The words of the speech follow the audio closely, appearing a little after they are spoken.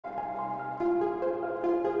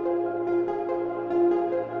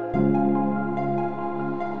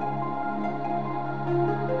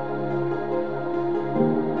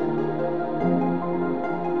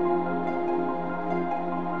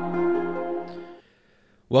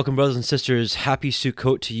Welcome, brothers and sisters. Happy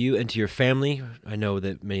Sukkot to you and to your family. I know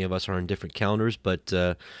that many of us are on different calendars, but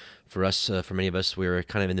for us, for many of us, we're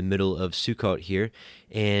kind of in the middle of Sukkot here.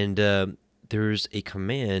 And there's a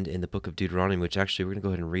command in the book of Deuteronomy, which actually we're going to go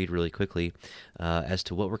ahead and read really quickly as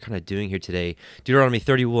to what we're kind of doing here today. Deuteronomy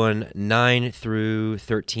 31, 9 through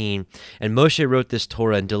 13. And Moshe wrote this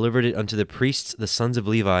Torah and delivered it unto the priests, the sons of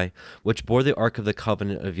Levi, which bore the ark of the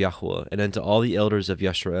covenant of Yahweh, and unto all the elders of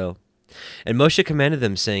Yisrael. And Moshe commanded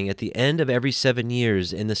them, saying, At the end of every 7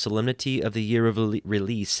 years, in the solemnity of the year of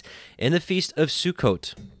release, in the feast of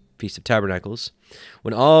Sukkot, Feast of Tabernacles,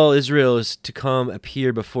 when all Israel is to come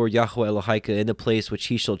appear before Yahweh Elohika in the place which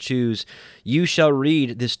he shall choose, you shall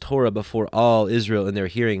read this Torah before all Israel in their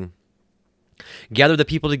hearing. Gather the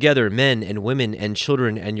people together, men and women and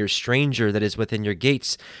children, and your stranger that is within your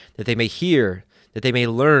gates, that they may hear, that they may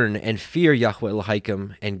learn and fear Yahweh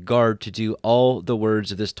Elohim, and guard to do all the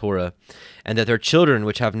words of this Torah, and that their children,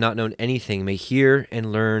 which have not known anything, may hear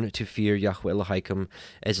and learn to fear Yahweh Elohim,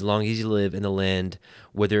 as long as you live in the land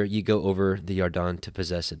whither you go over the Yarden to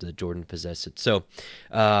possess it, the Jordan possess it. So,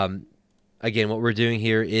 again, what we're doing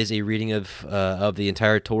here is a reading of the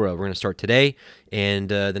entire Torah. We're going to start today, and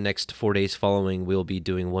the next 4 days following, we'll be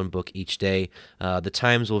doing one book each day. The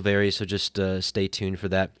times will vary, so just stay tuned for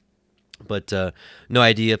that. But no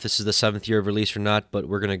idea if this is the 7th year of release or not, but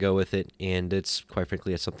we're going to go with it. And it's, quite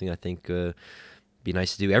frankly, it's something I think be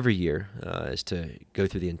nice to do every year, is to go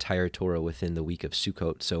through the entire Torah within the week of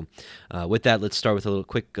Sukkot. So with that, let's start with a little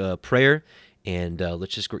quick prayer, and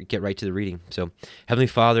let's just get right to the reading. So, Heavenly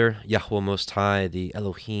Father, Yahweh Most High, the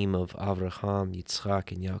Elohim of Avraham,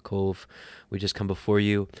 Yitzchak, and Yaakov, we just come before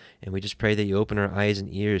you, and we just pray that you open our eyes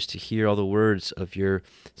and ears to hear all the words of your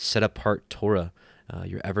set-apart Torah,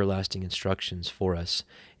 your everlasting instructions for us.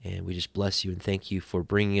 And we just bless you and thank you for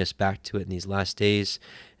bringing us back to it in these last days.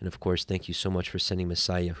 And of course, thank you so much for sending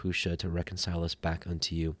Messiah Yahusha to reconcile us back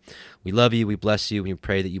unto you. We love you, we bless you, and we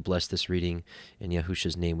pray that you bless this reading. In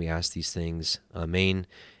Yahusha's name we ask these things. Amen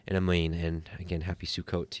and amen. And again, happy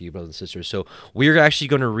Sukkot to you, brothers and sisters. So we're actually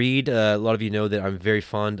going to read, a lot of you know that I'm very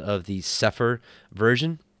fond of the Sefer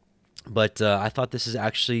version. But I thought this is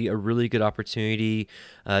actually a really good opportunity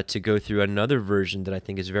to go through another version that I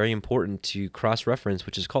think is very important to cross-reference,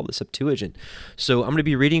 which is called the Septuagint. So I'm going to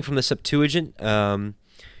be reading from the Septuagint. Actually,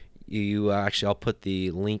 I'll put the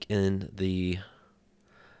link in the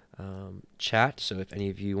chat, so if any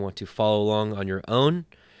of you want to follow along on your own,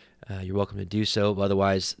 you're welcome to do so.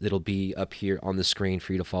 Otherwise, it'll be up here on the screen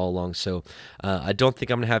for you to follow along. So I don't think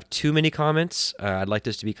I'm going to have too many comments. I'd like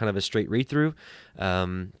this to be kind of a straight read-through,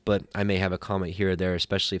 but I may have a comment here or there,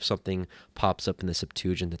 especially if something pops up in the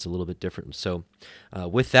Septuagint that's a little bit different. So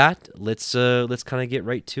with that, let's kind of get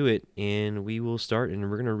right to it, and we will start, and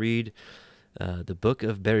we're going to read the book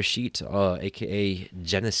of Bereshit, aka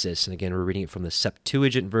Genesis. And again, we're reading it from the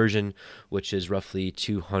Septuagint version, which is roughly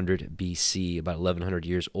 200 BC, about 1100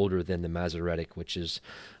 years older than the Masoretic, which is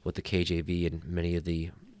what the KJV and many of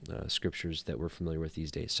the scriptures that we're familiar with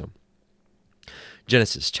these days. So,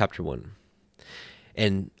 Genesis chapter 1.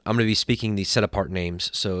 And I'm going to be speaking these set-apart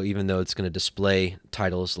names, so even though it's going to display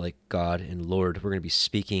titles like God and Lord, we're going to be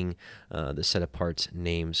speaking the set-apart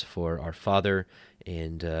names for our Father,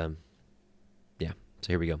 and so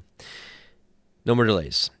here we go. No more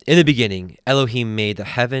delays. In the beginning, Elohim made the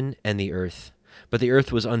heaven and the earth. But the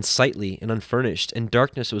earth was unsightly and unfurnished, and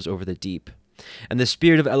darkness was over the deep. And the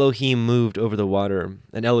spirit of Elohim moved over the water.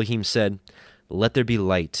 And Elohim said, Let there be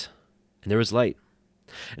light. And there was light.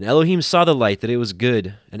 And Elohim saw the light, that it was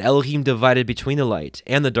good. And Elohim divided between the light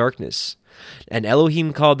and the darkness. And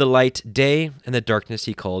Elohim called the light day, and the darkness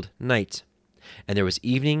he called night. And there was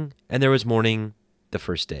evening, and there was morning, the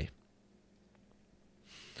first day.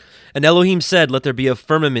 And Elohim said, Let there be a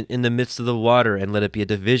firmament in the midst of the water, and let it be a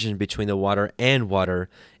division between the water and water.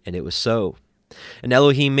 And it was so. And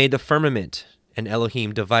Elohim made the firmament, and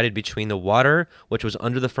Elohim divided between the water which was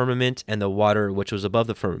under the firmament and the water which was above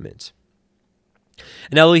the firmament.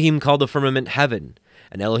 And Elohim called the firmament heaven,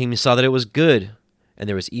 and Elohim saw that it was good. And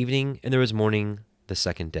there was evening, and there was morning, the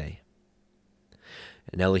second day.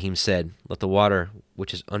 And Elohim said, Let the water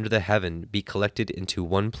which is under the heaven be collected into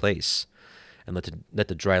one place, and let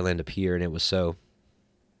the dry land appear. And it was so.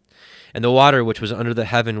 And the water which was under the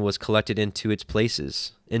heaven was collected into its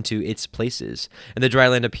places, and the dry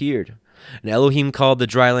land appeared. And Elohim called the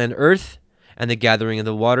dry land earth, and the gathering of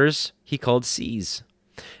the waters he called seas.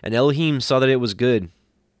 And Elohim saw that it was good.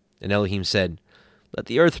 And Elohim said, "Let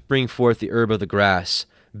the earth bring forth the herb of the grass,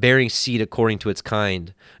 bearing seed according to its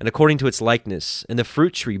kind, and according to its likeness, and the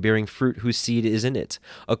fruit tree bearing fruit whose seed is in it,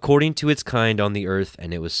 according to its kind on the earth."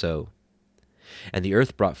 And it was so. And the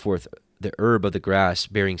earth brought forth the herb of the grass,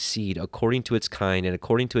 bearing seed according to its kind and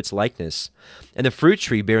according to its likeness, and the fruit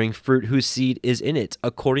tree bearing fruit whose seed is in it,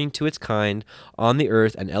 according to its kind on the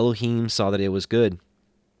earth. And Elohim saw that it was good.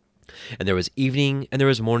 And there was evening, and there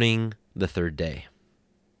was morning, the third day.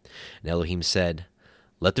 And Elohim said,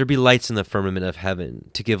 "Let there be lights in the firmament of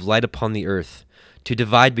heaven, to give light upon the earth, to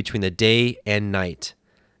divide between the day and night,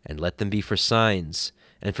 and let them be for signs,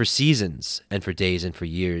 and for seasons, and for days, and for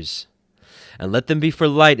years. And let them be for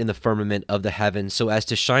light in the firmament of the heaven, so as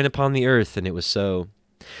to shine upon the earth." And it was so.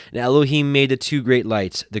 And Elohim made the two great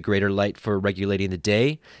lights, the greater light for regulating the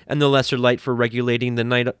day, and the lesser light for regulating the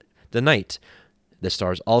night, the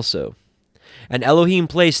stars also. And Elohim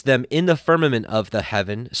placed them in the firmament of the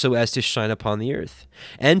heaven, so as to shine upon the earth,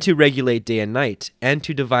 and to regulate day and night, and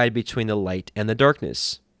to divide between the light and the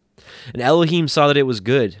darkness. And Elohim saw that it was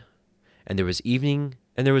good. And there was evening,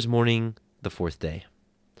 and there was morning, the fourth day.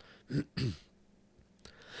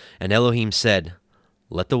 And Elohim said,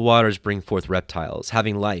 "Let the waters bring forth reptiles,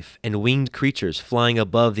 having life, and winged creatures flying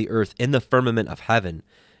above the earth in the firmament of heaven."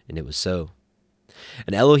 And it was so.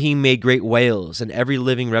 And Elohim made great whales, and every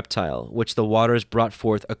living reptile, which the waters brought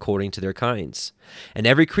forth according to their kinds, and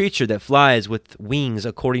every creature that flies with wings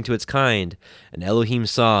according to its kind. And Elohim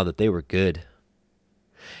saw that they were good.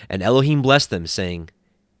 And Elohim blessed them, saying,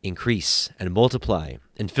 "Increase and multiply,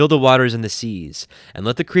 and fill the waters and the seas, and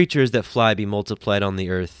let the creatures that fly be multiplied on the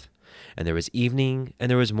earth." And there was evening,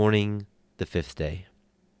 and there was morning, the fifth day.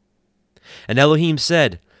 And Elohim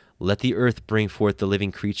said, "Let the earth bring forth the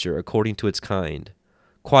living creature according to its kind,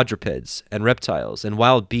 quadrupeds, and reptiles, and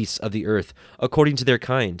wild beasts of the earth according to their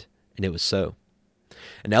kind." And it was so.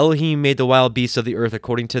 And Elohim made the wild beasts of the earth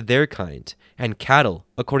according to their kind, and cattle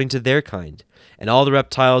according to their kind, and all the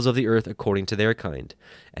reptiles of the earth according to their kind.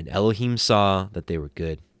 And Elohim saw that they were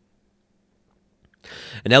good.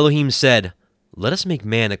 And Elohim said, "Let us make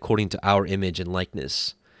man according to our image and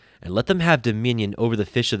likeness, and let them have dominion over the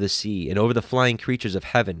fish of the sea, and over the flying creatures of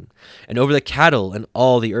heaven, and over the cattle and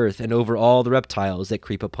all the earth, and over all the reptiles that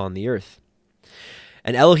creep upon the earth."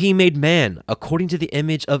 And Elohim made man, according to the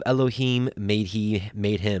image of Elohim made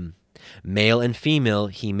him. Male and female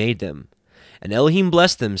he made them. And Elohim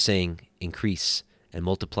blessed them, saying, "Increase and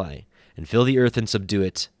multiply, and fill the earth and subdue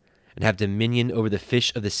it, and have dominion over the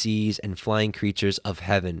fish of the seas and flying creatures of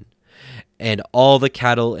heaven, and all the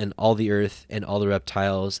cattle and all the earth, and all the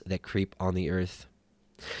reptiles that creep on the earth."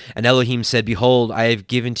 And Elohim said, "Behold, I have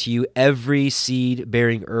given to you every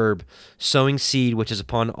seed-bearing herb, sowing seed which is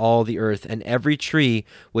upon all the earth, and every tree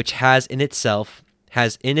which has in itself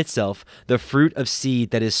the fruit of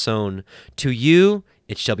seed that is sown. To you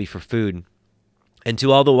it shall be for food. And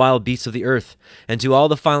to all the wild beasts of the earth, and to all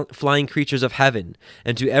the flying creatures of heaven,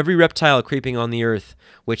 and to every reptile creeping on the earth,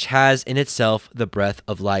 which has in itself the breath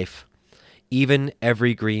of life, even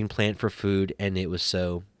every green plant for food." And it was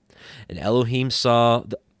so. And Elohim saw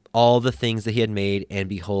all the things that he had made, and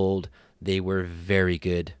behold, they were very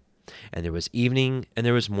good. And there was evening, and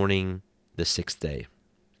there was morning, the sixth day.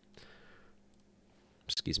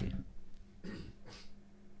 Excuse me.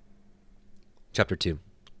 Chapter 2.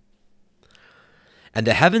 And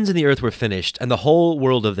the heavens and the earth were finished, and the whole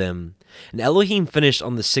world of them. And Elohim finished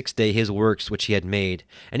on the sixth day his works which he had made,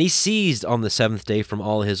 and he ceased on the seventh day from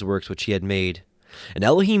all his works which he had made. And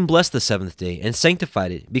Elohim blessed the seventh day, and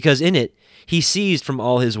sanctified it, because in it he ceased from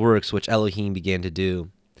all his works which Elohim began to do.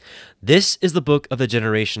 This is the book of the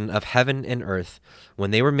generation of heaven and earth,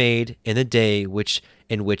 when they were made in the day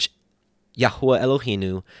in which Yahweh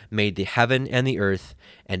Elohim made the heaven and the earth,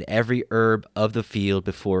 and every herb of the field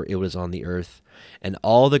before it was on the earth, and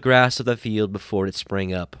all the grass of the field before it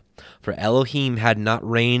sprang up. For Elohim had not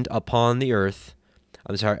rained upon the earth.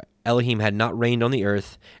 Elohim had not rained on the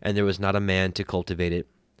earth, and there was not a man to cultivate it.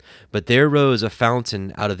 But there rose a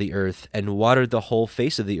fountain out of the earth, and watered the whole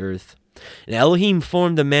face of the earth. And Elohim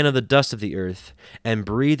formed the man of the dust of the earth, and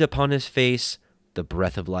breathed upon his face the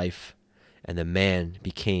breath of life, and the man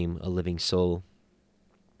became a living soul.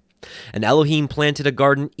 And Elohim planted a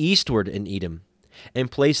garden eastward in Edom,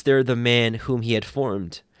 and placed there the man whom he had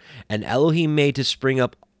formed. And Elohim made to spring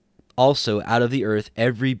up also out of the earth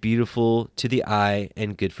every beautiful to the eye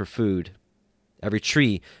and good for food. Every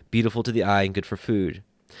tree beautiful to the eye and good for food.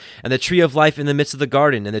 And the tree of life in the midst of the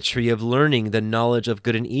garden, and the tree of learning the knowledge of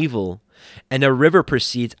good and evil. And a river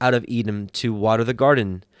proceeds out of Edom to water the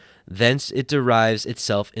garden. Thence it derives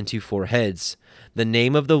itself into 4 heads. The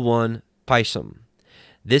name of the one, Pison.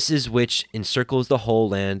 This is which encircles the whole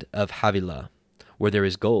land of Havilah, where there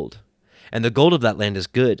is gold. And the gold of that land is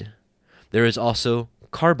good. There is also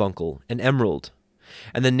carbuncle and emerald.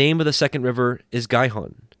 And the name of the second river is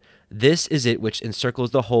Gihon. This is it which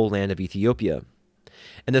encircles the whole land of Ethiopia.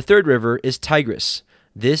 And the third river is Tigris.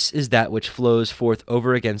 This is that which flows forth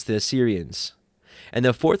over against the Assyrians. And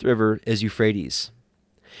the fourth river is Euphrates.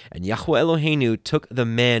 And Yahweh Eloheinu took the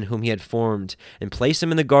man whom he had formed, and placed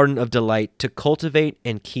him in the garden of delight to cultivate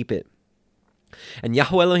and keep it. And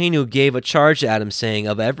Yahweh Eloheinu gave a charge to Adam, saying,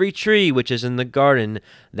 Of every tree which is in the garden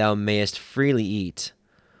thou mayest freely eat,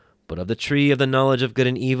 but of the tree of the knowledge of good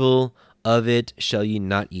and evil, of it shall ye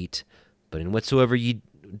not eat. But in whatsoever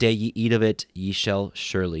day ye eat of it, ye shall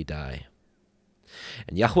surely die.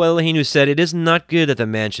 And Yahweh Eloheinu said, It is not good that the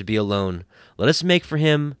man should be alone. Let us make for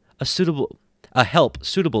him a help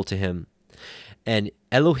suitable to him. And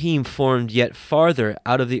Elohim formed yet farther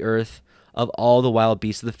out of the earth of all the wild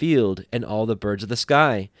beasts of the field and all the birds of the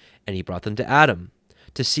sky, and he brought them to Adam,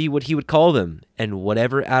 to see what he would call them. And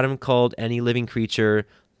whatever Adam called any living creature,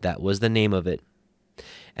 that was the name of it.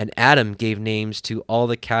 And Adam gave names to all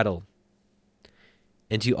the cattle,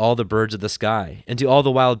 and to all the birds of the sky, and to all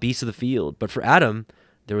the wild beasts of the field. But for Adam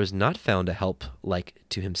there was not found a help like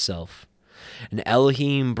to himself. And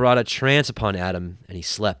Elohim brought a trance upon Adam, and he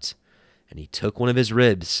slept. And he took one of his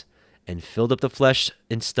ribs, and filled up the flesh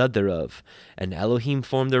instead thereof. And Elohim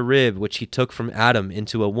formed the rib which he took from Adam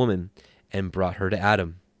into a woman, and brought her to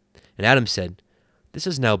Adam. And Adam said, This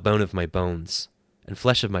is now bone of my bones, and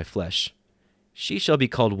flesh of my flesh. She shall be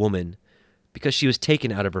called woman, because she was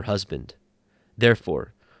taken out of her husband.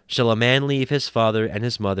 Therefore shall a man leave his father and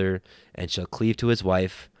his mother, and shall cleave to his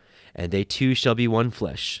wife, and they two shall be one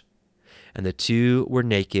flesh. And the two were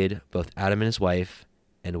naked, both Adam and his wife,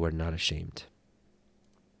 and were not ashamed.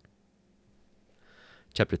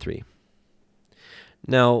 Chapter 3.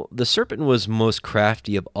 Now the serpent was most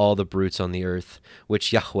crafty of all the brutes on the earth,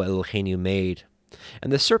 which Yahweh Eloheinu made.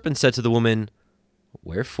 And the serpent said to the woman,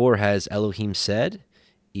 Wherefore has Elohim said,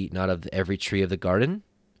 Eat not of every tree of the garden?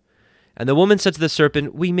 And the woman said to the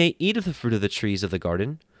serpent, We may eat of the fruit of the trees of the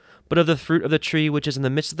garden, but of the fruit of the tree which is in the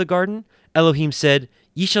midst of the garden, Elohim said,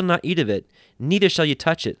 Ye shall not eat of it, neither shall ye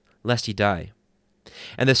touch it, lest ye die.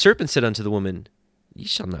 And the serpent said unto the woman, Ye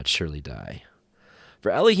shall not surely die. For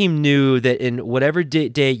Elohim knew that in whatever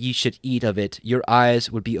day ye should eat of it, your eyes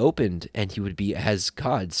would be opened, and you would be as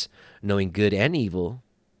gods, knowing good and evil.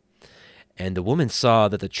 And the woman saw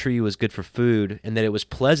that the tree was good for food, and that it was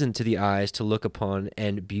pleasant to the eyes to look upon,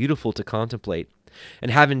 and beautiful to contemplate. And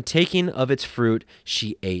having taken of its fruit,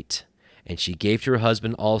 she ate. And she gave to her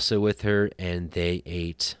husband also with her, and they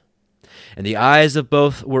ate. And the eyes of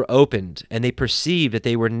both were opened, and they perceived that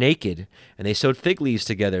they were naked. And they sewed fig leaves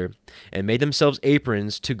together, and made themselves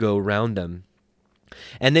aprons to go round them.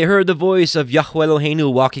 And they heard the voice of Yahweh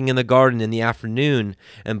Eloheinu walking in the garden in the afternoon.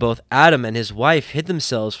 And both Adam and his wife hid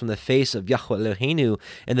themselves from the face of Yahweh Eloheinu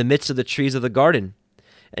in the midst of the trees of the garden.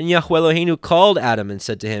 And Yahweh Eloheinu called Adam and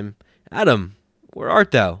said to him, Adam, where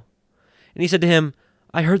art thou? And he said to him,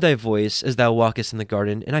 I heard thy voice as thou walkest in the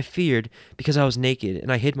garden, and I feared, because I was naked,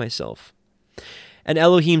 and I hid myself. And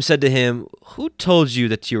Elohim said to him, Who told you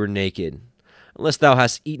that you were naked? Unless thou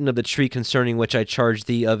hast eaten of the tree concerning which I charged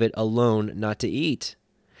thee of it alone not to eat.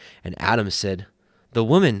 And Adam said, The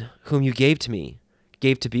woman whom you gave to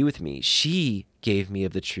be with me, she gave me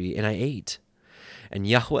of the tree, and I ate. And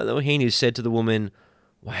Yahweh Eloheinu said to the woman,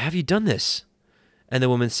 Why have you done this? And the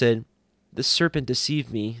woman said, The serpent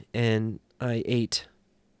deceived me, and I ate.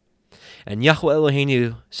 And Yahweh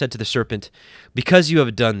Eloheinu said to the serpent, Because you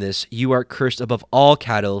have done this, you art cursed above all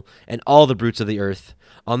cattle and all the brutes of the earth.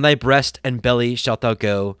 On thy breast and belly shalt thou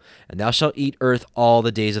go, and thou shalt eat earth all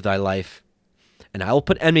the days of thy life. And I will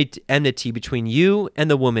put enmity between you and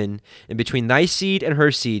the woman, and between thy seed and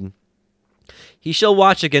her seed. He shall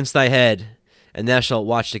watch against thy head, and thou shalt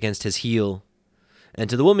watch against his heel. And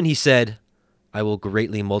to the woman he said, I will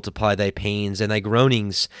greatly multiply thy pains and thy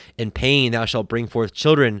groanings. In pain thou shalt bring forth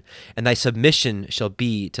children, and thy submission shall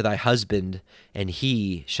be to thy husband, and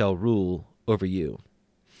he shall rule over you.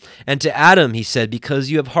 And to Adam he said, Because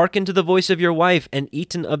you have hearkened to the voice of your wife, and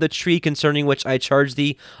eaten of the tree concerning which I charged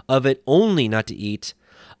thee of it only not to eat,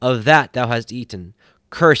 of that thou hast eaten.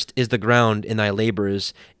 Cursed is the ground in thy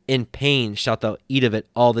labors. In pain shalt thou eat of it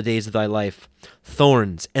all the days of thy life.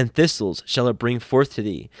 Thorns and thistles shall it bring forth to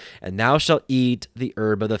thee, and thou shalt eat the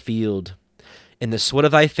herb of the field. In the sweat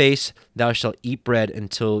of thy face thou shalt eat bread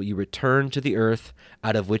until you return to the earth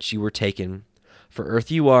out of which you were taken. For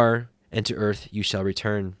earth you are, and to earth you shall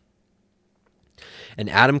return. And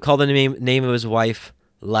Adam called the name of his wife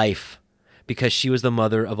Life, because she was the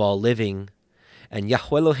mother of all living. And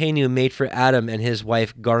Yahweh Eloheinu made for Adam and his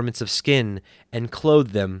wife garments of skin, and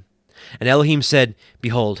clothed them. And Elohim said,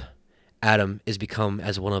 Behold, Adam is become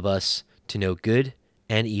as one of us, to know good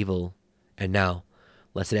and evil. And now,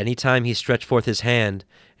 lest at any time he stretch forth his hand,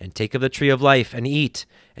 and take of the tree of life, and eat,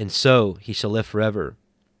 and so he shall live forever.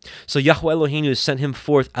 So Yahweh Eloheinu sent him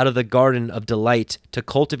forth out of the garden of delight to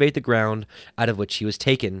cultivate the ground out of which he was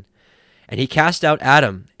taken. And he cast out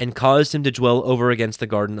Adam, and caused him to dwell over against the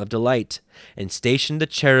garden of delight, and stationed the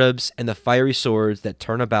cherubs and the fiery swords that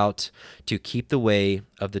turn about to keep the way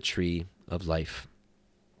of the tree of life.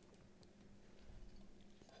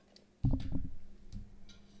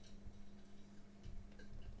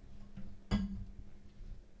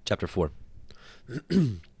 Chapter 4.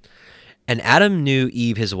 And Adam knew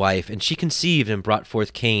Eve his wife, and she conceived and brought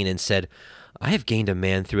forth Cain, and said, I have gained a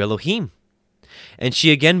man through Elohim. And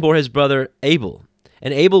she again bore his brother Abel.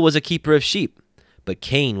 And Abel was a keeper of sheep, but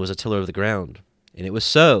Cain was a tiller of the ground. And it was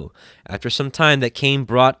so, after some time, that Cain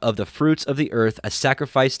brought of the fruits of the earth a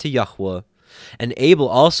sacrifice to Yahweh. And Abel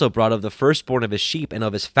also brought of the firstborn of his sheep and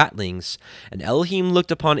of his fatlings. And Elohim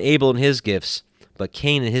looked upon Abel and his gifts, but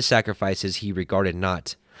Cain and his sacrifices he regarded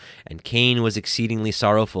not. And Cain was exceedingly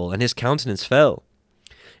sorrowful, and his countenance fell.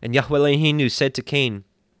 And Yahweh Eloheinu said to Cain,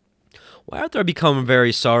 Why art thou become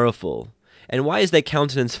very sorrowful? And why is thy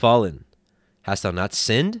countenance fallen? Hast thou not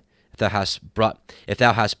sinned, if thou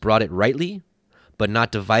hast brought it rightly, but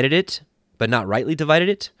not rightly divided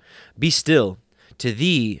it? Be still, to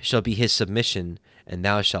thee shall be his submission, and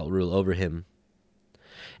thou shalt rule over him.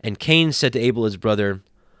 And Cain said to Abel his brother,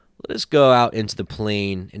 Let us go out into the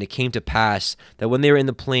plain. And it came to pass that when they were in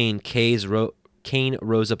the plain, Cain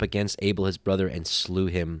rose up against Abel his brother, and slew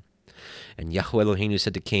him. And Yahweh Eloheinu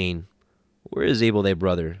said to Cain, Where is Abel thy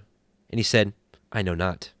brother? And he said, I know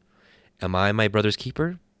not. Am I my brother's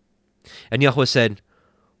keeper? And Yahweh said,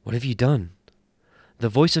 What have you done? The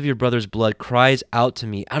voice of your brother's blood cries out to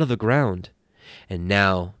me out of the ground. And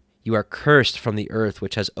now you are cursed from the earth,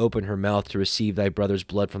 which has opened her mouth to receive thy brother's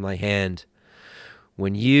blood from thy hand.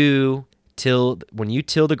 When you till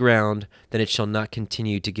the ground, then it shall not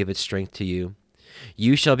continue to give its strength to you.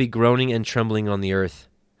 You shall be groaning and trembling on the earth.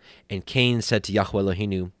 And Cain said to Yahweh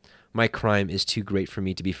Eloheinu, My crime is too great for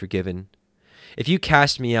me to be forgiven. If you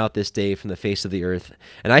cast me out this day from the face of the earth,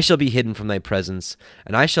 and I shall be hidden from thy presence,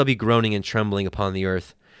 and I shall be groaning and trembling upon the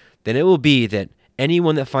earth, then it will be that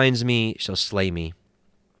anyone that finds me shall slay me.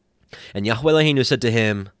 And Yahweh Eloheinu said to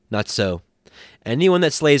him, Not so. Anyone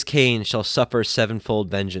that slays Cain shall suffer sevenfold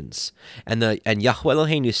vengeance. And Yahweh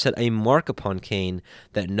Eloheinu set a mark upon Cain,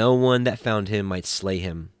 that no one that found him might slay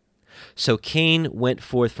him. So Cain went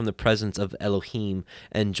forth from the presence of Elohim,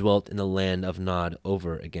 and dwelt in the land of Nod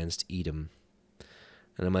over against Edom.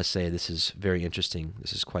 And I must say, this is very interesting.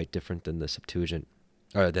 This is quite different than the Septuagint,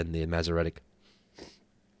 or than the Masoretic.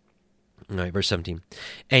 All right, verse 17.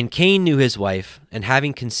 And Cain knew his wife, and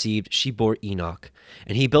having conceived, she bore Enoch.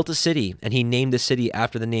 And he built a city, and he named the city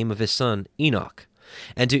after the name of his son, Enoch.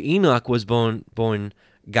 And to Enoch was born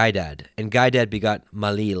Gaidad, and Gaidad begot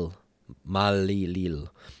Malilil.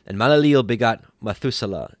 And Malilil begot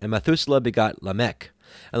Methuselah, and Methuselah begot Lamech.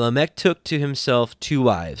 And Lamech took to himself 2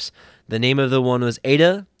 wives. The name of the one was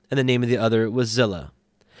Ada, and the name of the other was Zillah.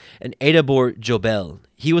 And Ada bore Jobel.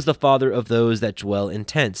 He was the father of those that dwell in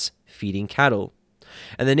tents, feeding cattle.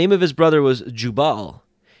 And the name of his brother was Jubal.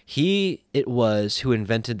 He it was who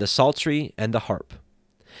invented the psaltery and the harp.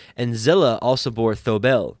 And Zillah also bore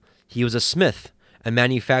Thobel. He was a smith, a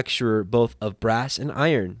manufacturer both of brass and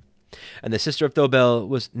iron. And the sister of Thobel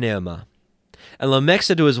was Naamah. And Lamech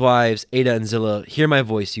said to his wives, Ada and Zillah, Hear my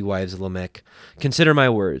voice, you wives of Lamech. Consider my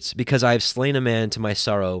words, because I have slain a man to my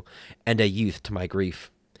sorrow, and a youth to my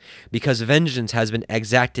grief. Because vengeance has been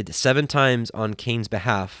exacted 7 times on Cain's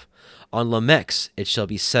behalf, on Lamech's it shall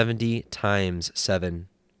be 70 times 7.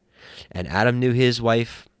 And Adam knew his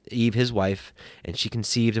wife, Eve his wife, and she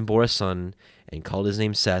conceived and bore a son, and called his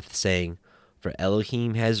name Seth, saying, For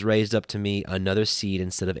Elohim has raised up to me another seed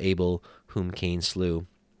instead of Abel, whom Cain slew.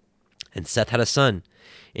 And Seth had a son,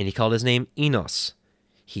 and he called his name Enos.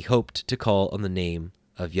 He hoped to call on the name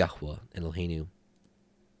of Yahweh Eloheinu.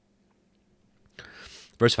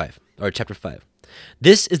 Chapter 5.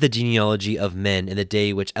 This is the genealogy of men in the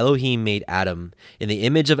day which Elohim made Adam. In the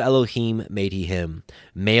image of Elohim made he him.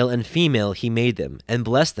 Male and female he made them, and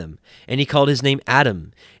blessed them. And he called his name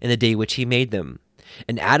Adam in the day which he made them.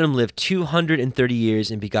 And Adam lived 230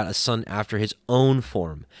 years, and begot a son after his own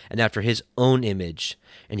form, and after his own image.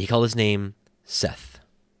 And he called his name Seth.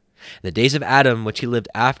 The days of Adam, which he lived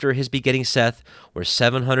after his begetting Seth, were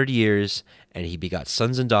 700 years, and he begot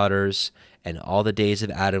sons and daughters. And all the days of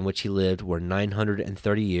Adam which he lived were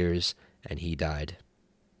 930 years, and he died.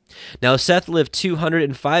 Now Seth lived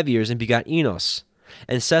 205 years and begot Enos.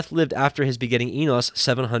 And Seth lived after his begetting Enos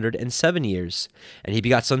 707 years, and he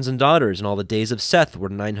begot sons and daughters, and all the days of Seth were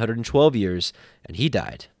 912 years, and he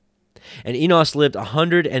died. And Enos lived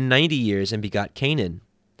 190 years and begot Canaan.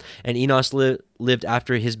 And Enos lived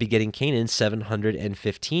after his begetting Canaan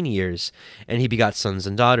 715 years, and he begot sons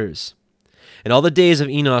and daughters. And all the days of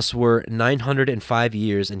Enos were 905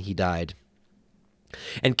 years, and he died.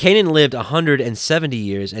 And Canaan lived 170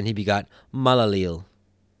 years, and he begot Malaleel.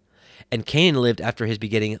 And Canaan lived after his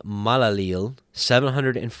begetting Malaleel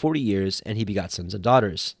 740 years, and he begot sons and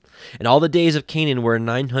daughters. And all the days of Canaan were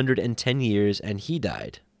 910 years, and he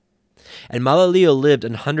died. And Malaleel lived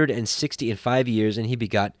 165 years, and he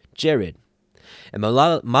begot Jared. And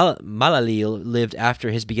Malaleel lived after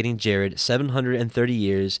his begetting Jared 730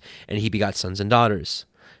 years, and he begot sons and daughters.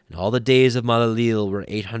 And all the days of Malaleel were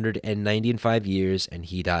 895 years, and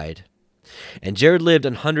he died. And Jared lived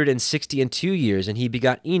 162 years, and he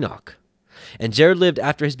begot Enoch. And Jared lived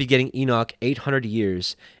after his begetting Enoch 800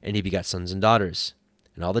 years, and he begot sons and daughters.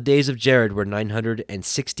 And all the days of Jared were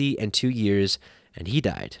 962 years, and he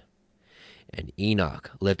died. And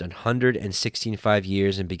Enoch lived 165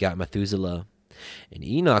 years and begot Methuselah. And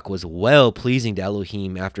Enoch was well pleasing to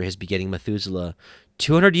Elohim after his begetting Methuselah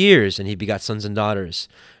 200 years, and he begot sons and daughters.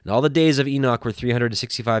 And all the days of Enoch were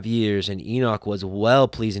 365 years, and Enoch was well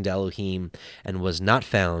pleasing to Elohim, and was not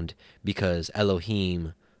found, because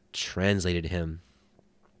Elohim translated him.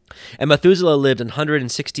 And Methuselah lived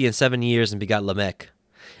 167 years and begot Lamech.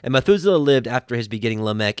 And Methuselah lived after his begetting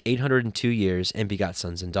Lamech 802 years, and begot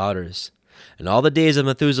sons and daughters. And all the days of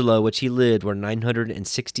Methuselah which he lived were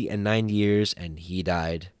 969 years, and he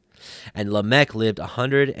died. And Lamech lived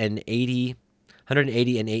 180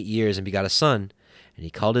 and 8 years, and begot a son, and he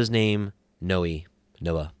called his name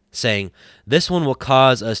Noah, saying, This one will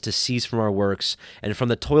cause us to cease from our works, and from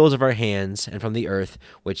the toils of our hands, and from the earth,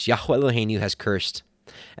 which Yahweh Eloheinu has cursed.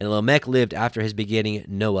 And Lamech lived after his begetting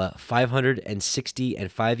Noah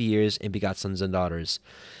 565 years, and begot sons and daughters.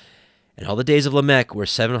 And all the days of Lamech were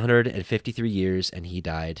 753 years, and he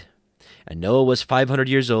died. And Noah was 500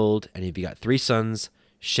 years old, and he begot 3 sons,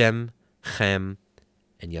 Shem, Ham,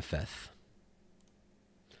 and Japheth.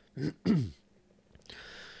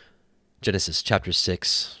 Genesis chapter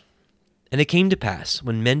 6. And it came to pass,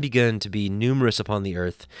 when men began to be numerous upon the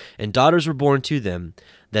earth, and daughters were born to them,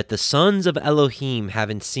 that the sons of Elohim,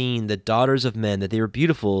 having seen the daughters of men, that they were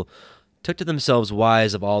beautiful, took to themselves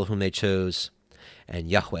wives of all whom they chose. And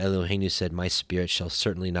Yahweh Eloheinu said, My spirit shall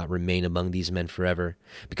certainly not remain among these men forever,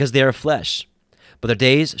 because they are flesh, but their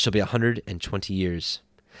days shall be 120 years.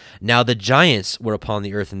 Now the giants were upon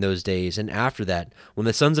the earth in those days, and after that, when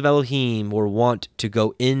the sons of Elohim were wont to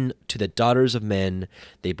go in to the daughters of men,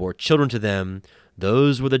 they bore children to them.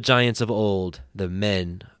 Those were the giants of old, the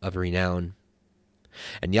men of renown.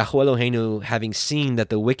 And Yahweh Eloheinu, having seen that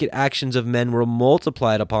the wicked actions of men were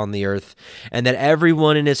multiplied upon the earth, and that every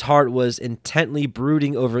one in his heart was intently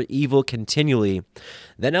brooding over evil continually,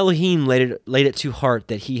 then Elohim laid it to heart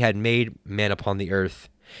that he had made man upon the earth,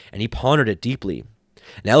 and he pondered it deeply.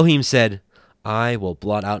 And Elohim said, I will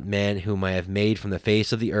blot out man whom I have made from the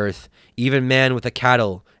face of the earth, even man with the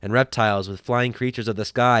cattle, and reptiles, with flying creatures of the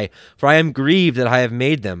sky, for I am grieved that I have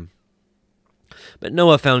made them. But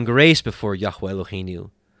Noah found grace before Yahweh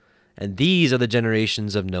Eloheinu. And these are the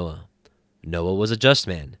generations of Noah. Noah was a just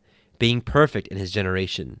man, being perfect in his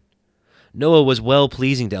generation. Noah was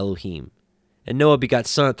well-pleasing to Elohim. And Noah begot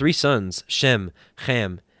 3 sons, Shem,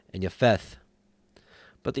 Ham, and Japheth.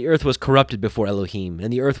 But the earth was corrupted before Elohim,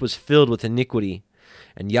 and the earth was filled with iniquity.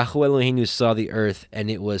 And Yahweh Eloheinu saw the earth,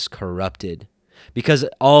 and it was corrupted, because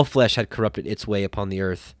all flesh had corrupted its way upon the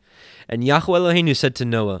earth. And Yahweh Eloheinu said to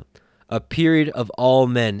Noah, A period of all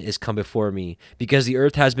men is come before me, because the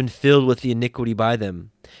earth has been filled with the iniquity by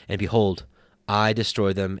them. And behold, I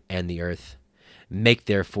destroy them and the earth. Make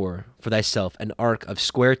therefore for thyself an ark of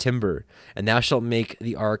square timber, and thou shalt make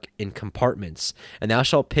the ark in compartments, and thou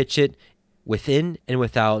shalt pitch it within and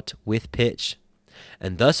without with pitch.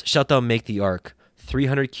 And thus shalt thou make the ark,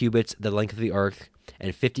 300 cubits the length of the ark,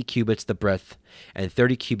 and 50 cubits the breadth, and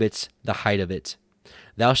 30 cubits the height of it.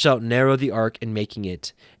 Thou shalt narrow the ark in making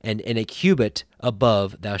it, and in a cubit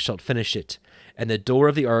above thou shalt finish it. And the door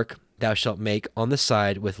of the ark thou shalt make on the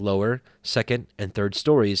side with lower, second, and third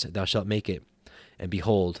stories thou shalt make it. And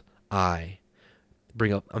behold, I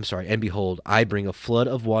bring a flood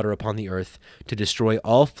of water upon the earth, to destroy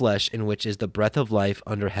all flesh in which is the breath of life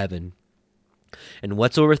under heaven. And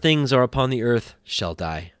whatsoever things are upon the earth shall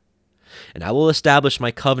die. And I will establish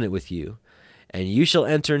my covenant with you, and you shall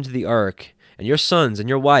enter into the ark, and your sons and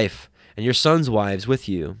your wife, and your sons' wives with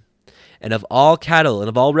you. and of all cattle, and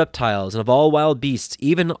of all reptiles, and of all wild beasts,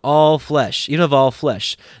 even all flesh, even of all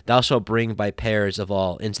flesh, thou shalt bring by pairs of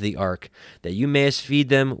all into the ark, that you mayest feed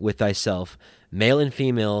them with thyself. Male and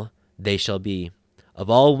female they shall be. Of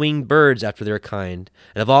all winged birds after their kind,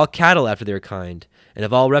 and of all cattle after their kind, and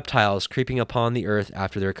of all reptiles creeping upon the earth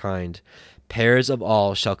after their kind, pairs of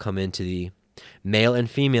all shall come into thee, male and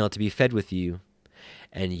female to be fed with you.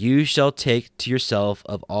 And you shall take to yourself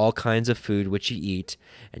of all kinds of food which ye eat,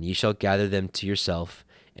 and ye shall gather them to yourself,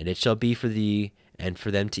 and it shall be for thee and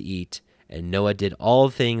for them to eat. And Noah did all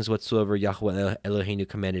things whatsoever Yahweh Eloheinu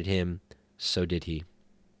commanded him, so did he.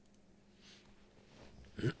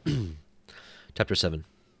 Chapter 7.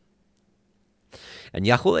 And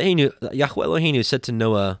Yahweh Eloheinu said to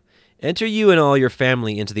Noah, Enter you and all your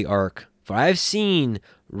family into the ark, for I have seen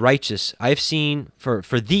righteous,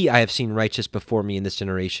 for thee I have seen righteous before me in this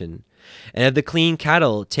generation. And of the clean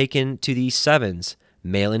cattle taken to these sevens,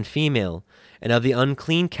 male and female, and of the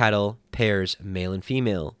unclean cattle, pairs, male and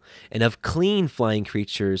female, and of clean flying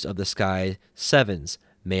creatures of the sky, sevens,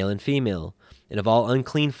 male and female, and of all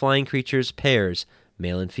unclean flying creatures, pairs,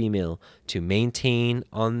 male and female, to maintain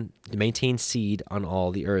seed on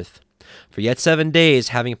all the earth. For yet 7 days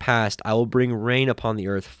having passed, I will bring rain upon the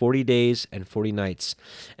earth 40 days and 40 nights,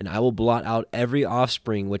 and I will blot out every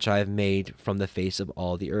offspring which I have made from the face of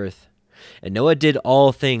all the earth. And Noah did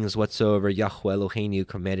all things whatsoever Yahweh Eloheinu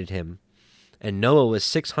commanded him. And Noah was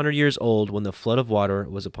 600 years old when the flood of water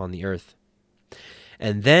was upon the earth.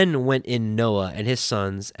 And then went in Noah and his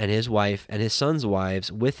sons and his wife and his sons'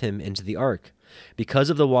 wives with him into the ark, because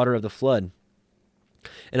of the water of the flood,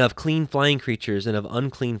 and of clean flying creatures, and of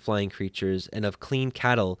unclean flying creatures, and of clean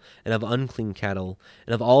cattle, and of unclean cattle,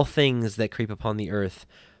 and of all things that creep upon the earth.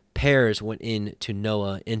 Pairs went in to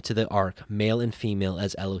Noah into the ark, male and female,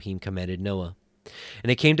 as Elohim commanded Noah.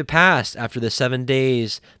 And it came to pass after the 7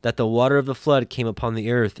 days that the water of the flood came upon the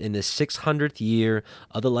earth in the 600th year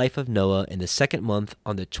of the life of Noah, in the 2nd month,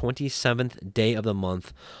 on the 27th day of the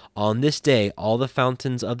month. On this day all the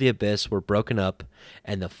fountains of the abyss were broken up,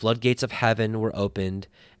 and the floodgates of heaven were opened,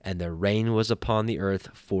 and the rain was upon the earth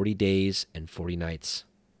 40 days and 40 nights.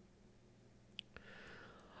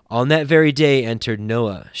 On that very day entered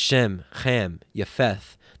Noah, Shem, Ham,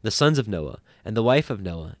 Japheth, the sons of Noah, and the wife of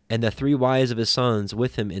Noah, and the 3 wives of his sons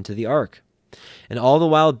with him into the ark. And all the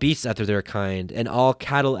wild beasts after their kind, and all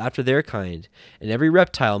cattle after their kind, and every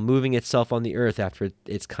reptile moving itself on the earth after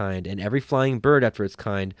its kind, and every flying bird after its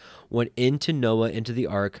kind, went into Noah into the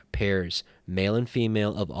ark, pairs, male and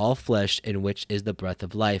female, of all flesh, in which is the breath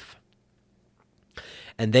of life.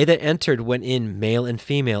 And they that entered went in, male and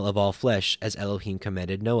female, of all flesh, as Elohim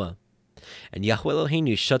commanded Noah. And Yahweh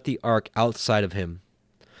Eloheinu shut the ark outside of him.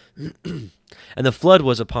 And the flood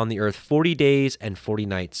was upon the earth 40 days and 40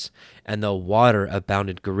 nights, and the water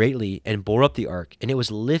abounded greatly, and bore up the ark, and it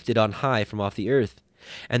was lifted on high from off the earth.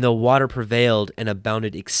 And the water prevailed and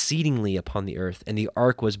abounded exceedingly upon the earth, and the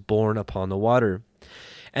ark was borne upon the water.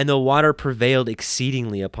 And the water prevailed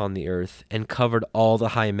exceedingly upon the earth, and covered all the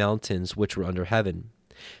high mountains which were under heaven.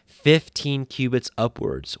 15 cubits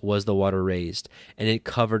upwards was the water raised, and it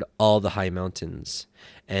covered all the high mountains.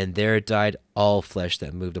 And there died all flesh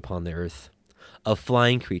that moved upon the earth, of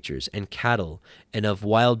flying creatures and cattle, and of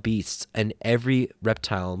wild beasts, and every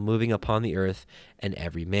reptile moving upon the earth, and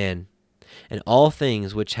every man. And all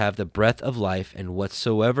things which have the breath of life, and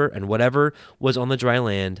whatever was on the dry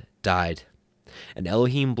land, died. And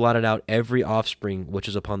Elohim blotted out every offspring which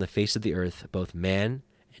was upon the face of the earth, both man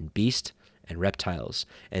and beast, and reptiles,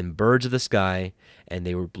 and birds of the sky, and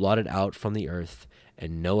they were blotted out from the earth.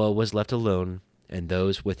 And Noah was left alone, and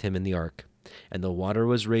those with him in the ark. And the water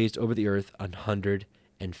was raised over the earth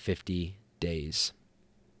 150 days.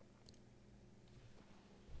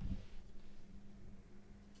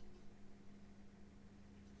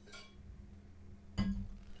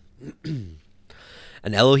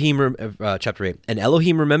 And Elohim, chapter 8, and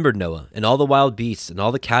Elohim remembered Noah, and all the wild beasts, and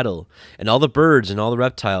all the cattle, and all the birds, and all the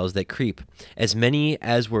reptiles that creep, as many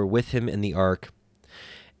as were with him in the ark.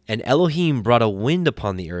 And Elohim brought a wind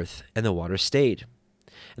upon the earth, and the water stayed.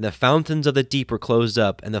 And the fountains of the deep were closed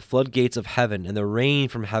up, and the floodgates of heaven, and the rain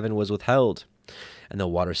from heaven was withheld. And the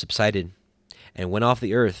water subsided, and went off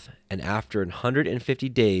the earth, and after 150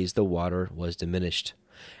 days the water was diminished.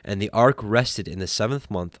 And the ark rested in the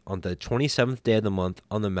 7th month, on the 27th day of the month,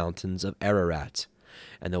 on the mountains of Ararat.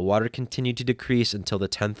 And the water continued to decrease until the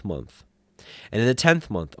 10th month. And in the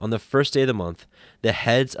 10th month, on the 1st day of the month, the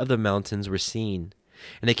heads of the mountains were seen.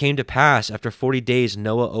 And it came to pass, after 40 days,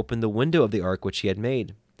 Noah opened the window of the ark which he had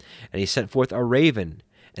made. And he sent forth a raven,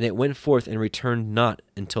 and it went forth and returned not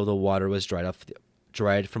until the water was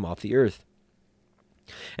dried from off the earth.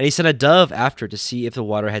 And he sent a dove after to see if the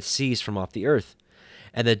water had ceased from off the earth.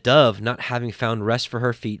 And the dove, not having found rest for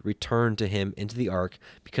her feet, returned to him into the ark,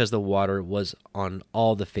 because the water was on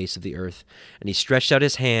all the face of the earth. And he stretched out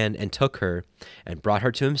his hand and took her, and brought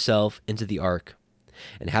her to himself into the ark.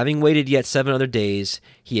 And having waited yet 7 other days,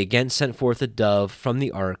 he again sent forth a dove from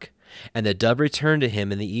the ark. And the dove returned to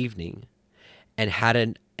him in the evening, and had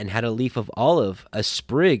a leaf of olive, a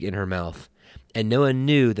sprig, in her mouth. And Noah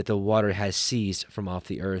knew that the water had ceased from off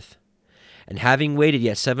the earth. And having waited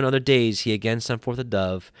yet 7 other days, he again sent forth a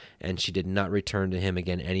dove, and she did not return to him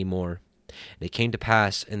again any more. And it came to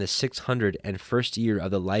pass in the 601st year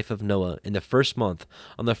of the life of Noah, in the 1st month,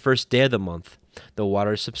 on the 1st day of the month, the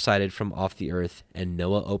waters subsided from off the earth, and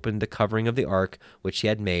Noah opened the covering of the ark which he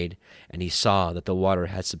had made, and he saw that the water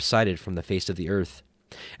had subsided from the face of the earth.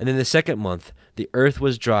 And in the 2nd month, the earth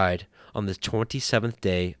was dried on the 27th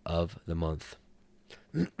day of the month.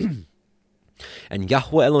 And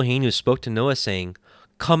Yahweh Elohim spoke to Noah, saying,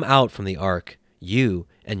 Come out from the ark, you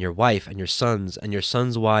and your wife and your sons'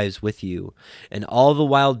 wives with you, and all the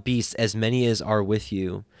wild beasts, as many as are with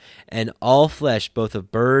you, and all flesh, both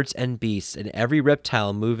of birds and beasts, and every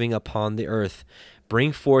reptile moving upon the earth,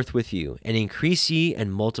 bring forth with you, and increase ye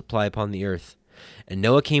and multiply upon the earth. And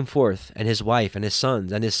Noah came forth, and his wife, and his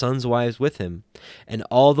sons' wives with him, and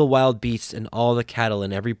all the wild beasts, and all the cattle,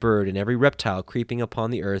 and every bird, and every reptile creeping upon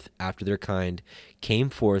the earth after their kind, came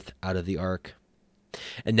forth out of the ark.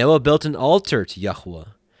 And Noah built an altar to Yahweh,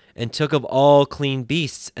 and took of all clean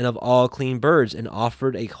beasts, and of all clean birds, and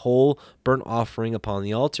offered a whole burnt offering upon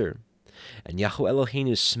the altar. And Yahweh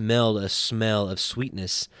Elohim smelled a smell of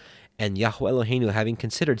sweetness, and Yahweh Elohim, having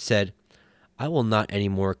considered, said, I will not any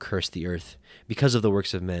more curse the earth, because of the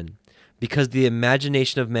works of men, because the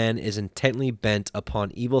imagination of man is intently bent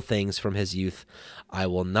upon evil things from his youth. I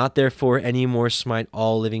will not therefore any more smite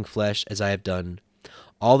all living flesh as I have done.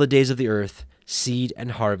 All the days of the earth, seed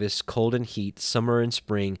and harvest, cold and heat, summer and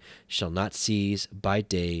spring, shall not cease by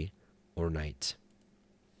day or night.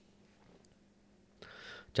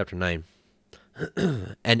 Chapter 9.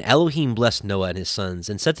 And Elohim blessed Noah and his sons,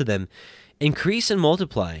 and said to them, Increase and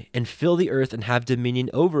multiply, and fill the earth, and have dominion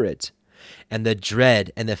over it. And the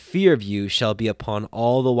dread and the fear of you shall be upon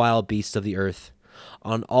all the wild beasts of the earth,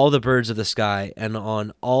 on all the birds of the sky, and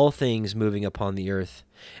on all things moving upon the earth,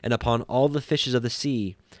 and upon all the fishes of the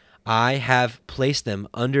sea. I have placed them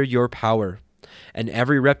under your power, and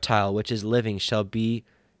every reptile which is living shall be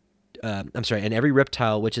and every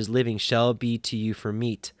reptile which is living shall be to you for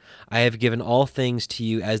meat. I have given all things to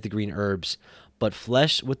you as the green herbs, but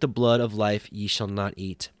flesh with the blood of life ye shall not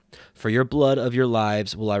eat. For your blood of your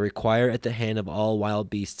lives will I require at the hand of all wild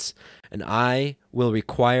beasts, and I will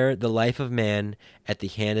require the life of man at the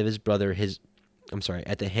hand of his brother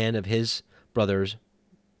at the hand of his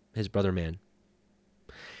brother man.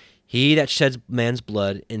 He that sheds man's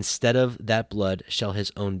blood, instead of that blood shall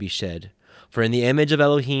his own be shed. For in the image of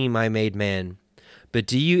Elohim I made man. But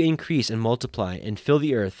do you increase and multiply, and fill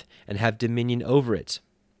the earth, and have dominion over it.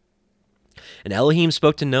 And Elohim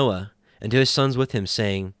spoke to Noah, and to his sons with him,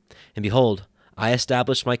 saying, And behold, I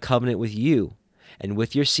establish my covenant with you, and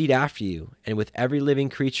with your seed after you, and with every living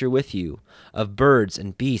creature with you, of birds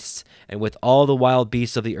and beasts, and with all the wild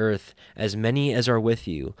beasts of the earth, as many as are with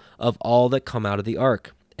you, of all that come out of the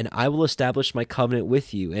ark. And I will establish my covenant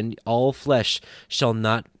with you, and all flesh shall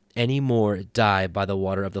not any more die by the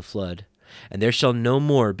water of the flood. And there shall no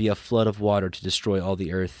more be a flood of water to destroy all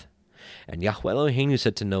the earth. And Yahweh Elohim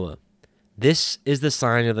said to Noah, This is the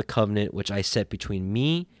sign of the covenant which I set between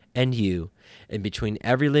me and you, and between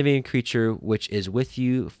every living creature which is with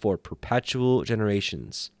you for perpetual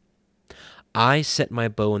generations. I set my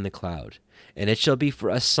bow in the cloud, and it shall be for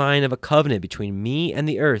a sign of a covenant between me and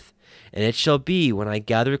the earth. And it shall be, when I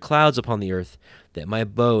gather clouds upon the earth, that my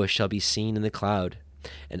bow shall be seen in the cloud.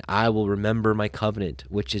 And I will remember my covenant,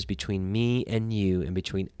 which is between me and you, and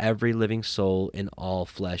between every living soul in all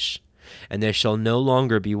flesh. And there shall no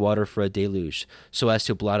longer be water for a deluge, so as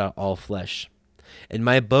to blot out all flesh. And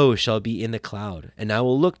my bow shall be in the cloud, and I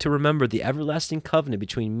will look to remember the everlasting covenant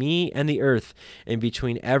between me and the earth, and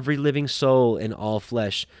between every living soul in all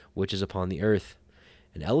flesh, which is upon the earth.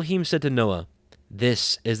 And Elohim said to Noah,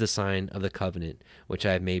 This is the sign of the covenant, which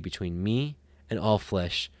I have made between me and all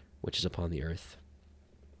flesh, which is upon the earth.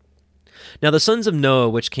 Now the sons of Noah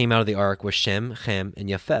which came out of the ark were Shem, Ham, and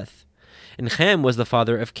Japheth. And Ham was the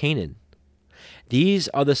father of Canaan. These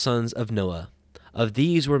are the sons of Noah. Of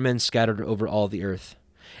these were men scattered over all the earth.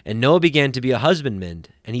 And Noah began to be a husbandman,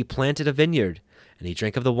 and he planted a vineyard, and he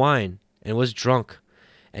drank of the wine, and was drunk,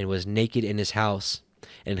 and was naked in his house.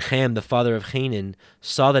 And Ham, the father of Canaan,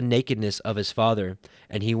 saw the nakedness of his father,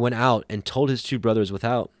 and he went out and told his two brothers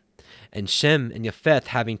without. And Shem and Japheth,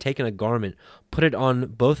 having taken a garment, put it on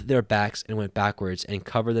both their backs and went backwards, and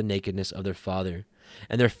covered the nakedness of their father.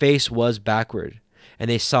 And their face was backward, and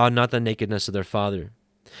they saw not the nakedness of their father.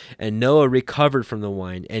 And Noah recovered from the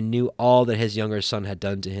wine, and knew all that his younger son had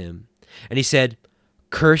done to him. And he said,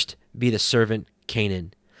 Cursed be the servant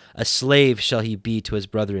Canaan, a slave shall he be to his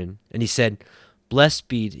brethren. And he said, Blessed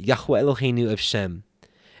be Yahweh Eloheinu of Shem,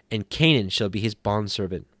 and Canaan shall be his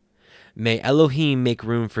bondservant. May Elohim make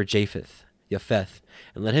room for Japheth,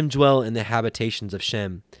 and let him dwell in the habitations of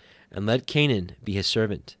Shem, and let Canaan be his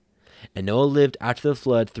servant. And Noah lived after the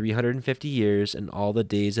flood 350 years, and all the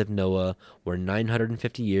days of Noah were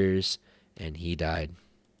 950 years, and he died.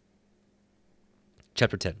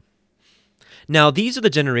 Chapter 10. Now these are the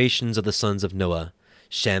generations of the sons of Noah,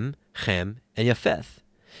 Shem, Ham, and Japheth.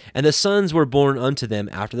 And the sons were born unto them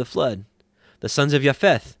after the flood. The sons of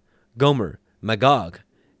Japheth, Gomer, Magog,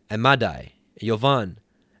 and Madai, Yovan,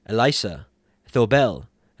 Elisa, Thobel,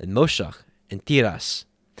 and Moshach, and Tiras.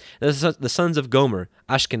 The sons of Gomer,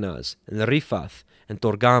 Ashkenaz, and Riphath, and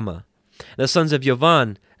Torgama. The sons of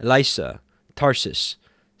Yovan, Elisa, Tarshish,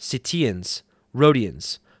 Sitians,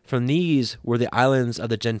 Rhodians. From these were the islands of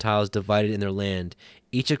the Gentiles divided in their land,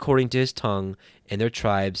 each according to his tongue, in their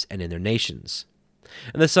tribes, and in their nations.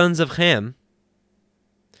 And the sons of Ham,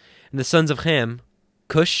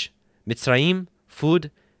 Cush, Mitzrayim, Phut,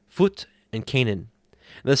 and Canaan.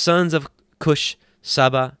 And the sons of Cush,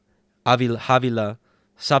 Saba, Havilah,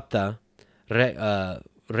 Sabta,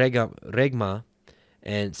 Regma,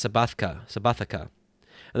 and Sabathaka.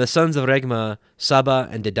 And the sons of Regma, Saba,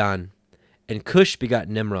 and Dedan. And Cush begot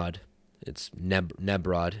Nimrod. It's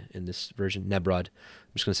Nebrod in this version. Nebrod.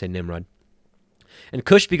 I'm just going to say Nimrod. And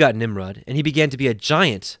Cush begot Nimrod, and he began to be a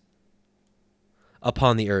giant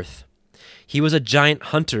upon the earth. He was a giant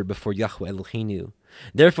hunter before Yahweh Eloheinu.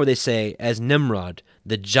 Therefore they say, as Nimrod,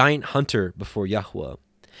 the giant hunter before Yahweh.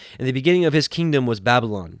 And the beginning of his kingdom was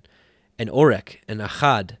Babylon, and Orek, and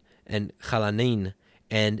Achad, and Chalanin,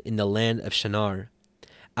 and in the land of Shinar.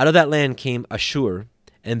 Out of that land came Ashur,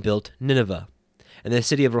 and built Nineveh, and the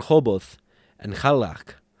city of Rehoboth, and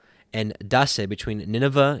Chalach, and Dase between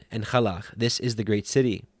Nineveh and Chalach. This is the great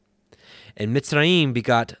city. And Mitzrayim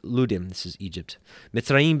begot Ludim. This is Egypt.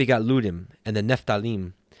 Mitzrayim begot Ludim, and the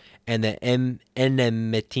Nephtalim, and the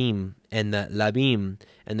Enemetim, and the Labim,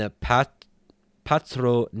 and the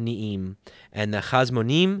Patroniim, and the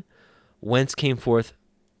Chazmonim, whence came forth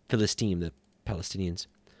Philistine,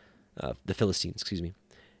 the Philistines,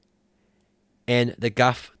 and the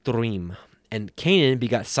Gaphtorim. And Canaan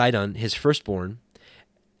begot Sidon, his firstborn,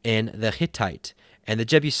 and the Hittite, and the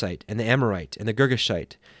Jebusite, and the Amorite, and the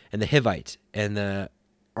Girgashite, and the Hivite, and the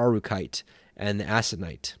Arukite, and the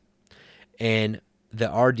Asenite, and the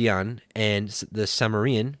Ardian, and the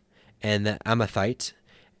Samarian, and the Amathite.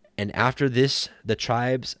 And after this, the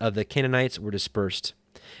tribes of the Canaanites were dispersed.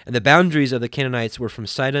 And the boundaries of the Canaanites were from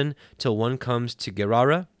Sidon till one comes to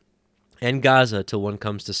Gerara, and Gaza till one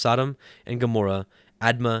comes to Sodom and Gomorrah,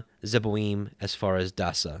 Admah, Zeboim, as far as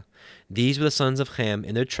Dasa. These were the sons of Ham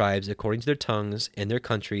in their tribes, according to their tongues, in their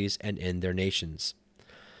countries, and in their nations.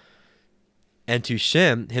 And to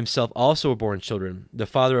Shem himself also were born children, the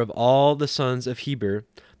father of all the sons of Heber,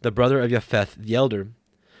 the brother of Japheth the elder.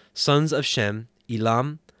 Sons of Shem,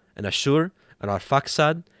 Elam, and Ashur, and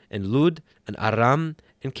Arphaxad, and Lud, and Aram,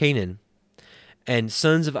 and Canaan. And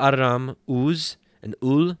sons of Aram, Uz, and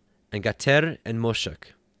Ul, and Gater, and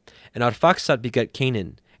Moshach. And Arphaxad begat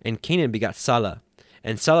Canaan, and Canaan begat Salah,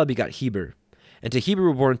 and Salah begat Heber. And to Heber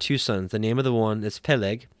were born two sons. The name of the one is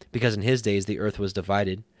Peleg, because in his days the earth was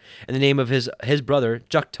divided. And the name of his brother,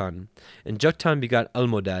 Joktan. And Joktan begat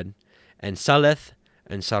Almodad, and Saleth,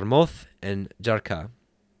 and Sarmoth, and Jarach.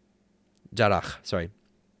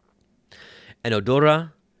 And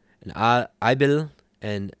Odorah, and Ibil,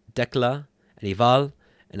 and Dekla, and Ival,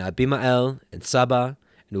 and Abimael, and Saba,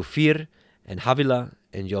 and Ophir, and Havilah,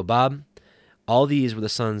 and Jobab. All these were the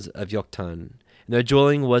sons of Joktan. And their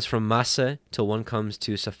dwelling was from Massa till one comes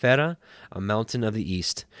to Sephera, a mountain of the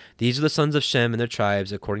east. These are the sons of Shem and their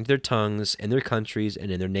tribes, according to their tongues, in their countries,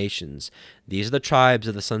 and in their nations. These are the tribes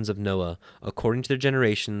of the sons of Noah, according to their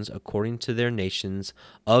generations, according to their nations.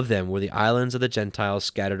 Of them were the islands of the Gentiles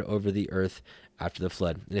scattered over the earth after the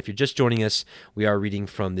flood. And if you're just joining us, we are reading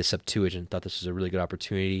from the Septuagint. Thought this was a really good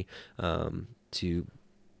opportunity to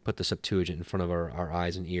put the Septuagint in front of our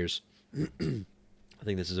eyes and ears. I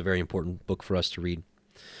think this is a very important book for us to read.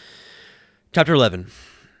 Chapter 11.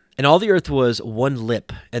 And all the earth was one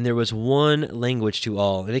lip, and there was one language to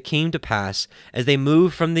all. And it came to pass, as they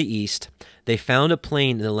moved from the east, they found a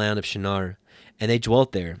plain in the land of Shinar, and they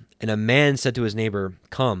dwelt there. And a man said to his neighbor,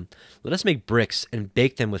 Come, let us make bricks, and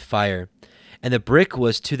bake them with fire. And the brick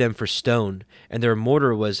was to them for stone, and their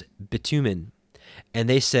mortar was bitumen. And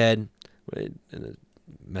they said,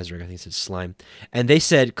 Mesric, I think it said slime. And they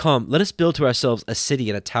said, Come, let us build to ourselves a city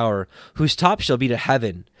and a tower, whose top shall be to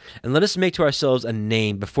heaven. And let us make to ourselves a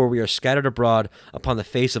name before we are scattered abroad upon the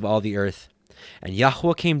face of all the earth. And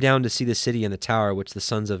Yahweh came down to see the city and the tower which the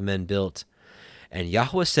sons of men built. And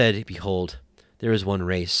Yahweh said, Behold, there is one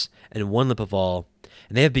race, and one lip of all.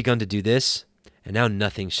 And they have begun to do this, and now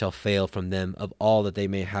nothing shall fail from them of all that they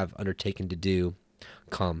may have undertaken to do.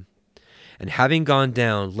 Come. And having gone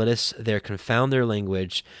down, let us there confound their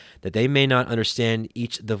language, that they may not understand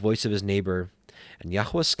each the voice of his neighbor. And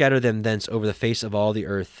Yahweh scattered them thence over the face of all the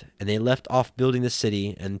earth, and they left off building the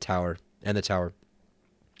city and the tower.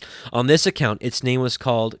 On this account its name was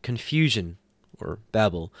called Confusion, or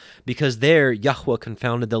Babel, because there Yahweh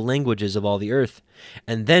confounded the languages of all the earth,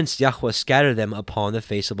 and thence Yahweh scattered them upon the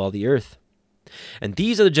face of all the earth. And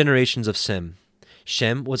these are the generations of Sem.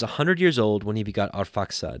 Shem was 100 years old when he begot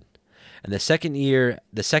Arphaxad. And the second year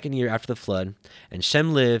after the flood, and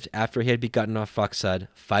Shem lived after he had begotten Arphaxad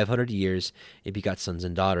 500 years, he begot sons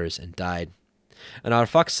and daughters, and died. And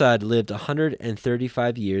Arphaxad lived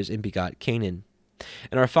 135 years, and begot Canaan.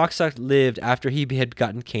 And Arphaxad lived after he had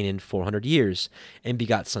begotten Canaan 400 years, and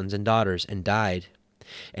begot sons and daughters, and died.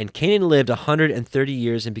 And Canaan lived 130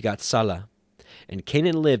 years, and begot Salah. And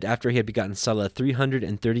Canaan lived after he had begotten Salah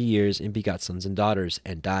 330 years, and begot sons and daughters,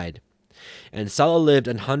 and died. And Salah lived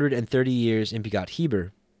 130 years, and begot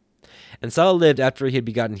Heber. And Salah lived after he had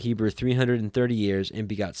begotten Heber 330 years, and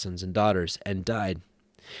begot sons and daughters, and died.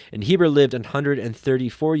 And Heber lived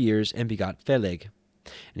 134 years, and begot Pheleg.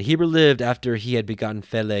 And Heber lived after he had begotten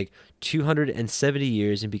Pheleg 270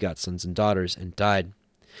 years, and begot sons and daughters, and died.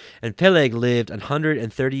 And Pheleg lived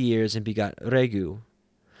 130 years, and begot Regu.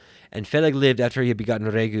 And Pheleg lived after he had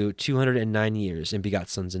begotten Regu 209 years, and begot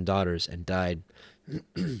sons and daughters, and died.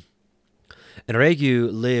 And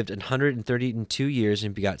Regu lived 132 years,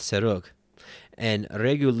 and begot Serug. And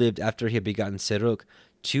Regu lived after he had begotten Serug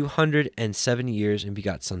 207 years, and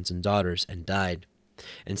begot sons and daughters, and died.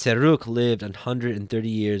 And Serug lived 130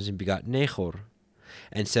 years, and begot Nahor.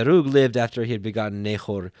 And Serug lived after he had begotten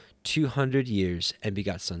Nahor 200 years, and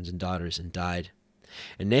begot sons and daughters, and died.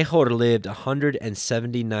 And Nahor lived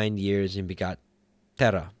 179 years, and begot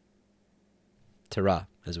Terah,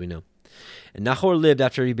 as we know. And Nahor lived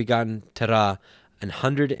after he begotten Terah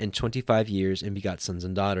 125 years, and begot sons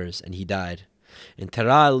and daughters, and he died. And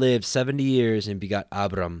Terah lived 70 years, and begot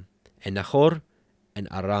Abram, and Nahor, and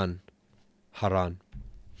Haran.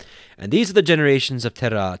 And these are the generations of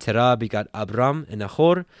Terah. Terah begot Abram, and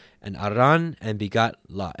Nahor, and Haran, and begot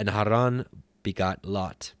Lot. And Haran begot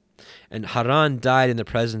Lot. And Haran died in the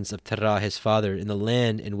presence of Terah his father, in the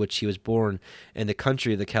land in which he was born, in the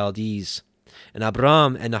country of the Chaldees. And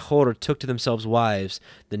Abram and Nahor took to themselves wives.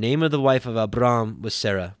 The name of the wife of Abram was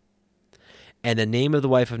Sarah, and the name of the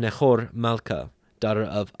wife of Nahor, Malka, daughter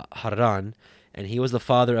of Haran, and he was the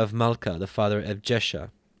father of Malka, the father of Jesha.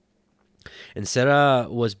 And Sarah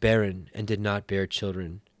was barren, and did not bear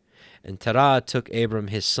children. And Terah took Abram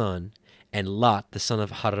his son, and Lot the son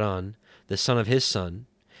of Haran, the son of his son,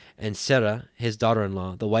 and Sarah his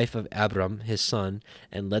daughter-in-law, the wife of Abram his son,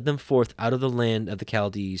 and led them forth out of the land of the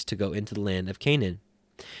Chaldees to go into the land of Canaan.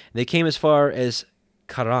 And they came as far as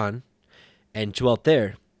Charan, and dwelt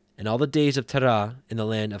there. And all the days of Terah in the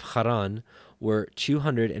land of Haran were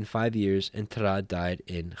 205 years, and Terah died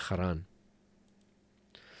in Haran.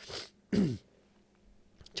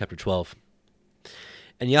 Chapter 12.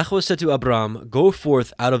 And Yahweh said to Abram, Go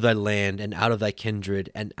forth out of thy land, and out of thy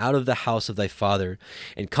kindred, and out of the house of thy father,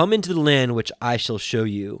 and come into the land which I shall show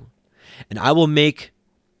you. And I will make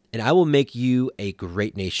you a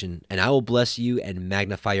great nation, and I will bless you and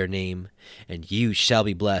magnify your name, and you shall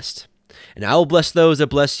be blessed. And I will bless those that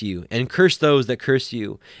bless you, and curse those that curse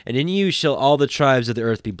you, and in you shall all the tribes of the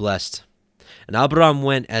earth be blessed. And Abram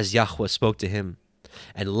went as Yahweh spoke to him,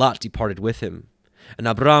 and Lot departed with him. And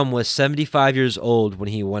Abram was 75 years old when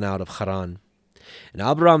he went out of Haran. And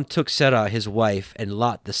Abram took Sarah his wife, and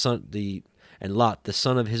Lot the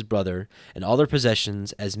son of his brother, and all their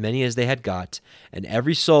possessions, as many as they had got, and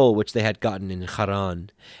every soul which they had gotten in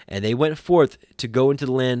Haran. And they went forth to go into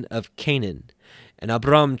the land of Canaan. And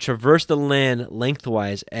Abram traversed the land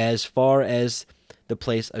lengthwise as far as the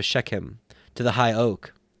place of Shechem, to the high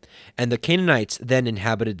oak. And the Canaanites then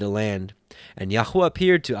inhabited the land. And Yahweh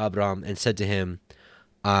appeared to Abram and said to him,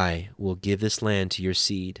 I will give this land to your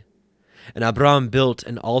seed. And Abram built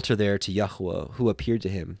an altar there to Yahweh, who appeared to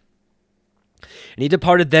him. And he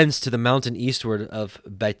departed thence to the mountain eastward of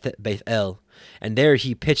Beth-el, and there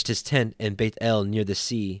he pitched his tent in Beth-el near the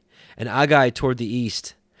sea, and Agai toward the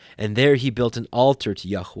east. And there he built an altar to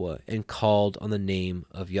Yahweh, and called on the name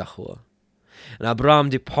of Yahweh. And Abram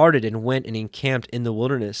departed and went and encamped in the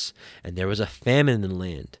wilderness, and there was a famine in the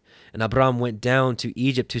land. And Abram went down to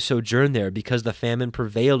Egypt to sojourn there, because the famine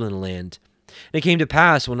prevailed in the land. And it came to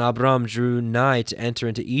pass, when Abram drew nigh to enter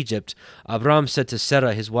into Egypt, Abram said to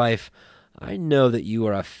Sarah his wife, I know that you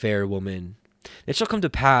are a fair woman. It shall come to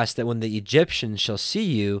pass that when the Egyptians shall see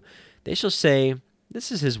you, they shall say,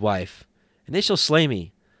 This is his wife, and they shall slay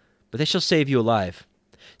me, but they shall save you alive.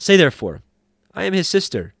 Say therefore, I am his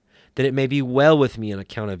sister, that it may be well with me on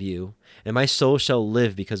account of you, and my soul shall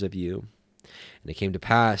live because of you. And it came to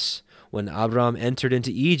pass, when Abram entered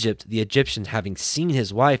into Egypt, the Egyptians having seen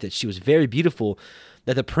his wife, that she was very beautiful,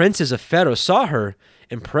 that the princes of Pharaoh saw her,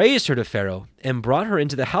 and praised her to Pharaoh, and brought her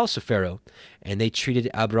into the house of Pharaoh. And they treated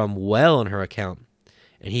Abram well on her account.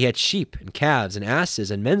 And he had sheep, and calves, and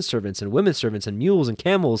asses, and men servants, and women servants, and mules, and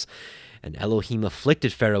camels. And Elohim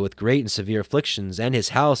afflicted Pharaoh with great and severe afflictions, and his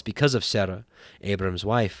house, because of Sarah, Abram's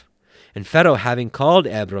wife. And Pharaoh, having called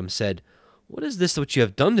Abram, said, What is this which you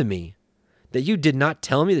have done to me, that you did not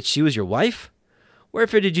tell me that she was your wife?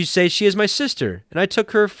 Wherefore did you say, She is my sister? And I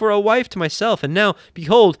took her for a wife to myself. And now,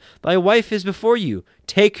 behold, thy wife is before you.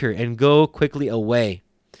 Take her, and go quickly away.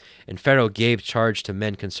 And Pharaoh gave charge to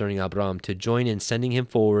men concerning Abram to join in sending him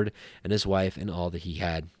forward, and his wife, and all that he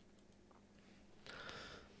had.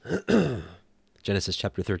 Genesis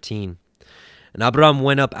chapter 13. And Abram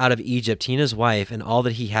went up out of Egypt, he and his wife, and all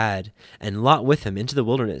that he had, and Lot with him, into the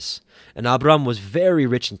wilderness. And Abram was very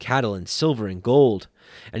rich in cattle, and silver, and gold.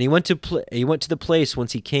 And he went to the place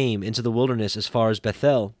whence he came into the wilderness, as far as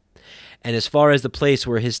Bethel, and as far as the place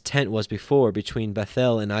where his tent was before, between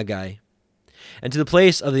Bethel and Agai, and to the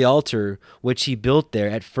place of the altar which he built there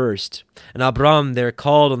at first. And Abram there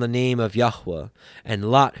called on the name of Yahweh.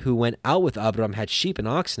 And Lot, who went out with Abram, had sheep and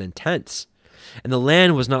oxen and tents. And the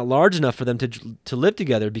land was not large enough for them to live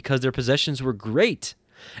together, because their possessions were great.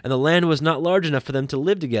 And the land was not large enough for them to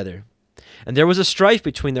live together. And there was a strife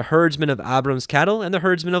between the herdsmen of Abram's cattle and the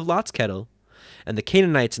herdsmen of Lot's cattle. And the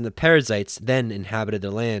Canaanites and the Perizzites then inhabited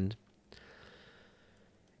the land.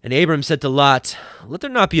 And Abram said to Lot, Let there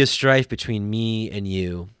not be a strife between me and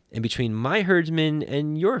you, and between my herdsmen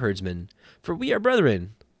and your herdsmen, for we are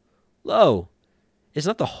brethren. Lo, is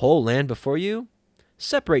not the whole land before you?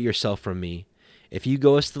 Separate yourself from me. If you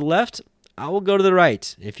go to the left, I will go to the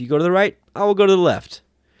right. If you go to the right, I will go to the left.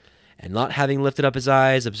 And Lot, having lifted up his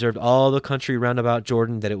eyes, observed all the country round about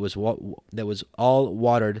Jordan, that it was all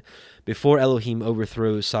watered, before Elohim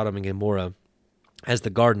overthrew Sodom and Gomorrah, as the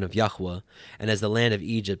garden of Yahweh, and as the land of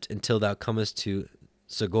Egypt, until thou comest to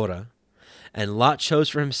Zagorah. And Lot chose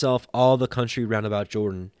for himself all the country round about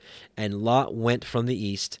Jordan. And Lot went from the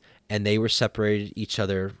east, and they were separated each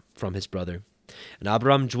other from his brother. And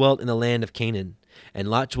Abram dwelt in the land of Canaan, and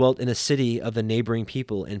Lot dwelt in a city of the neighboring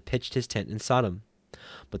people, and pitched his tent in Sodom.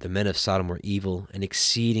 But the men of Sodom were evil, and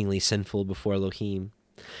exceedingly sinful before Elohim.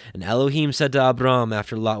 And Elohim said to Abram,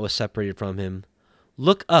 after Lot was separated from him,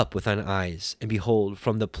 Look up with thine eyes, and behold,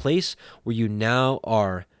 from the place where you now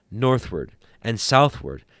are, northward, and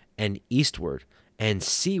southward, and eastward, and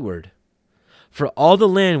seaward. For all the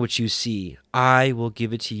land which you see, I will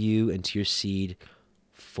give it to you and to your seed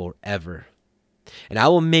forever. And I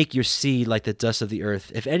will make your seed like the dust of the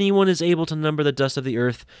earth. If anyone is able to number the dust of the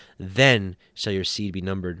earth, then shall your seed be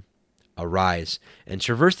numbered. Arise, and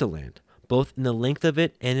traverse the land, both in the length of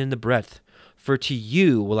it and in the breadth. For to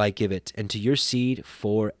you will I give it, and to your seed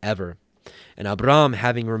forever. And Abram,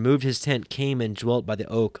 having removed his tent, came and dwelt by the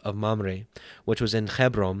oak of Mamre, which was in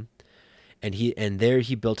Hebron, and there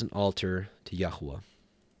he built an altar to Yahweh.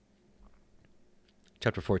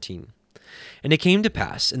 Chapter 14. And it came to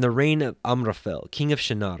pass in the reign of Amraphel, king of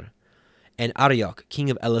Shinar, and Arioch,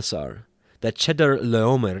 king of Elasar, that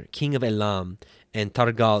Chedorlaomer, king of Elam, and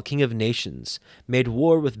Targal, king of nations, made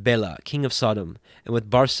war with Bela, king of Sodom, and with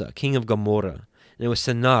Barsa, king of Gomorrah, and with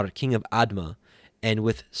Sennar, king of Admah, and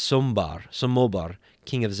with Somobar,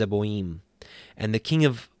 king of Zeboim, and the king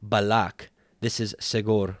of Balak, this is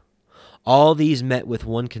Segor. All these met with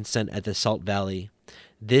one consent at the Salt Valley.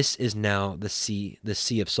 This is now the sea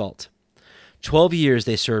of salt. 12 years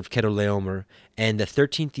they served Chedorlaomer, and the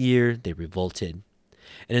 13th year they revolted.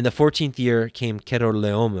 And in the 14th year came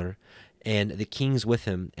Chedorlaomer, and the kings with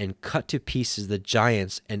him, and cut to pieces the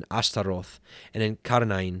giants in Ashtaroth, and in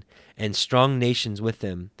Karnaim, and strong nations with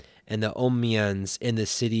them, and the Ommians in the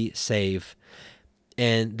city Save,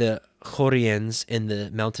 and the Horians in the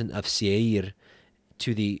mountain of Seir,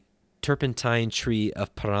 to the turpentine tree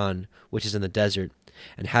of Paran, which is in the desert.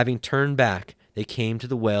 And having turned back, they came to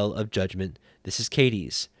the well of judgment. This is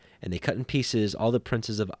Cades. And they cut in pieces all the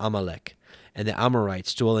princes of Amalek, and the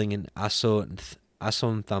Amorites dwelling in Ason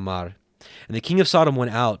Thamar. And the king of Sodom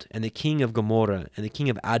went out, and the king of Gomorrah, and the king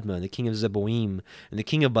of Admah, and the king of Zeboim, and the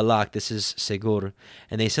king of Balak, this is Segur.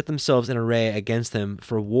 And they set themselves in array against them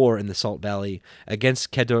for war in the Salt Valley,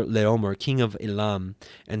 against Kedor Leomer, king of Elam,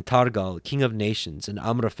 and Targal, king of nations, and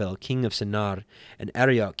Amraphel, king of Sinar, and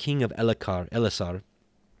Arioch, king of Elasar.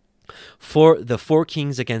 For the 4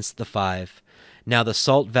 kings against the 5. Now the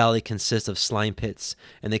Salt Valley consists of slime pits,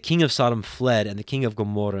 and the king of Sodom fled, and the king of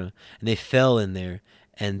Gomorrah, and they fell in there.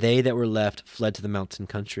 And they that were left fled to the mountain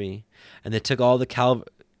country. And they took all the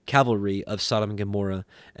cavalry of Sodom and Gomorrah,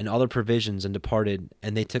 and all their provisions, and departed.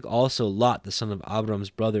 And they took also Lot the son of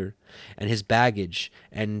Abram's brother, and his baggage,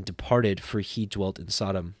 and departed, for he dwelt in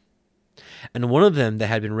Sodom. And one of them that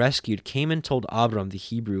had been rescued came and told Abram the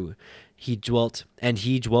Hebrew. He dwelt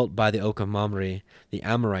by the oak of Mamre, the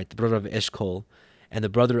Amorite, the brother of Eshcol, and the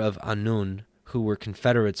brother of Anun, who were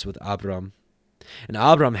confederates with Abram. And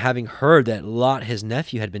Abram, having heard that Lot his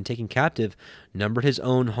nephew had been taken captive, numbered his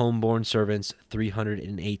own homeborn servants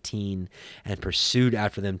 318, and pursued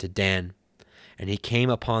after them to Dan. And he came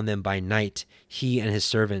upon them by night, he and his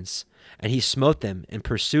servants. And he smote them, and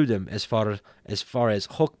pursued them as far as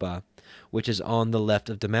Hokbah, which is on the left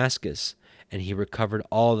of Damascus. And he recovered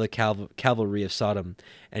all the cavalry of Sodom,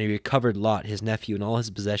 and he recovered Lot his nephew and all his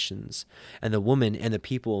possessions, and the woman and the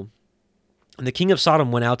people. And the king of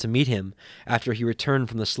Sodom went out to meet him, after he returned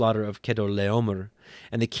from the slaughter of Kedorlaomer,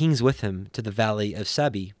 and the kings with him, to the valley of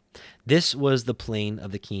Sabi. This was the plain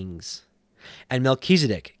of the kings. And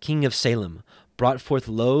Melchizedek, king of Salem, brought forth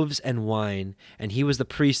loaves and wine, and he was the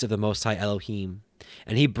priest of the Most High Elohim.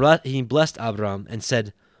 And he blessed Abram, and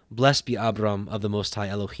said, Blessed be Abram of the Most High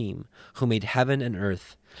Elohim, who made heaven and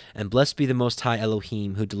earth, and blessed be the Most High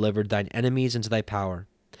Elohim, who delivered thine enemies into thy power.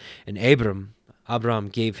 And Abram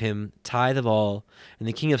gave him tithe of all, and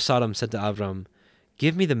the king of Sodom said to Abram,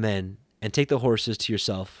 Give me the men, and take the horses to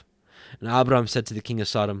yourself. And Abram said to the king of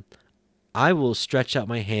Sodom, I will stretch out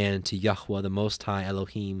my hand to Yahweh the Most High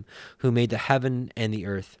Elohim, who made the heaven and the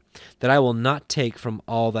earth, that I will not take from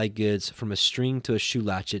all thy goods from a string to a shoe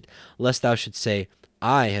latchet, lest thou shouldst say,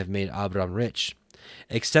 I have made Abram rich.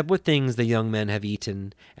 Except what things the young men have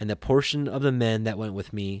eaten, and the portion of the men that went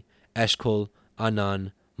with me, Eshcol,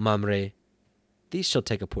 Anan, Mamre, these shall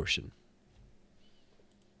take a portion.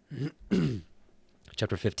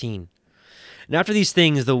 Chapter 15. And after these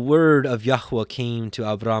things, the word of Yahweh came to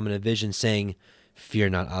Abram in a vision, saying, Fear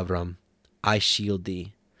not, Abram, I shield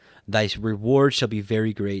thee. Thy reward shall be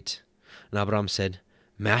very great. And Abram said,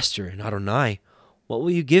 Master and Adonai, what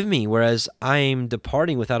will you give me, whereas I am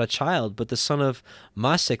departing without a child, but the son of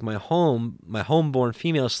Masek, my homeborn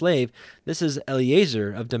female slave, this is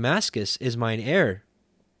Eliezer of Damascus, is mine heir.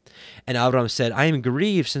 And Abram said, I am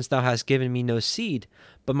grieved, since thou hast given me no seed,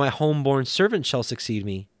 but my homeborn servant shall succeed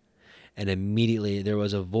me. And immediately there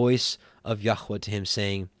was a voice of Yahweh to him,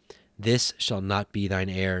 saying, This shall not be thine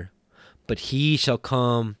heir, but he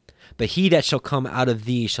that shall come out of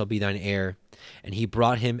thee shall be thine heir. And he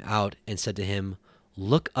brought him out and said to him,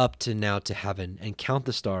 Look up to heaven, and count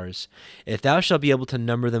the stars, if thou shalt be able to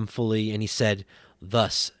number them fully. And he said,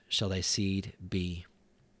 Thus shall thy seed be.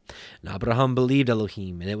 And Abraham believed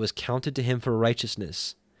Elohim, and it was counted to him for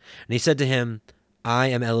righteousness. And he said to him, I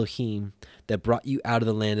am Elohim, that brought you out of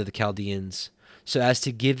the land of the Chaldeans, so as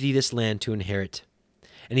to give thee this land to inherit.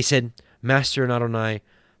 And he said, Master and Adonai,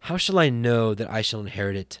 how shall I know that I shall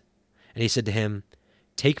inherit it? And he said to him,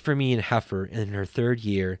 Take for me an heifer in her 3rd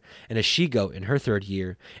year, and a she-goat in her 3rd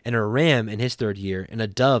year, and a ram in his 3rd year, and a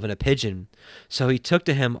dove and a pigeon. So he took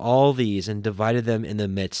to him all these, and divided them in the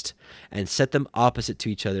midst, and set them opposite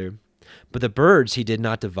to each other. But the birds he did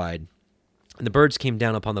not divide. And the birds came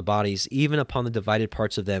down upon the bodies, even upon the divided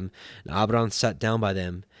parts of them, and Abram sat down by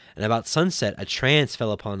them. And about sunset a trance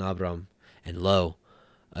fell upon Abram, and lo,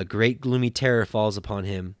 a great gloomy terror falls upon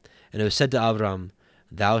him. And it was said to Abram,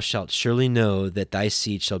 Thou shalt surely know that thy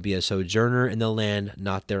seed shall be a sojourner in the land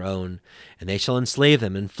not their own, and they shall enslave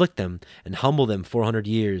them, afflict them, and humble them 400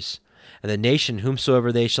 years. And the nation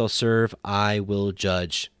whomsoever they shall serve I will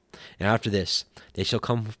judge. And after this they shall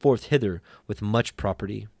come forth hither with much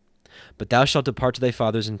property. But thou shalt depart to thy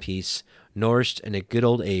fathers in peace, nourished in a good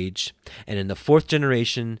old age, and in the 4th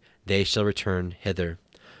generation they shall return hither.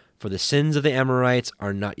 For the sins of the Amorites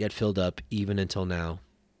are not yet filled up, even until now.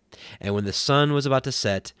 And when the sun was about to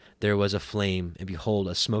set, there was a flame, and behold,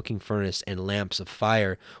 a smoking furnace and lamps of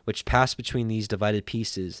fire, which passed between these divided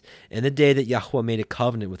pieces. In the day that Yahweh made a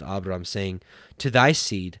covenant with Abram, saying, To thy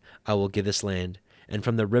seed I will give this land, and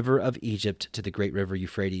from the river of Egypt to the great river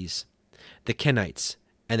Euphrates. The Kenites,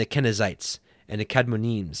 and the Kenizzites, and the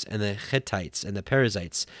Cadmonims, and the Hittites, and the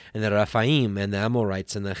Perizzites, and the Rephaim, and the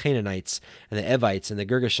Amorites, and the Canaanites, and the Evites, and the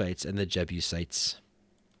Girgashites, and the Jebusites.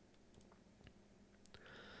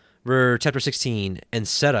 Chapter 16. And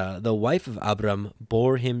Sarah, the wife of Abram,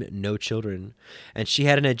 bore him no children, and she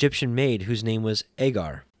had an Egyptian maid whose name was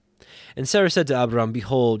Agar. And Sarah said to Abram,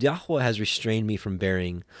 Behold, Yahweh has restrained me from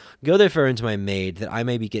bearing. Go therefore unto my maid, that I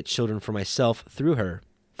may beget children for myself through her.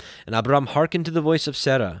 And Abram hearkened to the voice of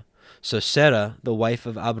Sarah. So Sarah, the wife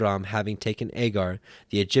of Abram, having taken Agar,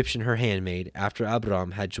 the Egyptian her handmaid, after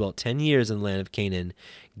Abram had dwelt 10 years in the land of Canaan,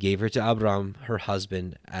 gave her to Abram her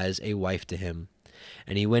husband as a wife to him.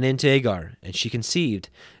 And he went in to Agar, and she conceived,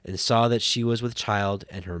 and saw that she was with child,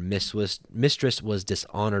 and her mistress was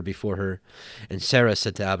dishonored before her. And Sarah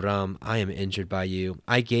said to Abram, I am injured by you.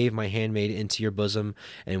 I gave my handmaid into your bosom,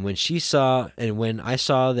 and when I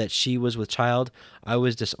saw that she was with child, I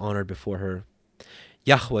was dishonored before her.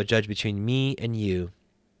 Yahweh judge between me and you.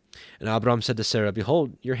 And Abram said to Sarah,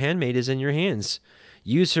 Behold, your handmaid is in your hands.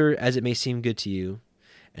 Use her as it may seem good to you.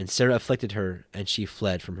 And Sarah afflicted her, and she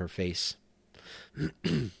fled from her face.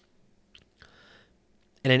 And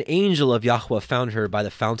an angel of Yahweh found her by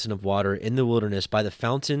the fountain of water in the wilderness, by the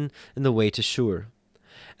fountain in the way to Shur.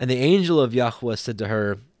 And the angel of Yahweh said to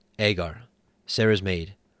her, Agar, Sarah's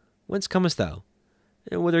maid, whence comest thou?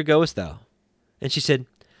 And whither goest thou? And she said,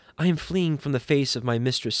 I am fleeing from the face of my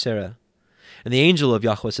mistress Sarah. And the angel of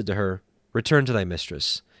Yahweh said to her, Return to thy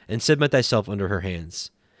mistress, and submit thyself under her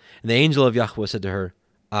hands. And the angel of Yahweh said to her,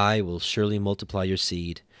 I will surely multiply your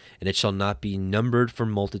seed, and it shall not be numbered for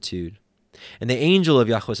multitude. And the angel of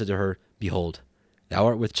Yahweh said to her, Behold, thou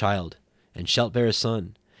art with child, and shalt bear a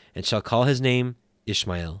son, and shalt call his name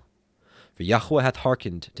Ishmael. For Yahweh hath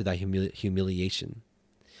hearkened to thy humiliation.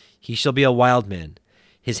 He shall be a wild man,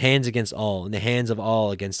 his hands against all, and the hands of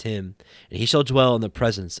all against him, and he shall dwell in the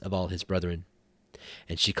presence of all his brethren.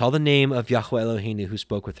 And she called the name of Yahweh Eloheinu, who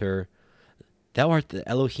spoke with her, Thou art the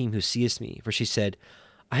Elohim who seest me. For she said,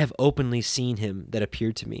 I have openly seen him that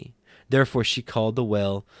appeared to me. Therefore she called the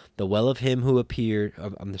well of him who appeared.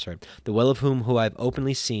 The well of who I have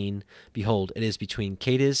openly seen. Behold, it is between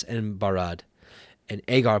Kadesh and Barad. And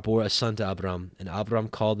Agar bore a son to Abram, and Abram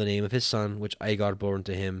called the name of his son, which Agar bore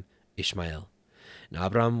unto him, Ishmael. And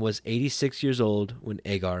Abram was 86 years old when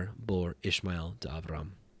Agar bore Ishmael to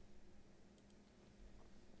Abram.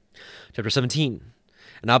 Chapter 17.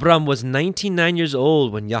 And Abram was 99 years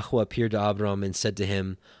old when Yahweh appeared to Abram and said to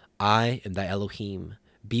him, I am thy Elohim.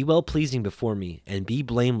 Be well-pleasing before me, and be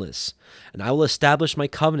blameless. And I will establish my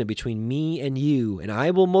covenant between me and you, and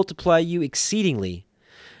I will multiply you exceedingly.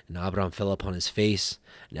 And Abram fell upon his face,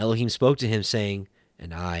 and Elohim spoke to him, saying,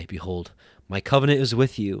 And I, behold, my covenant is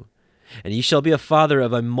with you, and ye shall be a father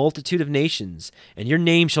of a multitude of nations, and your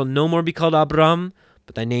name shall no more be called Abram,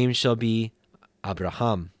 but thy name shall be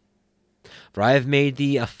Abraham. For I have made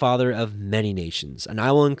thee a father of many nations, and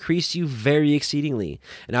I will increase you very exceedingly,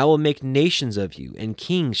 and I will make nations of you, and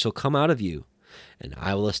kings shall come out of you. And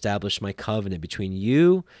I will establish my covenant between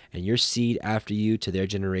you and your seed after you to their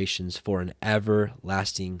generations for an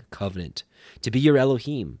everlasting covenant, to be your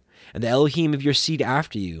Elohim, and the Elohim of your seed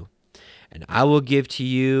after you. And I will give to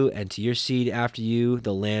you and to your seed after you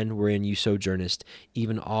the land wherein you sojournest,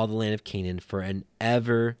 even all the land of Canaan, for an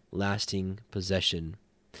everlasting possession.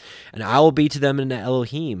 And I will be to them an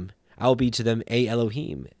Elohim. I will be to them a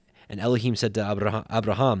Elohim. And Elohim said to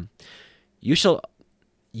Abraham,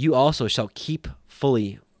 You also shall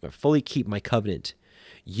fully keep my covenant,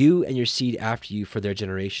 you and your seed after you for their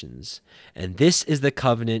generations. And this is the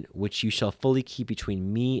covenant which you shall fully keep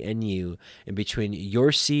between me and you, and between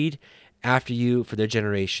your seed after you for their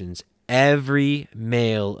generations. Every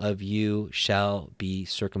male of you shall be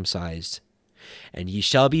circumcised. And ye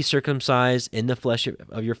shall be circumcised in the flesh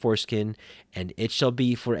of your foreskin, and it shall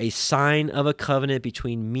be for a sign of a covenant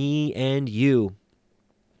between me and you.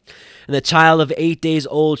 And the child of 8 days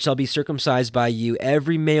old shall be circumcised by you,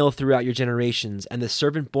 every male throughout your generations, and the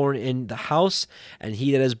servant born in the house, and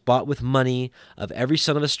he that is bought with money, of every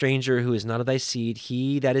son of a stranger who is not of thy seed,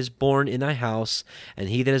 he that is born in thy house, and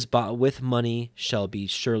he that is bought with money shall be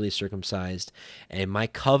surely circumcised. And my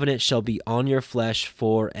covenant shall be on your flesh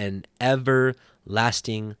for an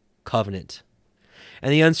everlasting covenant.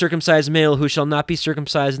 And the uncircumcised male who shall not be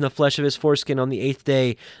circumcised in the flesh of his foreskin on the 8th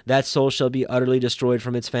day, that soul shall be utterly destroyed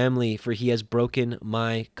from its family, for he has broken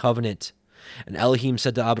my covenant. And Elohim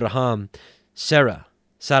said to Abraham, Sarah,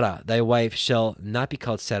 thy wife shall not be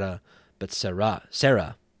called Sarah, but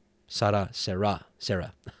Sarah,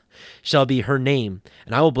 shall be her name,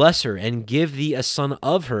 and I will bless her, and give thee a son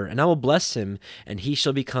of her, and I will bless him, and he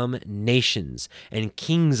shall become nations, and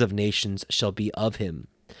kings of nations shall be of him.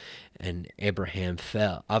 And Abraham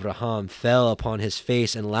fell upon his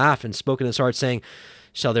face and laughed and spoke in his heart, saying,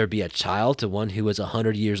 Shall there be a child to one who is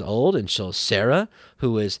 100 years old, and shall Sarah,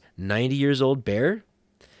 who is 90 years old, bear?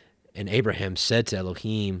 And Abraham said to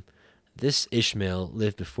Elohim, This Ishmael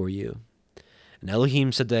live before you. And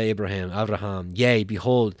Elohim said to Abraham, Yea,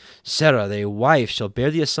 behold, Sarah thy wife shall bear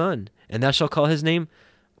thee a son, and thou shalt call his name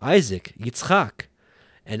Isaac, Yitzchak.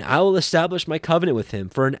 And I will establish my covenant with him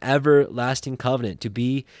for an everlasting covenant, to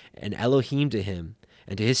be an Elohim to him,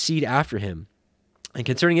 and to his seed after him. And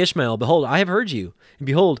concerning Ishmael, behold, I have heard you, and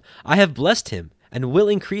behold, I have blessed him, and will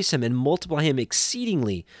increase him and multiply him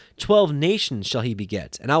exceedingly. 12 nations shall he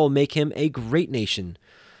beget, and I will make him a great nation.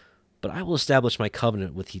 But I will establish my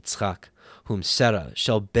covenant with Yitzchak, whom Sarah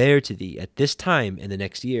shall bear to thee at this time in the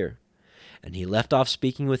next year. And he left off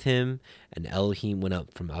speaking with him, and Elohim went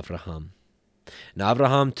up from Abraham. And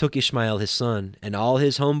Abraham took Ishmael his son, and all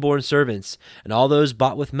his homeborn servants, and all those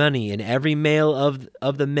bought with money, and every male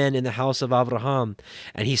of the men in the house of Abraham,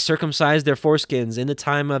 and he circumcised their foreskins in the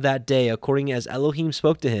time of that day, according as Elohim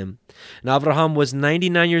spoke to him. And Abraham was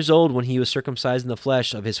 99 years old when he was circumcised in the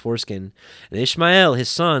flesh of his foreskin. And Ishmael his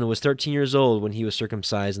son was 13 years old when he was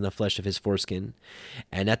circumcised in the flesh of his foreskin.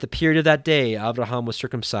 And at the period of that day Abraham was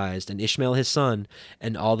circumcised, and Ishmael his son,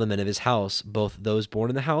 and all the men of his house, both those born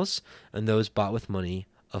in the house, and those bought with money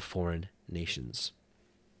of foreign nations.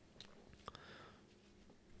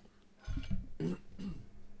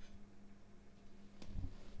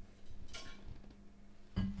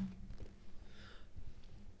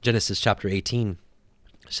 Genesis chapter 18,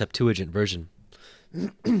 Septuagint version.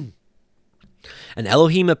 And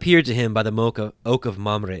Elohim appeared to him by the oak of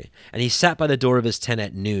Mamre, and he sat by the door of his tent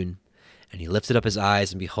at noon. And he lifted up his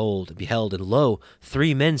eyes, and beheld, and lo,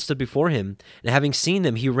 3 men stood before him. And having seen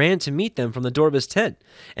them, he ran to meet them from the door of his tent,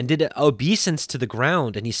 and did obeisance to the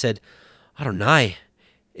ground. And he said, Adonai,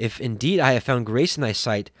 if indeed I have found grace in thy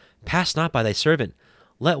sight, pass not by thy servant.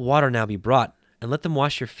 Let water now be brought, and let them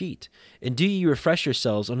wash your feet. And do ye refresh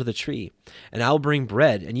yourselves under the tree. And I will bring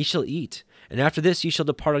bread, and ye shall eat. And after this ye shall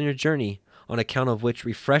depart on your journey, on account of which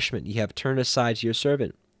refreshment ye have turned aside to your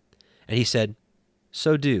servant. And he said,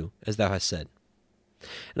 So do as thou hast said.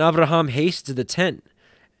 And Abraham hasted to the tent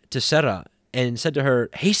to Sarah, and said to her,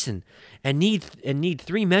 Hasten, and knead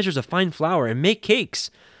 3 measures of fine flour, and make cakes.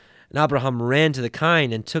 And Abraham ran to the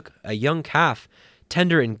kine, and took a young calf,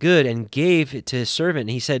 tender and good, and gave it to his servant.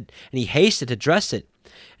 And he hasted to dress it.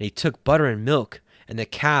 And he took butter and milk, and the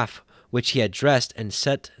calf which he had dressed, and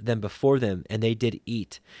set them before them, and they did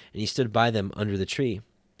eat. And he stood by them under the tree.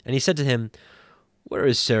 And he said to him, Where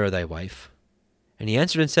is Sarah thy wife? And he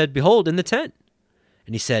answered and said, Behold, in the tent.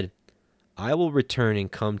 And he said, I will return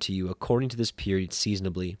and come to you according to this period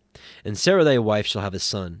seasonably, and Sarah thy wife shall have a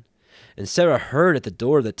son. And Sarah heard at the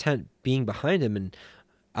door of the tent being behind him, and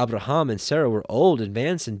Abraham and Sarah were old,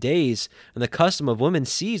 advanced in days, and the custom of women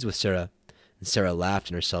ceased with Sarah. And Sarah laughed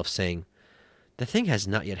in herself, saying, The thing has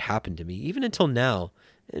not yet happened to me, even until now,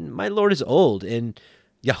 and my Lord is old. And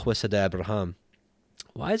Yahweh said to Abraham,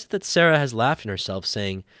 Why is it that Sarah has laughed in herself,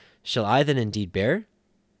 saying, Shall I then indeed bear?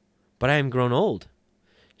 But I am grown old.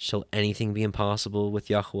 Shall anything be impossible with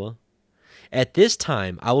Yahweh? At this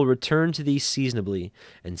time I will return to thee seasonably,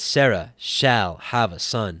 and Sarah shall have a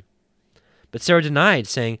son. But Sarah denied,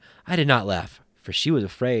 saying, I did not laugh, for she was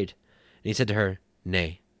afraid. And he said to her,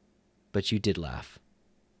 Nay, but you did laugh.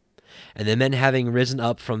 And the men having risen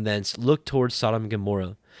up from thence looked towards Sodom and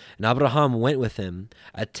Gomorrah. And Abraham went with them,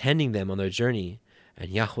 attending them on their journey. And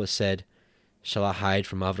Yahweh said, Shall I hide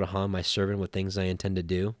from Abraham my servant what things I intend to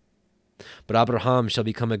do? But Abraham shall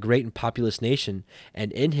become a great and populous nation,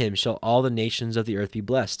 and in him shall all the nations of the earth be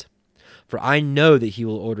blessed. For I know that he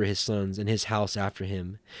will order his sons and his house after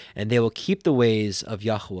him, and they will keep the ways of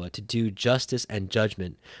Yahweh to do justice and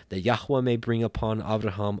judgment, that Yahweh may bring upon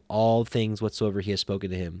Abraham all things whatsoever he has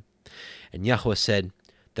spoken to him. And Yahweh said,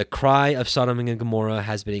 The cry of Sodom and Gomorrah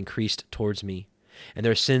has been increased towards me, and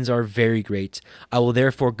their sins are very great. I will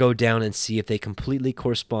therefore go down and see if they completely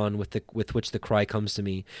correspond with which the cry comes to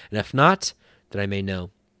me, and if not, that I may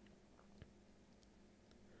know.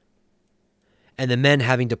 And the men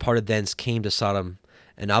having departed thence came to Sodom,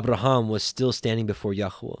 and Abraham was still standing before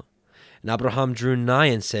Yahweh. And Abraham drew nigh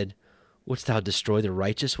and said, Wouldst thou destroy the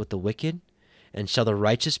righteous with the wicked? And shall the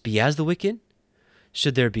righteous be as the wicked?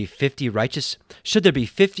 Should there be 50 righteous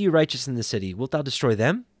in the city, wilt thou destroy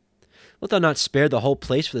them? Wilt thou not spare the whole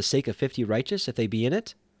place for the sake of 50 righteous, if they be in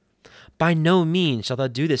it? By no means shalt thou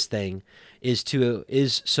do this thing, is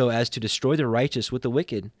so as to destroy the righteous with the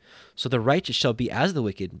wicked, so the righteous shall be as the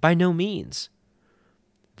wicked. By no means.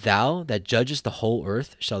 Thou that judgest the whole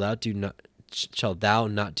earth, shalt thou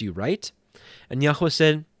not do right? And Yahweh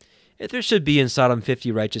said, If there should be in Sodom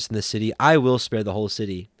 50 righteous in the city, I will spare the whole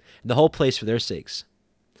city, and the whole place for their sakes.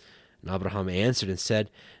 And Abraham answered and said,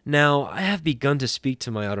 Now I have begun to speak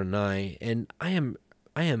to my Adonai, and I am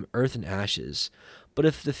earth and ashes. But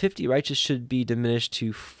if the 50 righteous should be diminished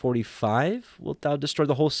to 45, wilt thou destroy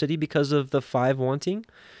the whole city because of the 5 wanting?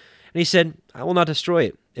 And he said, I will not destroy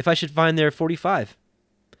it, if I should find there 45.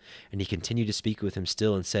 And he continued to speak with him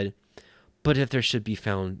still, and said, But if there should be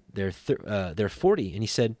found there 40? And he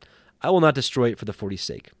said, I will not destroy it for the 40's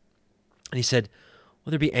sake. And he said,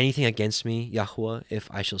 Will there be anything against me, Yahweh, if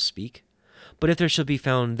I shall speak? But if there shall be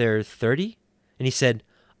found there 30? And he said,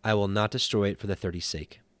 I will not destroy it for the 30's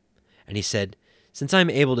sake. And he said, Since I am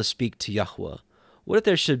able to speak to Yahweh, what if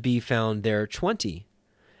there should be found there 20?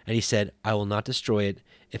 And he said, I will not destroy it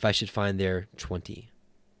if I should find there 20.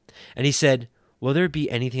 And he said, Will there be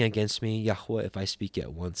anything against me, Yahweh, if I speak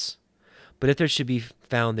yet once? But if there should be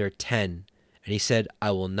found there 10, and he said, I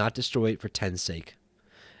will not destroy it for 10's sake.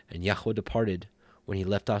 And Yahweh departed when he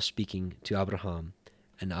left off speaking to Abraham,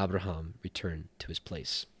 and Abraham returned to his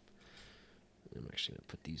place. I'm actually going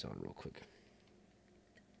to put these on real quick.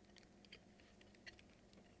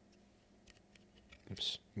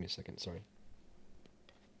 Oops, give me a second, sorry.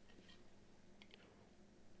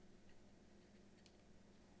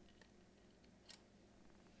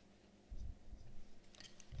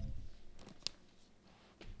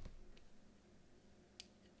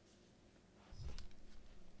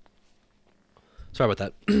 Sorry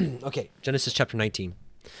about that. Okay, Genesis chapter 19.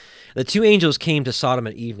 The 2 angels came to Sodom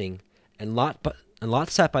at evening, and Lot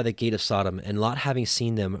sat by the gate of Sodom, and Lot, having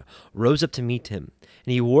seen them, rose up to meet him.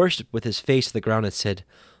 And he worshipped with his face to the ground and said,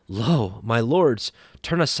 Lo, my lords,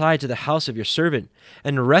 turn aside to the house of your servant,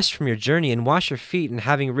 and rest from your journey, and wash your feet, and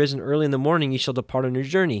having risen early in the morning, ye shall depart on your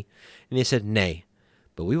journey. And they said, Nay,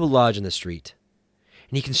 but we will lodge in the street.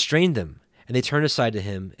 And he constrained them, and they turned aside to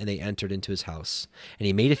him, and they entered into his house. And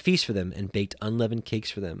he made a feast for them, and baked unleavened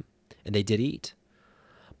cakes for them. And they did eat.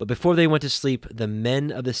 But before they went to sleep, the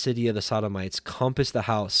men of the city of the Sodomites compassed the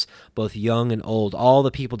house, both young and old, all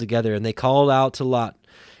the people together. And they called out to Lot,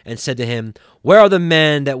 and said to him, Where are the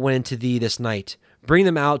men that went into thee this night? Bring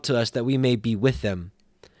them out to us, that we may be with them.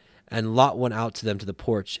 And Lot went out to them to the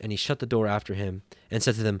porch, and he shut the door after him, and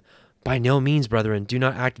said to them, By no means, brethren, do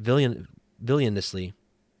not act villainously.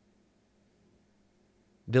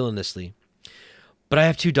 But I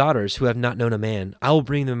have 2 daughters who have not known a man. I will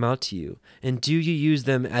bring them out to you, and do you use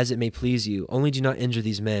them as it may please you. Only do not injure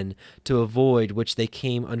these men, to avoid which they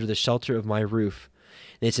came under the shelter of my roof.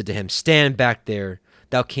 And they said to him, Stand back there.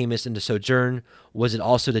 Thou camest in to sojourn. Was it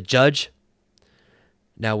also to judge?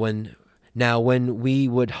 Now then we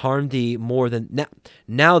would harm thee more than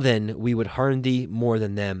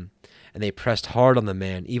them. And they pressed hard on the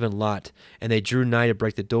man, even Lot, and they drew nigh to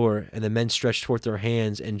break the door. And the men stretched forth their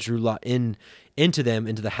hands and drew Lot into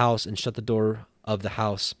the house, and shut the door of the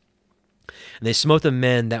house. And they smote the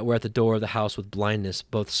men that were at the door of the house with blindness,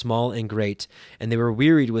 both small and great, and they were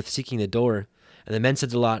wearied with seeking the door. And the men said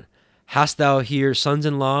to Lot, Hast thou here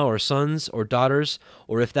sons-in-law, or sons, or daughters?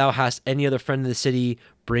 Or if thou hast any other friend in the city,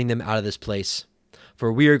 bring them out of this place.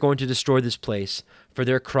 For we are going to destroy this place, for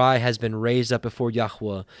their cry has been raised up before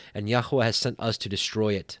Yahweh, and Yahweh has sent us to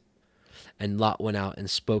destroy it. And Lot went out and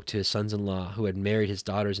spoke to his sons-in-law, who had married his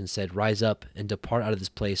daughters, and said, Rise up and depart out of this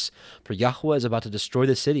place, for Yahweh is about to destroy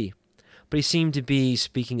the city. But he seemed to be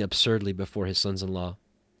speaking absurdly before his sons-in-law.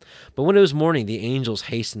 But when it was morning, the angels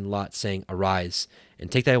hastened Lot, saying, Arise, and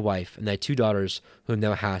take thy wife and thy 2 daughters, whom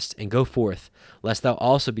thou hast, and go forth, lest thou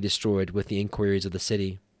also be destroyed with the inquiries of the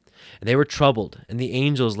city. And they were troubled, and the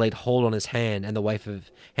angels laid hold on his hand, and the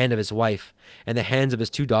hand of his wife, and the hands of his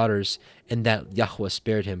 2 daughters, and that Yahweh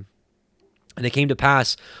spared him. And it came to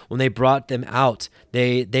pass, when they brought them out,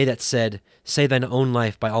 they that said, Save thine own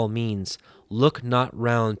life by all means, look not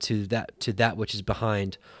round to that which is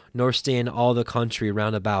behind, nor stay in all the country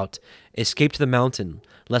round about. Escape to the mountain,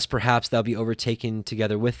 lest perhaps thou be overtaken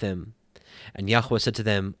together with them. And Yahweh said to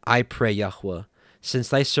them, I pray, Yahweh, since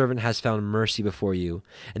thy servant has found mercy before you,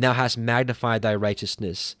 and thou hast magnified thy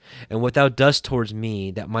righteousness, and what thou dost towards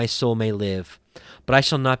me, that my soul may live. But I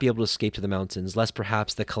shall not be able to escape to the mountains, lest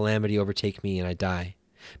perhaps the calamity overtake me, and I die.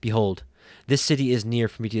 Behold, this city is near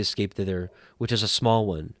for me to escape thither, which is a small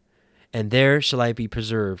one, and there shall I be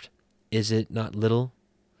preserved. Is it not little?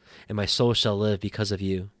 And my soul shall live because of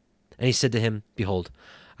you. And he said to him, Behold,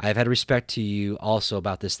 I have had respect to you also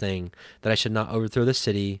about this thing, that I should not overthrow the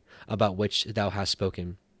city about which thou hast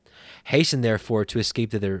spoken. Hasten therefore to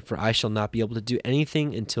escape thither, for I shall not be able to do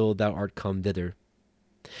anything until thou art come thither.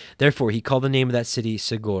 Therefore he called the name of that city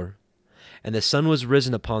Segor. And the sun was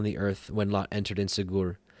risen upon the earth when Lot entered in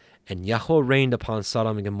Segor. And Yahweh rained upon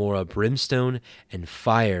Sodom and Gomorrah brimstone and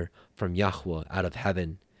fire from Yahweh out of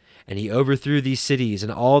heaven. And he overthrew these cities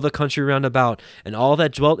and all the country round about, and all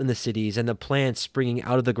that dwelt in the cities, and the plants springing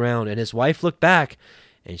out of the ground. And his wife looked back,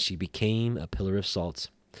 and she became a pillar of salt.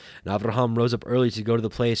 And Abraham rose up early to go to the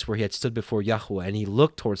place where he had stood before Yahweh, and he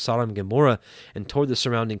looked toward Sodom and Gomorrah, and toward the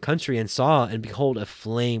surrounding country, and saw, and behold, a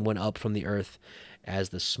flame went up from the earth, as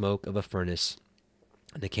the smoke of a furnace.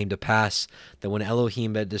 And it came to pass that when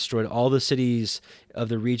Elohim had destroyed all the cities of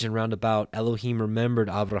the region round about, Elohim remembered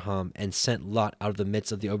Abraham, and sent Lot out of the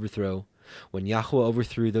midst of the overthrow, when Yahweh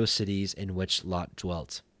overthrew those cities in which Lot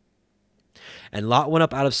dwelt. And Lot went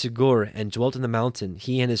up out of Segor, and dwelt in the mountain,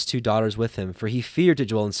 he and his 2 daughters with him, for he feared to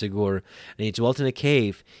dwell in Segor, and he dwelt in a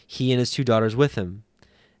cave, he and his 2 daughters with him.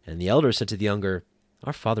 And the elder said to the younger,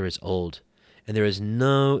 Our father is old, and there is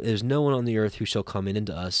no one on the earth who shall come in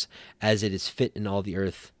unto us, as it is fit in all the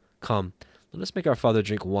earth. Come, let us make our father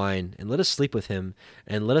drink wine, and let us sleep with him,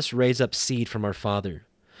 and let us raise up seed from our father.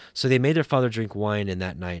 So they made their father drink wine in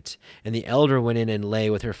that night. And the elder went in and lay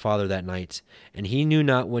with her father that night. And he knew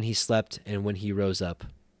not when he slept and when he rose up.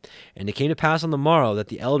 And it came to pass on the morrow that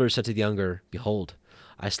the elder said to the younger, Behold,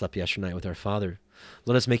 I slept yesternight with our father.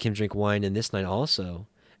 Let us make him drink wine in this night also.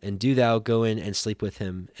 And do thou go in and sleep with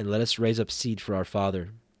him, and let us raise up seed for our father.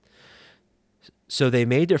 So they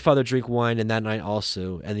made their father drink wine in that night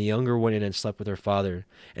also, and the younger went in and slept with her father.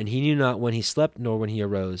 And he knew not when he slept nor when he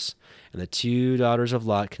arose. And the 2 daughters of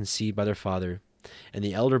Lot conceived by their father. And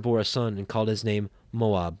the elder bore a son, and called his name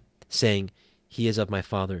Moab, saying, He is of my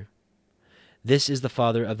father. This is the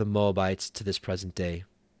father of the Moabites to this present day.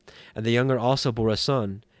 And the younger also bore a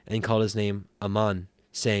son, and called his name Ammon,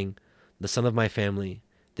 saying, The son of my family.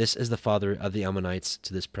 This is the father of the Ammonites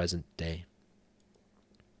to this present day.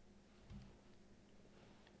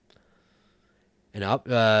 And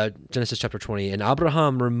Genesis chapter 20. And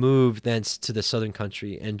Abraham removed thence to the southern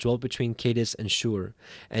country, and dwelt between Kadesh and Shur,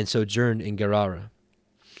 and sojourned in Gerar.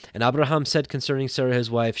 And Abraham said concerning Sarah his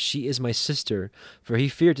wife, She is my sister, for he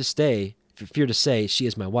feared to say, She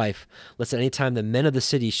is my wife, lest at any time the men of the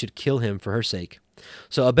city should kill him for her sake.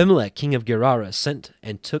 So Abimelech king of Gerar sent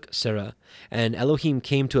and took Sarah. And Elohim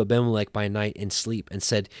came to Abimelech by night in sleep, and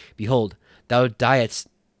said, Behold, thou diest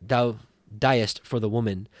for the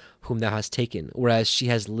woman whom thou hast taken, whereas she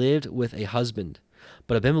has lived with a husband.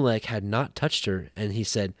 But Abimelech had not touched her, and he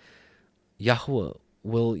said, Yahweh,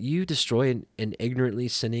 will you destroy an ignorantly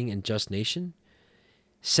sinning and just nation?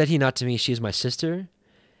 Said he not to me, She is my sister?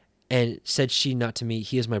 And said she not to me,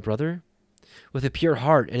 He is my brother? With a pure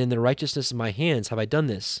heart and in the righteousness of my hands have I done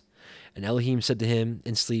this. And Elohim said to him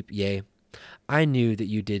in sleep, Yea, I knew that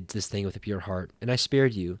you did this thing with a pure heart, and I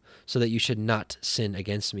spared you, so that you should not sin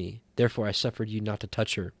against me. Therefore I suffered you not to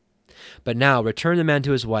touch her. But now return the man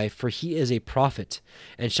to his wife, for he is a prophet,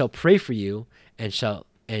 and shall pray for you, and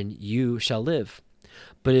you shall live.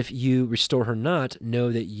 But if you restore her not,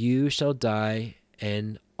 know that you shall die,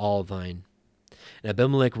 and all thine. And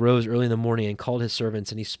Abimelech rose early in the morning and called his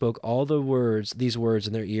servants, and he spoke all these words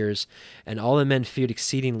in their ears. And all the men feared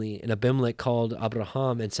exceedingly. And Abimelech called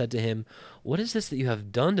Abraham and said to him, What is this that you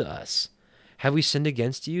have done to us? Have we sinned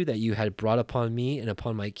against you, that you had brought upon me and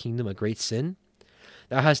upon my kingdom a great sin?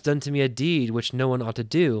 Thou hast done to me a deed which no one ought to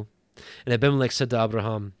do. And Abimelech said to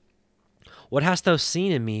Abraham, What hast thou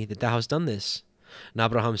seen in me that thou hast done this? And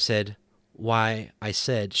Abraham said, Why, I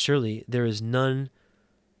said, surely there is not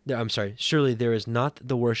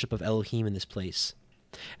the worship of Elohim in this place.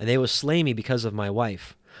 And they will slay me because of my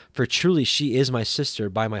wife. For truly she is my sister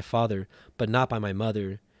by my father, but not by my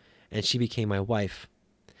mother, and she became my wife.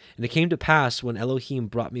 And it came to pass, when Elohim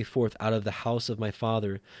brought me forth out of the house of my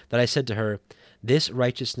father, that I said to her, This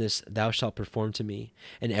righteousness thou shalt perform to me,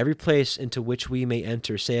 and every place into which we may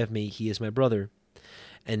enter say of me, He is my brother.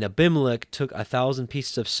 And Abimelech took 1,000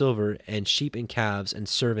 pieces of silver, and sheep and calves, and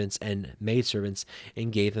servants and maidservants,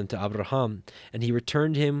 and gave them to Abraham. And he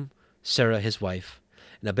returned him Sarah his wife.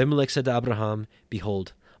 And Abimelech said to Abraham,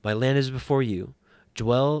 Behold, my land is before you.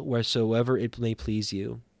 Dwell wheresoever it may please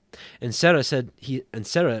you. And to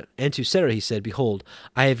Sarah he said, Behold,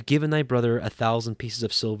 I have given thy brother 1,000 pieces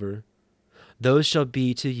of silver. Those shall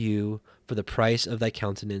be to you for the price of thy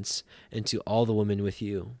countenance, and to all the women with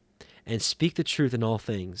you. And speak the truth in all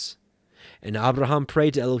things. And Abraham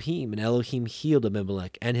prayed to Elohim, and Elohim healed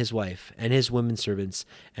Abimelech and his wife and his women servants,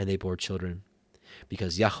 and they bore children.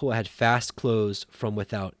 because Yahweh had fast closed from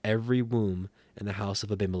without every womb in the house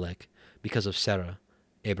of Abimelech, because of Sarah,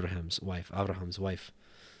 Abraham's wife.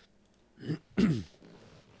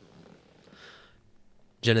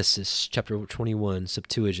 Genesis chapter 21,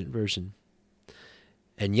 Septuagint version.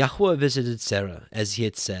 And Yahweh visited Sarah as he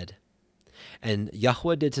had said, and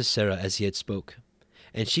Yahweh did to Sarah as he had spoke.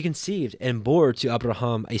 And she conceived and bore to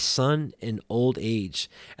Abraham a son in old age,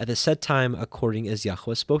 at the set time according as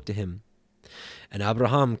Yahweh spoke to him. And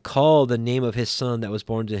Abraham called the name of his son that was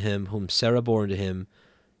born to him, whom Sarah bore unto him,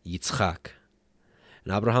 Yitzchak.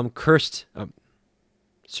 And Abraham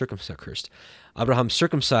circumcised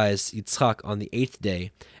Yitzchak on the 8th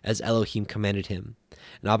day, as Elohim commanded him.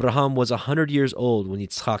 And Abraham was 100 years old when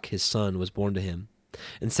Yitzchak his son was born to him.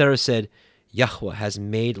 And Sarah said, Yahweh has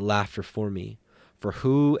made laughter for me, for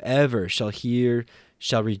whoever shall hear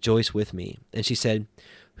shall rejoice with me. And she said,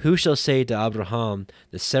 who shall say to Abraham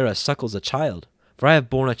that Sarah suckles a child? For I have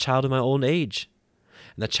borne a child in my old age.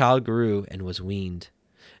 And the child grew and was weaned.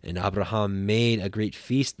 And Abraham made a great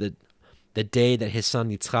feast the day that his son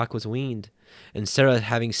Yitzchak was weaned. And Sarah,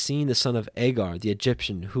 having seen the son of Agar, the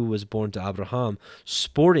Egyptian, who was born to Abraham,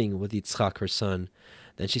 sporting with Yitzchak her son,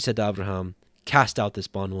 then she said to Abraham, cast out this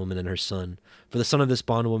bondwoman and her son, for the son of this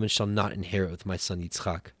bondwoman shall not inherit with my son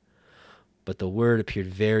Yitzchak. But the word appeared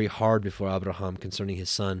very hard before Abraham concerning his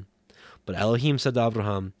son. But Elohim said to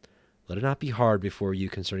Abraham, let it not be hard before you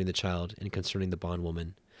concerning the child and concerning the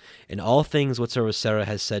bondwoman. In all things whatsoever Sarah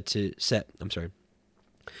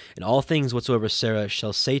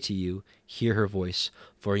shall say to you, hear her voice,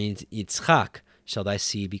 for in Yitzchak shall thy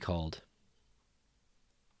seed be called.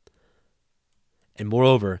 And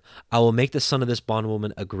moreover, I will make the son of this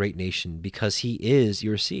bondwoman a great nation, because he is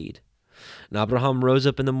your seed. And Abraham rose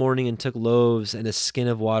up in the morning and took loaves and a skin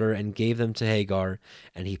of water and gave them to Hagar,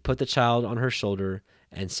 and he put the child on her shoulder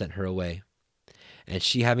and sent her away. And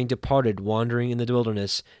she, having departed, wandering in the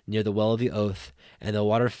wilderness near the well of the oath, and the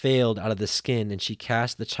water failed out of the skin, and she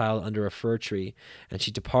cast the child under a fir tree, and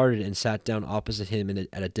she departed and sat down opposite him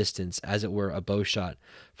at a distance, as it were a bow shot.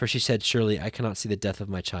 For she said, surely I cannot see the death of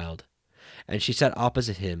my child. And she sat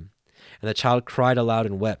opposite him, and the child cried aloud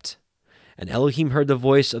and wept. And Elohim heard the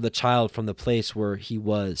voice of the child from the place where he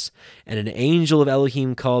was. And an angel of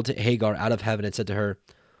Elohim called to Hagar out of heaven and said to her,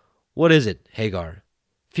 what is it, Hagar?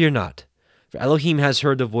 Fear not, for Elohim has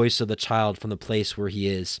heard the voice of the child from the place where he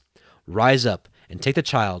is. Rise up, and take the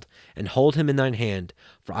child, and hold him in thine hand,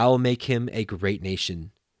 for I will make him a great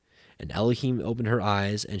nation. And Elohim opened her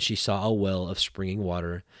eyes, and she saw a well of springing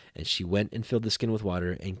water, and she went and filled the skin with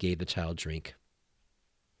water, and gave the child drink.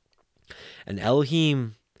 And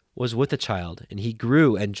Elohim was with the child, and he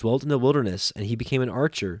grew and dwelt in the wilderness, and he became an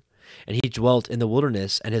archer. And he dwelt in the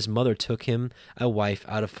wilderness, and his mother took him a wife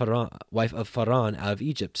of Pharaoh out of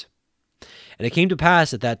Egypt. And it came to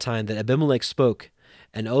pass at that time that Abimelech spoke,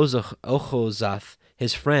 and Ochozath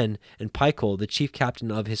his friend, and Pichol the chief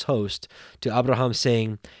captain of his host, to Abraham,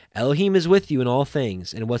 saying, Elohim is with you in all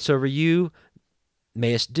things, and whatsoever you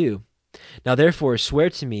mayest do. Now therefore swear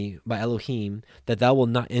to me by Elohim that thou wilt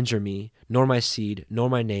not injure me, nor my seed, nor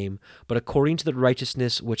my name, but according to the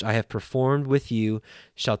righteousness which I have performed with you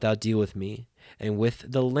shalt thou deal with me, and with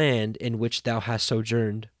the land in which thou hast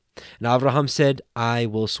sojourned. And Abraham said, I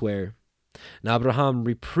will swear. And Abraham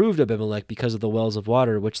reproved Abimelech because of the wells of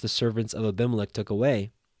water which the servants of Abimelech took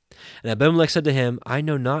away. And Abimelech said to him, I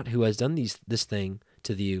know not who has done this thing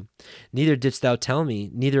to you, neither didst thou tell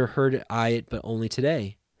me, neither heard I it but only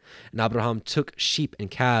today. And Abraham took sheep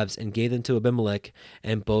and calves and gave them to Abimelech,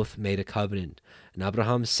 and both made a covenant. And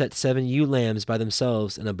Abraham set 7 ewe lambs by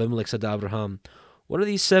themselves, and Abimelech said to Abraham, what are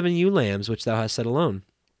these 7 ewe lambs which thou hast set alone?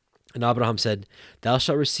 And Abraham said, thou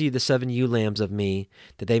shalt receive the 7 ewe lambs of me,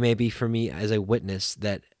 that they may be for me as a witness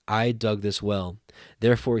that I dug this well.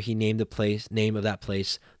 Therefore he named the name of that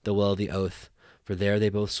place the well of the oath, for there they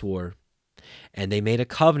both swore. And they made a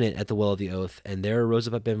covenant at the well of the oath, and there arose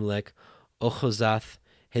up Abimelech, Ochozath,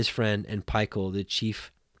 his friend, and Pichol,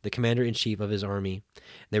 the commander-in-chief of his army.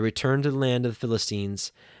 They returned to the land of the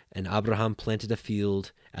Philistines, and Abraham planted a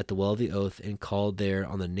field at the well of the oath, and called there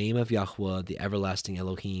on the name of Yahweh, the everlasting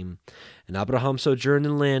Elohim. And Abraham sojourned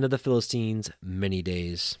in the land of the Philistines many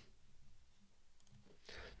days.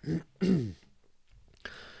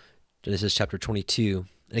 Genesis chapter 22.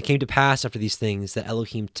 And it came to pass after these things that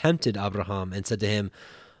Elohim tempted Abraham, and said to him,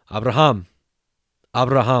 Abraham,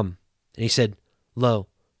 Abraham. And he said, Lo,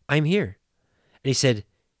 I am here. And he said,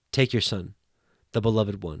 take your son, the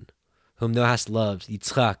beloved one, whom thou hast loved,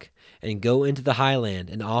 Yitzchak, and go into the highland,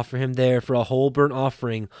 and offer him there for a whole burnt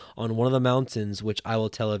offering on one of the mountains which I will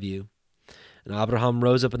tell of you. And Abraham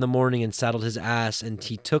rose up in the morning and saddled his ass, and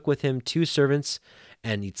he took with him 2 servants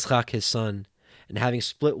and Yitzchak his son. And having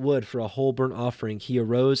split wood for a whole burnt offering, he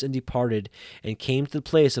arose and departed, and came to the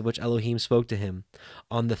place of which Elohim spoke to him.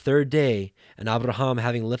 On the 3rd day, and Abraham,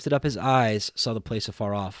 having lifted up his eyes, saw the place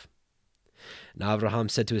afar off. And Abraham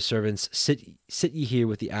said to his servants, Sit ye here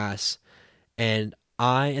with the ass, and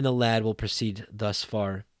I and the lad will proceed thus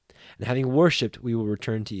far. And having worshipped, we will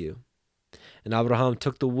return to you. And Abraham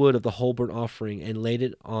took the wood of the whole burnt offering, and laid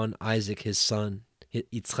it on Isaac his son,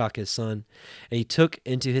 Yitzchak his son. And he took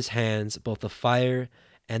into his hands both the fire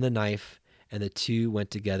and the knife, and the 2 went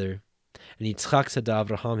together. And Yitzchak said to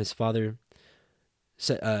Abraham his father,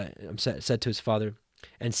 said to his father,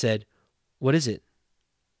 and said, What is it?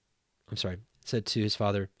 Said to his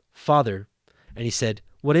father, Father. And he said,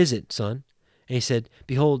 What is it, son? And he said,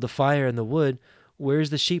 Behold, the fire and the wood. Where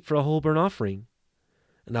is the sheep for a whole burnt offering?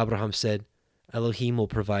 And Abraham said, Elohim will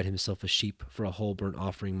provide himself a sheep for a whole burnt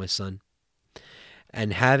offering, my son.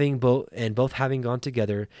 And both having gone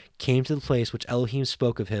together, came to the place which Elohim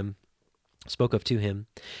spoke of to him.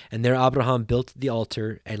 And there Abraham built the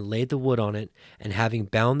altar, and laid the wood on it, and having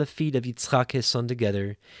bound the feet of Yitzchak his son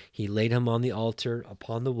together, he laid him on the altar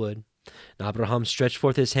upon the wood. And Abraham stretched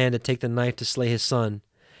forth his hand to take the knife to slay his son.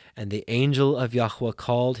 And the angel of Yahweh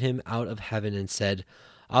called him out of heaven and said,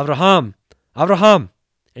 Abraham, Abraham!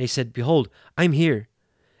 And he said, Behold, I am here.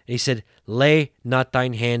 And he said, Lay not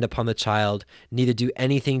thine hand upon the child, neither do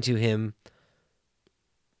anything to him.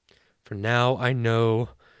 For now I know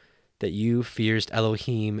that you fearest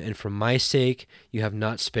Elohim, and for my sake you have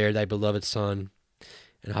not spared thy beloved son.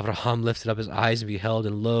 And Abraham lifted up his eyes and beheld,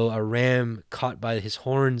 and lo, a ram caught by his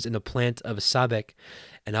horns in the plant of Sabek.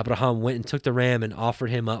 And Abraham went and took the ram and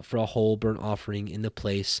offered him up for a whole burnt offering in the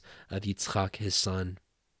place of Yitzchak his son.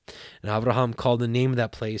 And Abraham called the name of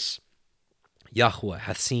that place Yahweh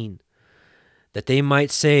hath seen, that they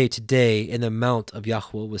might say, Today in the mount of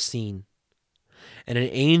Yahweh was seen. And an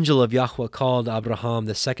angel of Yahweh called Abraham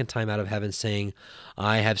the 2nd time out of heaven, saying,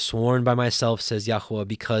 I have sworn by myself, says Yahweh,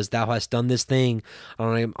 because thou hast done this thing,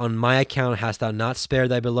 on my account hast thou not spared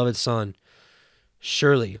thy beloved son.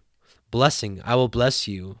 Surely, blessing I will bless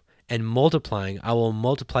you, and multiplying I will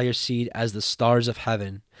multiply your seed as the stars of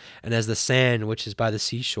heaven, and as the sand which is by the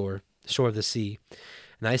shore of the sea.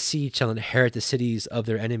 And thy seed shall inherit the cities of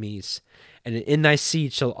their enemies, and in thy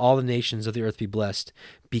seed shall all the nations of the earth be blessed,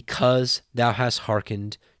 because thou hast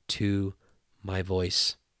hearkened to my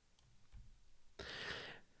voice.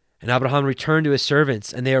 And Abraham returned to his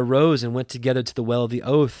servants, and they arose and went together to the well of the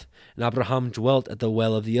oath. And Abraham dwelt at the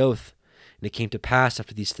well of the oath. And it came to pass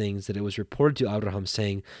after these things that it was reported to Abraham,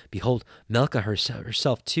 saying, Behold, Milcah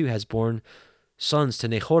herself too has borne sons to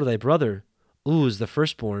Nahor thy brother, Uz the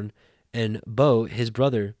firstborn, and Bo his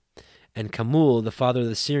brother, and Kamul the father of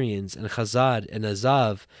the Syrians, and Chazad, and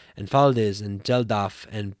Azav, and Phaldes, and Jeldaph,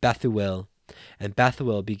 and Bethuel. And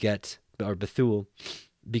Bethuel begot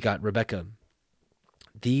Rebekah.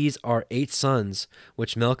 These are 8 sons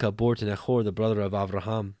which Milcah bore to Nahor the brother of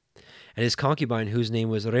Abraham. And his concubine, whose name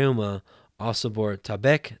was Reumah, also bore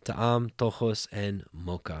Tabek, Ta'am, Tochos, and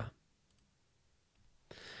Mocha.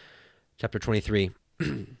 Chapter 23.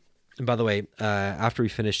 And by the way, after we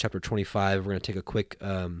finish chapter 25, we're going to take a quick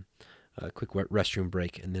restroom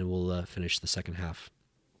break, and then we'll finish the second half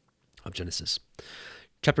of Genesis.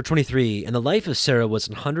 Chapter 23. And the life of Sarah was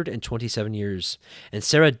 127 years, and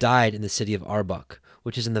Sarah died in the city of Arbach,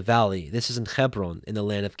 which is in the valley. This is in Hebron, in the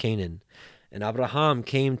land of Canaan. And Abraham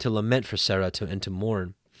came to lament for Sarah and to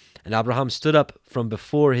mourn. And Abraham stood up from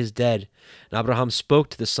before his dead. And Abraham spoke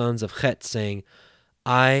to the sons of Chet, saying,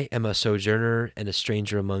 I am a sojourner and a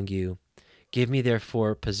stranger among you. Give me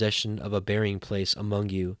therefore possession of a burying place among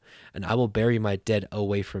you, and I will bury my dead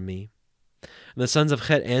away from me. And the sons of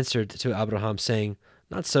Chet answered to Abraham, saying,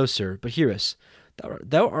 Not so, sir, but hear us.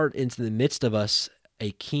 Thou art in the midst of us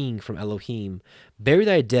a king from Elohim. Bury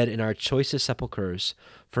thy dead in our choicest sepulchres,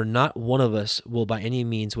 for not one of us will by any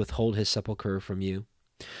means withhold his sepulchre from you,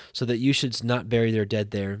 so that you should not bury their dead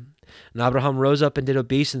there. And Abraham rose up and did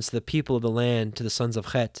obeisance to the people of the land, to the sons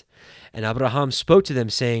of Chet. And Abraham spoke to them,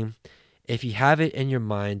 saying, If ye have it in your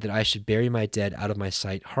mind that I should bury my dead out of my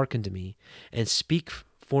sight, hearken to me, and speak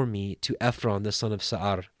for me to Ephron the son of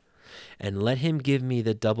Saar, and let him give me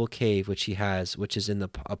the double cave which he has, which is in a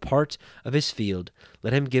part of his field.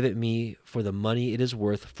 Let him give it me for the money it is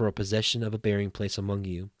worth, for a possession of a burying place among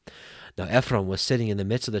you. Now Ephron was sitting in the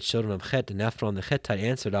midst of the children of Chet, and Ephron the Chetite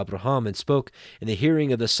answered Abraham, and spoke in the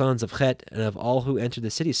hearing of the sons of Chet and of all who entered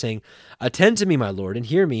the city, saying, Attend to me, my lord, and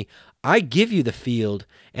hear me. I give you the field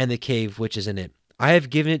and the cave which is in it. I have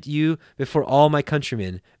given it you before all my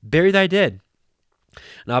countrymen. Bury thy dead.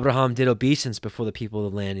 And Abraham did obeisance before the people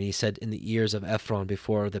of the land, and he said in the ears of Ephron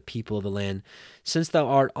before the people of the land, Since thou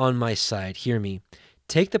art on my side, hear me.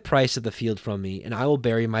 Take the price of the field from me, and I will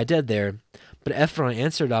bury my dead there. But Ephron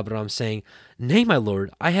answered Abraham, saying, Nay, my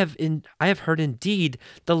lord, I have heard indeed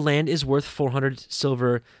the land is worth 400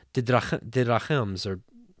 silver didrachems, or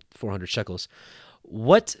 400 shekels.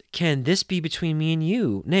 What can this be between me and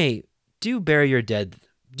you? Nay, do bury your dead.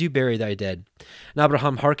 Do bury thy dead. And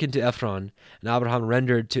Abraham hearkened to Ephron, and Abraham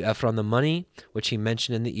rendered to Ephron the money which he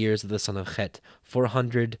mentioned in the ears of the son of Chet,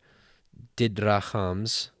 400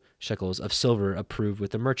 didrachams, shekels of silver approved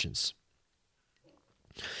with the merchants.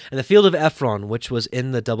 And the field of Ephron, which was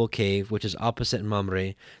in the double cave, which is opposite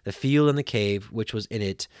Mamre, the field and the cave, which was in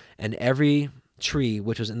it, and every tree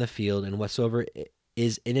which was in the field, and whatsoever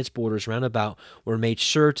is in its borders round about, were made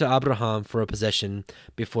sure to Abraham for a possession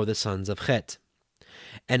before the sons of Chet.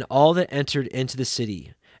 And all that entered into the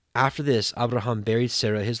city. After this, Abraham buried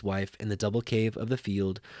Sarah his wife in the double cave of the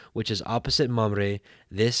field, which is opposite Mamre.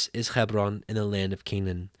 This is Hebron in the land of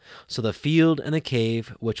Canaan. So the field and the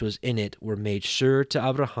cave which was in it were made sure to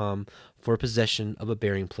Abraham for possession of a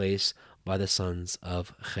burying place by the sons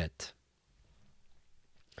of Chet.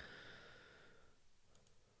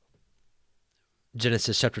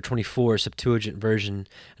 Genesis chapter 24, Septuagint version.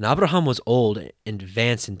 And Abraham was old and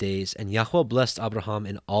advanced in days, and Yahweh blessed Abraham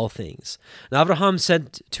in all things. And Abraham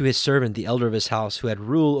said to his servant, the elder of his house, who had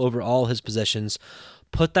rule over all his possessions,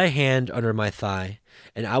 Put thy hand under my thigh,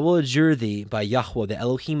 and I will adjure thee by Yahweh, the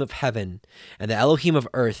Elohim of heaven, and the Elohim of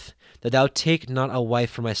earth, that thou take not a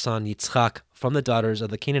wife for my son Yitzchak from the daughters of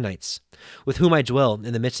the Canaanites, with whom I dwell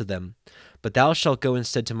in the midst of them. But thou shalt go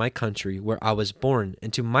instead to my country, where I was born,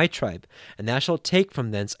 and to my tribe, and thou shalt take from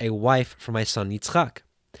thence a wife for my son Yitzchak.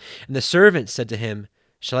 And the servant said to him,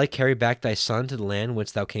 Shall I carry back thy son to the land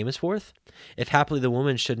whence thou camest forth? If haply the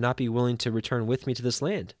woman should not be willing to return with me to this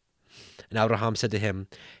land. And Abraham said to him,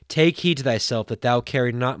 Take heed to thyself that thou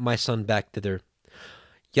carry not my son back thither.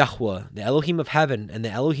 Yahweh, the Elohim of heaven and the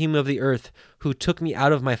Elohim of the earth, who took me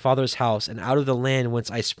out of my father's house and out of the land whence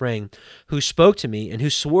I sprang, who spoke to me and who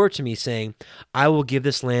swore to me, saying, I will give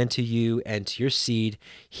this land to you and to your seed.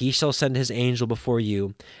 He shall send his angel before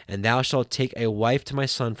you, and thou shalt take a wife to my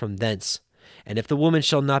son from thence. And if the woman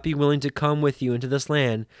shall not be willing to come with you into this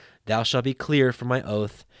land, thou shalt be clear from my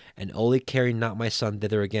oath, and only carry not my son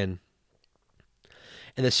thither again.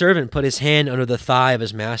 And the servant put his hand under the thigh of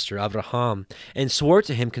his master, Abraham, and swore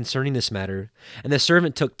to him concerning this matter. And the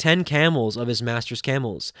servant took 10 camels of his master's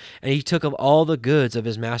camels, and he took of all the goods of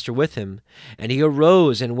his master with him. And he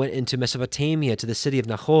arose and went into Mesopotamia to the city of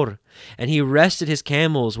Nahor, and he rested his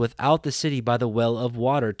camels without the city by the well of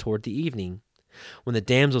water toward the evening, when the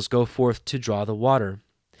damsels go forth to draw the water.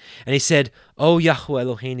 And he said, O Yahweh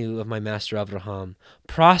Eloheinu of my master Abraham,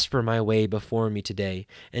 prosper my way before me today,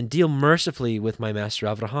 and deal mercifully with my master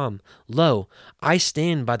Abraham. Lo, I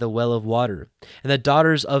stand by the well of water, and the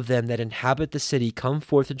daughters of them that inhabit the city come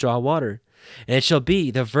forth to draw water. And it shall be,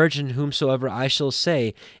 the virgin whomsoever I shall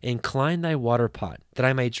say, Incline thy water pot, that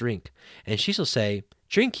I may drink. And she shall say,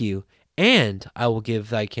 Drink you, and I will give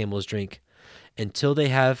thy camels drink, until they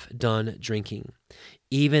have done drinking.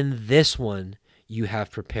 Even this one you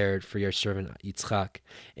have prepared for your servant Yitzchak,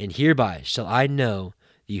 and hereby shall I know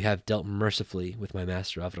that you have dealt mercifully with my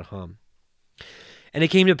master Abraham. And it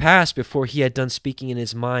came to pass, before he had done speaking in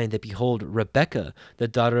his mind, that behold, Rebekah, the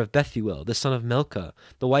daughter of Bethuel, the son of Milcah,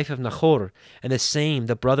 the wife of Nahor, and the same,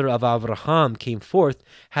 the brother of Abraham, came forth,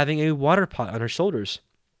 having a water pot on her shoulders.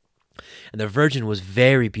 And the virgin was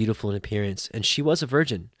very beautiful in appearance, and she was a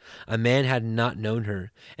virgin. A man had not known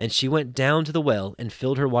her. And she went down to the well, and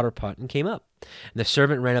filled her water pot, and came up. And the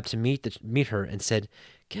servant ran up to meet her, and said,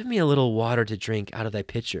 Give me a little water to drink out of thy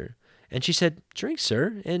pitcher. And she said, Drink,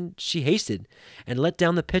 sir. And she hasted, and let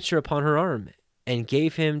down the pitcher upon her arm, and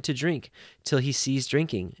gave him to drink, till he ceased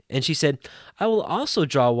drinking. And she said, I will also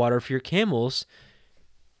draw water for your camels,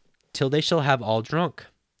 till they shall have all drunk.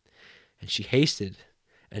 And she hasted,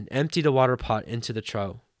 and emptied a water pot into the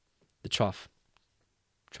trough,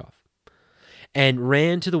 and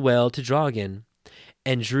ran to the well to draw again,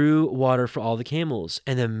 and drew water for all the camels.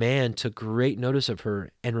 And the man took great notice of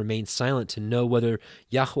her, and remained silent to know whether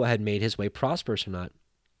Yahweh had made his way prosperous or not.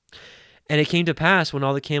 And it came to pass, when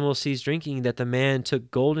all the camels ceased drinking, that the man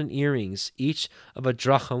took golden earrings, each of a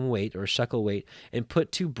drachm weight, or shekel weight, and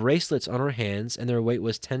put 2 bracelets on her hands, and their weight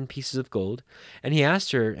was 10 pieces of gold. And he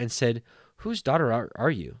asked her, and said, Whose daughter are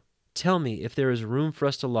you? Tell me if there is room for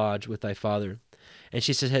us to lodge with thy father. And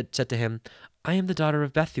she said to him, I am the daughter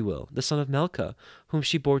of Bethuel, the son of Milcah, whom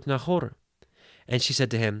she bore to Nahor. And she said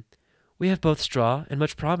to him, We have both straw and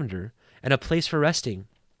much provender, and a place for resting.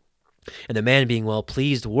 And the man, being well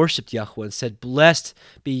pleased, worshipped Yahweh and said, Blessed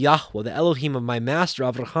be Yahweh, the Elohim of my master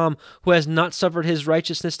Avraham, who has not suffered his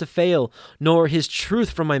righteousness to fail, nor his truth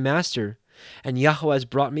from my master. And Yahweh has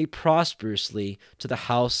brought me prosperously to the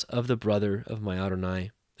house of the brother of my Adonai,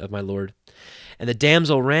 of my Lord. And the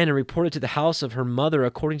damsel ran and reported to the house of her mother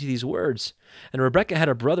according to these words. And Rebekah had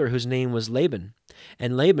a brother whose name was Laban.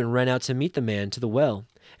 And Laban ran out to meet the man to the well.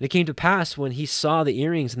 And it came to pass, when he saw the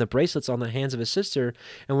earrings and the bracelets on the hands of his sister,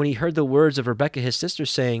 and when he heard the words of Rebekah his sister,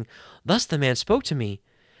 saying, Thus the man spoke to me,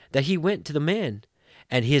 that he went to the man.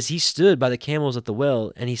 And as he stood by the camels at the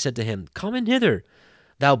well, and he said to him, Come in hither,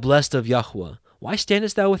 thou blessed of Yahweh. Why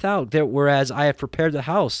standest thou without, whereas I have prepared the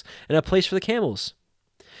house and a place for the camels?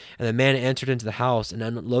 And the man entered into the house and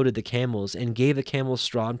unloaded the camels, and gave the camels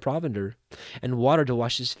straw and provender, and water to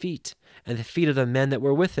wash his feet, and the feet of the men that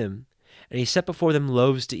were with him. And he set before them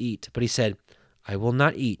loaves to eat. But he said, I will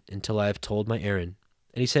not eat until I have told my errand.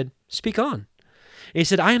 And he said, Speak on. And he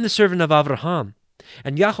said, I am the servant of Avraham,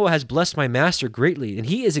 and Yahweh has blessed my master greatly, and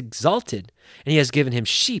he is exalted. And he has given him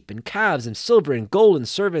sheep and calves and silver and gold and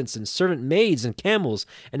servants and servant maids and camels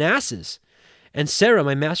and asses. And Sarah,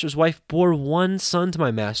 my master's wife, bore one son to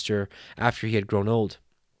my master after he had grown old.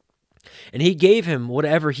 And he gave him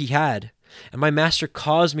whatever he had. And my master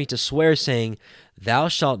caused me to swear, saying, Thou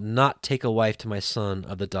shalt not take a wife to my son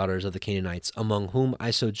of the daughters of the Canaanites, among whom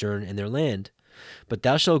I sojourn in their land. But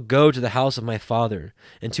thou shalt go to the house of my father,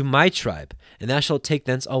 and to my tribe, and thou shalt take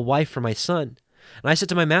thence a wife for my son. And I said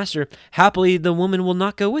to my master, Happily the woman will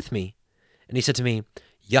not go with me. And he said to me,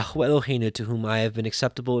 Yahweh Eloheinu, to whom I have been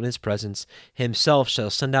acceptable in his presence, himself shall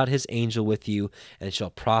send out his angel with you, and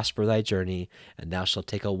shall prosper thy journey. And thou shalt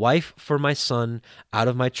take a wife for my son out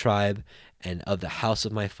of my tribe, and of the house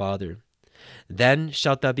of my father. Then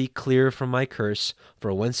shalt thou be clear from my curse,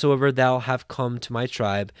 for whensoever thou have come to my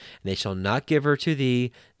tribe, and they shall not give her to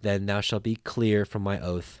thee, then thou shalt be clear from my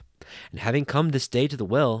oath. And having come this day to the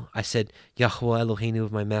well, I said, Yahweh Eloheinu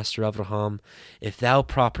of my master Avraham, if thou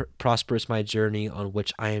prosperest my journey on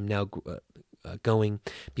which I am now going,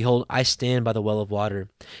 behold, I stand by the well of water,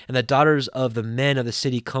 and the daughters of the men of the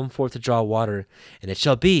city come forth to draw water. And it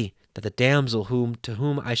shall be that the damsel to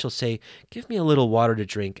whom I shall say, Give me a little water to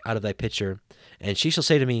drink out of thy pitcher, and she shall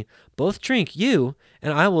say to me, Both drink you,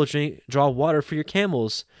 and I will draw water for your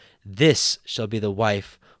camels. This shall be the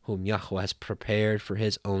wife whom Yahweh has prepared for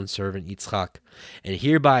his own servant Yitzchak. And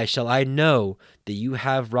hereby shall I know that you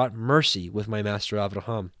have wrought mercy with my master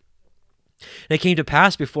Avraham. And it came to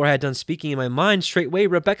pass, before I had done speaking in my mind, straightway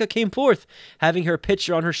Rebekah came forth, having her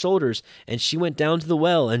pitcher on her shoulders, and she went down to the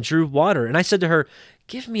well and drew water. And I said to her,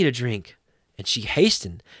 Give me to drink. And she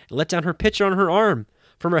hastened and let down her pitcher on her arm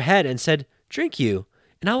from her head, and said, Drink you,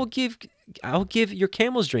 and I will give your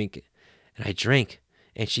camels drink. And I drank.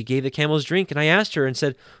 And she gave the camels drink, and I asked her and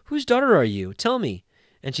said, Whose daughter are you? Tell me.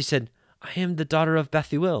 And she said, I am the daughter of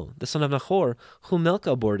Bethuel, the son of Nahor, whom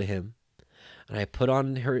Milcah bore to him. And I put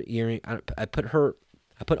on her the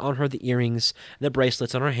earrings and the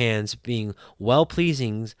bracelets on her hands, being well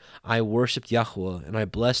pleasing. I worshipped Yahweh, and I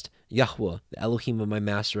blessed Yahweh, the Elohim of my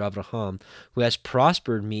master Avraham, who has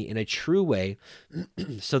prospered me in a true way,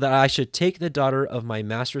 so that I should take the daughter of my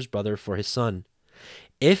master's brother for his son.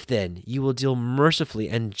 If then you will deal mercifully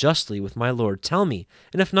and justly with my lord, tell me,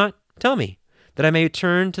 and if not, tell me, that I may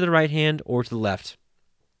turn to the right hand or to the left.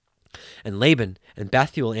 And Laban and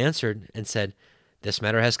Bethuel answered and said, This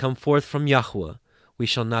matter has come forth from Yahweh. We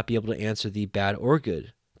shall not be able to answer thee bad or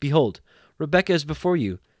good. Behold, Rebekah is before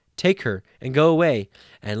you. Take her, and go away,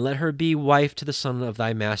 and let her be wife to the son of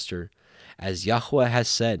thy master, as Yahweh has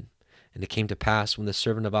said. And it came to pass, when the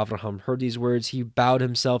servant of Avraham heard these words, he bowed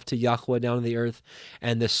himself to Yahweh down on the earth.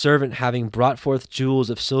 And the servant, having brought forth jewels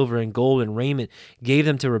of silver and gold and raiment, gave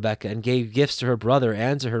them to Rebekah, and gave gifts to her brother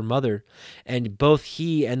and to her mother. And both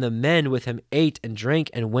he and the men with him ate and drank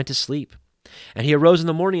and went to sleep. And he arose in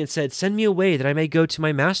the morning and said, Send me away, that I may go to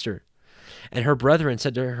my master. And her brethren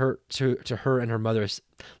said to her and her mother,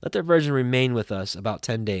 Let the virgin remain with us about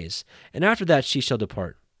 10 days, and after that she shall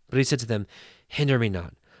depart. But he said to them, Hinder me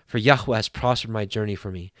not, for Yahweh has prospered my journey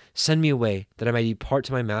for me. Send me away, that I may depart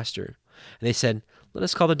to my master. And they said, Let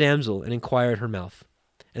us call the damsel, and inquire at her mouth.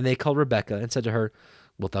 And they called Rebekah, and said to her,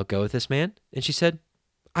 Wilt thou go with this man? And she said,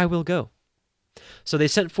 I will go. So they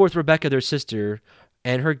sent forth Rebekah their sister,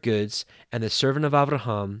 and her goods, and the servant of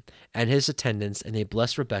Avraham, and his attendants, and they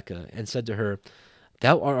blessed Rebekah, and said to her,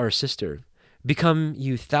 Thou art our sister. Become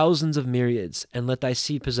you thousands of myriads, and let thy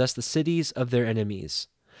seed possess the cities of their enemies.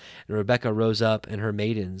 And Rebekah rose up, and her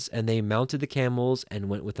maidens, and they mounted the camels, and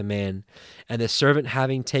went with the man. And the servant,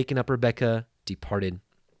 having taken up Rebekah, departed.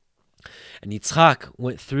 And Yitzchak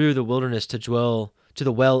went through the wilderness to dwell to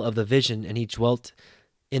the well of the vision, and he dwelt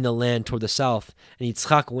in the land toward the south. And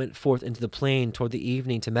Yitzchak went forth into the plain toward the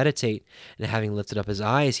evening to meditate. And having lifted up his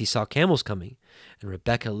eyes, he saw camels coming. And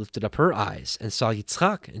Rebekah lifted up her eyes and saw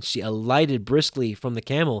Yitzchak, and she alighted briskly from the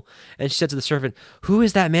camel. And she said to the servant, "Who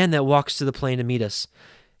is that man that walks to the plain to meet us?"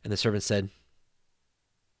 And the servant said,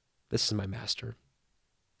 "This is my master."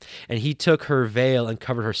 And he took her veil and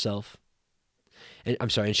covered herself.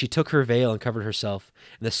 And she took her veil and covered herself.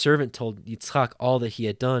 And the servant told Yitzchak all that he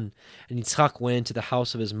had done. And Yitzchak went into the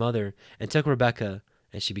house of his mother and took Rebekah,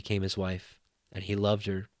 and she became his wife. And he loved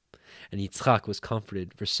her. And Yitzchak was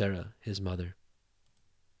comforted for Sarah, his mother.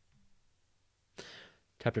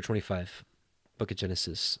 Chapter 25, Book of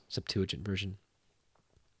Genesis, Septuagint version.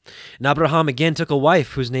 And Abraham again took a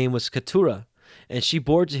wife whose name was Keturah, and she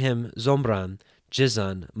bore to him Zomran,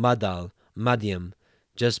 Jizan, Madal, Madiam,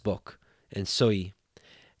 Jezbok, and Soi.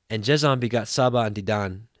 And Jezan begot Saba and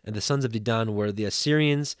Dedan, and the sons of Dedan were the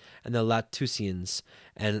Assyrians and the Latusians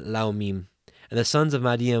and Laumim. And the sons of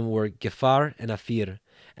Madiam were Gephar and Aphir,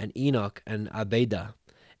 and Enoch and Abeda,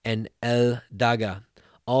 and El-Daga.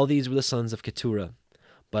 All these were the sons of Keturah.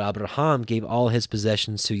 But Abraham gave all his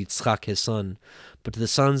possessions to Yitzchak his son. But to the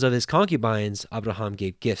sons of his concubines Abraham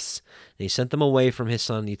gave gifts, and he sent them away from his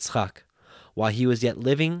son Yitzchak, while he was yet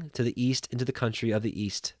living to the east into the country of the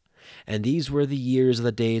east. And these were the years of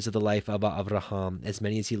the days of the life of Abraham, as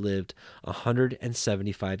many as he lived,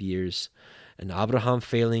 175 years. And Abraham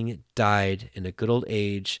failing died in a good old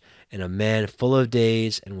age, and a man full of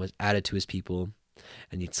days, and was added to his people.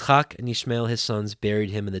 And Yitzchak and Ishmael his sons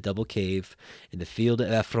buried him in the double cave, in the field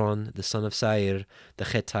of Ephron, the son of Sair, the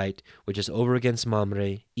Chetite, which is over against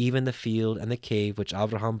Mamre, even the field and the cave which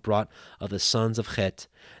Abraham brought of the sons of Chet.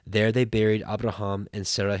 There they buried Abraham and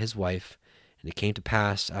Sarah his wife. And it came to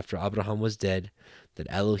pass, after Abraham was dead, that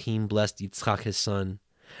Elohim blessed Yitzchak his son.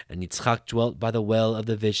 And Yitzchak dwelt by the well of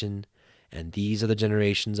the vision. And these are the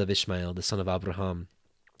generations of Ishmael, the son of Abraham,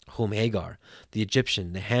 whom Hagar, the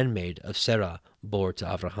Egyptian, the handmaid of Sarah, bore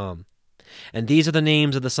to Abraham. And these are the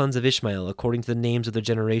names of the sons of Ishmael, according to the names of their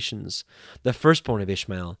generations. The firstborn of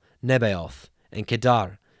Ishmael, Nebaioth, and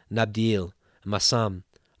Kedar, Nabdiel, Masam,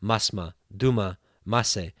 Masma, Duma,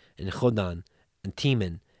 Mase, and Chodan, and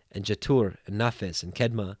Teman, and Jetur, and Naphes, and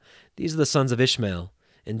Kedma. These are the sons of Ishmael,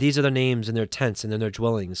 and these are their names and their tents and in their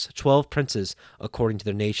dwellings, 12 princes according to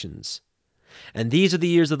their nations. And these are the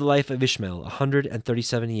years of the life of Ishmael,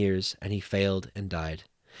 137 years, and he failed and died,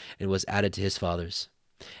 and was added to his fathers.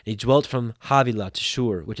 And he dwelt from Havilah to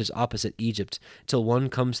Shur, which is opposite Egypt, till one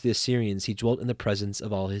comes to the Assyrians. He dwelt in the presence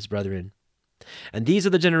of all his brethren. And these are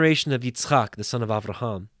the generation of Yitzchak, the son of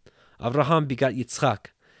Abraham. Abraham begot Yitzchak,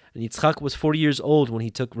 and Yitzchak was 40 years old when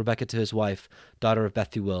he took Rebekah to his wife, daughter of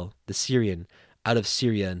Bethuel, the Syrian, out of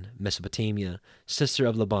Syria and Mesopotamia, sister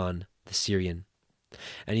of Laban, the Syrian.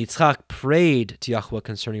 And Yitzchak prayed to Yahweh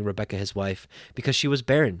concerning Rebekah his wife, because she was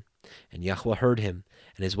barren. And Yahweh heard him,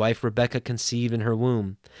 and his wife Rebekah conceived in her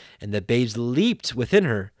womb, and the babes leaped within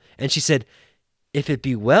her. And she said, if it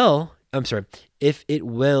will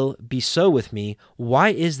be so with me, why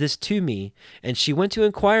is this to me? And she went to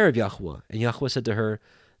inquire of Yahweh. And Yahweh said to her,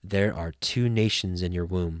 there are 2 nations in your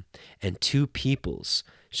womb, and 2 peoples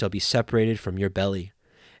shall be separated from your belly.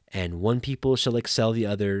 And one people shall excel the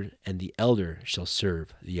other, and the elder shall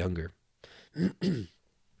serve the younger. And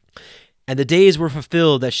the days were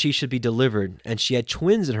fulfilled that she should be delivered, and she had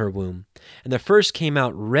twins in her womb. And the first came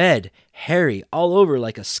out red, hairy, all over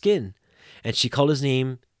like a skin. And she called his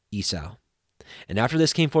name Esau. And after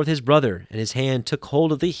this came forth his brother, and his hand took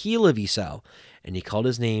hold of the heel of Esau, and he called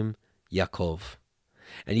his name Yaakov.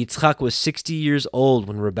 And Yitzchak was 60 years old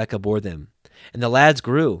when Rebekah bore them. And the lads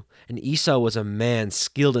grew, and Esau was a man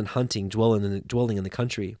skilled in hunting, dwelling in the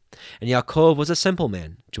country. And Yaakov was a simple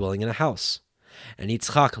man, dwelling in a house. And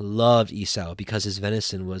Yitzchak loved Esau, because his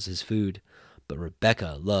venison was his food, but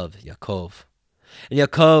Rebekah loved Yaakov. And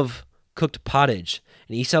Yaakov cooked pottage,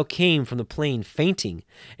 and Esau came from the plain fainting.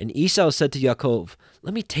 And Esau said to Yaakov,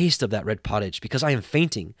 let me taste of that red pottage, because I am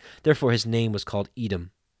fainting. Therefore his name was called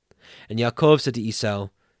Edom. And Yaakov said to Esau,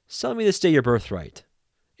 sell me this day your birthright.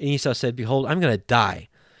 And Esau said, behold, I'm going to die,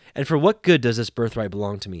 and for what good does this birthright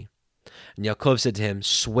belong to me? And Yaakov said to him,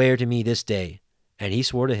 swear to me this day. And he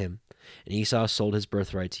swore to him. And Esau sold his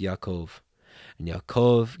birthright to Yaakov. And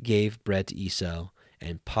Yaakov gave bread to Esau,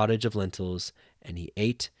 and pottage of lentils, and he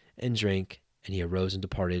ate and drank, and he arose and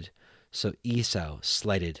departed. So Esau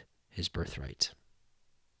slighted his birthright.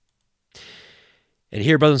 And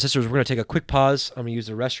here, brothers and sisters, we're going to take a quick pause. I'm going to use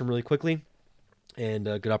the restroom really quickly, and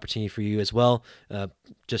a good opportunity for you as well.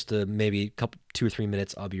 Just maybe a couple, 2 or 3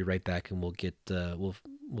 minutes. I'll be right back, and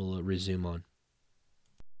we'll resume on.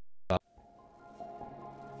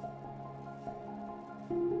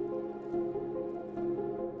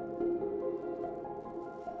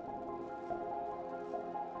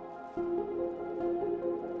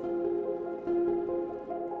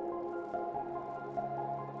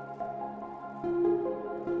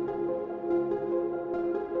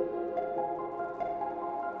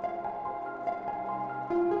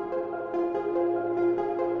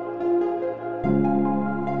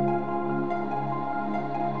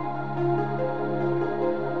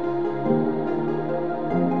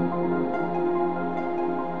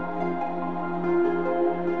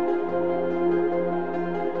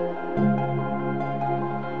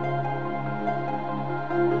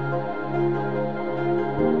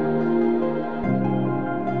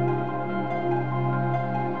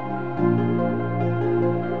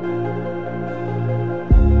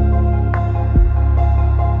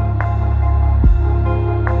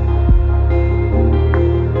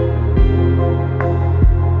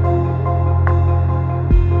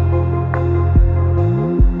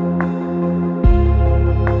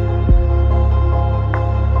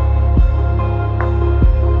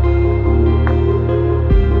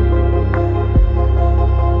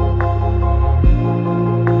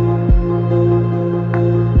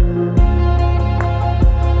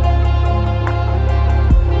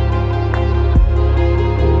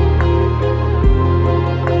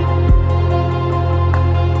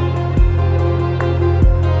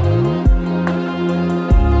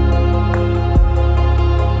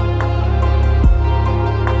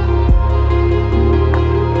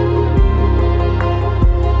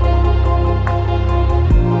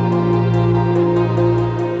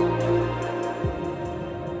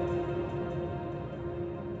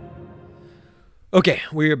 Okay,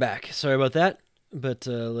 we're back. Sorry about that, but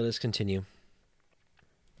let us continue.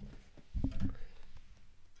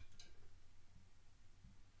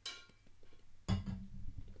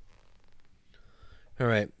 All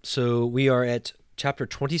right, so we are at chapter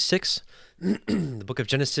 26, the book of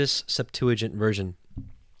Genesis, Septuagint version.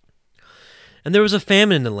 And there was a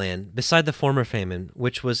famine in the land, beside the former famine,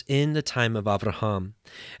 which was in the time of Abraham.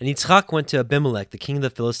 And Yitzchak went to Abimelech, the king of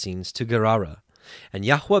the Philistines, to Gerara. And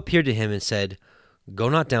Yahweh appeared to him and said, Go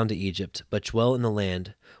not down to Egypt, but dwell in the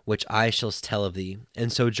land which I shall tell of thee,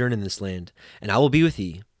 and sojourn in this land, and I will be with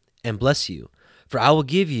thee, and bless you. For I will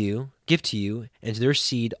give to you, and to their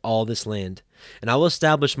seed all this land. And I will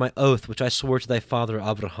establish my oath which I swore to thy father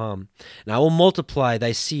Abraham. And I will multiply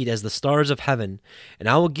thy seed as the stars of heaven. And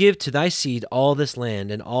I will give to thy seed all this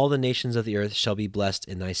land, and all the nations of the earth shall be blessed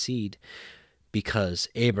in thy seed. Because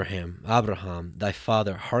Abraham, thy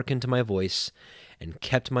father, hearkened to my voice, and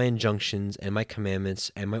kept my injunctions, and my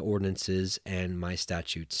commandments, and my ordinances, and my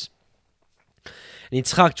statutes. And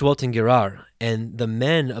Yitzchak dwelt in Gerar, and the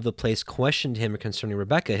men of the place questioned him concerning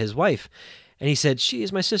Rebekah, his wife. And he said, She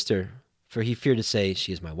is my sister. For he feared to say,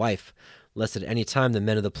 She is my wife, lest at any time the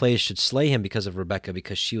men of the place should slay him because of Rebekah,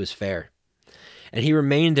 because she was fair. And he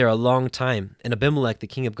remained there a long time. And Abimelech, the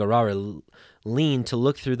king of Gerar, leaned to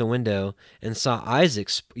look through the window, and saw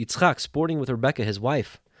Yitzchak, sporting with Rebekah, his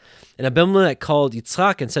wife. And Abimelech called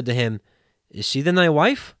Yitzchak and said to him, Is she then thy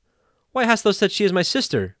wife? Why hast thou said, She is my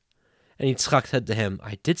sister? And Yitzchak said to him,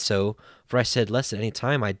 I did so, for I said, Lest at any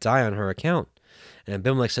time I die on her account. And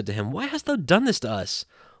Abimelech said to him, Why hast thou done this to us?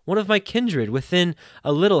 One of my kindred within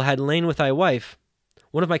a little had lain with thy wife.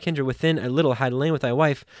 And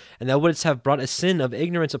thou wouldst have brought a sin of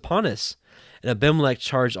ignorance upon us. And Abimelech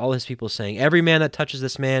charged all his people, saying, Every man that touches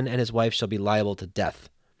this man and his wife shall be liable to death.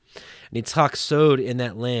 And Yitzchak sowed in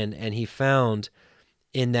that land, and he found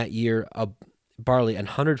in that year a barley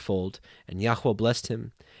 100-fold, and Yahweh blessed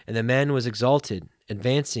him. And the man was exalted,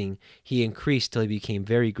 advancing, he increased till he became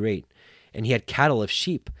very great. And he had cattle of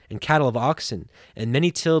sheep, and cattle of oxen, and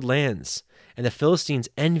many tilled lands. And the Philistines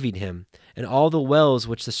envied him, and all the wells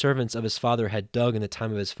which the servants of his father had dug in the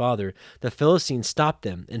time of his father, the Philistines stopped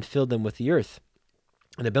them, and filled them with the earth.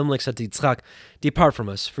 And Abimelech said to Yitzchak, Depart from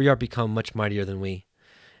us, for ye are become much mightier than we.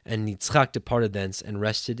 And Yitzchak departed thence, and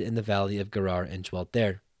rested in the valley of Gerar, and dwelt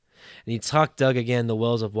there. And Yitzchak dug again the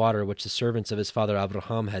wells of water which the servants of his father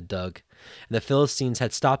Abraham had dug. And the Philistines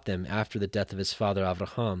had stopped them after the death of his father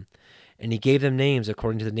Abraham. And he gave them names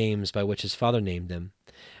according to the names by which his father named them.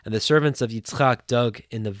 And the servants of Yitzchak dug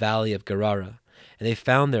in the valley of Gerara, and they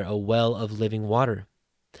found there a well of living water.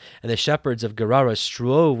 And the shepherds of Gerara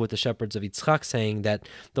strove with the shepherds of Yitzchak, saying that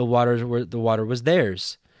the water was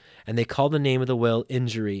theirs. And they called the name of the well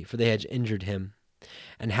Injury, for they had injured him.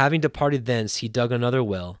 And having departed thence, he dug another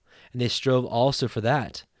well, and they strove also for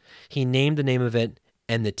that. He named the name of it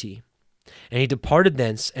Enmity. And he departed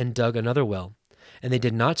thence and dug another well, and they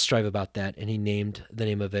did not strive about that, and he named the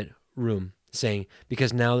name of it Room, saying,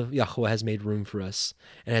 Because now Yahweh has made room for us,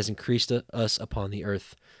 and has increased us upon the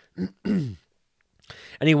earth. And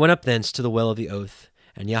he went up thence to the well of the oath,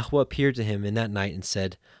 and Yahweh appeared to him in that night, and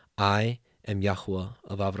said, I am Yahweh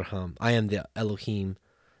of Abraham. I am the Elohim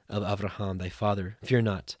of Abraham thy father. Fear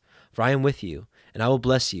not, for I am with you, and I will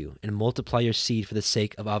bless you, and multiply your seed for the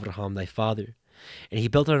sake of Abraham thy father. And he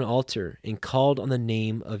built an altar, and called on the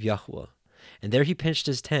name of Yahweh. and there he pitched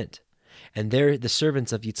his tent. And there the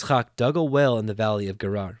servants of Yitzchak dug a well in the valley of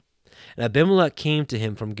Gerar. And Abimelech came to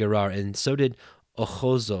him from Gerar, and so did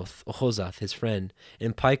Ochozath, his friend,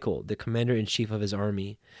 and Pichol, the commander-in-chief of his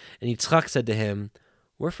army. And Yitzchak said to him,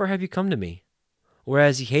 Wherefore have you come to me?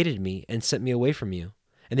 Whereas he hated me, and sent me away from you.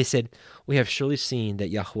 And they said, We have surely seen that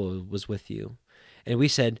Yahweh was with you. And we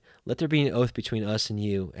said, Let there be an oath between us and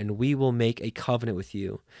you, and we will make a covenant with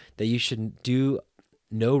you, that you should do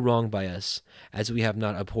no wrong by us, as we have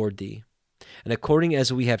not abhorred thee. And according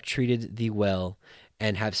as we have treated thee well,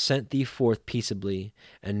 and have sent thee forth peaceably,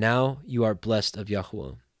 and now you are blessed of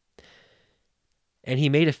Yahweh. And he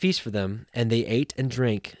made a feast for them, and they ate and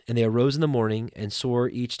drank, and they arose in the morning, and swore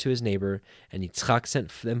each to his neighbor, and Yitzchak sent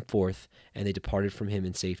them forth, and they departed from him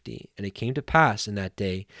in safety. And it came to pass in that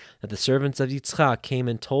day that the servants of Yitzchak came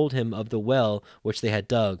and told him of the well which they had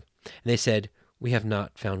dug. And they said, We have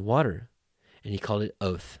not found water. And he called it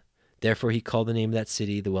Oath. Therefore he called the name of that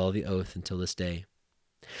city the Well of the Oath until this day.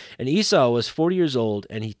 And Esau was 40 years old,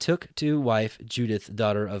 and he took to wife Judith,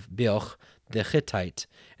 daughter of Beoch the Hittite,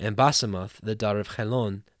 and Basemath, the daughter of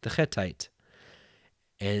Helon the Hittite.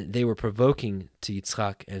 And they were provoking to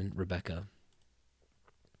Yitzchak and Rebekah.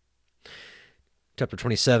 Chapter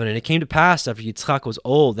 27, And it came to pass after Yitzchak was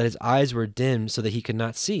old that his eyes were dimmed so that he could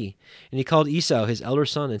not see. And he called Esau, his elder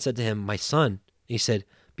son, and said to him, My son. And he said,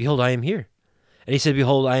 Behold, I am here. And he said,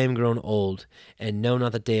 Behold, I am grown old, and know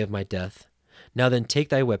not the day of my death. Now then take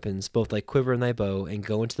thy weapons, both thy quiver and thy bow, and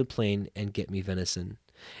go into the plain, and get me venison,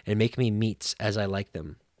 and make me meats as I like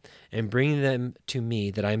them, and bring them to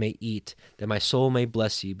me that I may eat, that my soul may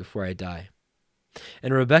bless you before I die.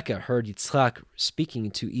 And Rebekah heard Yitzchak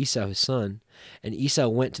speaking to Esau his son, and Esau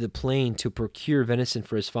went to the plain to procure venison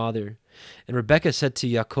for his father. And Rebekah said to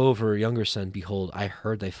Yaakov her younger son, Behold, I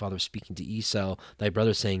heard thy father speaking to Esau thy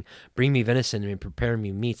brother, saying, Bring me venison and prepare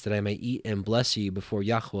me meats, that I may eat and bless you before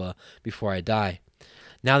Yahweh before I die.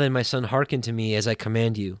 Now then, my son, hearken to me as I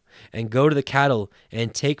command you, and go to the cattle,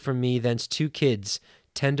 and take from me thence 2 kids,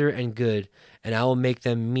 tender and good, and I will make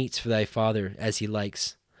them meats for thy father, as he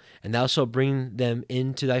likes. And thou shalt bring them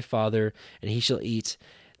in to thy father, and he shall eat,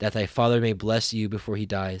 that thy father may bless you before he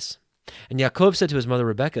dies. And Yaakov said to his mother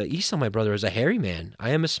Rebekah, Esau my brother is a hairy man,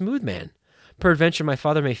 I am a smooth man. Peradventure my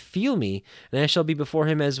father may feel me, and I shall be before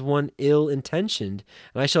him as one ill-intentioned,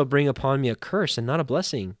 and I shall bring upon me a curse and not a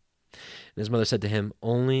blessing. And his mother said to him,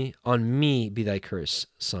 Only on me be thy curse,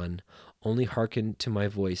 son. Only hearken to my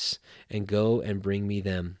voice, and go and bring me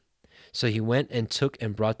them. So he went and took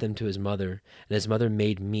and brought them to his mother, and his mother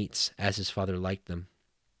made meats as his father liked them.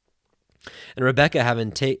 And Rebekah,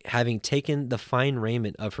 having taken the fine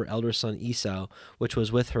raiment of her elder son Esau, which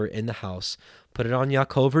was with her in the house, put it on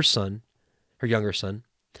Yaakov her son, her younger son,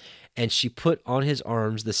 and she put on his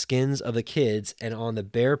arms the skins of the kids, and on the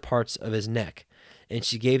bare parts of his neck. And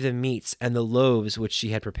she gave them meats and the loaves which she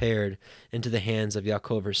had prepared into the hands of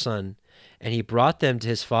Yaakov her son. And he brought them to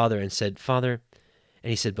his father, and said, Father. And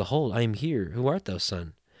he said, Behold, I am here. Who art thou,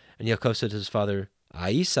 son? And Yaakov said to his father, I,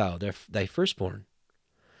 Esau, thy firstborn,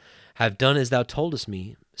 have done as thou toldest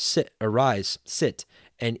me. Arise, sit,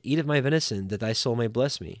 and eat of my venison, that thy soul may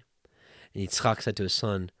bless me. And Yitzchak said to his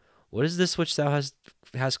son, What is this which thou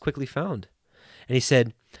hast quickly found? And he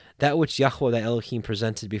said, That which Yahweh thy Elohim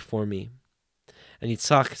presented before me. And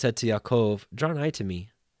Yitzchak said to Yaakov, Draw nigh to me,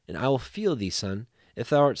 and I will feel thee, son, if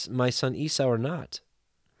thou art my son Esau or not.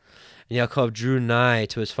 And Yaakov drew nigh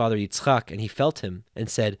to his father Yitzchak, and he felt him, and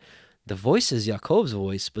said, The voice is Yaakov's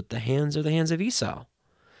voice, but the hands are the hands of Esau.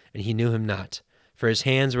 And he knew him not, for his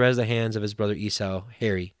hands were as the hands of his brother Esau,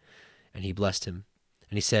 hairy. And he blessed him.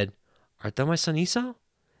 And he said, Art thou my son Esau? And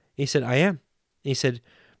he said, I am. And he said,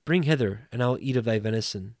 Bring hither, and I will eat of thy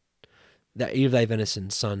venison. Eat of thy venison,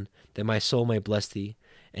 son, that my soul may bless thee.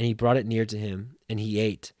 And he brought it near to him, and he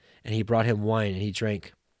ate. And he brought him wine, and he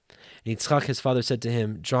drank. And Yitzchak his father said to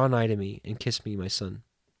him, Draw nigh to me, and kiss me, my son.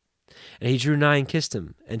 And he drew nigh and kissed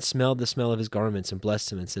him, and smelled the smell of his garments, and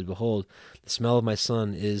blessed him, and said, Behold, the smell of my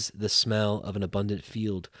son is the smell of an abundant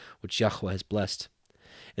field, which Yahweh has blessed.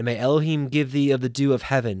 And may Elohim give thee of the dew of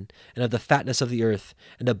heaven, and of the fatness of the earth,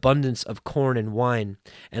 and abundance of corn and wine.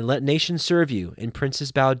 And let nations serve you, and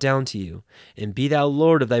princes bow down to you. And be thou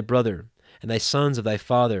lord of thy brother, and thy sons of thy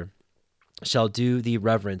father shall do thee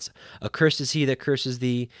reverence. Accursed is he that curses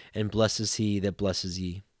thee, and blessed is he that blesses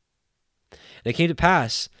ye. And it came to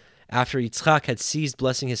pass, after Yitzchak had ceased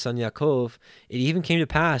blessing his son Yaakov, it even came to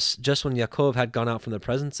pass, just when Yaakov had gone out from the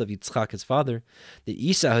presence of Yitzchak his father, that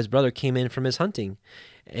Esau his brother came in from his hunting.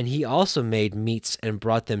 And he also made meats and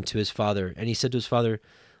brought them to his father. And he said to his father,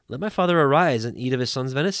 Let my father arise and eat of his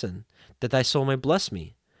son's venison, that thy soul may bless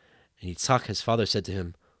me. And Yitzchak his father said to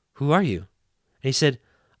him, Who are you? And he said,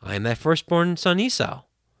 I am thy firstborn son Esau.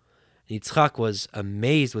 And Yitzchak was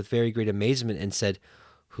amazed with very great amazement and said,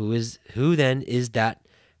 Who then is that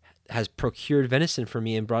has procured venison for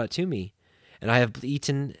me and brought it to me? And I have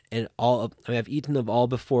eaten of all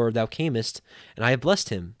before thou camest, and I have blessed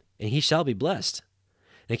him, and he shall be blessed.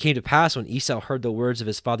 And it came to pass, when Esau heard the words of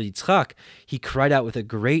his father Yitzchak, he cried out with a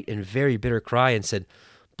great and very bitter cry, and said,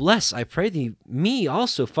 Bless, I pray thee, me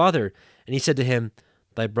also, father. And he said to him,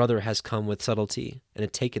 Thy brother has come with subtlety, and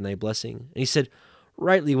hath taken thy blessing. And he said,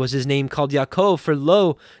 Rightly was his name called Yaakov, for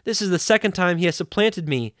lo, this is the second time he has supplanted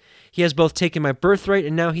me. He has both taken my birthright,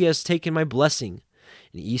 and now he has taken my blessing.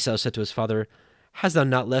 And Esau said to his father, Hast thou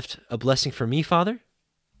not left a blessing for me, father?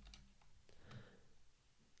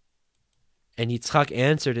 And Yitzchak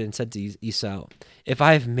answered and said to Esau, If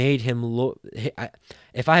I have made him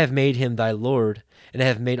thy lord, and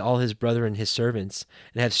have made all his brethren his servants,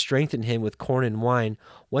 and have strengthened him with corn and wine,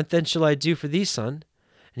 what then shall I do for thee, son?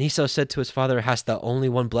 And Esau said to his father, Hast thou only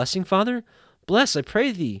one blessing, father? Bless, I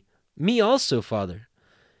pray thee, me also, father.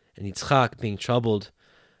 And Yitzchak, being troubled,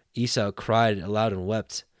 Esau cried aloud and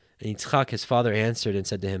wept. And Yitzchak his father answered and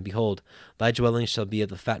said to him, Behold, thy dwelling shall be of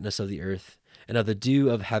the fatness of the earth, and of the dew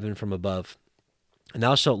of heaven from above. And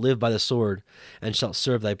thou shalt live by the sword, and shalt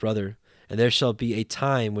serve thy brother. And there shall be a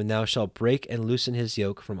time when thou shalt break and loosen his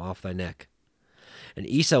yoke from off thy neck. And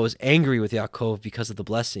Esau was angry with Yaakov because of the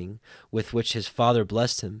blessing with which his father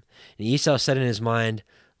blessed him. And Esau said in his mind,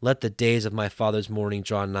 Let the days of my father's mourning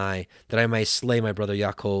draw nigh, that I may slay my brother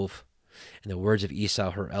Yaakov. And the words of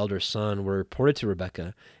Esau, her elder son, were reported to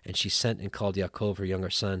Rebekah, and she sent and called Yaakov, her younger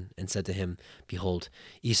son, and said to him, Behold,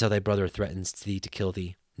 Esau thy brother threatens thee to kill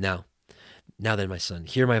thee. Now then, my son,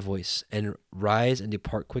 hear my voice, and rise and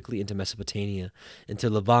depart quickly into Mesopotamia, into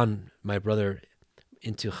Laban, my brother,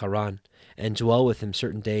 into Haran, and dwell with him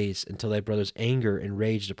certain days, until thy brother's anger and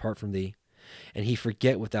rage depart from thee, and he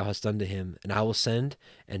forget what thou hast done to him. And I will send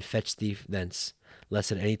and fetch thee thence,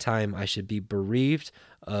 lest at any time I should be bereaved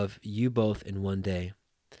of you both in one day.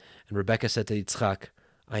 And Rebekah said to Yitzchak,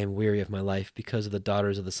 I am weary of my life because of the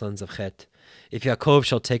daughters of the sons of Chet. If Yaakov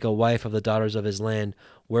shall take a wife of the daughters of his land,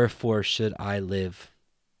 wherefore should I live?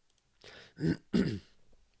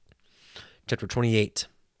 Chapter 28.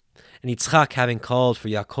 And Yitzchak, having called for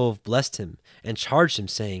Yaakov, blessed him, and charged him,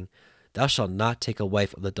 saying, Thou shalt not take a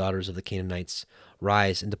wife of the daughters of the Canaanites.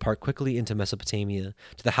 Rise and depart quickly into Mesopotamia,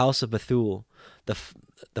 to the house of Bethuel,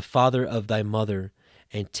 the father of thy mother,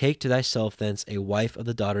 and take to thyself thence a wife of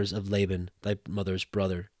the daughters of Laban, thy mother's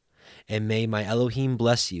brother. And may my Elohim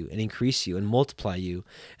bless you, and increase you, and multiply you,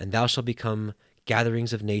 and thou shalt become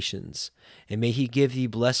gatherings of nations. And may he give thee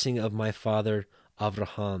blessing of my father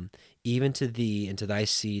Avraham, even to thee and to thy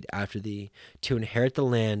seed after thee, to inherit the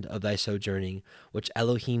land of thy sojourning, which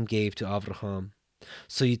Elohim gave to Avraham.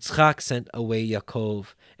 So Yitzchak sent away Yaakov,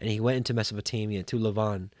 and he went into Mesopotamia to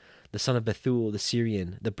Laban, the son of Bethuel the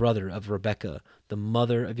Syrian, the brother of Rebekah, the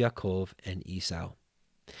mother of Yaakov and Esau.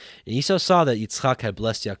 And Esau saw that Yitzchak had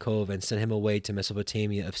blessed Yaakov, and sent him away to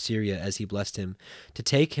Mesopotamia of Syria as he blessed him, to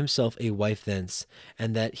take himself a wife thence,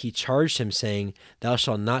 and that he charged him, saying, Thou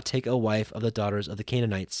shalt not take a wife of the daughters of the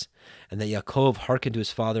Canaanites. And that Yaakov hearkened to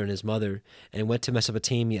his father and his mother, and went to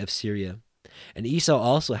Mesopotamia of Syria. And Esau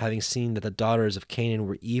also, having seen that the daughters of Canaan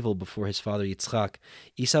were evil before his father Yitzchak,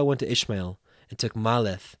 Esau went to Ishmael, and took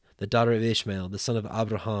Maleth, the daughter of Ishmael, the son of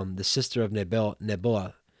Abraham, the sister of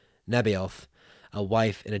Nebaioth, a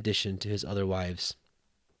wife in addition to his other wives.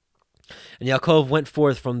 And Yaakov went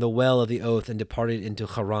forth from the well of the oath, and departed into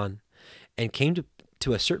Haran, and came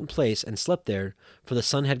to a certain place, and slept there, for the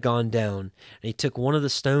sun had gone down. And he took one of the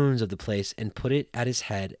stones of the place, and put it at his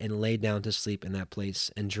head, and lay down to sleep in that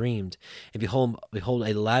place, and dreamed. And behold,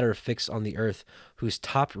 a ladder fixed on the earth, whose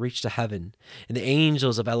top reached to heaven. And the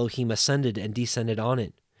angels of Elohim ascended and descended on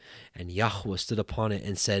it. And Yahweh stood upon it,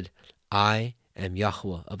 and said, I am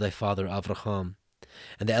Yahweh of thy father Avraham,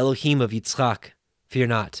 and the Elohim of Yitzchak. Fear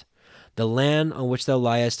not. The land on which thou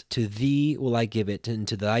liest, to thee will I give it, and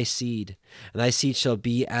to thy seed. And thy seed shall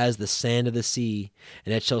be as the sand of the sea,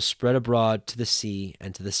 and it shall spread abroad to the sea,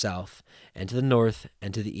 and to the south, and to the north,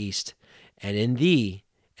 and to the east. And in thee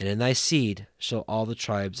and in thy seed shall all the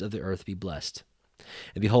tribes of the earth be blessed.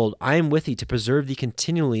 And behold, I am with thee to preserve thee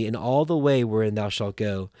continually in all the way wherein thou shalt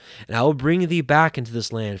go. And I will bring thee back into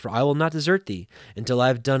this land, for I will not desert thee, until I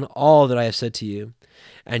have done all that I have said to you.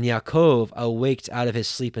 And Yaakov awaked out of his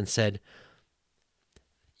sleep, and said,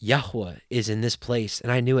 Yahweh is in this place,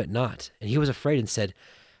 and I knew it not. And he was afraid, and said,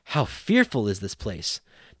 How fearful is this place!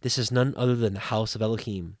 This is none other than the house of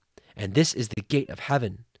Elohim, and this is the gate of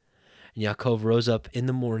heaven. And Yaakov rose up in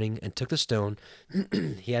the morning, and took the stone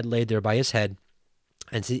he had laid there by his head,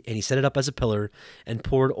 And he set it up as a pillar and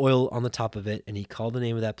poured oil on the top of it, and he called the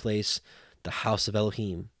name of that place the house of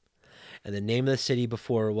Elohim. And the name of the city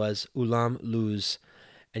before was Ulam Luz.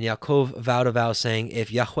 And Yaakov vowed a vow, saying,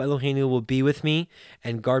 if Yahweh Eloheinu will be with me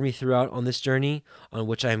and guard me throughout on this journey on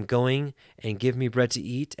which I am going, and give me bread to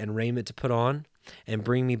eat and raiment to put on, and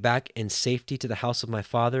bring me back in safety to the house of my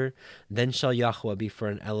father, then shall Yahweh be for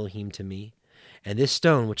an Elohim to me. And this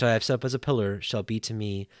stone which I have set up as a pillar shall be to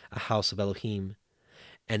me a house of Elohim.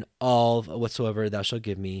 And all whatsoever thou shalt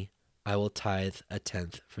give me, I will tithe a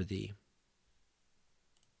tenth for thee.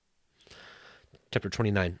 Chapter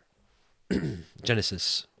 29.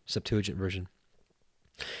 Genesis, Septuagint version.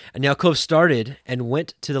 And Yaakov started and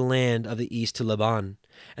went to the land of the east to Laban.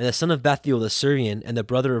 And the son of Bethuel the Syrian, and the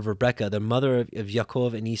brother of Rebekah, the mother of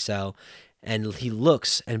Yaakov and Esau, and he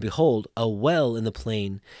looks, and behold, a well in the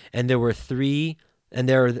plain, and there were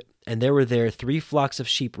there 3 flocks of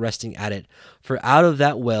sheep resting at it, for out of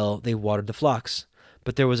that well they watered the flocks.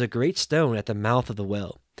 But there was a great stone at the mouth of the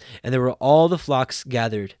well, and there were all the flocks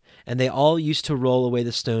gathered, and they all used to roll away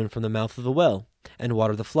the stone from the mouth of the well, and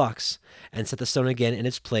water the flocks, and set the stone again in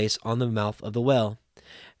its place on the mouth of the well.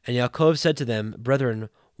 And Yaakov said to them, Brethren,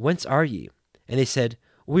 whence are ye? And they said,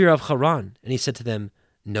 We are of Haran. And he said to them,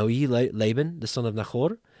 Know ye Laban, the son of Nahor?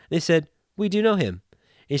 And they said, We do know him.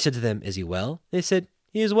 And he said to them, Is he well? And they said,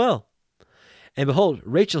 He is well. And behold,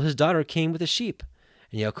 Rachel his daughter came with the sheep.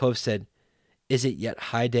 And Yaakov said, Is it yet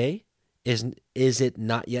high day? Is it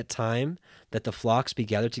not yet time that the flocks be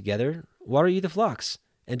gathered together? Water ye the flocks,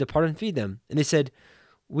 and depart and feed them. And they said,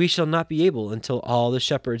 We shall not be able until all the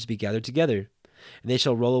shepherds be gathered together. And they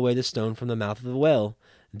shall roll away the stone from the mouth of the well.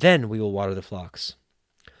 Then we will water the flocks.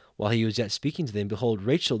 While he was yet speaking to them, behold,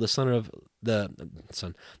 Rachel, the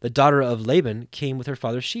daughter of Laban, came with her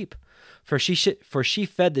father's sheep, for she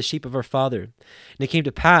fed the sheep of her father. And it came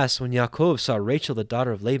to pass, when Yaakov saw Rachel, the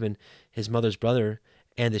daughter of Laban, his mother's brother,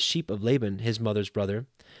 and the sheep of Laban, his mother's brother,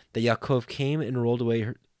 that Yaakov came and rolled away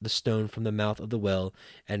the stone from the mouth of the well,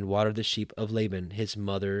 and watered the sheep of Laban, his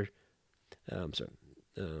mother. And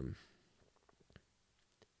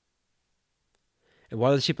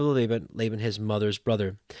watered the sheep of Laban his mother's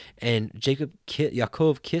brother. And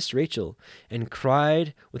Yaakov kissed Rachel, and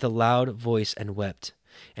cried with a loud voice, and wept.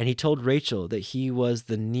 And he told Rachel that he was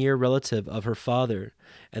the near relative of her father,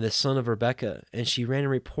 and the son of Rebekah. And she ran and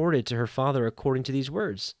reported to her father according to these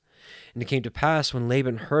words. And it came to pass, when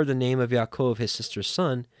Laban heard the name of Yaakov his sister's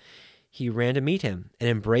son, he ran to meet him, and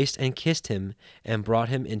embraced and kissed him, and brought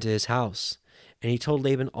him into his house. And he told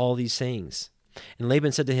Laban all these sayings. And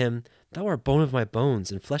Laban said to him, Thou art bone of my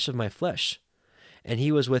bones, and flesh of my flesh. And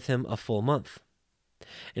he was with him a full month.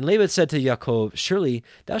 And Laban said to Yaakov, Surely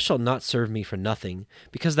thou shalt not serve me for nothing,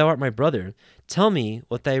 because thou art my brother. Tell me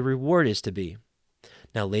what thy reward is to be.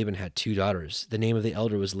 Now Laban had 2 daughters. The name of the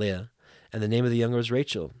elder was Leah, and the name of the younger was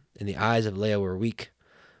Rachel. And the eyes of Leah were weak,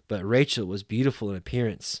 but Rachel was beautiful in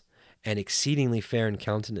appearance, and exceedingly fair in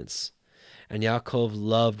countenance. And Yaakov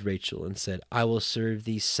loved Rachel, and said, I will serve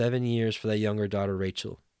thee 7 years for thy younger daughter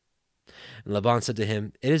Rachel. And Laban said to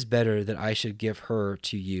him, It is better that I should give her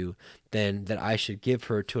to you than that I should give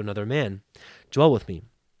her to another man. Dwell with me.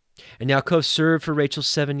 And Yaakov served for Rachel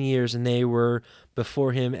 7 years, and they were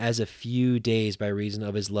before him as a few days by reason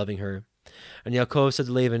of his loving her. And Yaakov said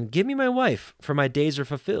to Laban, Give me my wife, for my days are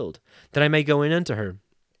fulfilled, that I may go in unto her.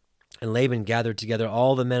 And Laban gathered together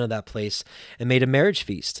all the men of that place, and made a marriage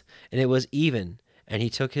feast, and it was even. And he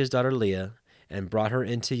took his daughter Leah, and brought her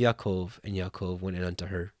into Yaakov, and Yaakov went in unto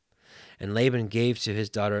her. And Laban gave to his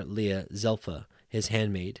daughter Leah Zilpah, his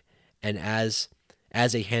handmaid, and as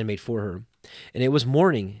a handmaid for her. And it was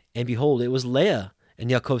morning, and behold, it was Leah.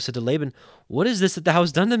 And Yaakov said to Laban, What is this that thou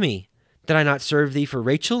hast done to me? Did I not serve thee for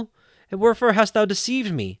Rachel? And wherefore hast thou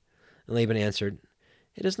deceived me? And Laban answered,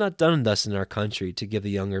 It is not done thus in our country, to give the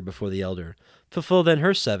younger before the elder. Fulfill then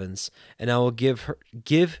her 7s, and I will give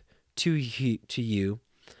to you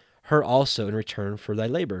her also in return for thy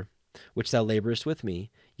labor, which thou laborest with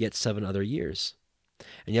me, yet 7 other years.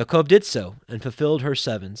 And Yaakov did so, and fulfilled her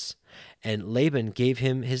 7s. And Laban gave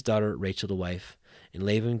him his daughter Rachel to wife. And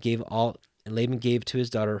Laban gave to his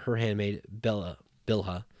daughter her handmaid Bala,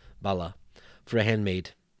 for a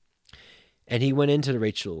handmaid. And he went into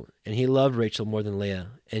Rachel, and he loved Rachel more than Leah,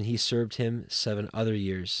 and he served him 7 other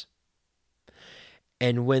years.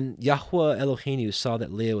 And when Yahweh Eloheinu saw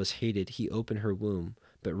that Leah was hated, he opened her womb,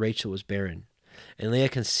 but Rachel was barren. And Leah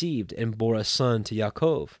conceived and bore a son to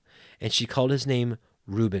Yaakov, and she called his name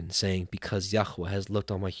Reuben, saying, Because Yahweh has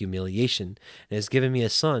looked on my humiliation, and has given me a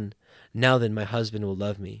son, now then my husband will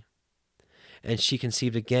love me. And she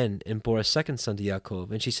conceived again, and bore a second son to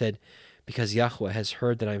Yaakov, and she said, Because Yahweh has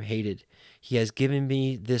heard that I am hated, he has given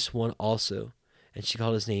me this one also. And she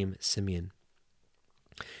called his name Simeon.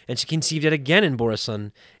 And she conceived yet again and bore a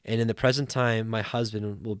son. And in the present time my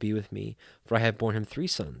husband will be with me, for I have borne him 3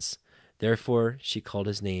 sons. Therefore she called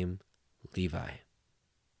his name Levi.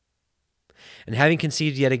 And having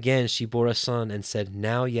conceived yet again, she bore a son, and said,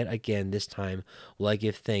 Now yet again, this time will I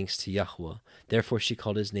give thanks to Yahweh. Therefore she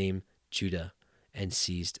called his name Judah, and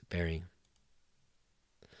ceased bearing.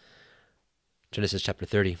 Genesis chapter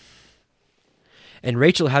 30. And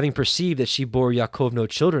Rachel, having perceived that she bore Yaakov no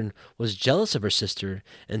children, was jealous of her sister,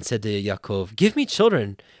 and said to Yaakov, Give me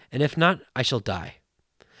children, and if not, I shall die.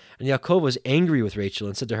 And Yaakov was angry with Rachel,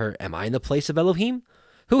 and said to her, Am I in the place of Elohim?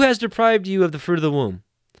 Who has deprived you of the fruit of the womb?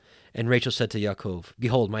 And Rachel said to Yaakov,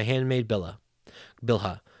 Behold, my handmaid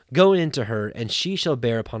Bilhah, go in to her, and she shall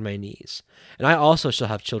bear upon my knees, and I also shall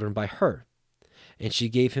have children by her. And she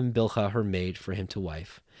gave him Bilhah her maid for him to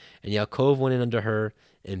wife. And Yaakov went in unto her,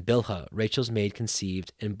 and Bilhah, Rachel's maid,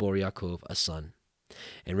 conceived, and bore Yaakov a son.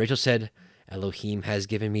 And Rachel said, Elohim has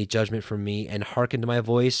given me judgment from me, and hearkened to my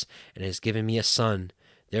voice, and has given me a son.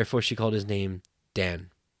 Therefore she called his name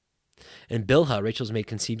Dan. And Bilhah, Rachel's maid,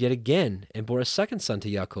 conceived yet again, and bore a second son to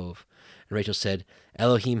Yaakov. And Rachel said,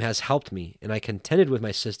 Elohim has helped me, and I contended with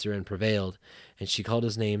my sister and prevailed. And she called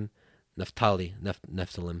his name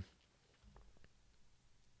Nephthalim.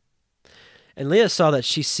 And Leah saw that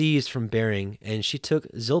she ceased from bearing, and she took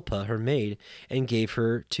Zilpah her maid, and gave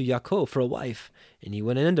her to Yaakov for a wife. And he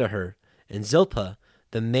went in unto her. And Zilpah,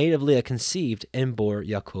 the maid of Leah, conceived, and bore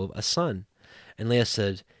Yaakov a son. And Leah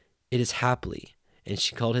said, It is haply. And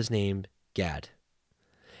she called his name Gad.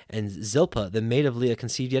 And Zilpah, the maid of Leah,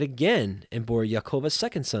 conceived yet again, and bore Yaakov a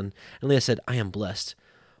second son. And Leah said, I am blessed,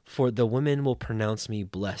 for the women will pronounce me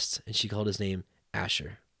blessed. And she called his name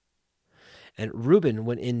Asher. And Reuben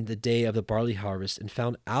went in the day of the barley harvest, and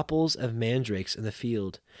found apples of mandrakes in the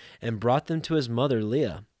field, and brought them to his mother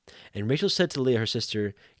Leah. And Rachel said to Leah her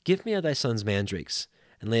sister, Give me of thy son's mandrakes.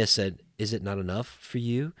 And Leah said, Is it not enough for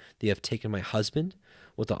you that you have taken my husband?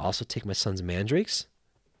 Wilt thou also take my son's mandrakes?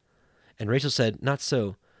 And Rachel said, Not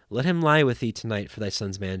so. Let him lie with thee tonight for thy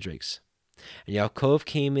son's mandrakes. And Yaakov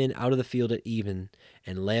came in out of the field at even,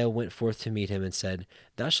 and Leah went forth to meet him, and said,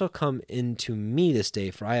 Thou shalt come in to me this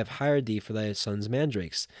day, for I have hired thee for thy son's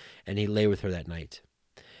mandrakes. And he lay with her that night.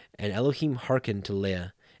 And Elohim hearkened to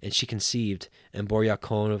Leah, and she conceived, and bore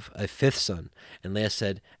Yaakov a 5th son. And Leah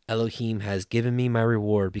said, Elohim has given me my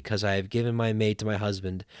reward, because I have given my maid to my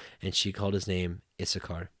husband. And she called his name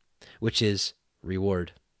Issachar, which is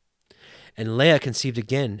reward. And Leah conceived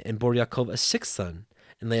again, and bore Yaakov a 6th son.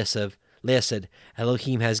 And Leah said,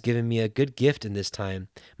 Elohim has given me a good gift in this time.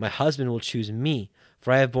 My husband will choose me,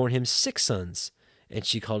 for I have borne him 6 sons. And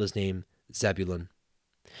she called his name Zebulun.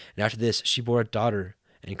 And after this she bore a daughter,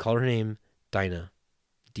 and called her name Dinah.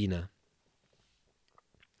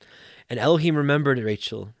 And Elohim remembered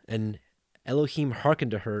Rachel, and Elohim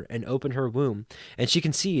hearkened to her, and opened her womb. And she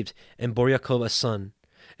conceived, and bore Yaakov a son.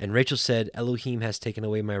 And Rachel said, Elohim has taken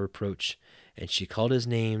away my reproach. And she called his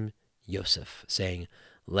name Joseph, saying,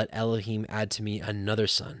 Let Elohim add to me another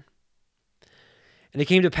son. And it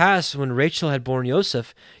came to pass, when Rachel had borne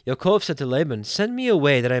Joseph, Yaakov said to Laban, Send me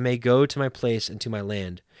away, that I may go to my place and to my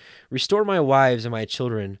land. Restore my wives and my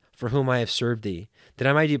children, for whom I have served thee, that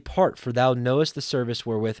I may depart, for thou knowest the service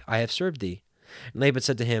wherewith I have served thee. And Laban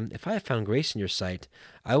said to him, If I have found grace in your sight,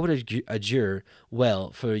 I would adjure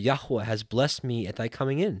well, for Yahweh has blessed me at thy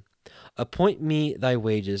coming in. Appoint me thy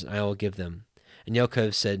wages, and I will give them. And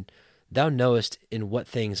Yaakov said, Thou knowest in what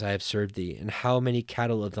things I have served thee, and how many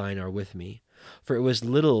cattle of thine are with me. For it was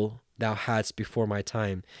little thou hadst before my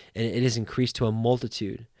time, and it is increased to a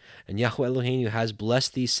multitude. And Yahweh Elohim has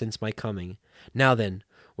blessed thee since my coming. Now then,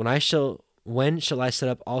 when shall I set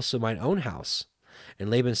up also mine own house? And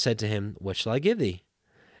Laban said to him, What shall I give thee?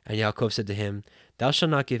 And Yaakov said to him, Thou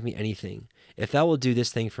shalt not give me anything. If thou wilt do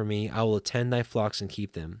this thing for me, I will attend thy flocks and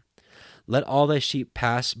keep them. Let all thy sheep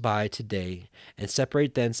pass by today, and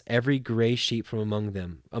separate thence every gray sheep from among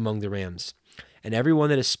the rams, and every one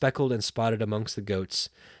that is speckled and spotted amongst the goats.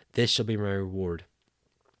 This shall be my reward.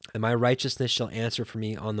 And my righteousness shall answer for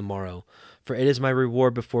me on the morrow, for it is my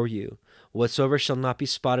reward before you. Whatsoever shall not be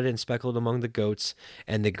spotted and speckled among the goats,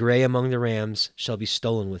 and the gray among the rams, shall be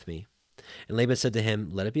stolen with me. And Laban said to him,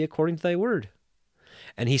 Let it be according to thy word.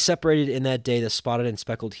 And he separated in that day the spotted and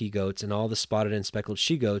speckled he-goats, and all the spotted and speckled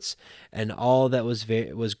she-goats, and all that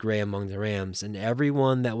was gray among the rams, and every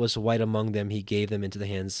one that was white among them he gave them into the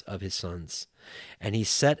hands of his sons. And he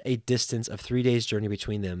set a distance of 3 days' journey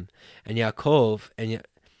between them. And Yaakov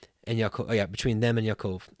And Yaakov, oh yeah, between them and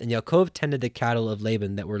Yaakov. And Yaakov tended the cattle of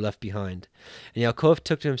Laban that were left behind. And Yaakov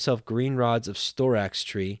took to himself green rods of storax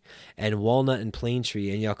tree, and walnut and plane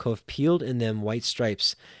tree, and Yaakov peeled in them white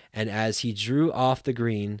stripes. And as he drew off the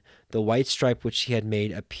green, the white stripe which he had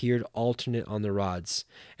made appeared alternate on the rods.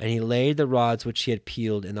 And he laid the rods which he had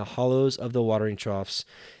peeled in the hollows of the watering troughs,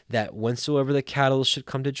 that whensoever the cattle should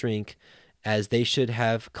come to drink, as they should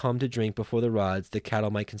have come to drink before the rods, the cattle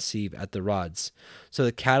might conceive at the rods. So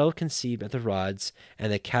the cattle conceived at the rods,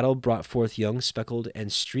 and the cattle brought forth young speckled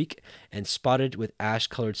and streaked and spotted with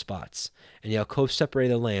ash-colored spots. And Yaakov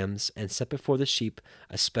separated the lambs, and set before the sheep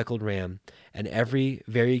a speckled ram, and every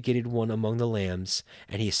variegated one among the lambs.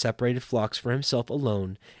 And he separated flocks for himself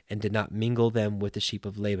alone, and did not mingle them with the sheep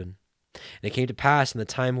of Laban. And it came to pass in the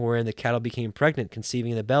time wherein the cattle became pregnant,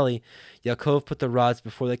 conceiving in the belly, Yaakov put the rods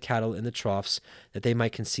before the cattle in the troughs, that they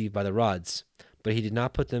might conceive by the rods. But he did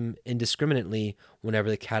not put them indiscriminately whenever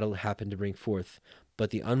the cattle happened to bring forth. But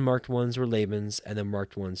the unmarked ones were Laban's, and the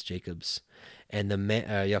marked ones Jacob's, and the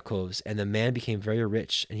Yaakov's. And the man became very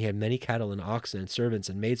rich, and he had many cattle and oxen and servants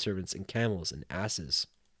and maidservants and camels and asses.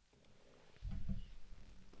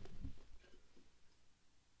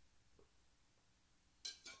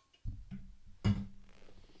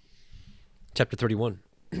 Chapter 31.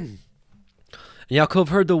 And Yaakov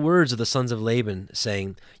heard the words of the sons of Laban,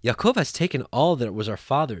 saying, Yaakov has taken all that was our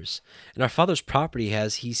father's, and our father's property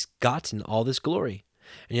has he gotten all this glory.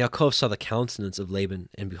 And Yaakov saw the countenance of Laban,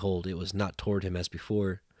 and behold, it was not toward him as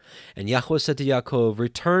before. And Yahweh said to Yaakov,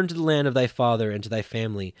 Return to the land of thy father and to thy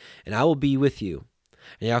family, and I will be with you.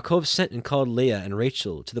 And Yaakov sent and called Leah and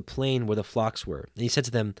Rachel to the plain where the flocks were. And he said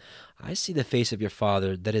to them, I see the face of your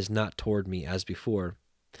father that is not toward me as before.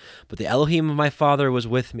 But the Elohim of my father was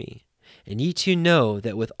with me. And ye too know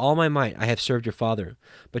that with all my might I have served your father.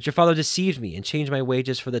 But your father deceived me, and changed my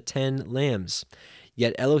wages for the 10 lambs.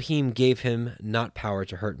 Yet Elohim gave him not power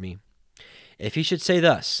to hurt me. If he should say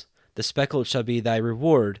thus, The speckled shall be thy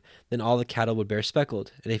reward, then all the cattle would bear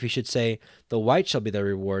speckled. And if he should say, The white shall be thy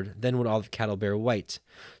reward, then would all the cattle bear white.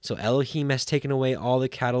 So Elohim has taken away all the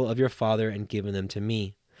cattle of your father, and given them to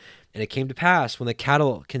me. And it came to pass, when the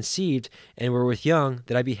cattle conceived and were with young,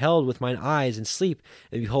 that I beheld with mine eyes in sleep,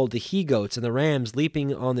 and behold the he-goats and the rams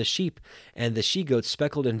leaping on the sheep, and the she-goats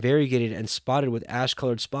speckled and variegated and spotted with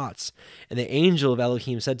ash-colored spots. And the angel of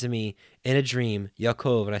Elohim said to me in a dream,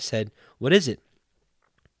 Yaakov, and I said, What is it?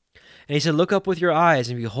 And he said, Look up with your eyes,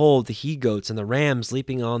 and behold the he-goats and the rams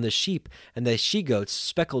leaping on the sheep, and the she-goats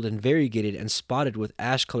speckled and variegated and spotted with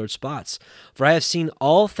ash-colored spots. For I have seen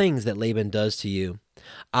all things that Laban does to you.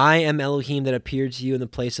 I am Elohim that appeared to you in the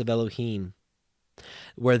place of Elohim,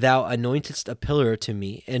 where thou anointedst a pillar to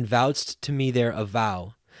me, and vowedst to me there a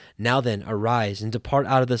vow. Now then, arise, and depart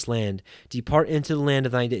out of this land. Depart into the land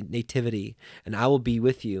of thy nativity, and I will be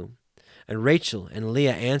with you. And Rachel and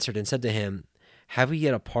Leah answered and said to him, Have we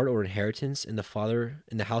yet a part or inheritance in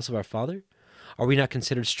the house of our father? Are we not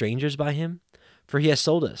considered strangers by him? For he has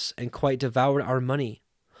sold us, and quite devoured our money.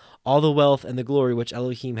 All the wealth and the glory which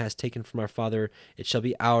Elohim has taken from our father, it shall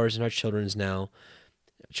be ours and our children's now.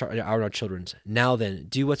 Our children's. Now then,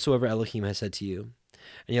 do whatsoever Elohim has said to you.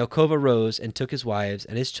 And Yaakov arose and took his wives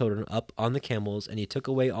and his children up on the camels, and he took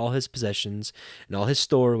away all his possessions and all his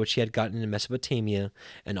store which he had gotten in Mesopotamia,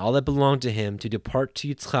 and all that belonged to him, to depart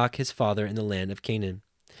to Yitzchak his father in the land of Canaan.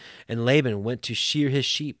 And Laban went to shear his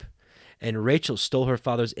sheep, and Rachel stole her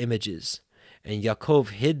father's images. And Yaakov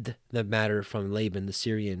hid the matter from Laban the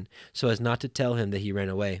Syrian, so as not to tell him that he ran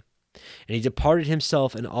away. And he departed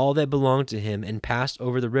himself and all that belonged to him, and passed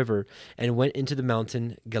over the river, and went into the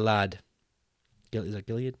mountain Gilad. Is that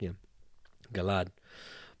Gilead? Yeah. Gilad.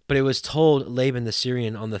 But it was told Laban the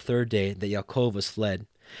Syrian on the 3rd day that Yaakov was fled.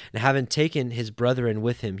 And having taken his brethren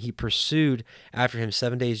with him, he pursued after him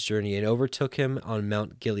 7 days' journey, and overtook him on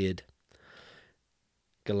Mount Gilead.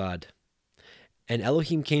 Gilad. And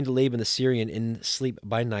Elohim came to Laban the Syrian in sleep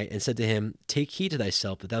by night, and said to him, Take heed to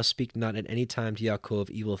thyself, that thou speak not at any time to Yaakov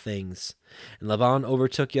evil things. And Laban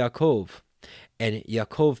overtook Yaakov, and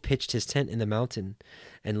Yaakov pitched his tent in the mountain,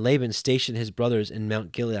 and Laban stationed his brothers in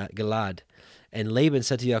Mount Gilad. And Laban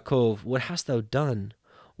said to Yaakov, What hast thou done?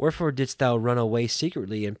 Wherefore didst thou run away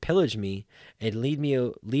secretly, and pillage me, and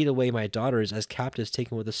lead away my daughters as captives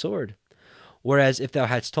taken with the sword? Whereas if thou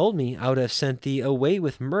hadst told me, I would have sent thee away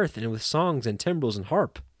with mirth, and with songs, and timbrels, and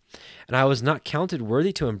harp. And I was not counted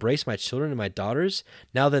worthy to embrace my children and my daughters.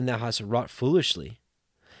 Now then thou hast wrought foolishly.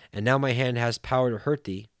 And now my hand has power to hurt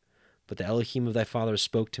thee. But the Elohim of thy father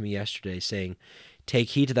spoke to me yesterday, saying, Take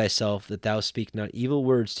heed to thyself, that thou speak not evil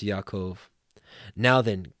words to Yaakov. Now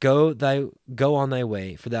then, go on thy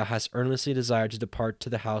way, for thou hast earnestly desired to depart to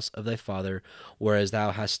the house of thy father, whereas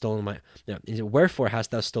thou hast stolen my wherefore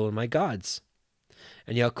hast thou stolen my gods?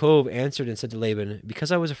 And Yaakov answered and said to Laban,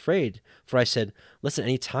 Because I was afraid, for I said, Lest at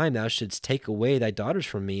any time thou shouldst take away thy daughters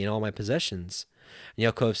from me and all my possessions. And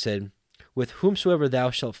Yaakov said, With whomsoever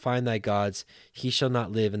thou shalt find thy gods, he shall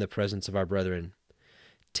not live in the presence of our brethren.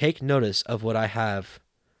 Take notice of what I have.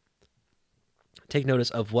 Take notice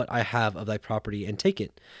of what I have of thy property, and take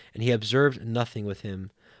it. And he observed nothing with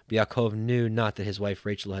him. But Yaakov knew not that his wife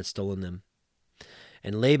Rachel had stolen them.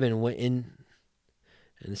 And Laban went in,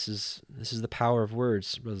 and this is the power of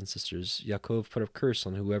words, brothers and sisters. Yaakov put a curse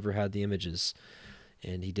on whoever had the images,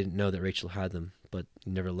 and he didn't know that Rachel had them. But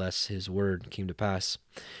nevertheless, his word came to pass.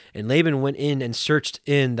 And Laban went in and searched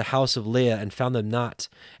in the house of Leah and found them not.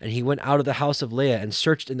 And he went out of the house of Leah and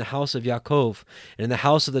searched in the house of Yaakov and in the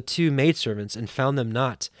house of the two maidservants and found them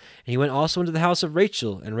not. And he went also into the house of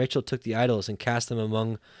Rachel. And Rachel took the idols and cast them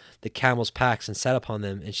among the camel's packs and sat upon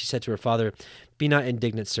them. And she said to her father, Be not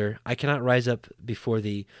indignant, sir. I cannot rise up before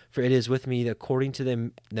thee, for it is with me according to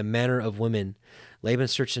the manner of women. Laban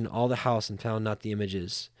searched in all the house and found not the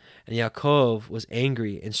images. And Yaakov was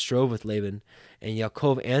angry and strove with Laban. And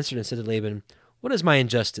Yaakov answered and said to Laban, What is my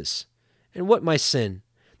injustice? And what my sin,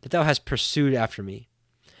 that thou hast pursued after me?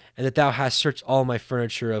 And that thou hast searched all my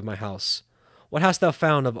furniture of my house? What hast thou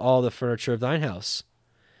found of all the furniture of thine house?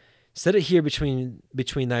 Set it here between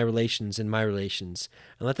thy relations and my relations,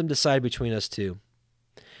 and let them decide between us two.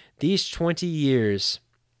 These 20 years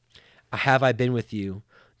have I been with you.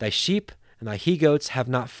 Thy sheep and thy he-goats have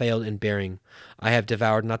not failed in bearing. I have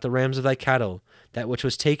devoured not the rams of thy cattle. That which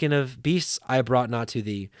was taken of beasts I brought not to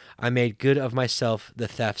thee. I made good of myself the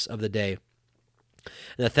thefts of the day,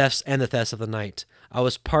 and the thefts of the night. I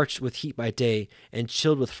was parched with heat by day, and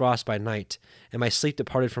chilled with frost by night, and my sleep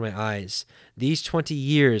departed from my eyes. These 20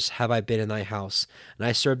 years have I been in thy house, and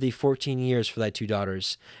I served thee 14 years for thy 2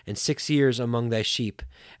 daughters, and 6 years among thy sheep,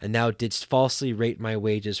 and thou didst falsely rate my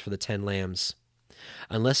wages for the 10 lambs.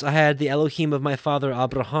 Unless I had the Elohim of my father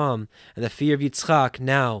Abraham, and the fear of Yitzchak,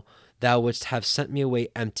 now thou wouldst have sent me away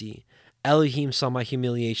empty. Elohim saw my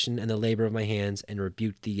humiliation and the labor of my hands, and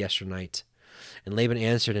rebuked thee yesternight. And Laban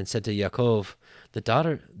answered and said to Yaakov, The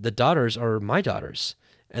daughters are my daughters,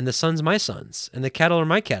 and the sons my sons, and the cattle are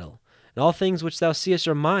my cattle, and all things which thou seest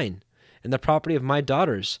are mine, and the property of my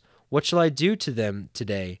daughters. What shall I do to them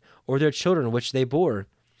today, or their children which they bore?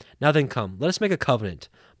 Now then come, let us make a covenant,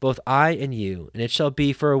 both I and you, and it shall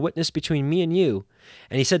be for a witness between me and you.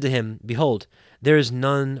 And he said to him, Behold, there is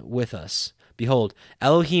none with us. Behold,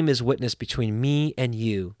 Elohim is witness between me and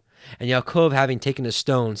you. And Yaakov, having taken a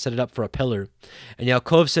stone, set it up for a pillar. And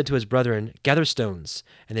Yaakov said to his brethren, Gather stones.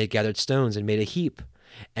 And they gathered stones and made a heap,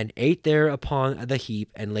 and ate there upon the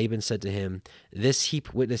heap. And Laban said to him, This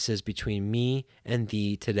heap witnesses between me and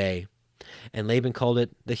thee today. And Laban called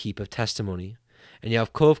it the heap of testimony. And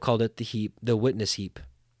Yaakov called it the witness heap.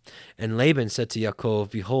 And Laban said to Yaakov,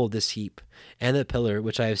 Behold this heap, and the pillar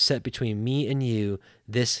which I have set between me and you,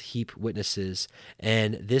 this heap witnesses.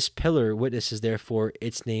 And this pillar witnesses, therefore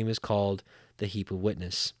its name is called the heap of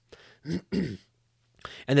witness. And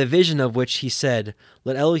the vision of which he said,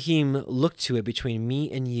 Let Elohim look to it between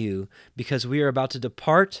me and you, because we are about to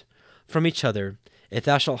depart from each other. If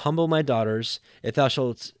thou shalt humble my daughters, if thou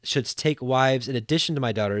shouldst take wives in addition to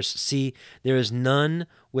my daughters, see, there is none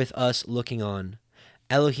with us looking on.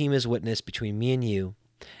 Elohim is witness between me and you.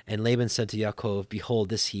 And Laban said to Yaakov, Behold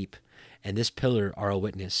this heap, and this pillar are a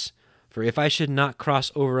witness. For if I should not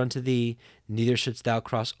cross over unto thee, neither shouldst thou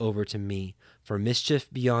cross over to me. For mischief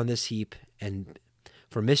beyond this heap, and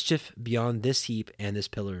this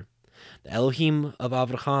pillar. The Elohim of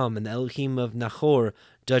Avraham and the Elohim of Nahor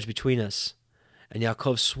judge between us. And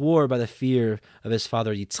Yaakov swore by the fear of his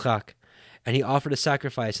father Yitzchak. And he offered a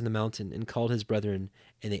sacrifice in the mountain, and called his brethren,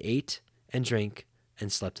 and they ate and drank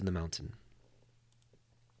and slept in the mountain.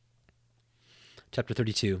 Chapter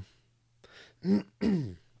 32.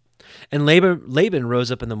 And Laban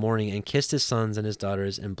rose up in the morning and kissed his sons and his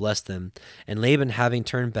daughters and blessed them. And Laban, having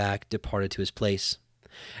turned back, departed to his place.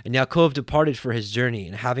 And Yaakov departed for his journey,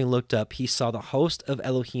 and having looked up, he saw the host of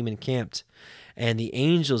Elohim encamped, and the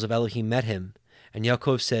angels of Elohim met him. And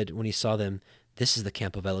Yaakov said, when he saw them, This is the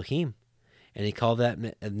camp of Elohim. And he called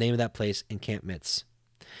the name of that place Encampments.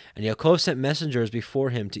 And Yaakov sent messengers before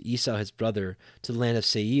him to Esau his brother, to the land of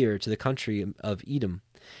Seir, to the country of Edom.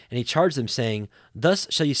 And he charged them, saying, Thus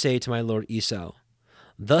shall you say to my lord Esau,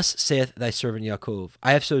 Thus saith thy servant Yaakov,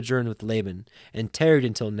 I have sojourned with Laban, and tarried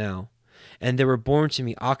until now. And there were born to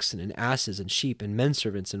me oxen, and asses, and sheep, and men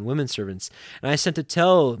servants, and women servants. And I sent to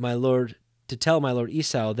tell my lord to tell my lord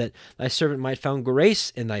Esau that thy servant might find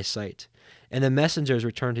grace in thy sight. And the messengers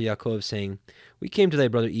returned to Yaakov, saying, We came to thy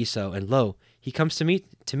brother Esau, and lo, he comes to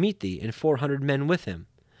meet thee, and 400 men with him.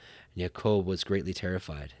 And Yaakov was greatly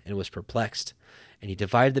terrified, and was perplexed, and he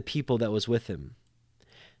divided the people that was with him,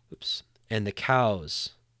 and the cows,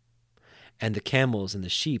 and the camels, and the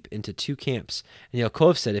sheep into 2 camps. And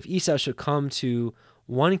Yaakov said, If Esau should come to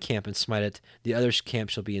one camp and smite it, the other camp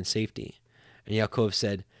shall be in safety. And Yaakov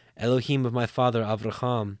said, Elohim of my father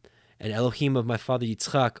Avraham, and Elohim of my father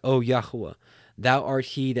Yitzchak, O Yahweh, thou art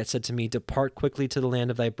he that said to me, Depart quickly to the land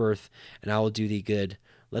of thy birth, and I will do thee good.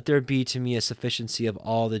 Let there be to me a sufficiency of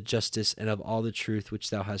all the justice and of all the truth which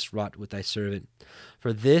thou hast wrought with thy servant.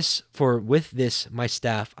 For with this my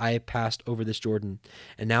staff I passed over this Jordan,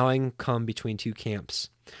 and now I am come between 2 camps.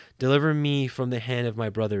 Deliver me from the hand of my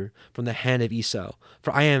brother, from the hand of Esau,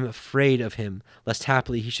 for I am afraid of him, lest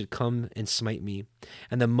haply he should come and smite me,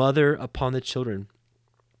 and the mother upon the children.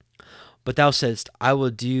 But thou saidst, I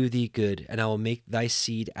will do thee good, and I will make thy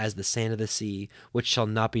seed as the sand of the sea, which shall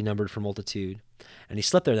not be numbered for multitude. And he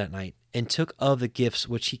slept there that night, and took of the gifts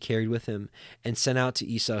which he carried with him, and sent out to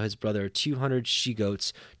Esau his brother 200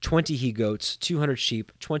 she-goats, 20 he-goats, 200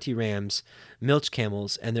 sheep, 20 rams, milch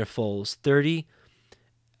camels, and their foals, 40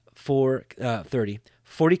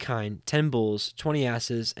 kine, 10 bulls, 20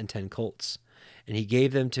 asses, and 10 colts. And he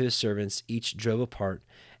gave them to his servants, each drove apart,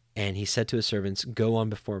 and he said to his servants, Go on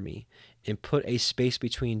before me, and put a space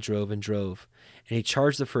between drove and drove. And he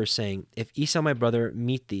charged the first, saying, If Esau my brother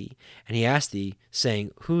meet thee, and he ask thee,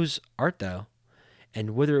 saying, Whose art thou?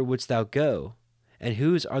 And whither wouldst thou go? And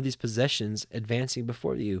whose are these possessions advancing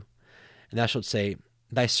before you? And thou shalt say,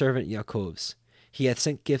 Thy servant Yaakov's. He hath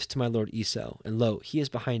sent gifts to my lord Esau, and lo, he is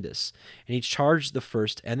behind us. And he charged the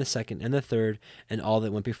first, and the second, and the third, and all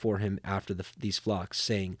that went before him after these flocks,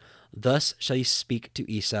 saying, Thus shall ye speak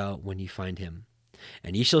to Esau when ye find him.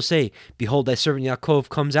 And ye shall say, Behold, thy servant Yaakov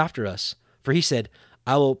comes after us. For he said,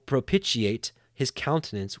 I will propitiate his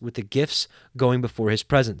countenance with the gifts going before his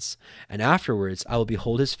presence, and afterwards I will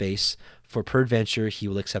behold his face, for peradventure he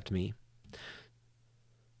will accept me.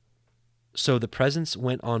 So the presence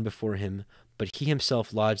went on before him, but he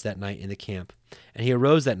himself lodged that night in the camp. And he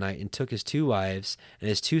arose that night, and took his 2 wives, and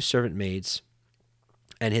his 2 servant maids,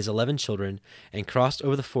 and his 11 children, and crossed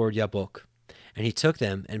over the ford Yabok. And he took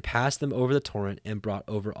them, and passed them over the torrent, and brought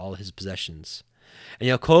over all his possessions. And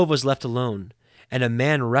Yaakov was left alone, and a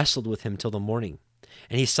man wrestled with him till the morning.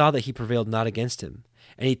 And he saw that he prevailed not against him.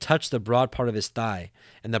 And he touched the broad part of his thigh,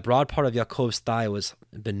 and the broad part of Yaakov's thigh was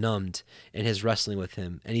benumbed in his wrestling with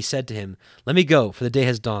him. And he said to him, Let me go, for the day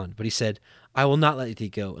has dawned. But he said, I will not let thee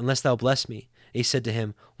go, unless thou bless me. And he said to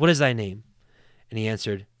him, What is thy name? And he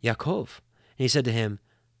answered, Yaakov. And he said to him,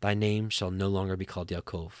 Thy name shall no longer be called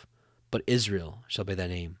Yaakov, but Israel shall be thy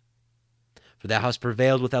name. For thou hast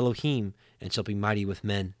prevailed with Elohim, and shalt be mighty with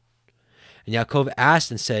men. And Yaakov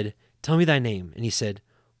asked and said, Tell me thy name. And he said,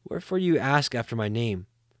 Wherefore you ask after my name?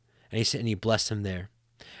 And he said, and he blessed him there.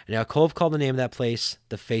 And Yaakov called the name of that place,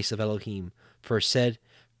 the face of Elohim. For said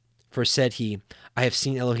he, I have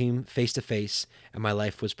seen Elohim face to face, and my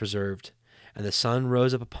life was preserved. And the sun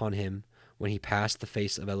rose up upon him when he passed the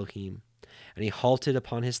face of Elohim. And he halted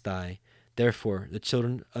upon his thigh. Therefore the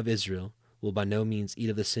children of Israel will by no means eat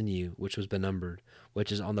of the sinew which was benumbered,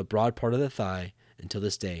 which is on the broad part of the thigh, until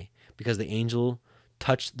this day, because the angel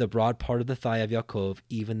touched the broad part of the thigh of Yaakov,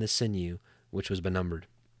 even the sinew which was benumbered.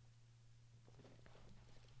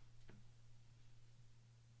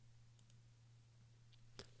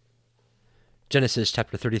 Genesis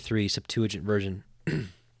chapter 33, Septuagint version. And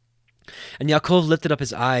Yaakov lifted up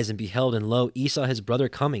his eyes and beheld, and lo, Esau his brother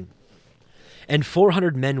coming, and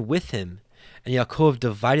 400 men with him. And Yaakov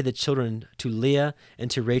divided the children to Leah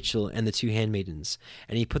and to Rachel and the 2 handmaidens.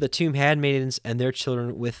 And he put the 2 handmaidens and their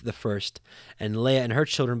children with the first, and Leah and her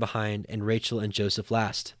children behind, and Rachel and Joseph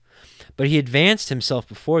last. But he advanced himself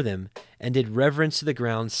before them, and did reverence to the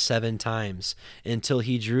ground 7 times, until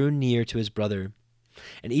he drew near to his brother.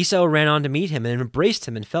 And Esau ran on to meet him, and embraced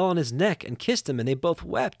him, and fell on his neck, and kissed him, and they both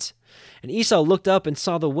wept. And Esau looked up, and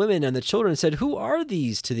saw the women and the children, and said, Who are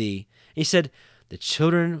these to thee? And he said, The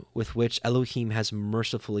children with which Elohim has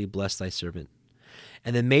mercifully blessed thy servant.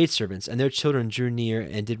 And the maidservants and their children drew near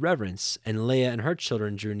and did reverence, and Leah and her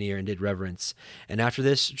children drew near and did reverence. And after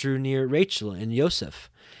this drew near Rachel and Joseph,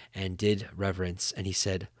 and did reverence. And he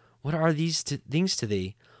said, What are these things to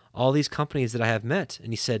thee, all these companies that I have met?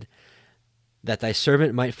 And he said, That thy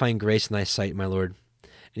servant might find grace in thy sight, my lord.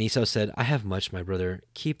 And Esau said, I have much, my brother,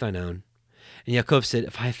 keep thine own. And Yaakov said,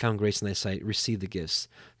 If I have found grace in thy sight, receive the gifts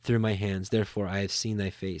through my hands. Therefore I have seen thy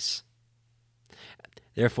face.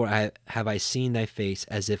 Therefore have I seen thy face,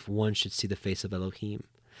 as if one should see the face of Elohim.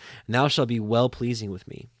 And thou shalt be well pleasing with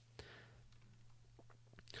me.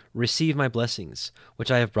 Receive my blessings,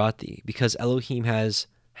 which I have brought thee, because Elohim has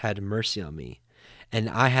had mercy on me, and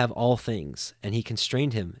I have all things. And he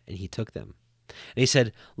constrained him, and he took them. And he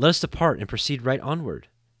said, Let us depart and proceed right onward.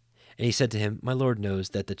 And he said to him, My Lord knows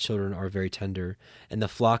that the children are very tender, and the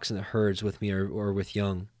flocks and the herds with me are with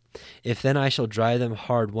young. If then I shall drive them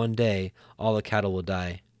hard one day, all the cattle will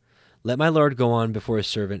die. Let my Lord go on before his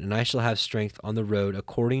servant, and I shall have strength on the road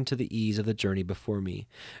according to the ease of the journey before me,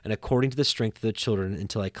 and according to the strength of the children,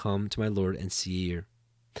 until I come to my Lord and Seir.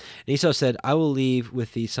 And Esau said, I will leave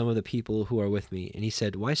with thee some of the people who are with me. And he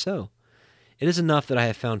said, Why so? It is enough that I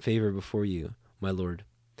have found favor before you, my Lord.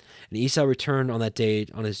 And Esau returned on that day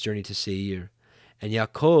on his journey to Seir. And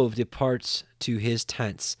Yaakov departs to his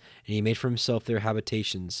tents, and he made for himself their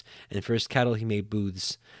habitations, and for his cattle he made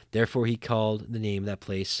booths. Therefore he called the name of that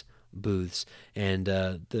place booths. And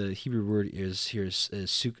the Hebrew word is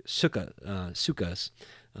sukkahs.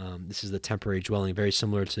 This is the temporary dwelling, very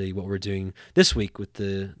similar to what we're doing this week with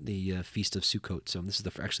the Feast of Sukkot. So this is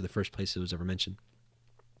actually the first place it was ever mentioned.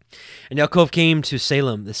 And Yaakov came to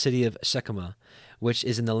Salem, the city of Shechemah, which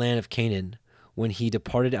is in the land of Canaan, when he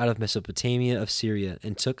departed out of Mesopotamia of Syria,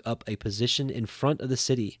 and took up a position in front of the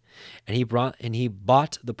city. And he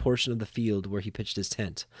bought the portion of the field where he pitched his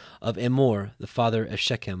tent, of Emor, the father of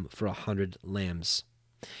Shechem, for 100 lambs.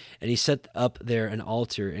 And he set up there an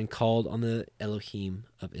altar, and called on the Elohim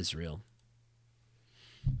of Israel.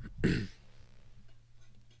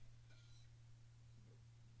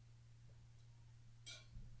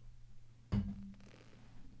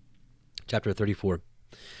 Chapter 34.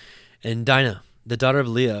 And Dinah, the daughter of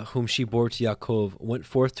Leah, whom she bore to Yaakov, went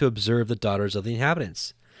forth to observe the daughters of the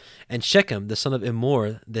inhabitants. And Shechem, the son of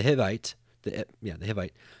Emor, the Hivite,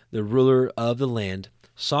 the ruler of the land,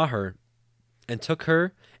 saw her, and took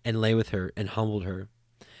her, and lay with her, and humbled her.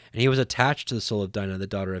 And he was attached to the soul of Dinah, the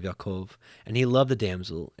daughter of Yaakov, and he loved the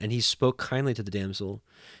damsel, and he spoke kindly to the damsel.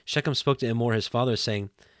 Shechem spoke to Emor his father, saying,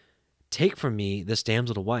 Take from me this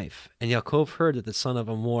damsel to wife. And Yaakov heard that the son of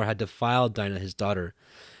Emor had defiled Dinah his daughter.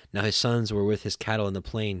 Now his sons were with his cattle in the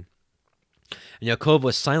plain. And Yaakov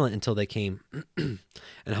was silent until they came. And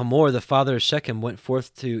Hamor, the father of Shechem, went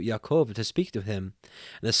forth to Yaakov to speak to him.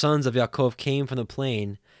 And the sons of Yaakov came from the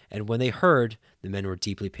plain, and when they heard, the men were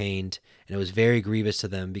deeply pained, and it was very grievous to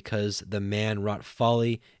them, because the man wrought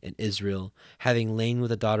folly in Israel, having lain with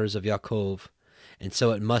the daughters of Yaakov. And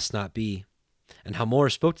so it must not be. And Hamor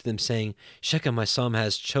spoke to them, saying, Shechem my son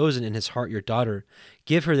has chosen in his heart your daughter.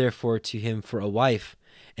 Give her therefore to him for a wife,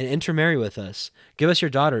 and intermarry with us. Give us your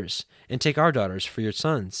daughters, and take our daughters for your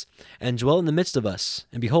sons, and dwell in the midst of us.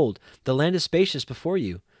 And behold, the land is spacious before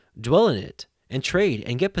you. Dwell in it, and trade,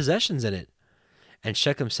 and get possessions in it. And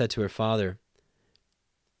Shechem said to her father,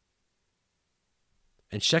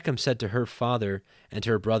 and to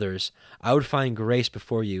her brothers, I would find grace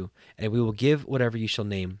before you, and we will give whatever you shall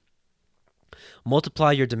name.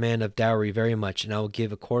 Multiply your demand of dowry very much, and I will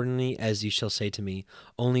give accordingly as you shall say to me.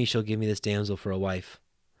 Only you shall give me this damsel for a wife.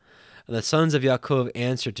 And the sons of Yaakov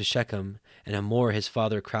answered to Shechem and Hamor his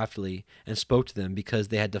father craftily, and spoke to them, because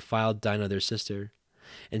they had defiled Dinah their sister.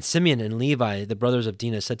 And Simeon and Levi, the brothers of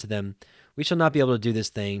Dinah, said to them, We shall not be able to do this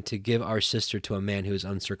thing, to give our sister to a man who is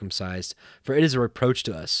uncircumcised, for it is a reproach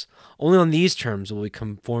to us. Only on these terms will we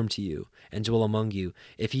conform to you, and dwell among you,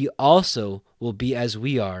 if ye also will be as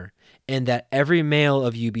we are, and that every male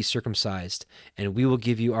of you be circumcised, and we will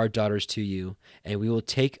give you our daughters to you, and we will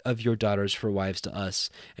take of your daughters for wives to us,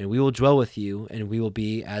 and we will dwell with you, and we will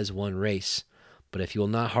be as one race. But if you will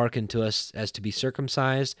not hearken to us as to be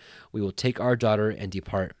circumcised, we will take our daughter and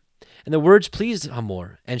depart. And the words pleased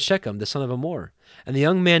Hamor and Shechem, the son of Hamor. And the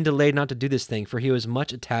young man delayed not to do this thing, for he was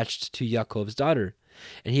much attached to Yaakov's daughter,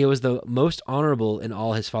 and he was the most honorable in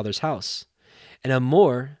all his father's house. And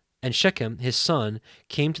Hamor and Shechem, his son,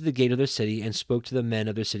 came to the gate of their city, and spoke to the men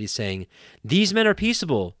of their city, saying, These men are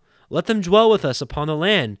peaceable. Let them dwell with us upon the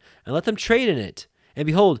land, and let them trade in it. And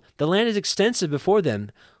behold, the land is extensive before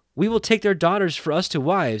them. We will take their daughters for us to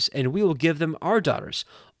wives, and we will give them our daughters.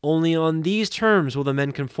 Only on these terms will the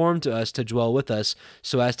men conform to us to dwell with us,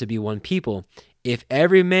 so as to be one people. If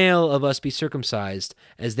every male of us be circumcised,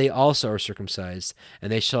 as they also are circumcised,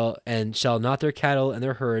 and shall not their cattle and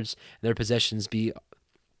their herds and their possessions be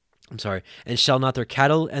and shall not their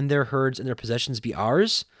cattle and their herds and their possessions be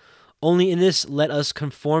ours? Only in this let us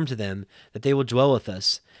conform to them, that they will dwell with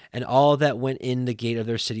us. And all that went in the gate of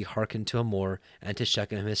their city hearkened to Hamor and to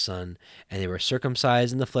Shechem his son, and they were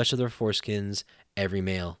circumcised in the flesh of their foreskins, every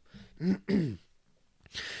male.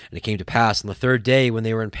 And it came to pass on the third day, when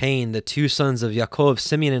they were in pain, the two sons of Yaakov,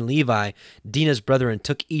 Simeon and Levi, Dinah's brethren,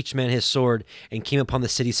 took each man his sword, and came upon the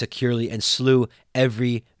city securely, and slew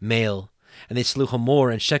every male. And they slew Hamor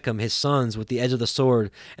and Shechem his sons with the edge of the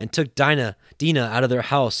sword, and took Dinah out of their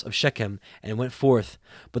house of Shechem, and went forth.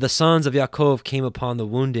 But the sons of Yaakov came upon the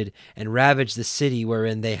wounded, and ravaged the city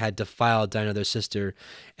wherein they had defiled Dinah their sister,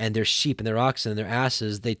 and their sheep and their oxen and their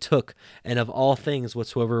asses they took, and of all things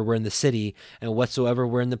whatsoever were in the city, and whatsoever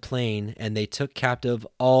were in the plain, and they took captive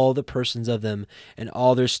all the persons of them, and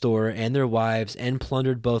all their store, and their wives, and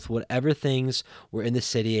plundered both whatever things were in the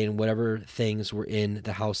city, and whatever things were in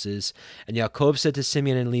the houses. And Yaakov said to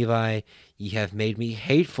Simeon and Levi, Ye have made me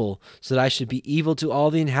hateful, so that I should be evil to all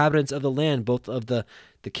the inhabitants of the land, both of the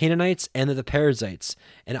Canaanites and of the Perizzites.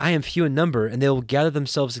 And I am few in number, and they will gather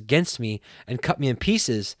themselves against me, and cut me in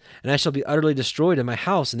pieces, and I shall be utterly destroyed in my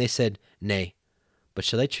house. And they said, Nay, but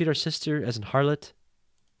shall I treat our sister as an harlot?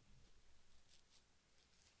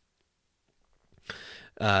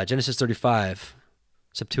 Genesis 35,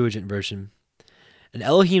 Septuagint version. And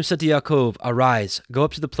Elohim said to Yaakov, Arise, go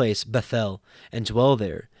up to the place Bethel, and dwell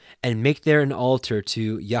there, and make there an altar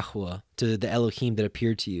to Yahweh, to the Elohim that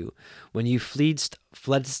appeared to you, when you fledst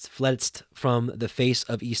from the face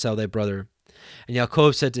of Esau thy brother. And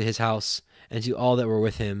Yaakov said to his house, and to all that were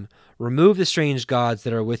with him, Remove the strange gods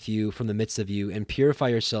that are with you from the midst of you, and purify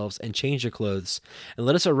yourselves, and change your clothes, and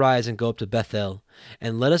let us arise and go up to Bethel,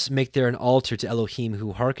 and let us make there an altar to Elohim,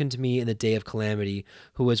 who hearkened to me in the day of calamity,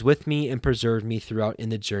 who was with me and preserved me throughout in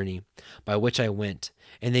the journey by which I went.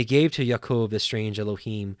 And they gave to Yaakov the strange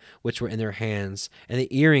Elohim which were in their hands, and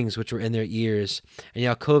the earrings which were in their ears. And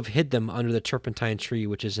Yaakov hid them under the turpentine tree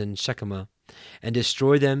which is in Shechemah, and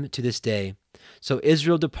destroyed them to this day. So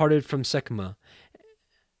Israel departed from Shechemah,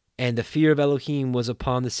 and the fear of Elohim was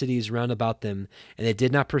upon the cities round about them, and they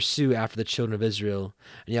did not pursue after the children of Israel.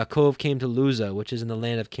 And Yaakov came to Luzah, which is in the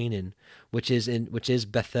land of Canaan, which is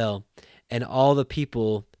Bethel, and all the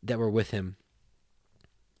people that were with him.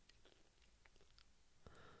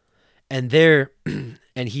 And there,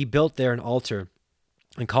 and he built there an altar,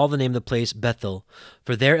 and called the name of the place Bethel,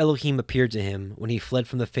 for there Elohim appeared to him when he fled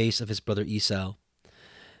from the face of his brother Esau.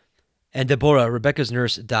 And Deborah, Rebekah's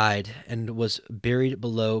nurse, died, and was buried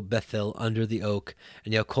below Bethel under the oak,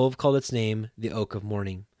 and Yaakov called its name the Oak of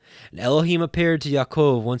Mourning. And Elohim appeared to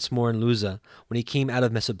Yaakov once more in Luzah, when he came out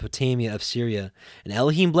of Mesopotamia of Syria. And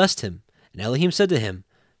Elohim blessed him, and Elohim said to him,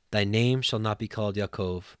 Thy name shall not be called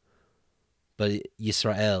Yaakov, but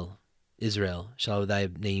Israel shall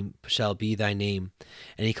be thy name.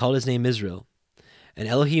 And he called his name Israel. And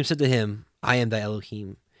Elohim said to him, I am thy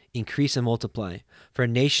Elohim. Increase and multiply, for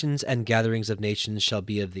nations and gatherings of nations shall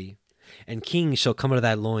be of thee. And kings shall come out of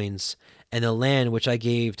thy loins, and the land which I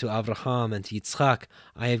gave to Abraham and to Yitzchak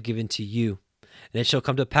I have given to you. And it shall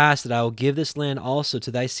come to pass that I will give this land also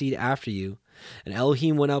to thy seed after you. And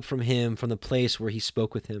Elohim went up from him from the place where he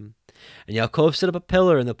spoke with him. And Yaakov set up a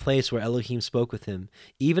pillar in the place where Elohim spoke with him,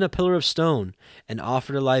 even a pillar of stone, and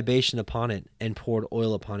offered a libation upon it, and poured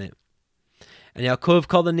oil upon it. And Yaakov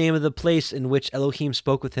called the name of the place in which Elohim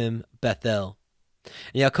spoke with him Bethel.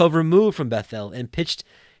 And Yaakov removed from Bethel, and pitched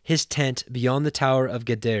his tent beyond the tower of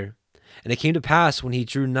Geder. And it came to pass, when he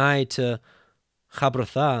drew nigh to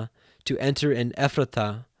Chabrothah, to enter in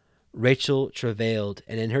Ephrathah, Rachel travailed,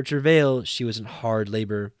 and in her travail she was in hard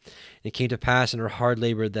labor. And it came to pass in her hard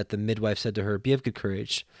labor that the midwife said to her, Be of good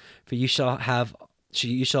courage, for you shall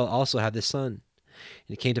also have this son.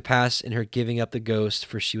 And it came to pass in her giving up the ghost,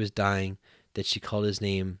 for she was dying, that she called his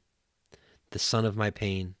name the son of my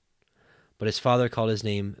pain. But his father called his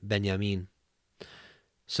name Benjamin.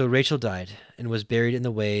 So Rachel died, and was buried in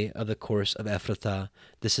the way of the course of Ephrathah.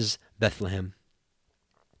 This is Bethlehem.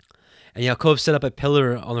 And Yaakov set up a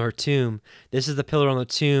pillar on her tomb. This is the pillar on the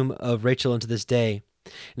tomb of Rachel unto this day.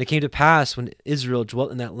 And it came to pass, when Israel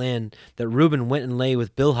dwelt in that land, that Reuben went and lay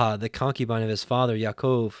with Bilhah, the concubine of his father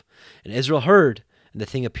Yaakov. And Israel heard, and the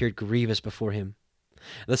thing appeared grievous before him.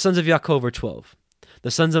 And the sons of Yaakov were 12.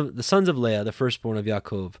 The sons of Leah, the firstborn of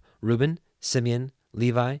Yaakov, Reuben, Simeon,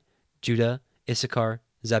 Levi, Judah, Issachar,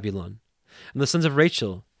 Zebulun. And the sons of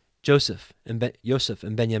Rachel, Joseph and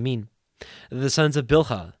Benjamin. And the sons of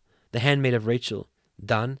Bilhah, the handmaid of Rachel,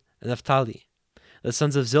 Dan and Naphtali. The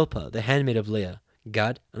sons of Zilpah, the handmaid of Leah,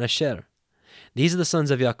 Gad and Asher. These are the sons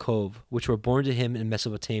of Yaakov, which were born to him in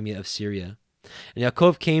Mesopotamia of Syria. And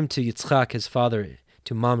Yaakov came to Yitzchak his father,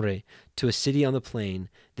 to Mamre, to a city on the plain.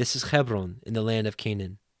 This is Hebron, in the land of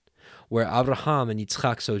Canaan, where Abraham and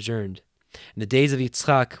Yitzchak sojourned. And the days of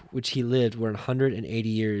Yitzchak which he lived were 180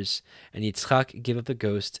 years, and Yitzchak gave up the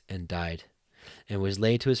ghost and died. and was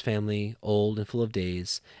laid to his family, old and full of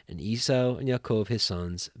days, and Esau and Yaakov his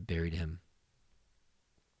sons buried him.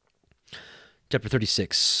 Chapter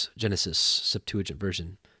 36, Genesis, Septuagint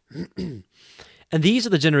version. And these are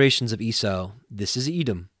the generations of Esau. This is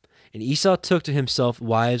Edom. And Esau took to himself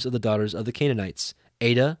wives of the daughters of the Canaanites,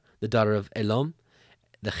 Adah, the daughter of Elom,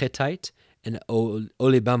 the Hittite, and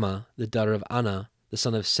Olibama, the daughter of Anna, the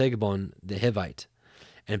son of Segbon the Hivite,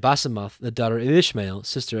 and Basemath, the daughter of Ishmael,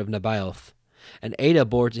 sister of Nebaioth. And Adah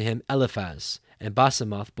bore to him Eliphaz, and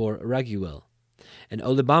Basemath bore Raguel, and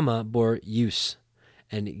Olibama bore Us,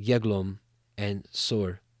 and Yeglom, and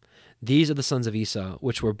Sor. These are the sons of Esau,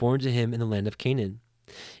 which were born to him in the land of Canaan.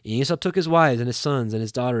 And Esau took his wives and his sons and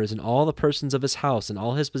his daughters and all the persons of his house and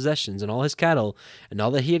all his possessions and all his cattle and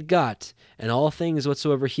all that he had got and all things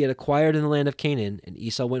whatsoever he had acquired in the land of Canaan. And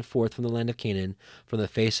Esau went forth from the land of Canaan from the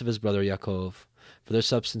face of his brother Yaakov, for their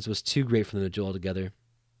substance was too great for them to dwell together.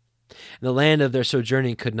 And the land of their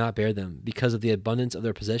sojourning could not bear them, because of the abundance of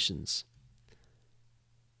their possessions.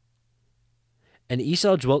 And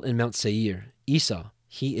Esau dwelt in Mount Seir. Esau,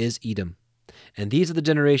 he is Edom. And these are the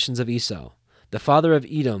generations of Esau, the father of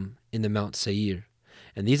Edom in the Mount Seir.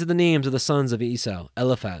 And these are the names of the sons of Esau: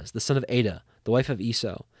 Eliphaz, the son of Adah, the wife of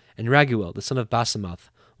Esau, and Raguel, the son of Basemath,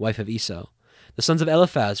 wife of Esau. The sons of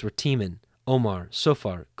Eliphaz were Teman, Omar,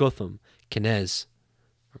 Sophar, Gotham, Kenaz.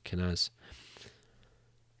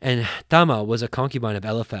 And Tamah was a concubine of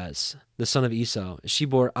Eliphaz, the son of Esau. She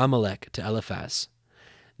bore Amalek to Eliphaz.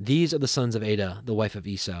 These are the sons of Adah, the wife of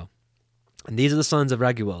Esau. And these are the sons of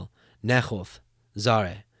Raguel: Nechoth,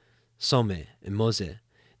 Zare, Some, and Mose.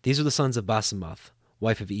 These are the sons of Basemath,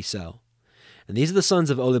 wife of Esau. And these are the sons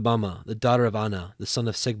of Olibama, the daughter of Anna, the son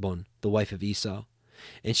of Segbon, the wife of Esau.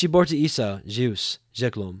 And she bore to Esau Jeus,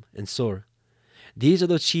 Jeglom, and Sor. These are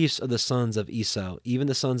the chiefs of the sons of Esau, even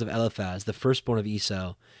the sons of Eliphaz, the firstborn of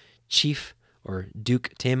Esau: chief or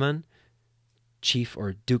Duke Teman, chief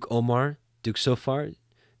or Duke Omar, Duke Sophar,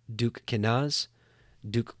 Duke Kenaz,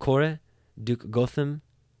 Duke Koreh, Duke Gotham,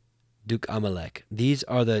 Duke Amalek. These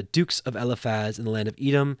are the dukes of Eliphaz in the land of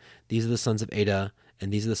Edom. These are the sons of Adah,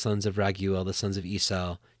 and these are the sons of Raguel, the sons of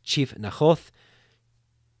Esau: chief Nachoth,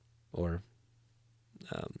 or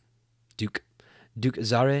Duke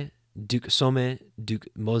Zare, Duke Some, Duke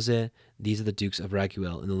Mose. These are the dukes of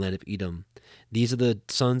Raguel in the land of Edom. These are the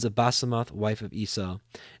sons of Basemath, wife of Esau.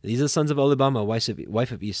 These are the sons of Olibama,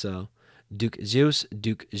 wife of Esau: Duke Zeus,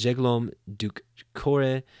 Duke Jeglom, Duke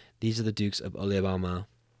Koreh. These are the dukes of Olibama,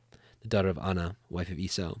 the daughter of Anna, wife of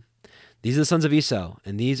Esau. These are the sons of Esau,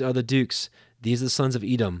 and these are the dukes. These are the sons of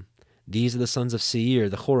Edom. These are the sons of Seir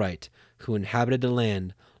the Horite, who inhabited the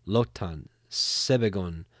land: Lotan,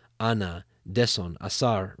 Sebegon, Anna, Deson,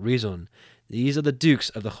 Asar, Rezon. These are the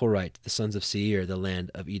dukes of the Horite, the sons of Seir, the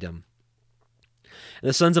land of Edom. And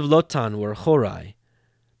the sons of Lotan were Horai,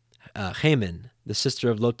 Haman, the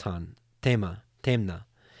sister of Lotan, Temna.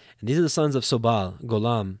 And these are the sons of Sobal,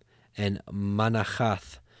 Golam, and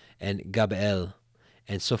Manachath, and Gabeel,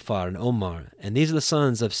 and Sophar, and Omar. And these are the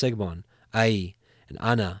sons of Segbon, Ai, and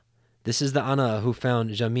Anna. This is the Anna who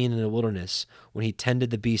found Jamin in the wilderness, when he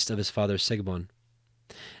tended the beast of his father Segbon.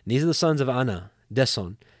 And these are the sons of Anna,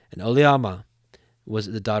 Deson, and Oliama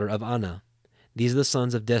was the daughter of Anna. These are the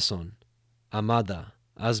sons of Deson: Amada,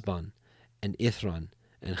 Asban, and Ithran,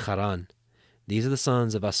 and Haran. These are the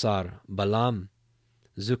sons of Asar: Balaam,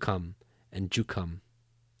 Zukam, and Jukam.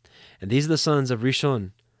 And these are the sons of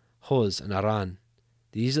Rishon, Hoz, and Aran.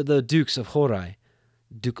 These are the dukes of Horai: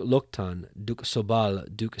 Duke Loktan, Duke Sobal,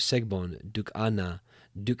 Duke Segbon, Duke Anna,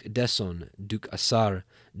 Duke Deson, Duke Asar,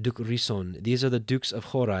 Duke Rison. These are the dukes of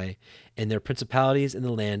Horai, and their principalities in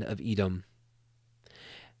the land of Edom.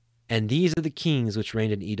 And these are the kings which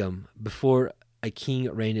reigned in Edom, before a king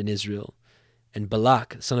reigned in Israel. And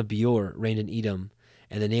Balak, son of Beor, reigned in Edom,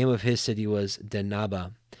 and the name of his city was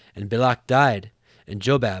Denaba. And Balak died, and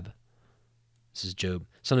Jobab, this is Job,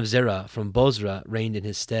 son of Zerah, from Bozrah, reigned in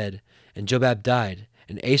his stead. And Jobab died,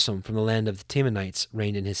 and Asom from the land of the Temanites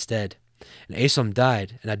reigned in his stead. And Asom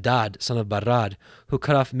died, and Adad, son of Barad, who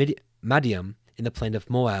cut off Madiam in the plain of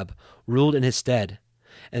Moab, ruled in his stead.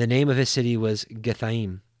 And the name of his city was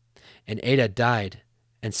Gethaim. And Adah died,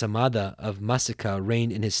 and Samada of Masika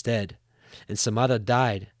reigned in his stead. And Samada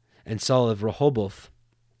died, and Saul of Rehoboth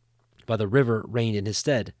by the river reigned in his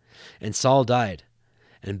stead. And Saul died,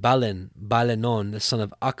 and Balenon, the son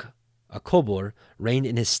of Akobor, reigned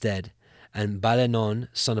in his stead. And Balenon,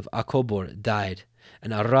 son of Akobor, died,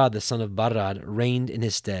 and Arad, the son of Barad, reigned in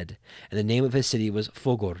his stead. And the name of his city was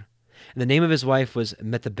Fogor. And the name of his wife was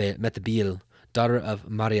Metabeel, daughter of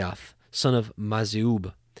Mariath, son of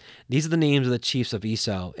Maziub. These are the names of the chiefs of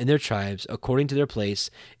Esau in their tribes, according to their place,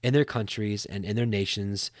 in their countries, and in their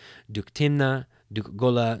nations: Duke Timnah, Duke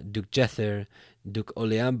Gola, Duke Jether, Duke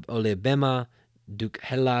Olebema, Duke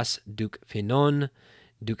Helas, Duke Phenon,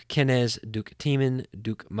 Duke Kenez, Duke Teman,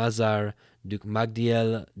 Duke Mazar, Duke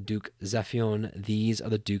Magdiel, Duke Zaphion. These are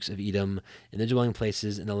the dukes of Edom in their dwelling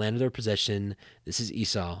places in the land of their possession. This is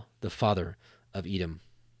Esau, the father of Edom.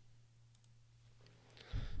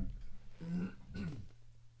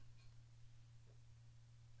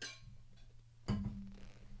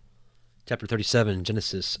 Chapter 37,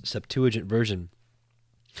 Genesis, Septuagint version.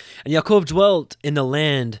 And Yaakov dwelt in the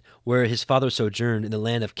land where his father sojourned, in the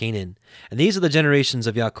land of Canaan. And these are the generations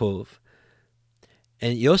of Yaakov.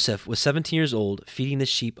 And Joseph was 17 years old, feeding the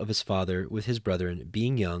sheep of his father with his brethren,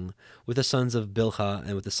 being young, with the sons of Bilhah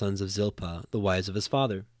and with the sons of Zilpah, the wives of his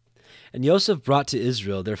father. And Joseph brought to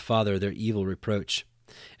Israel their father their evil reproach.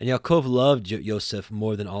 And Yaakov loved Joseph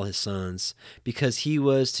more than all his sons, because he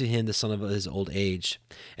was to him the son of his old age.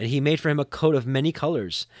 And he made for him a coat of many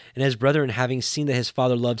colors. And his brethren, having seen that his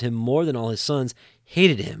father loved him more than all his sons,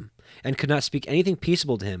 hated him, and could not speak anything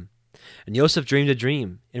peaceable to him. And Joseph dreamed a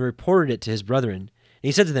dream, and reported it to his brethren. And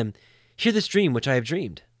he said to them, Hear this dream which I have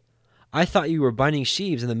dreamed. I thought you were binding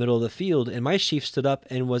sheaves in the middle of the field, and my sheaf stood up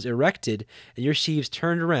and was erected, and your sheaves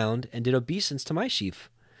turned around and did obeisance to my sheaf.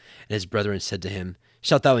 And his brethren said to him,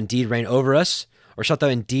 Shalt thou indeed reign over us? Or shalt thou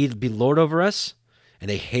indeed be lord over us? And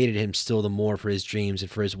they hated him still the more for his dreams and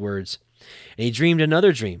for his words. And he dreamed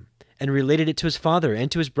another dream, and related it to his father and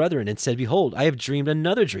to his brethren, and said, Behold, I have dreamed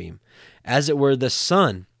another dream. As it were, the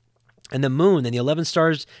sun and the moon and the 11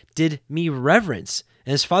 stars did me reverence.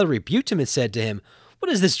 And his father rebuked him and said to him, What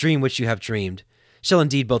is this dream which you have dreamed? Shall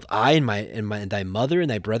indeed both I and thy mother and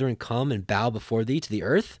thy brethren come and bow before thee to the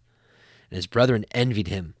earth? And his brethren envied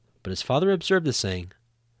him. But his father observed the saying.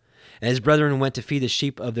 And his brethren went to feed the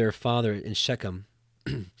sheep of their father in Shechem.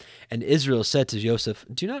 And Israel said to Joseph,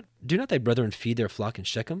 Do not thy brethren feed their flock in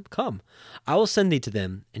Shechem? Come, I will send thee to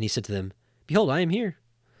them. And he said to them, Behold, I am here.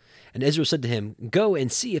 And Israel said to him, Go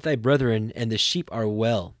and see if thy brethren and the sheep are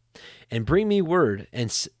well, and bring me word.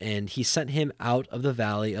 And he sent him out of the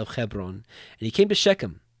valley of Hebron. And he came to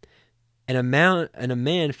Shechem. And a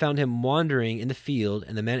man found him wandering in the field.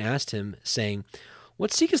 And the man asked him, saying,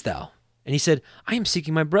 What seekest thou? And he said, I am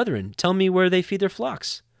seeking my brethren. Tell me where they feed their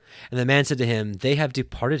flocks. And the man said to him, They have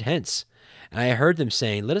departed hence. And I heard them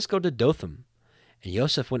saying, Let us go to Dothan. And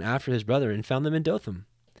Joseph went after his brethren and found them in Dothan.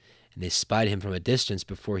 And they spied him from a distance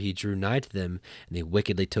before he drew nigh to them, and they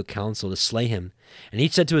wickedly took counsel to slay him. And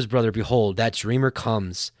each said to his brother, Behold, that dreamer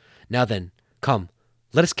comes. Now then, come,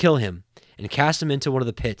 let us kill him, and cast him into one of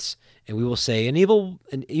the pits. And we will say, An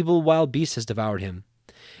evil wild beast has devoured him.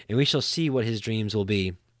 And we shall see what his dreams will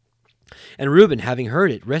be. And Reuben, having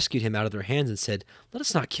heard it, rescued him out of their hands and said, Let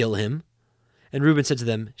us not kill him. And Reuben said to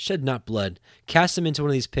them, Shed not blood. Cast him into one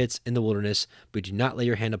of these pits in the wilderness, but do not lay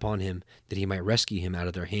your hand upon him, that he might rescue him out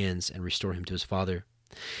of their hands and restore him to his father.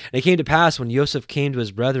 And it came to pass, when Joseph came to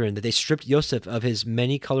his brethren, that they stripped Joseph of his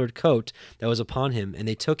many-colored coat that was upon him, and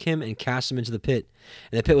they took him and cast him into the pit.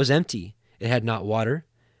 And the pit was empty, it had not water.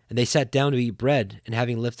 And they sat down to eat bread, and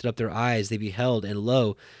having lifted up their eyes, they beheld, and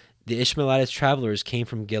lo, the Ishmaelitish travelers came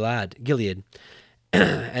from Gilead,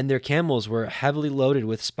 and their camels were heavily loaded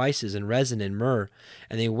with spices and resin and myrrh,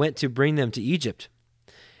 and they went to bring them to Egypt.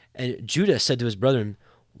 And Judah said to his brethren,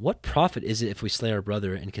 What profit is it if we slay our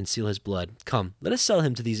brother and conceal his blood? Come, let us sell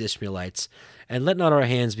him to these Ishmaelites, and let not our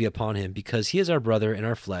hands be upon him, because he is our brother and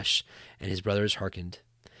our flesh. And his brothers hearkened.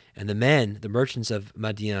 And the men, the merchants of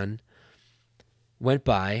Madian, went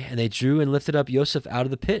by, and they drew and lifted up Joseph out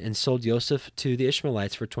of the pit, and sold Joseph to the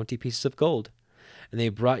Ishmaelites for 20 pieces of gold. And they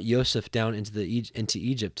brought Joseph down into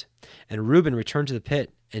Egypt. And Reuben returned to the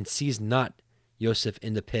pit, and seized not Joseph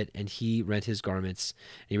in the pit, and he rent his garments.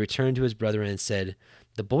 And he returned to his brethren, and said,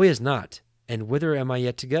 The boy is not, and whither am I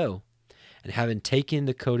yet to go? And having taken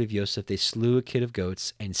the coat of Joseph, they slew a kid of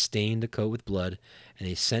goats, and stained the coat with blood. And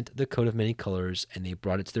they sent the coat of many colors, and they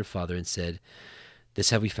brought it to their father, and said,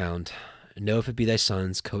 This have we found. Know if it be thy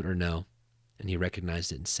son's coat or no. And he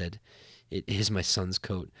recognized it and said, It is my son's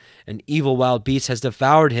coat. An evil wild beast has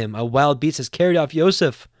devoured him. A wild beast has carried off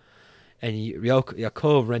Joseph. And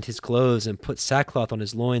Yaakov rent his clothes and put sackcloth on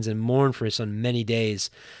his loins and mourned for his son many days.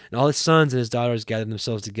 And all his sons and his daughters gathered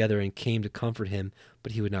themselves together and came to comfort him.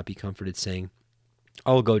 But he would not be comforted, saying,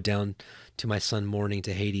 I will go down to my son mourning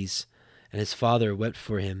to Hades. And his father wept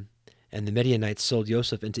for him. And the Midianites sold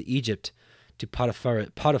Joseph into Egypt to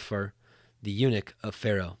Potiphar, the eunuch of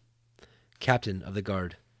Pharaoh, captain of the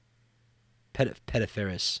guard,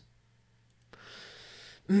 Petipharis.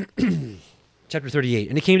 Chapter 38.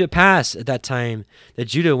 And it came to pass at that time that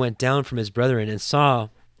Judah went down from his brethren and saw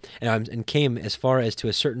and came as far as to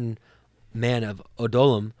a certain man of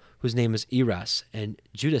Odolam, whose name was Eras. And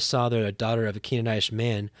Judah saw there a daughter of a Canaanitish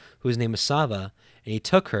man, whose name was Sava, and he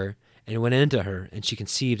took her and went into her, and she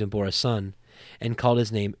conceived and bore a son, and called his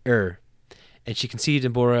name And she conceived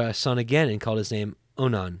and bore a son again, and called his name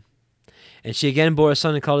Onan. And she again bore a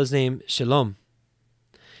son, and called his name Shalom.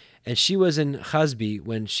 And she was in Chazbi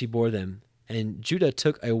when she bore them. And Judah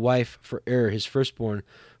took a wife for his firstborn,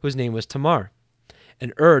 whose name was Tamar.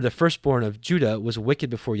 And the firstborn of Judah, was wicked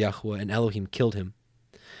before Yahweh, and Elohim killed him.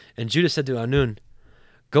 And Judah said to Anun,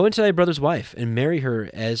 Go into thy brother's wife, and marry her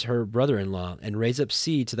as her brother-in-law, and raise up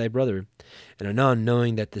seed to thy brother. And Anun,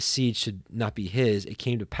 knowing that the seed should not be his, it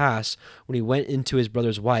came to pass, when he went into his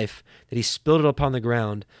brother's wife, that he spilled it upon the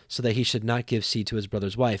ground, so that he should not give seed to his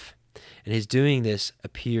brother's wife. And his doing this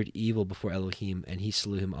appeared evil before Elohim, and he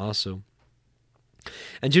slew him also.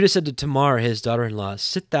 And Judah said to Tamar, his daughter-in-law,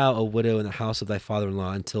 Sit thou a widow in the house of thy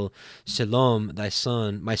father-in-law, until Shalom my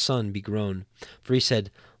son, be grown. For he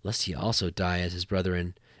said, Lest he also die as his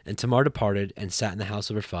brethren. And Tamar departed, and sat in the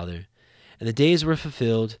house of her father. And the days were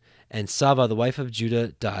fulfilled, and Sava the wife of Judah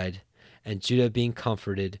died. And Judah, being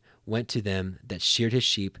comforted, went to them that sheared his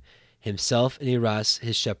sheep, himself and Eras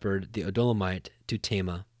his shepherd, the Odolamite, to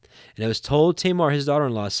Tamar. And it was told Tamar his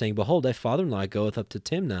daughter-in-law, saying, Behold, thy father-in-law goeth up to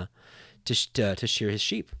Timnah, to shear his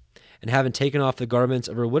sheep. And having taken off the garments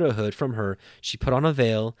of her widowhood from her, she put on a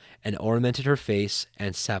veil, and ornamented her face,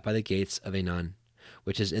 and sat by the gates of Anan,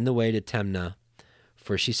 which is in the way to Timnah.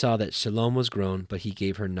 For she saw that Shalom was grown, but he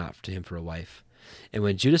gave her not to him for a wife. And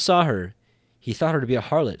when Judah saw her, he thought her to be a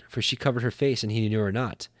harlot, for she covered her face, and he knew her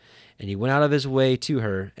not. And he went out of his way to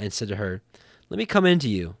her, and said to her, Let me come in to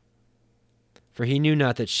you. For he knew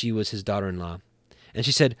not that she was his daughter-in-law. And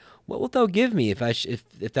she said, What wilt thou give me if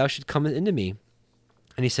thou should come into me?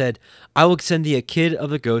 And he said, I will send thee a kid of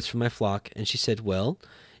the goats from my flock. And she said, Well,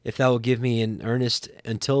 if thou wilt give me an earnest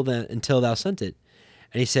until thou sent it.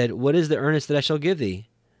 And he said, What is the earnest that I shall give thee?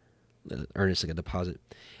 The earnest, like a deposit.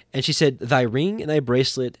 And she said, Thy ring and thy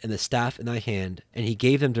bracelet and the staff in thy hand. And he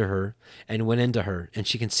gave them to her, and went into her. And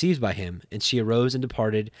she conceived by him. And she arose and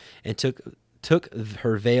departed, and took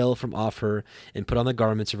her veil from off her, and put on the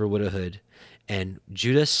garments of her widowhood. And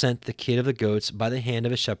Judah sent the kid of the goats by the hand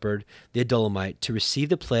of a shepherd, the Adulamite, to receive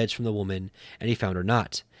the pledge from the woman, and he found her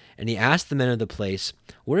not. And he asked the men of the place,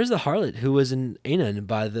 Where is the harlot who was in Anan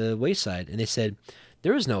by the wayside? And they said,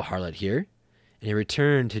 There is no harlot here. And he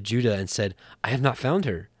returned to Judah and said, I have not found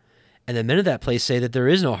her. And the men of that place say that there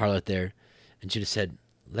is no harlot there. And Judah said,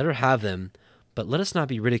 Let her have them, but let us not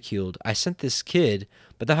be ridiculed. I sent this kid,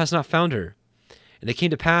 but thou hast not found her. And it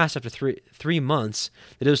came to pass after 3 months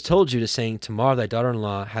that it was told Judah, saying, Tamar thy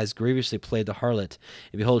daughter-in-law has grievously played the harlot,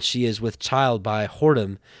 and behold, she is with child by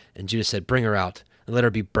whoredom. And Judah said, Bring her out, and let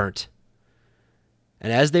her be burnt.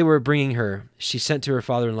 And as they were bringing her, she sent to her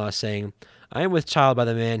father-in-law, saying, I am with child by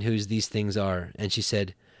the man whose these things are. And she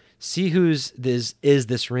said, See whose is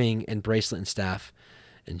this ring and bracelet and staff.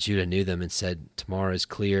 And Judah knew them, and said, Tamar is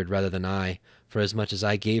cleared rather than I, for as much as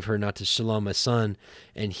I gave her not to Shalom my son,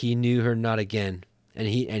 and he knew her not again. And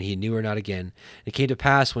he knew her not again. It came to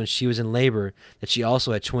pass when she was in labor that she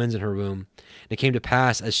also had twins in her womb. And it came to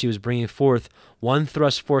pass as she was bringing forth, one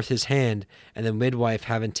thrust forth his hand, and the midwife,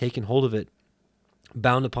 having taken hold of it,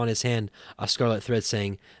 bound upon his hand a scarlet thread,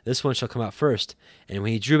 saying, This one shall come out first. And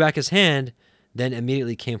when he drew back his hand, then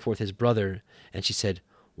immediately came forth his brother. And she said,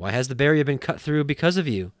 Why has the barrier been cut through because of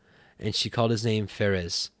you? And she called his name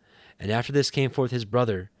Pharez. And after this came forth his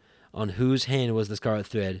brother, on whose hand was the scarlet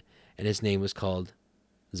thread, and his name was called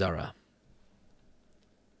Zara.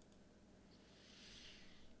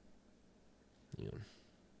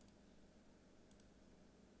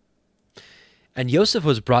 And Joseph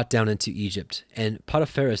was brought down into Egypt, and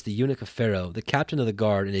Potipharus, the eunuch of Pharaoh, the captain of the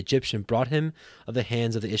guard, an Egyptian, brought him of the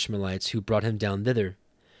hands of the Ishmaelites, who brought him down thither.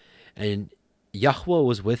 And Yahweh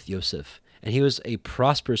was with Joseph, and he was a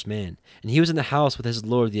prosperous man, and he was in the house with his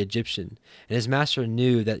lord the Egyptian, and his master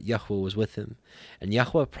knew that Yahweh was with him, and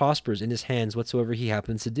Yahweh prospers in his hands whatsoever he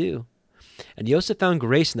happens to do. And Joseph found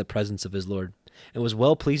grace in the presence of his lord, and was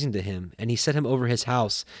well pleasing to him, and he set him over his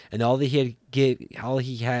house, and all that he had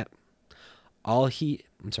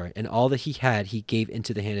he gave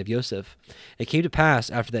into the hand of Joseph. It came to pass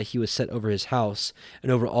after that he was set over his house,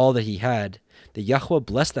 and over all that he had, that Yahweh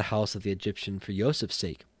blessed the house of the Egyptian for Joseph's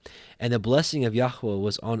sake. And the blessing of Yahweh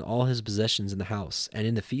was on all his possessions in the house and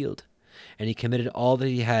in the field. And he committed all that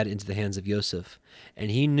he had into the hands of Joseph. And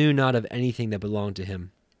he knew not of anything that belonged to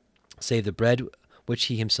him, save the bread which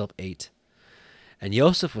he himself ate. And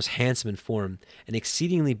Joseph was handsome in form, and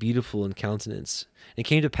exceedingly beautiful in countenance. And it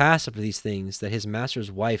came to pass after these things that his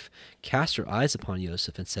master's wife cast her eyes upon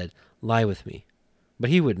Joseph, and said, Lie with me.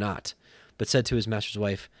 But he would not, but said to his master's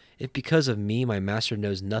wife, If because of me my master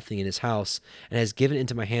knows nothing in his house, and has given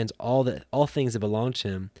into my hands all things that belong to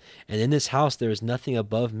him, and in this house there is nothing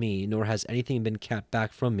above me, nor has anything been kept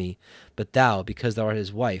back from me, but thou, because thou art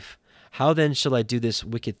his wife, how then shall I do this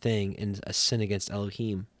wicked thing and a sin against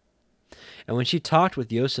Elohim? And when she talked with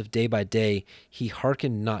Joseph day by day, he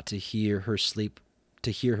hearkened not to hear her sleep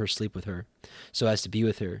with her, so as to be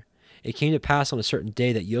with her. It came to pass on a certain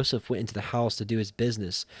day that Joseph went into the house to do his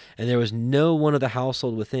business, and there was no one of the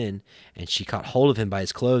household within. And she caught hold of him by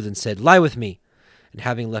his clothes, and said, Lie with me. And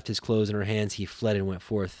having left his clothes in her hands, he fled and went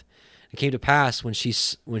forth. It came to pass, when she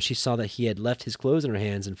saw that he had left his clothes in her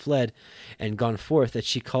hands and fled and gone forth, that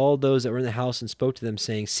she called those that were in the house and spoke to them,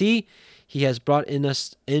 saying, See, he has brought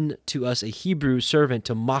into us a Hebrew servant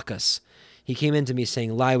to mock us. He came in to me,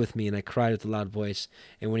 saying, Lie with me. And I cried with a loud voice.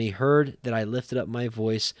 And when he heard that I lifted up my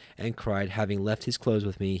voice and cried, having left his clothes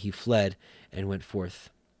with me, he fled and went forth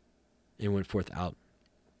out.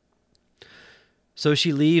 So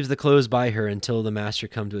she leaves the clothes by her until the master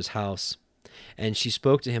come to his house. And she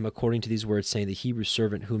spoke to him according to these words, saying, The Hebrew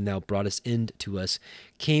servant whom thou broughtest in to us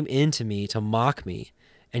came in to me to mock me.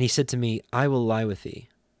 And he said to me, I will lie with thee.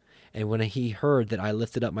 And when he heard that I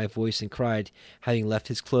lifted up my voice and cried, having left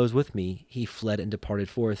his clothes with me, he fled and departed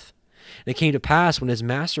forth. And it came to pass, when his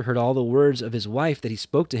master heard all the words of his wife, that he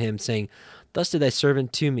spoke to him, saying, Thus did thy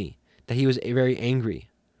servant to me, that he was very angry.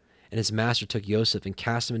 And his master took Joseph and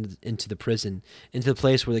cast him into the prison, into the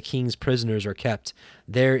place where the king's prisoners are kept,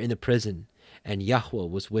 there in the prison. And Yahweh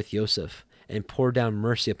was with Joseph, and poured down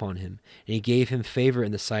mercy upon him, and he gave him favor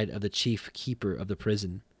in the sight of the chief keeper of the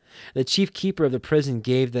prison. The chief keeper of the prison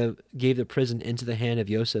gave the prison into the hand of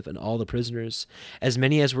Joseph and all the prisoners, as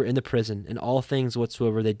many as were in the prison, and all things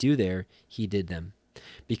whatsoever they do there, he did them.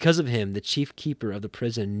 Because of him, the chief keeper of the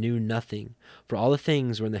prison knew nothing, for all the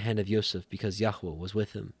things were in the hand of Joseph, because Yahweh was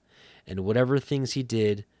with him. And whatever things he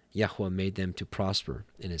did, Yahweh made them to prosper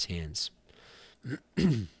in his hands.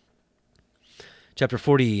 Chapter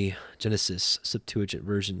 40, Genesis, Septuagint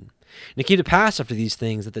version. And it came to pass after these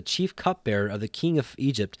things that the chief cupbearer of the king of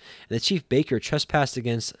Egypt and the chief baker trespassed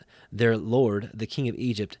against their lord, the king of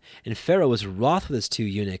Egypt. And Pharaoh was wroth with his two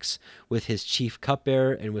eunuchs, with his chief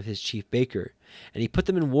cupbearer and with his chief baker. And he put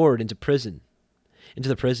them in ward into the prison, into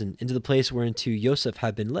the place whereinto Joseph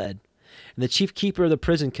had been led. And the chief keeper of the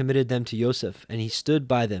prison committed them to Joseph, and he stood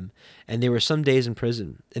by them, and they were some days in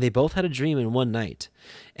prison. And they both had a dream in one night.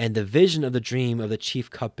 And the vision of the dream of the chief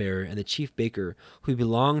cupbearer and the chief baker, who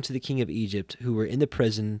belonged to the king of Egypt, who were in the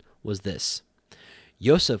prison, was this.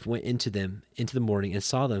 Joseph went into them into the morning, and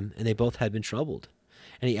saw them, and they both had been troubled.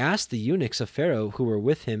 And he asked the eunuchs of Pharaoh, who were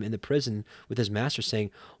with him in the prison with his master,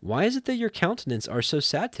 saying, Why is it that your countenance are so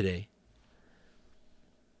sad today?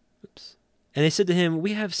 Oops. And they said to him,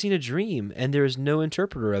 We have seen a dream, and there is no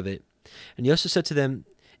interpreter of it. And Joseph said to them,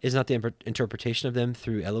 Is not the interpretation of them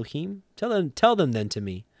through Elohim? Tell them then to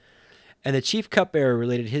me. And the chief cupbearer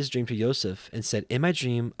related his dream to Joseph, and said, In my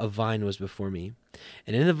dream a vine was before me,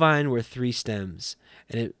 and in the vine were 3 stems,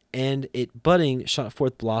 and it budding shot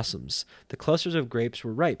forth blossoms. The clusters of grapes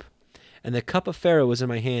were ripe. And the cup of Pharaoh was in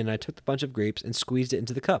my hand, and I took the bunch of grapes and squeezed it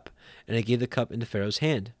into the cup, and I gave the cup into Pharaoh's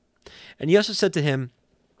hand. And Joseph said to him,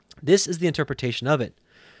 This is the interpretation of it.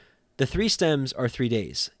 The 3 stems are 3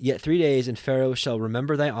 days. Yet 3 days, and Pharaoh shall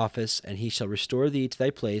remember thy office, and he shall restore thee to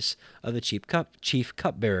thy place of the chief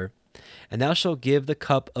cupbearer. And thou shalt give the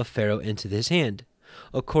cup of Pharaoh into his hand,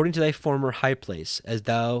 according to thy former high place, as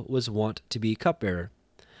thou was wont to be cupbearer.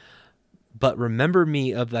 But remember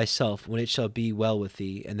me of thyself when it shall be well with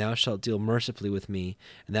thee, and thou shalt deal mercifully with me,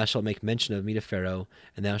 and thou shalt make mention of me to Pharaoh,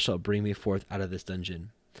 and thou shalt bring me forth out of this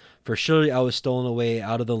dungeon. For surely I was stolen away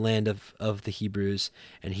out of the land of the Hebrews,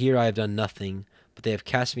 and here I have done nothing, but they have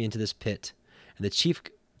cast me into this pit. And the chief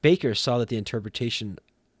baker saw that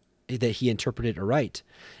that he interpreted aright.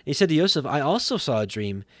 And he said to Joseph, I also saw a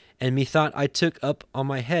dream, and methought I took up on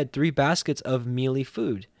my head 3 baskets of mealy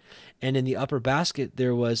food. And in the upper basket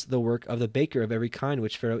there was the work of the baker of every kind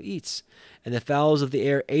which Pharaoh eats. And the fowls of the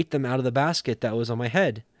air ate them out of the basket that was on my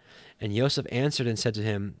head. And Joseph answered and said to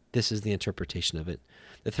him, This is the interpretation of it.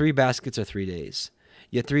 The 3 baskets are 3 days.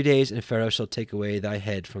 Yet 3 days, and Pharaoh shall take away thy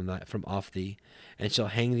head from off thee, and shall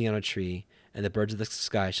hang thee on a tree, and the birds of the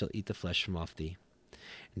sky shall eat the flesh from off thee.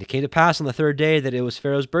 And it came to pass on the 3rd day that it was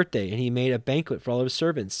Pharaoh's birthday, and he made a banquet for all of his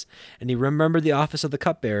servants. And he remembered the office of the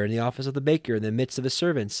cupbearer and the office of the baker in the midst of his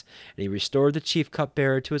servants. And he restored the chief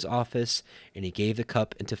cupbearer to his office, and he gave the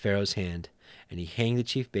cup into Pharaoh's hand. And he hanged the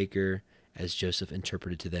chief baker as Joseph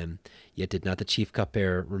interpreted to them. Yet did not the chief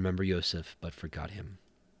cupbearer remember Joseph, but forgot him.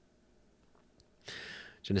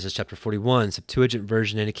 Genesis chapter 41, Septuagint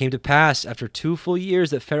version. And it came to pass, after 2 full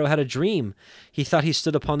years, that Pharaoh had a dream. He thought he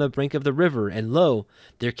stood upon the brink of the river, and lo,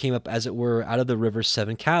 there came up as it were out of the river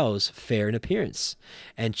 7 cows, fair in appearance,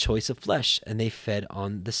 and choice of flesh, and they fed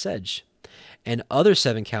on the sedge. And other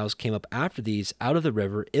 7 cows came up after these out of the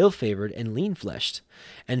river, ill-favored and lean-fleshed,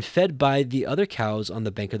 and fed by the other cows on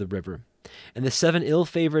the bank of the river. And the 7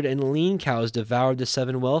 ill-favored and lean cows devoured the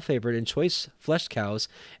 7 well-favored and choice-fleshed cows,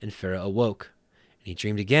 and Pharaoh awoke. And he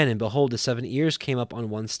dreamed again, and behold, the 7 ears came up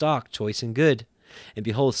on one stalk, choice and good. And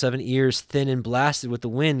behold, 7 ears thin and blasted with the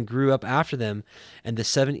wind grew up after them, and the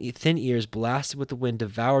 7 thin ears blasted with the wind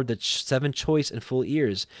devoured the 7 choice and full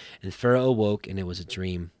ears. And Pharaoh awoke, and it was a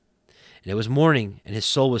dream. And it was morning, and his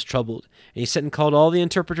soul was troubled. And he sent and called all the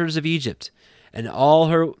interpreters of Egypt, and all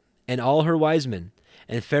her wise men.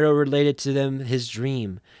 And Pharaoh related to them his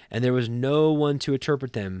dream, and there was no one to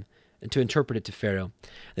interpret it to Pharaoh.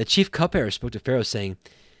 The chief cupbearer spoke to Pharaoh, saying,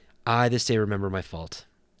 I this day remember my fault.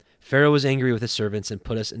 Pharaoh was angry with his servants, and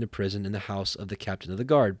put us into prison in the house of the captain of the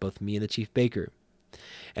guard, both me and the chief baker.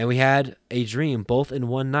 And we had a dream, both in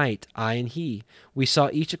one night, I and he. We saw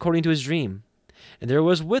each according to his dream. And there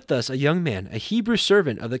was with us a young man, a Hebrew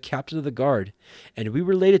servant of the captain of the guard. And we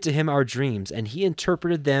related to him our dreams, and he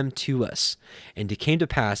interpreted them to us. And it came to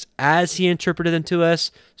pass, as he interpreted them to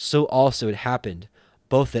us, so also it happened,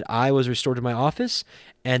 both that I was restored to my office,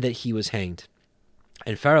 and that he was hanged.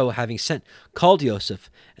 And Pharaoh, having sent, called Joseph,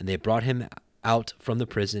 and they brought him out from the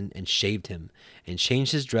prison, and shaved him, and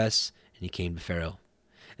changed his dress, and he came to Pharaoh.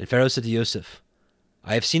 And Pharaoh said to Joseph,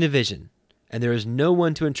 I have seen a vision, and there is no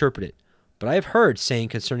one to interpret it. But I have heard saying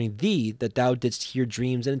concerning thee that thou didst hear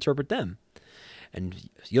dreams and interpret them. And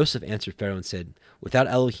Joseph answered Pharaoh and said, Without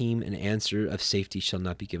Elohim an answer of safety shall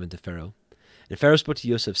not be given to Pharaoh. And Pharaoh spoke to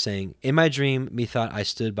Joseph, saying, In my dream methought I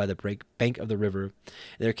stood by the bank of the river, and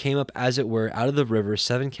there came up as it were out of the river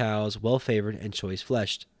 7 cows, well-favored and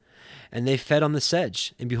choice-fleshed. And they fed on the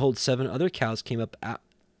sedge. And behold, 7 other cows came up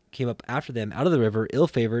after them out of the river,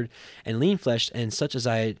 ill-favored and lean-fleshed, and such as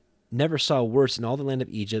I never saw worse in all the land of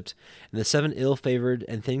Egypt. And the 7 ill-favored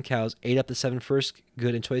and thin cows ate up the 7 first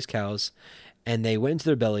good and choice cows, and they went into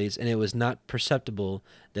their bellies, and it was not perceptible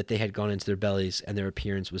that they had gone into their bellies, and their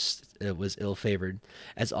appearance was ill-favored,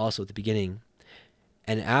 as also at the beginning.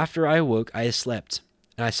 And after I awoke, I slept,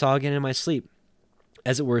 and I saw again in my sleep,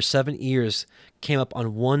 as it were 7 ears came up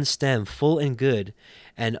on one stem, full and good,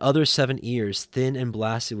 and other 7 ears, thin and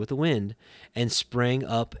blasted with the wind, and sprang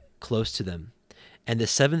up close to them. And the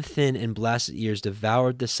 7 thin and blasted ears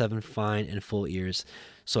devoured the 7 fine and full ears.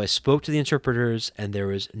 So I spoke to the interpreters, and there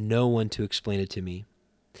was no one to explain it to me.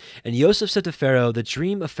 And Joseph said to Pharaoh, The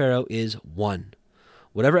dream of Pharaoh is one.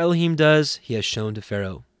 Whatever Elohim does, he has shown to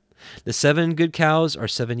Pharaoh. The 7 good cows are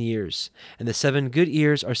 7 years, and the 7 good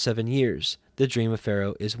ears are 7 years. The dream of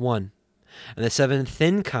Pharaoh is one. And the 7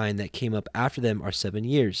 thin kind that came up after them are 7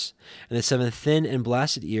 years, and the 7 thin and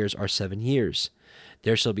blasted ears are 7 years.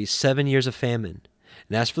 There shall be 7 years of famine.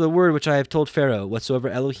 And as for the word which I have told Pharaoh, whatsoever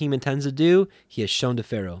Elohim intends to do, he has shown to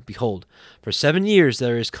Pharaoh. Behold, for 7 years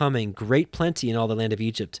there is coming great plenty in all the land of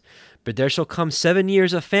Egypt. But there shall come 7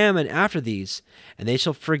 years of famine after these, and they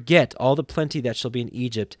shall forget all the plenty that shall be in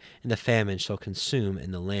Egypt, and the famine shall consume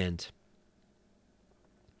in the land.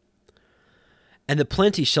 And the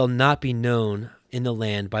plenty shall not be known in the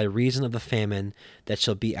land by reason of the famine that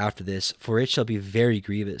shall be after this, for it shall be very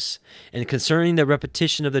grievous. And concerning the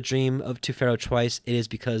repetition of the dream to Pharaoh twice, it is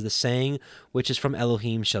because the saying which is from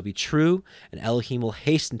Elohim shall be true, and Elohim will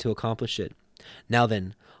hasten to accomplish it. Now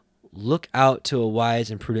then, look out to a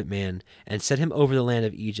wise and prudent man, and set him over the land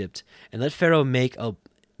of Egypt, and let Pharaoh make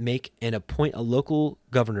and appoint local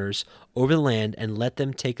governors over the land, and let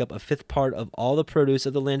them take up a 5th part of all the produce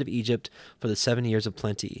of the land of Egypt for the 7 years of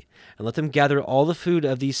plenty, and let them gather all the food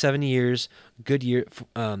of these 7 years,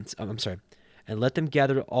 and let them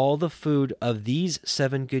gather all the food of these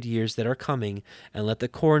 7 good years that are coming, and let the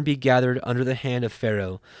corn be gathered under the hand of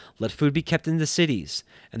Pharaoh. Let food be kept in the cities,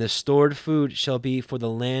 and the stored food shall be for the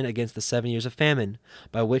land against the 7 years of famine,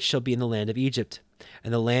 by which shall be in the land of Egypt,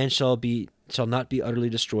 and the land shall not be utterly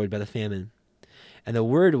destroyed by the famine. And the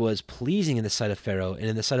word was pleasing in the sight of Pharaoh, and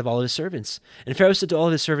in the sight of all his servants. And Pharaoh said to all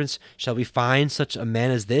his servants, Shall we find such a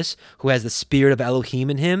man as this, who has the spirit of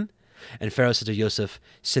Elohim in him? And Pharaoh said to Joseph,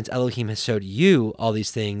 Since Elohim has showed you all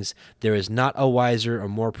these things, there is not a wiser or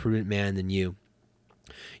more prudent man than you.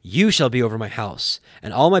 You shall be over my house,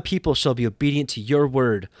 and all my people shall be obedient to your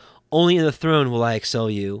word. Only in the throne will I excel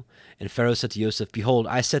you. And Pharaoh said to Joseph, Behold,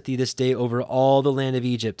 I set thee this day over all the land of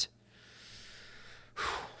Egypt.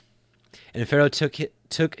 And Pharaoh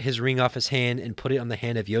took his ring off his hand and put it on the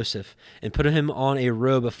hand of Joseph, and put him on a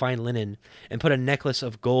robe of fine linen, and put a necklace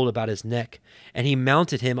of gold about his neck. And he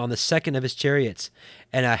mounted him on the second of his chariots.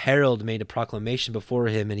 And a herald made a proclamation before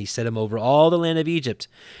him, and he set him over all the land of Egypt.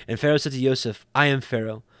 And Pharaoh said to Joseph, I am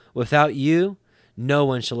Pharaoh. Without you, no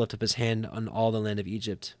one shall lift up his hand on all the land of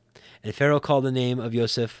Egypt. And Pharaoh called the name of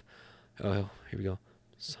Joseph, oh, here we go,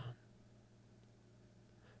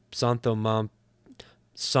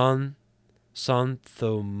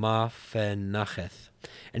 Santhomaphenacheth.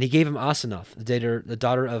 And he gave him Asenath, the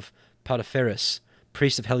daughter of Potipharus,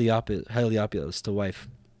 priest of Heliopolis, to wife.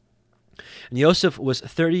 And Joseph was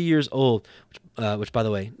 30 years old, which by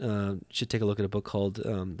the way, should take a look at a book called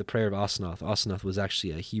The Prayer of Asenath. Asenath was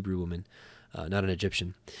actually a Hebrew woman, not an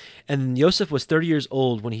Egyptian. And Joseph was 30 years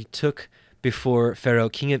old when he took before Pharaoh,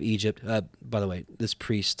 king of Egypt. By the way, this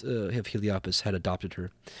priest of Heliopolis had adopted her.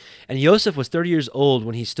 And Joseph was 30 years old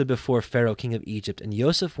when he stood before Pharaoh, king of Egypt. And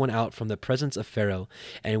Joseph went out from the presence of Pharaoh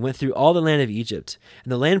and went through all the land of Egypt.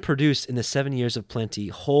 And the land produced in the 7 years of plenty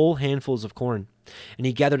whole handfuls of corn. And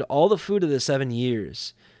he gathered all the food of the 7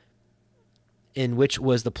 years, in which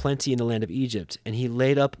was the plenty in the land of Egypt. And he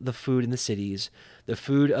laid up the food in the cities, the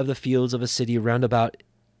food of the fields of a city round about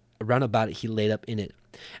it he laid up in it.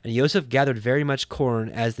 And Joseph gathered very much corn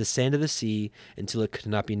as the sand of the sea, until it could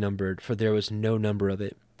not be numbered, for there was no number of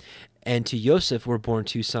it. And to Joseph were born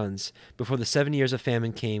 2 sons, before the 7 years of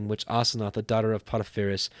famine came, which Asenath, the daughter of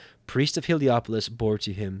Potipharus, priest of Heliopolis, bore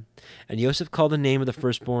to him. And Joseph called the name of the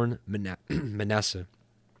firstborn Manasseh.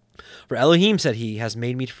 For Elohim, said he, has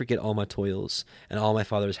made me to forget all my toils, and all my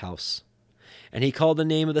father's house. And he called the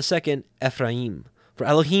name of the second Ephraim. For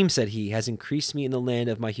Elohim, said he, has increased me in the land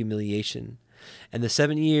of my humiliation. And the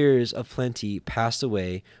 7 years of plenty passed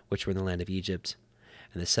away, which were in the land of Egypt.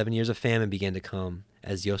 And the 7 years of famine began to come,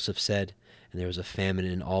 as Joseph said, and there was a famine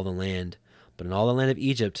in all the land. But in all the land of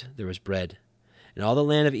Egypt there was bread. And all the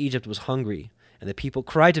land of Egypt was hungry, and the people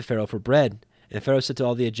cried to Pharaoh for bread. And Pharaoh said to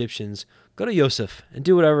all the Egyptians, Go to Joseph, and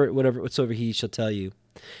do whatsoever he shall tell you.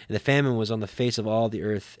 And the famine was on the face of all the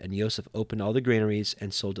earth, and Joseph opened all the granaries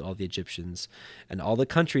and sold to all the Egyptians. And all the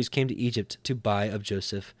countries came to Egypt to buy of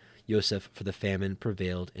Joseph, for the famine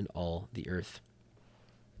prevailed in all the earth.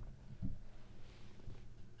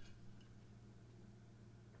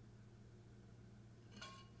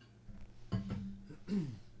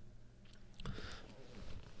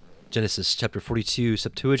 Genesis chapter 42,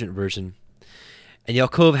 Septuagint version. And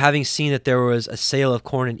Yaakov, having seen that there was a sale of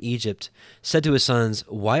corn in Egypt, said to his sons,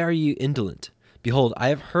 Why are you indolent? Behold, I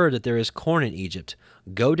have heard that there is corn in Egypt.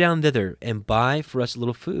 Go down thither, and buy for us a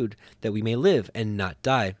little food, that we may live and not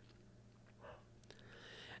die.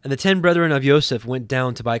 And the 10 brethren of Joseph went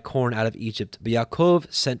down to buy corn out of Egypt. But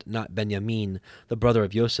Yaakov sent not Benjamin, the brother of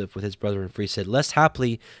Joseph, with his brethren, for he said, Lest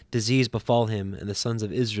haply disease befall him. And the sons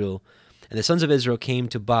of Israel came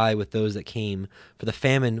to buy with those that came, for the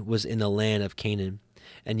famine was in the land of Canaan.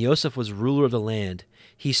 And Joseph was ruler of the land.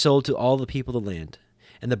 He sold to all the people of the land.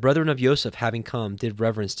 And the brethren of Joseph, having come, did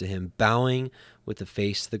reverence to him, bowing with the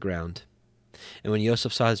face to the ground. And when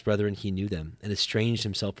Joseph saw his brethren, he knew them, and estranged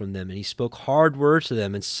himself from them. And he spoke hard words to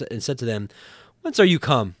them, and said to them, Whence are you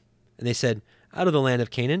come? And they said, Out of the land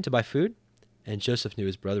of Canaan, to buy food. And Joseph knew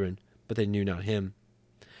his brethren, but they knew not him.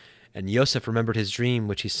 And Joseph remembered his dream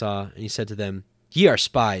which he saw, and he said to them, Ye are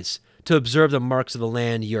spies, to observe the marks of the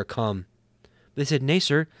land ye are come. But they said, Nay,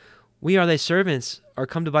 sir, we are thy servants, are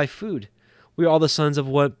come to buy food. We are all the sons of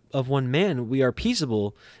one man. We are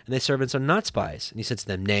peaceable, and thy servants are not spies. And he said to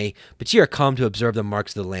them, Nay, but ye are come to observe the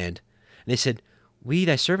marks of the land. And they said, We,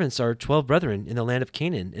 thy servants, are 12 brethren in the land of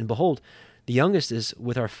Canaan. And behold, the youngest is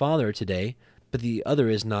with our father today, but the other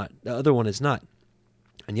one is not.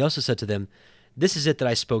 And he also said to them, This is it that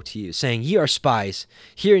I spoke to you, saying, Ye are spies.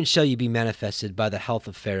 Herein shall ye be manifested by the health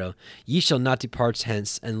of Pharaoh. Ye shall not depart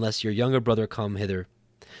hence, unless your younger brother come hither.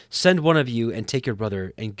 Send one of you, and take your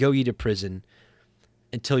brother, and go ye to prison,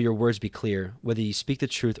 until your words be clear, whether ye speak the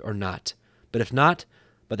truth or not. But if not,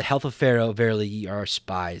 by the health of Pharaoh, verily ye are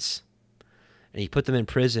spies. And he put them in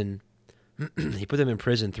prison. He put them in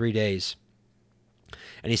prison 3 days.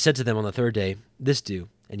 And he said to them on the 3rd day, This do,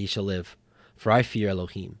 and ye shall live, for I fear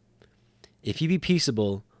Elohim. If ye be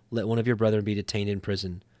peaceable, let one of your brethren be detained in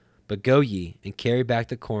prison. But go ye, and carry back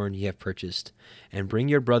the corn ye have purchased, and bring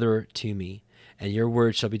your brother to me, and your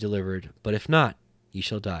word shall be delivered. But if not, ye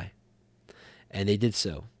shall die. And they did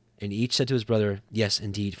so. And each said to his brother, Yes,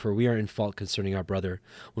 indeed, for we are in fault concerning our brother,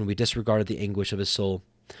 when we disregarded the anguish of his soul,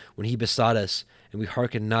 when he besought us, and we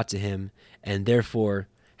hearkened not to him, and therefore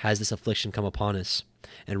has this affliction come upon us.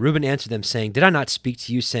 And Reuben answered them, saying, Did I not speak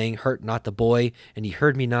to you, saying, Hurt not the boy? And ye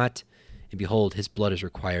heard me not. And behold, his blood is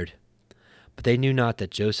required. But they knew not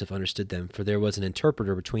that Joseph understood them, for there was an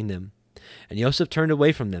interpreter between them. And Joseph turned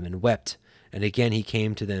away from them and wept. And again he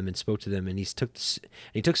came to them and spoke to them, and he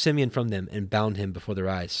took Simeon from them and bound him before their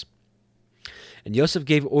eyes. And Joseph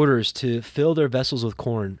gave orders to fill their vessels with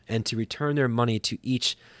corn, and to return their money to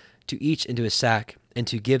each into his sack, and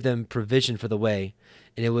to give them provision for the way.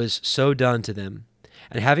 And it was so done to them.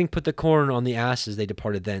 And having put the corn on the asses, they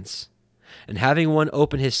departed thence. And having one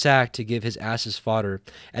open his sack to give his asses fodder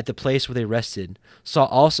at the place where they rested, saw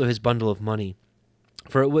also his bundle of money,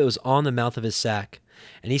 for it was on the mouth of his sack.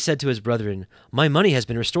 And he said to his brethren, My money has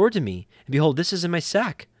been restored to me, and behold, this is in my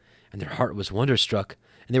sack. And their heart was wonderstruck,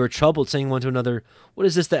 and they were troubled, saying one to another, What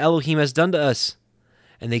is this that Elohim has done to us?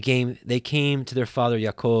 And they came to their father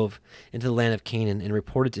Yaakov into the land of Canaan, and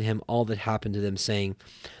reported to him all that happened to them, saying,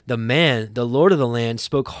 The man, the Lord of the land,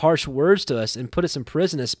 spoke harsh words to us, and put us in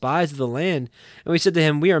prison as spies of the land. And we said to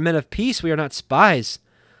him, We are men of peace, we are not spies.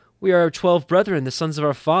 We are 12 brethren, the sons of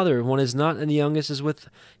our father. One is not, and the youngest is with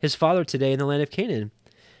his father today in the land of Canaan.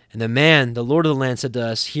 And the man, the Lord of the land, said to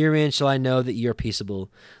us, Herein shall I know that ye are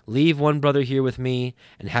peaceable. Leave one brother here with me,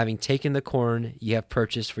 and having taken the corn ye have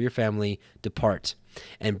purchased for your family, depart.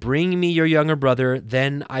 And bring me your younger brother,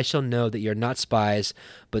 then I shall know that ye are not spies,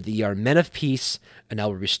 but that ye are men of peace, and I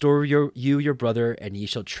will restore you your brother, and ye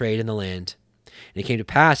shall trade in the land. And it came to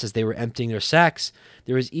pass, as they were emptying their sacks,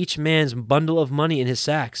 there was each man's bundle of money in his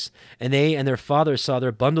sacks. And they and their father saw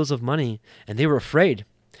their bundles of money, and they were afraid.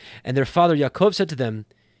 And their father Yaakov said to them,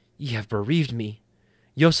 Ye have bereaved me.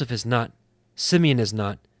 Joseph is not, Simeon is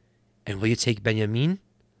not, and will you take Benjamin?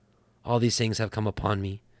 All these things have come upon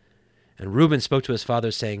me. And Reuben spoke to his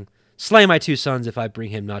father, saying, Slay my 2 sons if I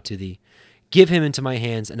bring him not to thee. Give him into my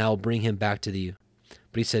hands, and I will bring him back to thee.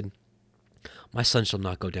 But he said, My son shall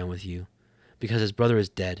not go down with you, because his brother is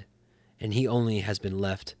dead, and he only has been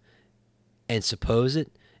left. And suppose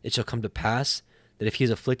it shall come to pass, that if he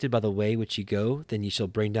is afflicted by the way which ye go, then ye shall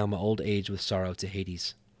bring down my old age with sorrow to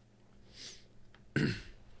Hades.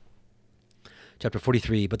 Chapter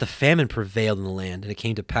 43. But the famine prevailed in the land, and it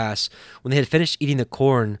came to pass, when they had finished eating the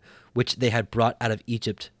corn which they had brought out of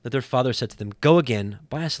Egypt, that their father said to them, Go again,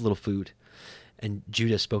 buy us a little food. And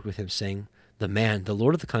Judah spoke with him, saying, The man, the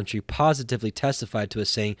Lord of the country, positively testified to us,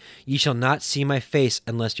 saying, Ye shall not see my face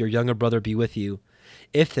unless your younger brother be with you.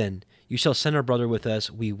 If then you shall send our brother with us,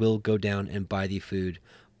 we will go down and buy thee food.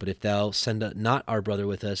 But if thou send not our brother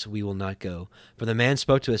with us, we will not go. For the man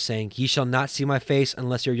spoke to us, saying, Ye shall not see my face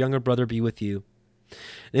unless your younger brother be with you.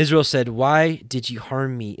 And Israel said, Why did ye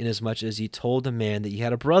harm me, inasmuch as ye told the man that ye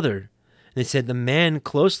had a brother? And they said, The man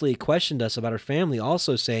closely questioned us about our family,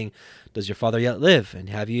 also saying, Does your father yet live? And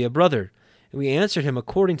have ye a brother? And we answered him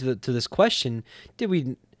according to this question. Did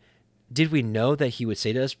we know that he would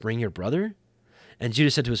say to us, Bring your brother? And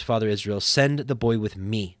Judah said to his father Israel, Send the boy with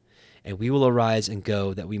me, and we will arise and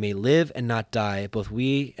go, that we may live and not die, both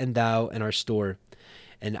we and thou and our store.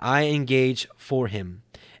 And I engage for him.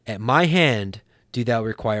 At my hand do thou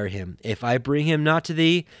require him. If I bring him not to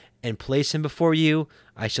thee, and place him before you,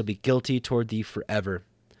 I shall be guilty toward thee forever.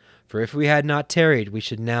 For if we had not tarried, we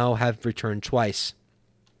should now have returned twice.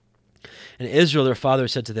 And Israel their father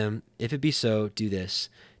said to them, If it be so, do this.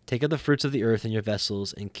 Take of the fruits of the earth in your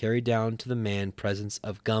vessels, and carry down to the man presents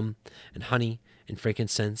of gum, and honey, and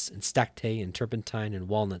frankincense, and stacte, and turpentine, and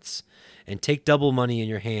walnuts. And take double money in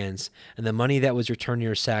your hands, and the money that was returned in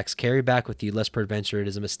your sacks carry back with you, lest peradventure it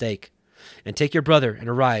is a mistake. And take your brother, and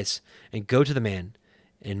arise, and go to the man.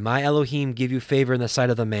 And my Elohim give you favor in the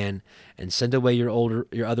sight of the man, and send away your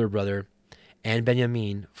other brother, and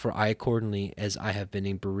Benjamin, for I accordingly as I have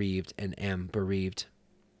been bereaved, and am bereaved.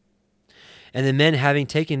 And the men, having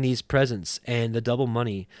taken these presents and the double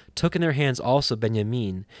money, took in their hands also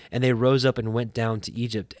Benjamin, and they rose up and went down to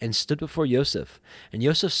Egypt, and stood before Joseph. And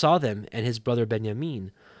Joseph saw them, and his brother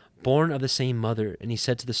Benjamin, born of the same mother, and he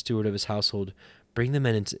said to the steward of his household, Bring the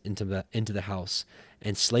men into the house,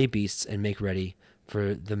 and slay beasts, and make ready,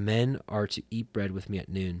 for the men are to eat bread with me at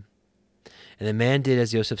noon. And the man did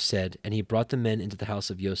as Joseph said, and he brought the men into the house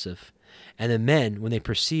of Joseph. And the men, when they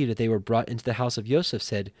perceived that they were brought into the house of Joseph,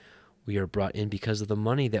 said, We are brought in because of the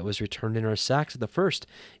money that was returned in our sacks at the first,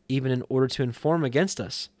 even in order to inform against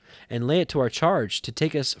us, and lay it to our charge, to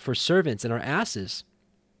take us for servants and our asses.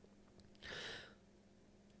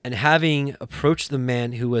 And having approached the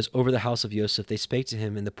man who was over the house of Joseph, they spake to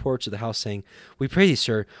him in the porch of the house, saying, We pray thee,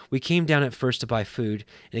 sir, we came down at first to buy food,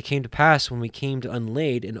 and it came to pass, when we came to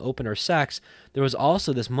unlade and open our sacks, there was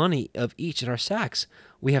also this money of each in our sacks.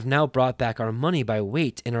 We have now brought back our money by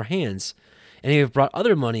weight in our hands, and we have brought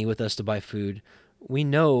other money with us to buy food. We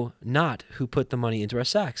know not who put the money into our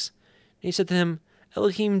sacks. And he said to him,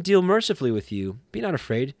 Elohim deal mercifully with you. Be not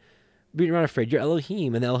afraid. be not afraid. Your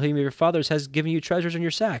Elohim and the Elohim of your fathers has given you treasures in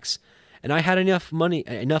your sacks. And I had enough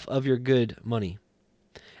of your good money.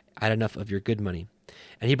 I had enough of your good money.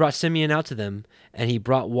 And he brought Simeon out to them, and he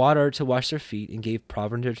brought water to wash their feet, and gave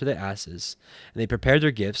provender to their asses. And they prepared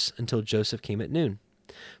their gifts until Joseph came at noon.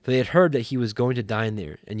 For they had heard that he was going to dine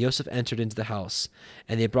there. And Joseph entered into the house,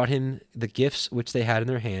 and they brought him the gifts which they had in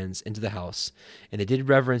their hands into the house. And they did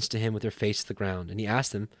reverence to him with their face to the ground. And he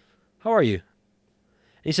asked them, How are you?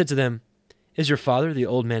 And he said to them, Is your father, the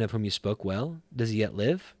old man of whom you spoke, well? Does he yet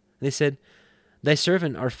live? And they said, Thy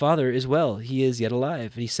servant, our father, is well. He is yet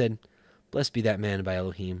alive. And he said, Blessed be that man by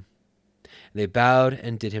Elohim. And they bowed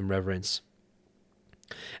and did him reverence.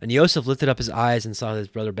 And Joseph lifted up his eyes and saw his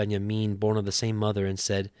brother Benjamin, born of the same mother, and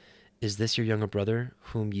said, Is this your younger brother,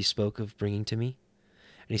 whom ye spoke of bringing to me?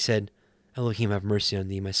 And he said, Elohim have mercy on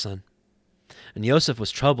thee, my son. And Joseph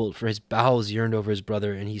was troubled, for his bowels yearned over his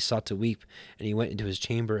brother, and he sought to weep. And he went into his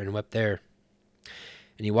chamber and wept there.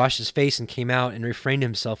 And he washed his face and came out and refrained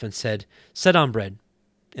himself and said, Set on bread.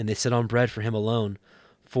 And they set on bread for him alone,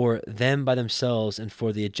 for them by themselves, and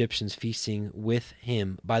for the Egyptians feasting with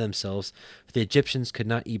him by themselves. For the Egyptians could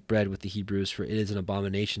not eat bread with the Hebrews, for it is an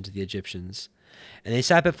abomination to the Egyptians. And they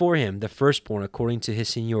sat before him, the firstborn according to his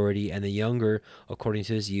seniority, and the younger according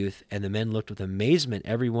to his youth. And the men looked with amazement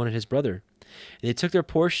every one at his brother. And they took their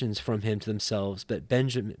portions from him to themselves, but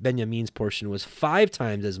Benjamin's portion was 5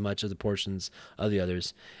 times as much as the portions of the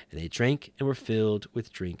others. And they drank and were filled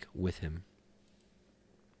with drink with him.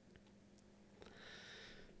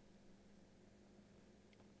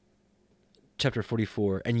 Chapter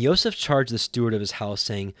 44. And Joseph charged the steward of his house,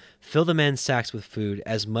 saying, Fill the men's sacks with food,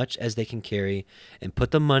 as much as they can carry, and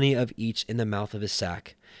put the money of each in the mouth of his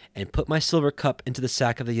sack. And put my silver cup into the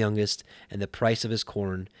sack of the youngest, and the price of his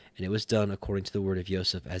corn. And it was done according to the word of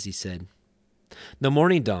Joseph, as he said. The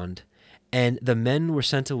morning dawned, and the men were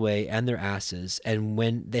sent away, and their asses. And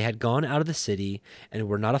when they had gone out of the city, and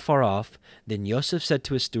were not afar off, then Joseph said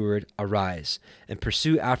to his steward, Arise, and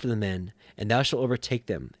pursue after the men, and thou shalt overtake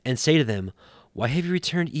them, and say to them, Why have you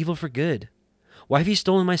returned evil for good? Why have you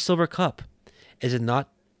stolen my silver cup? Is it not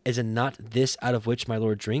this out of which my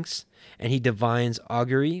Lord drinks? And he divines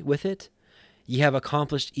augury with it? Ye have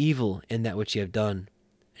accomplished evil in that which ye have done.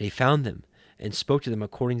 And he found them, and spoke to them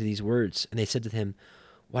according to these words. And they said to him,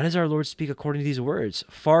 Why does our Lord speak according to these words?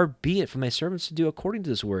 Far be it from thy servants to do according to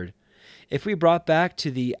this word. If we brought back to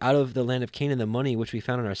thee out of the land of Canaan the money which we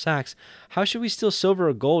found in our sacks, how should we steal silver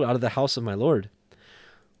or gold out of the house of my Lord?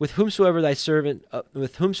 With whomsoever of thy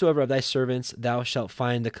servants thou shalt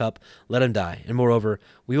find the cup, let him die. And moreover,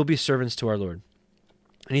 we will be servants to our Lord.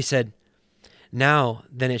 And he said, Now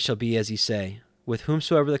then it shall be as ye say. With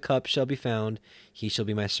whomsoever the cup shall be found, he shall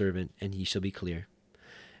be my servant, and he shall be clear.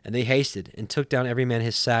 And they hasted, and took down every man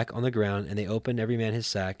his sack on the ground, and they opened every man his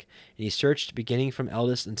sack. And he searched, beginning from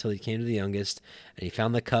eldest until he came to the youngest, and he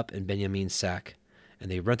found the cup in Benjamin's sack. And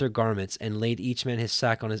they rent their garments, and laid each man his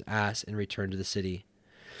sack on his ass, and returned to the city.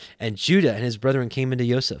 And Judah and his brethren came into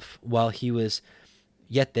Joseph, while he was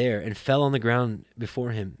yet there, and fell on the ground before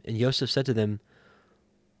him. And Joseph said to them,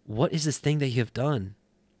 What is this thing that ye have done?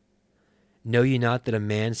 Know ye not that a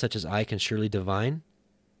man such as I can surely divine?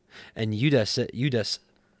 And Yehuda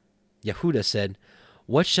said,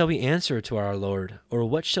 What shall we answer to our Lord? Or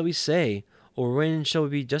what shall we say? Or when shall we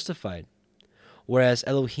be justified? Whereas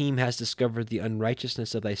Elohim has discovered the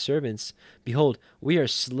unrighteousness of thy servants, behold, we are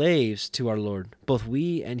slaves to our Lord, both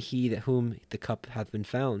we and he that whom the cup hath been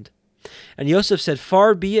found. And Joseph said,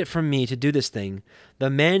 Far be it from me to do this thing. The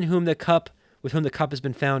man with whom the cup has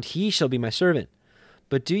been found, he shall be my servant.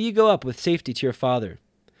 But do ye go up with safety to your father.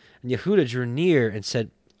 And Yehuda drew near and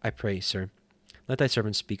said, I pray, sir, let thy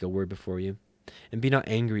servant speak a word before you, and be not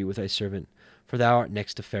angry with thy servant, for thou art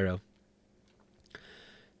next to Pharaoh.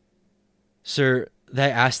 Sir, thou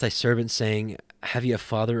asked thy servant, saying, Have ye a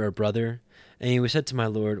father or brother? And he said to my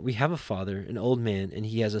Lord, We have a father, an old man, and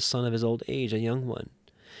he has a son of his old age, a young one.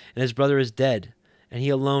 And his brother is dead, and he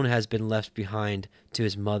alone has been left behind to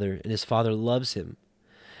his mother, and his father loves him.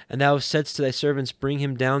 And thou saidst to thy servants, Bring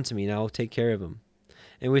him down to me, and I will take care of him.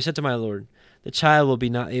 And we said to my Lord, The child will be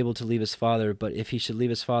not able to leave his father, but if he should leave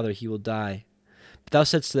his father, he will die. But thou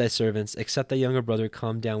saidst to thy servants, Except thy younger brother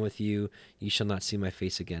come down with you, ye shall not see my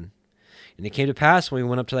face again. And it came to pass, when we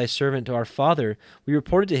went up to thy servant, to our father, we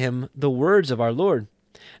reported to him the words of our Lord.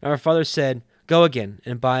 And our father said, Go again,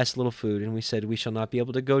 and buy us a little food. And we said, We shall not be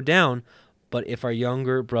able to go down, but if our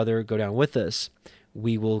younger brother go down with us,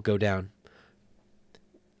 we will go down.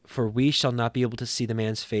 For we shall not be able to see the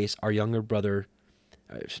man's face, our younger brother,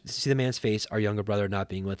 see the man's face, our younger brother not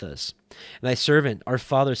being with us. And thy servant, our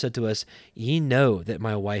father, said to us, Ye know that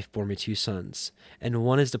my wife bore me 2 sons, and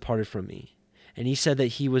one is departed from me. And he said that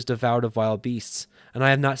he was devoured of wild beasts, and I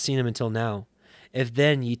have not seen him until now. If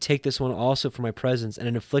then ye take this one also from my presence, and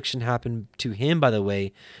an affliction happen to him by the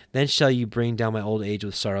way, then shall ye bring down my old age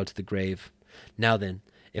with sorrow to the grave. Now then,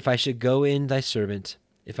 if I should go in to thy servant,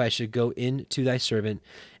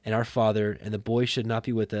 and our father, and the boy should not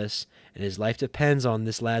be with us, and his life depends on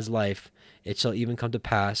this lad's life, it shall even come to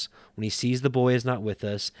pass, when he sees the boy is not with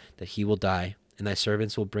us, that he will die, and thy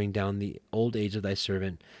servants will bring down the old age of thy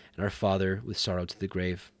servant, and our father with sorrow to the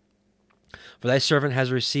grave. For thy servant has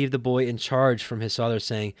received the boy in charge from his father,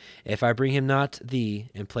 saying, If I bring him not thee,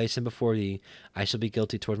 and place him before thee, I shall be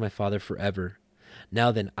guilty toward my father forever.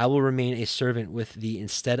 Now then, I will remain a servant with thee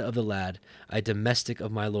instead of the lad, a domestic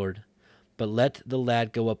of my lord. But let the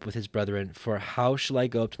lad go up with his brethren, for how shall I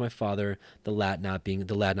go up to my father, the lad not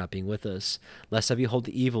being with us, lest I behold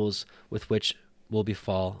the evils with which will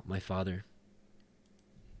befall my father.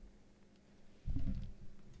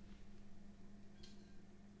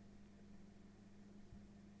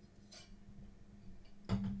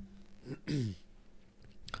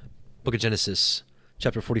 Book of Genesis,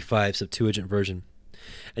 chapter 45, Septuagint version.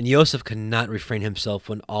 And Joseph could not refrain himself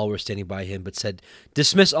when all were standing by him, but said,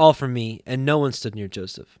 Dismiss all from me. And no one stood near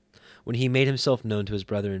Joseph, when he made himself known to his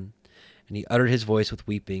brethren. And he uttered his voice with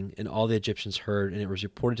weeping, and all the Egyptians heard, and it was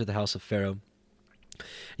reported to the house of Pharaoh.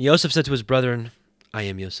 And Joseph said to his brethren, I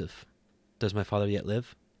am Joseph. Does my father yet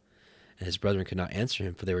live? And his brethren could not answer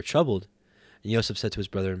him, for they were troubled. And Joseph said to his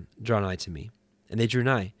brethren, Draw nigh to me. And they drew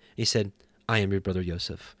nigh. And he said, I am your brother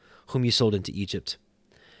Joseph, whom you sold into Egypt.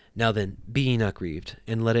 Now then, be ye not grieved,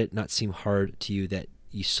 and let it not seem hard to you that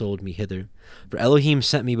ye sold me hither. For Elohim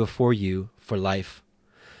sent me before you for life.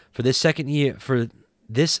 For this second year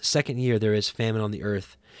there is famine on the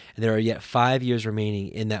earth, and there are yet 5 years remaining,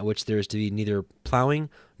 in that which there is to be neither plowing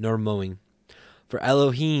nor mowing. For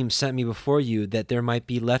Elohim sent me before you, that there might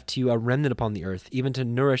be left to you a remnant upon the earth, even to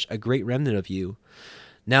nourish a great remnant of you.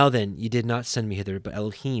 Now then, ye did not send me hither, but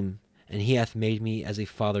Elohim, and he hath made me as a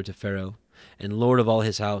father to Pharaoh, and lord of all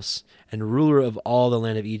his house, and ruler of all the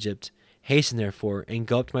land of Egypt. Hasten therefore, and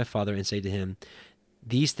go up to my father, and say to him,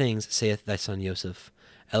 These things saith thy son Joseph.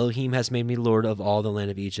 Elohim has made me lord of all the land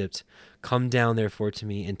of Egypt. Come down therefore to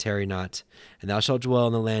me, and tarry not, and thou shalt dwell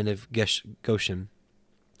in the land of Goshen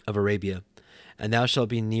of Arabia, and thou shalt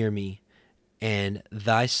be near me, and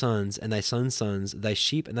thy sons and thy sons' sons, thy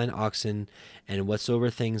sheep and thine oxen, and whatsoever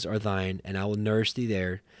things are thine, and I will nourish thee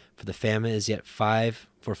there. For the famine is yet 5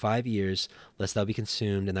 years, lest thou be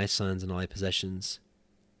consumed, and thy sons and all thy possessions.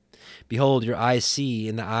 Behold, your eyes see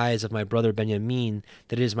in the eyes of my brother Benjamin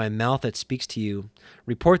that it is my mouth that speaks to you.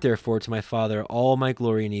 Report therefore to my father all my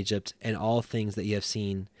glory in Egypt, and all things that ye have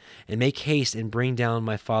seen, and make haste and bring down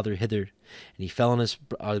my father hither. And he fell on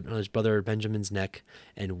his brother Benjamin's neck,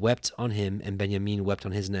 and wept on him, and Benjamin wept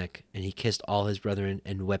on his neck. And he kissed all his brethren,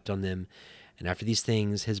 and wept on them. And after these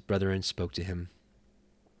things his brethren spoke to him.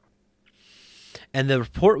 And the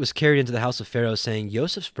report was carried into the house of Pharaoh, saying,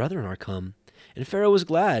 Joseph's brethren are come. And Pharaoh was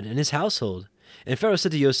glad, and his household. And Pharaoh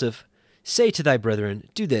said to Joseph, Say to thy brethren,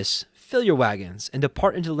 Do this, fill your wagons, and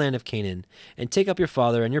depart into the land of Canaan, and take up your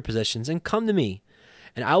father and your possessions, and come to me.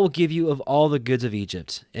 And I will give you of all the goods of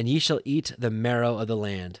Egypt, and ye shall eat the marrow of the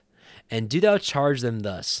land. And do thou charge them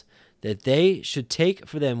thus, that they should take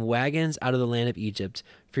for them wagons out of the land of Egypt,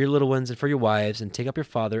 for your little ones and for your wives, and take up your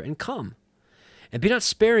father, and come. And be not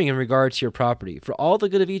sparing in regard to your property, for all the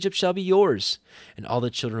good of Egypt shall be yours. And all the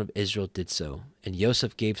children of Israel did so. And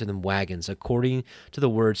Joseph gave to them wagons, according to the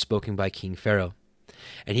word spoken by King Pharaoh.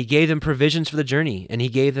 And he gave them provisions for the journey, and he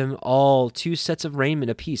gave them all 2 sets of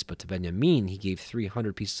raiment apiece. But to Benjamin he gave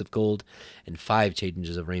 300 pieces of gold, and 5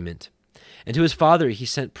 changes of raiment. And to his father he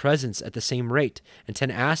sent presents at the same rate, and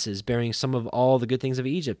 10 asses bearing some of all the good things of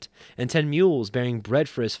Egypt, and 10 mules bearing bread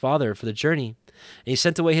for his father for the journey. And he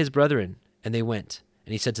sent away his brethren, and they went.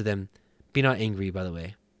 And he said to them, Be not angry by the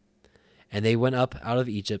way. And they went up out of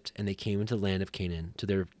Egypt, and they came into the land of Canaan,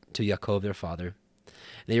 to Yaakov their father.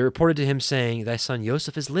 And they reported to him, saying, Thy son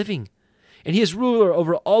Joseph is living, and he is ruler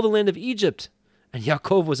over all the land of Egypt. And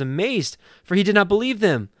Yaakov was amazed, for he did not believe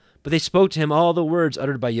them. But they spoke to him all the words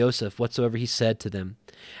uttered by Joseph, whatsoever he said to them.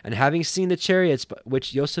 And having seen the chariots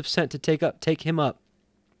which Joseph sent to take him up,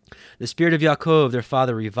 the spirit of Yaakov their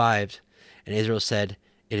father revived. And Israel said,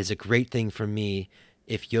 It is a great thing for me,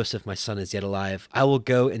 if Joseph my son is yet alive. I will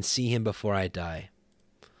go and see him before I die.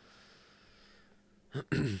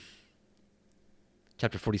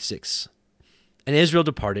 Chapter 46. And Israel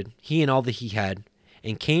departed, he and all that he had,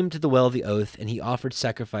 and came to the well of the oath, and he offered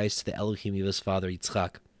sacrifice to the Elohim of his father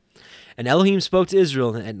Yitzchak. And Elohim spoke to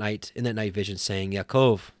Israel in that night vision, saying,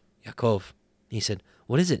 Yaakov, Yaakov. He said,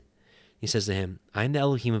 What is it? He says to him, I am the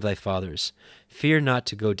Elohim of thy fathers. Fear not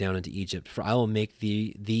to go down into Egypt, for I will make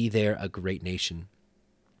thee there a great nation.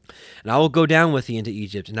 And I will go down with thee into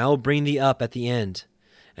Egypt, and I will bring thee up at the end.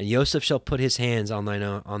 And Joseph shall put his hands on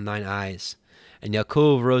thine eyes. And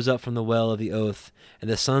Yaakov rose up from the well of the oath, and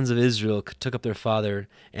the sons of Israel took up their father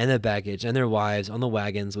and their baggage and their wives on the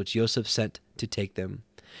wagons which Joseph sent to take them.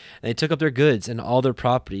 And they took up their goods and all their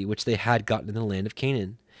property which they had gotten in the land of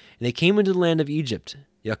Canaan. And they came into the land of Egypt,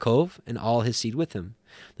 Yaakov and all his seed with him,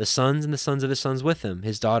 the sons and the sons of his sons with him,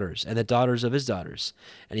 his daughters and the daughters of his daughters.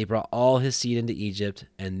 And he brought all his seed into Egypt,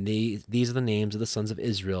 and these are the names of the sons of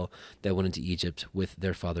Israel that went into Egypt with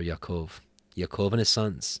their father Yaakov. Yaakov and his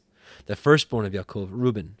sons. The firstborn of Yaakov,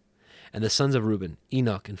 Reuben, and the sons of Reuben,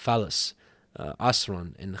 Enoch and Phalus,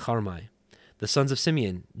 Asron and Charmai. The sons of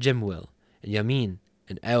Simeon, Jemuel and Yamin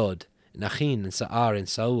and Eod and Achin and Saar and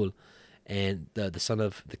Saul, and the son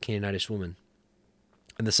of the Canaanitish woman.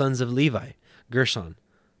 And the sons of Levi, Gershon,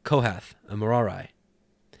 Kohath, and Merari.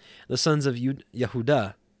 The sons of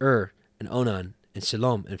Yehudah, and Onan, and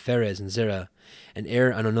Shalom, and Pharez, and Zerah, and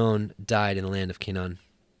and Onan died in the land of Canaan.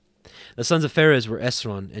 The sons of Pharez were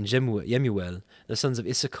Esron and Yemuel. The sons of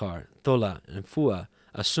Issachar, Thola, and Phua,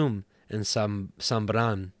 Asum, and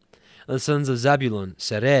Sambran. The sons of Zabulon,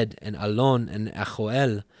 Sered, and Alon, and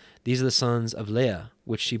Achoel. These are the sons of Leah,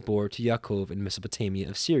 which she bore to Yaakov in Mesopotamia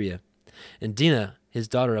of Syria. And Dinah, his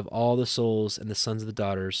daughter of all the souls, and the sons of the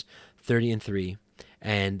daughters, 33.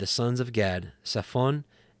 And the sons of Gad, Saphon,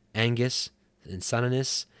 Angus, and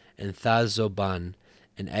Sananis, and Thazoban,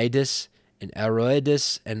 and Adis, and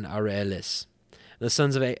Aroedis, and Areelis. The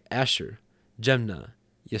sons of Asher, Yemna,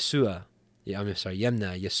 Yeshua,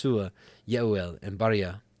 Yeuel, and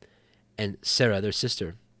Bariah, and Sarah, their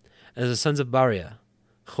sister. And the sons of Bariah,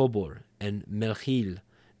 Chobor, and Melchil.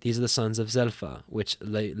 These are the sons of Zelpha, which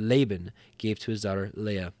Laban gave to his daughter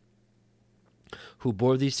Leah, who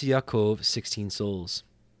bore these to Yaakov 16 souls.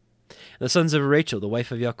 And the sons of Rachel, the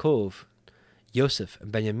wife of Yaakov, Joseph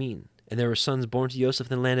and Benjamin. And there were sons born to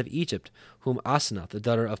Joseph in the land of Egypt, whom Asenath, the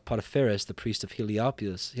daughter of Potipharus, the priest of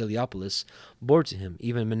Heliopolis, bore to him,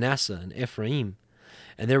 even Manasseh and Ephraim.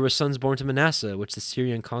 And there were sons born to Manasseh, which the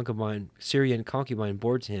Syrian concubine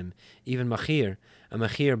bore to him, even Machir, and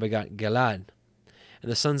Machir begot Galad.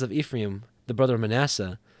 And the sons of Ephraim, the brother of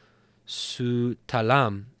Manasseh,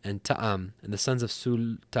 Sutalam and Ta'am, and the sons of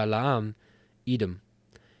Sutalam, Edom.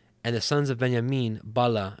 And the sons of Benjamin,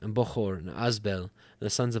 Bala and Bochor and Asbel. And the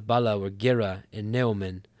sons of Bala were Gera and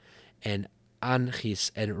Neomen, and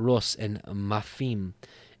Anchis and Ros and Maphim.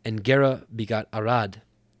 And Gera begot Arad.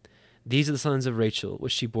 These are the sons of Rachel,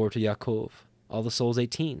 which she bore to Yaakov, all the souls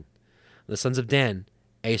 18. The sons of Dan,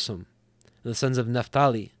 Asom. And the sons of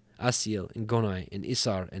Naphtali, Asiel and Gonai and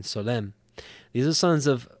Isar and Solem. These are the sons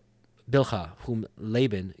of Bilhah, whom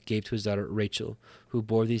Laban gave to his daughter Rachel, who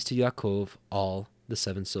bore these to Yaakov, all the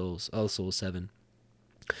souls 7.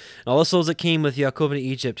 And all the souls that came with Yaakov into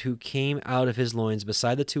Egypt, who came out of his loins,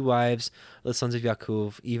 beside the 2 wives of the sons of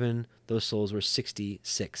Yaakov, even those souls were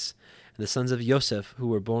 66. And the sons of Joseph, who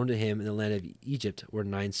were born to him in the land of Egypt, were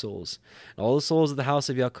 9 souls. And all the souls of the house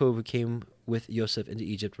of Yaakov who came with Joseph into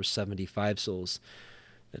Egypt were 75 souls.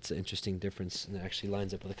 That's an interesting difference, and it actually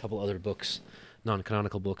lines up with a couple other books,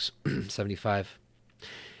 non-canonical books, 75.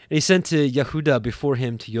 And he sent to Yehudah before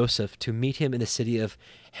him to Joseph to meet him in the city of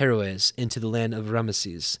Heroes into the land of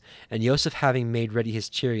Ramesses. And Joseph, having made ready his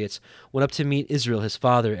chariots, went up to meet Israel his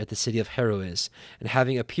father at the city of Heroes. And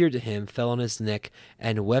having appeared to him, fell on his neck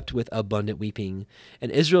and wept with abundant weeping. And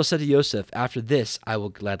Israel said to Joseph, After this I will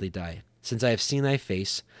gladly die, since I have seen thy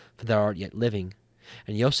face, for thou art yet living.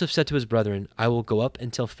 And Joseph said to his brethren, I will go up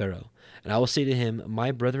and tell Pharaoh, and I will say to him,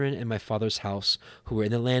 My brethren and my father's house, who are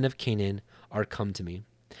in the land of Canaan, are come to me.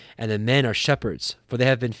 And the men are shepherds, for they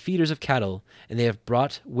have been feeders of cattle, and they have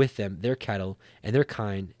brought with them their cattle, and their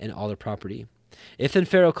kine, and all their property. If then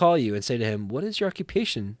Pharaoh call you, and say to him, What is your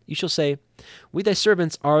occupation? You shall say, We thy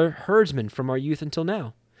servants are herdsmen from our youth until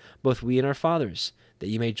now, both we and our fathers, that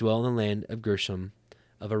ye may dwell in the land of Gershom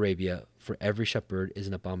of Arabia, for every shepherd is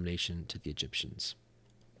an abomination to the Egyptians.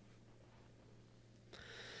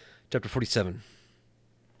 Chapter 47.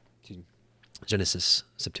 Genesis,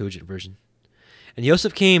 Septuagint version. And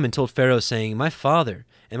Joseph came and told Pharaoh, saying, My father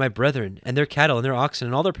and my brethren and their cattle and their oxen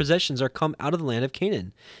and all their possessions are come out of the land of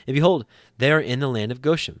Canaan. And behold, they are in the land of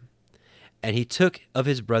Goshen. And he took of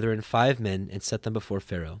his brethren 5 men and set them before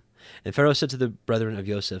Pharaoh. And Pharaoh said to the brethren of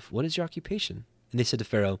Joseph, What is your occupation? And they said to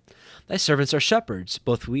Pharaoh, Thy servants are shepherds,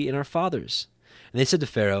 both we and our fathers. And they said to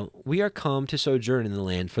Pharaoh, We are come to sojourn in the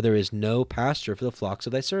land, for there is no pasture for the flocks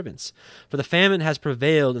of thy servants. For the famine has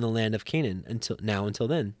prevailed in the land of Canaan until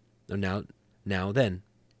then. Or now then.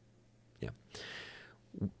 Yeah.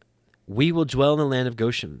 We will dwell in the land of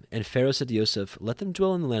Goshen. And Pharaoh said to Joseph, Let them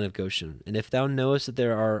dwell in the land of Goshen. And if thou knowest that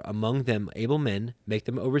there are among them able men, make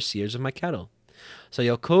them overseers of my cattle. So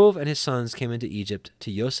Yaakov and his sons came into Egypt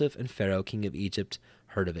to Joseph, and Pharaoh, king of Egypt,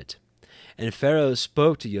 heard of it. And Pharaoh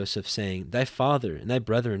spoke to Joseph, saying, Thy father and thy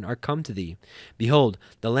brethren are come to thee. Behold,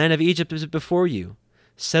 the land of Egypt is before you.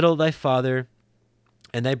 Settle thy father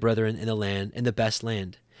and thy brethren in the best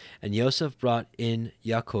land. And Joseph brought in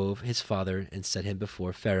Yaakov his father, and set him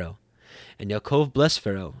before Pharaoh. And Yaakov blessed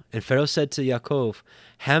Pharaoh. And Pharaoh said to Yaakov,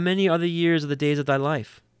 How many are the years of the days of thy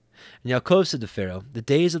life? And Yaakov said to Pharaoh, The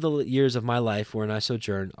days of the years of my life wherein I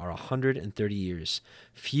sojourn are 130 years.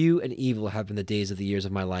 Few and evil have been the days of the years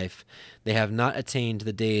of my life. They have not attained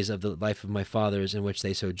the days of the life of my fathers in which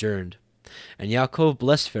they sojourned. And Yaakov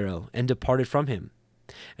blessed Pharaoh, and departed from him.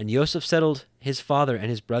 And Joseph settled his father and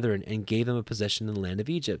his brethren, and gave them a possession in the land of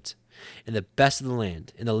Egypt, in the best of the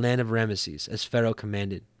land, in the land of Ramesses, as Pharaoh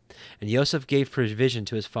commanded. And Joseph gave provision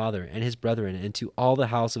to his father and his brethren, and to all the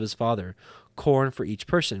house of his father, corn for each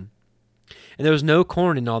person. And there was no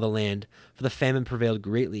corn in all the land, for the famine prevailed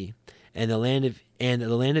greatly, and the land of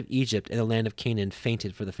Egypt and the land of Canaan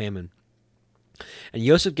fainted for the famine. And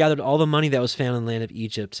Joseph gathered all the money that was found in the land of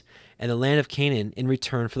Egypt and the land of Canaan in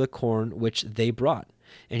return for the corn which they brought,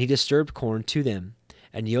 and he disturbed corn to them.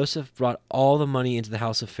 And Joseph brought all the money into the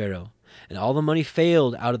house of Pharaoh, and all the money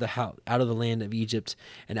failed out of the land of Egypt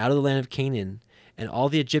and out of the land of Canaan. And all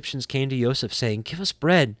the Egyptians came to Joseph, saying, Give us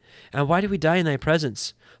bread, and why do we die in thy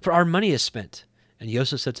presence? For our money is spent. And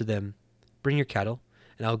Joseph said to them, Bring your cattle,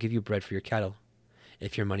 and I will give you bread for your cattle,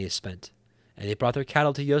 if your money is spent. And they brought their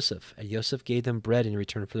cattle to Joseph, and Joseph gave them bread in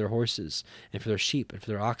return for their horses, and for their sheep, and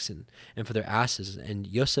for their oxen, and for their asses.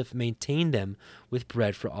 And Joseph maintained them with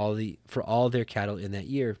bread for all their cattle in that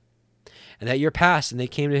year. And that year passed, and they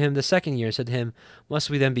came to him the second year, and said to him, Must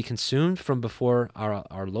we then be consumed from before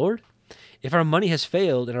our Lord? If our money has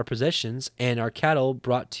failed in our possessions, and our cattle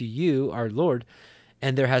brought to you, our Lord,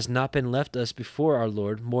 and there has not been left us before our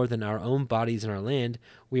Lord more than our own bodies and our land,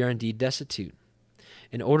 we are indeed destitute.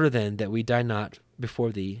 In order then that we die not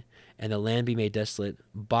before thee, and the land be made desolate,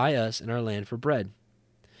 buy us and our land for bread.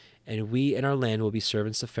 And we and our land will be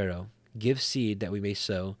servants to Pharaoh. Give seed that we may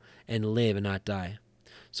sow, and live and not die.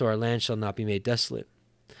 So our land shall not be made desolate.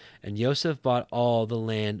 And Joseph bought all the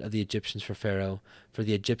land of the Egyptians for Pharaoh, for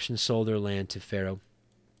the Egyptians sold their land to Pharaoh.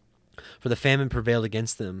 For the famine prevailed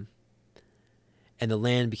against them, and the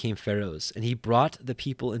land became Pharaoh's. And he brought the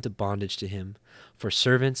people into bondage to him, for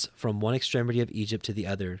servants from one extremity of Egypt to the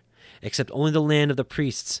other. Except only the land of the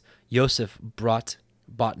priests, Joseph bought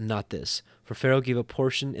not this. For Pharaoh gave a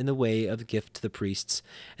portion in the way of gift to the priests,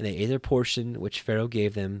 and they ate their portion which Pharaoh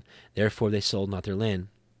gave them. Therefore they sold not their land.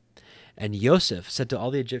 And Joseph said to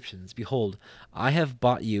all the Egyptians, Behold, I have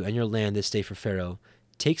bought you and your land this day for Pharaoh.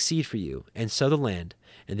 Take seed for you, and sow the land,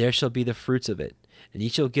 and there shall be the fruits of it. And ye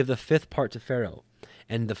shall give the fifth part to Pharaoh,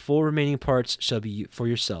 and the full remaining parts shall be for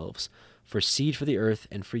yourselves, for seed for the earth,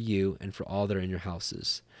 and for you, and for all that are in your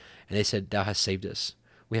houses. And they said, Thou hast saved us.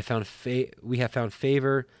 We have found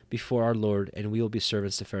favor before our Lord, and we will be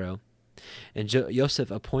servants to Pharaoh. And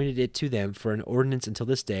Joseph appointed it to them for an ordinance until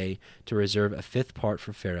this day to reserve a fifth part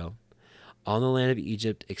for Pharaoh on the land of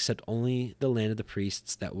Egypt, except only the land of the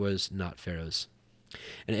priests that was not Pharaoh's.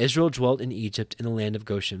 And Israel dwelt in Egypt in the land of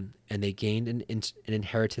Goshen, and they gained an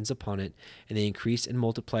inheritance upon it, and they increased and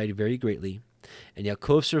multiplied very greatly. And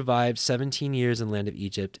Yaakov survived 17 years in the land of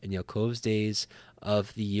Egypt, and Yaakov's days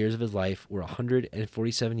of the years of his life were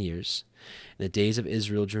 147 years. And the days of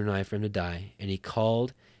Israel drew nigh for him to die, and he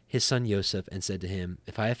called his son Joseph, and said to him,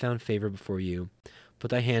 If I have found favor before you, put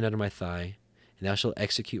thy hand under my thigh, and thou shalt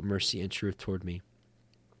execute mercy and truth toward me,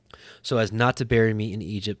 so as not to bury me in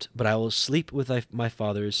Egypt, but I will sleep with my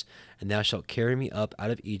fathers, and thou shalt carry me up out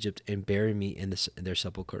of Egypt, and bury me in their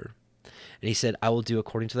sepulchre. And he said, I will do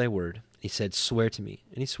according to thy word. And he said, Swear to me.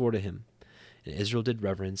 And he swore to him. And Israel did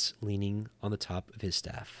reverence, leaning on the top of his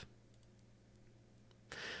staff.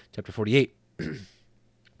 Chapter 48.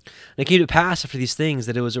 And it came to pass after these things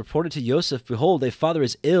that it was reported to Joseph, Behold, thy father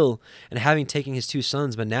is ill. And having taken his two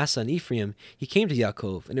sons, Manasseh and Ephraim, he came to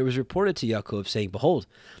Yaakov. And it was reported to Yaakov, saying, Behold,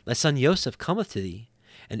 thy son Joseph cometh to thee.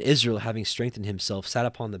 And Israel, having strengthened himself, sat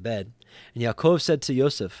upon the bed. And Yaakov said to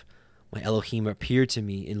Joseph, My Elohim appeared to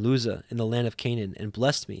me in Luzah, in the land of Canaan, and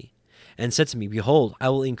blessed me, and said to me, Behold, I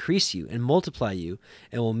will increase you, and multiply you,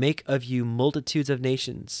 and will make of you multitudes of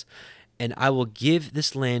nations. And I will give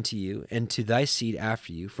this land to you and to thy seed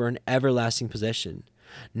after you for an everlasting possession.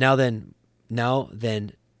 Now then, now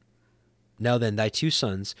then, now then, thy two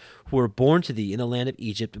sons, who were born to thee in the land of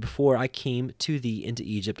Egypt before I came to thee into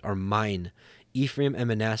Egypt, are mine, Ephraim and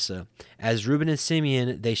Manasseh. As Reuben and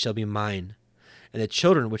Simeon, they shall be mine. And the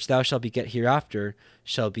children which thou shalt beget hereafter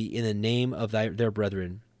shall be in the name of their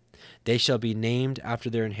brethren. They shall be named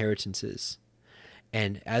after their inheritances.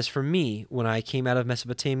 And as for me, when I came out of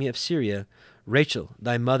Mesopotamia of Syria, Rachel,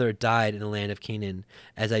 thy mother, died in the land of Canaan,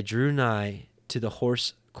 as I drew nigh to the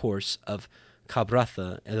horse course of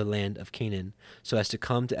Cabratha in the land of Canaan, so as to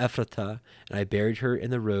come to Ephrathah, and I buried her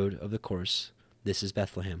in the road of the course. This is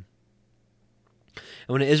Bethlehem.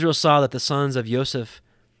 And when Israel saw that the sons of Joseph,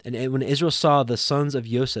 he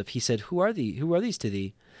said, Who are these to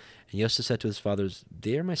thee? And Joseph said to his fathers,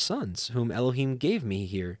 They are my sons, whom Elohim gave me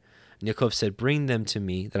here. And Yaakov said, Bring them to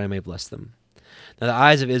me, that I may bless them. Now the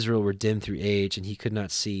eyes of Israel were dim through age, and he could not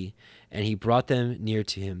see. And he brought them near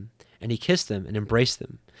to him, and he kissed them and embraced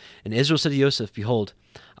them. And Israel said to Joseph, Behold,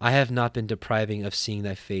 I have not been depriving of seeing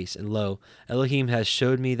thy face, and lo, Elohim has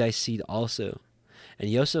showed me thy seed also.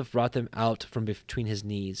 And Joseph brought them out from between his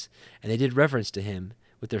knees, and they did reverence to him,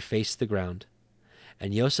 with their face to the ground.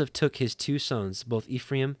 And Joseph took his two sons, both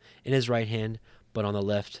Ephraim in his right hand, but on the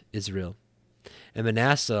left Israel, and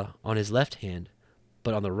Manasseh on his left hand,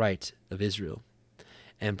 but on the right of Israel,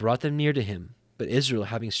 and brought them near to him. But Israel,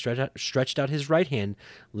 having stretched out his right hand,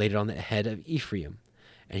 laid it on the head of Ephraim,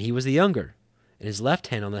 and he was the younger, and his left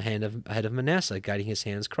hand on the head of Manasseh, guiding his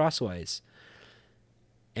hands crosswise.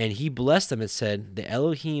 And he blessed them and said, The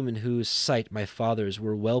Elohim in whose sight my fathers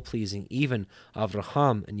were well-pleasing, even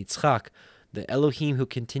Avraham and Yitzchak, the Elohim who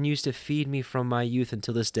continues to feed me from my youth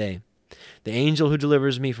until this day. The angel who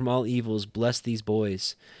delivers me from all evils, bless these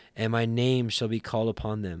boys, and my name shall be called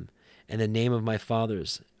upon them, and the name of my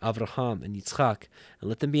fathers, Avraham and Yitzchak, and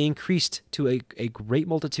let them be increased to a great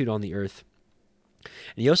multitude on the earth.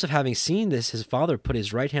 And Joseph, having seen this, his father put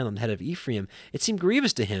his right hand on the head of Ephraim. It seemed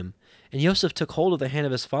grievous to him. And Joseph took hold of the hand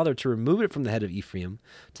of his father to remove it from the head of Ephraim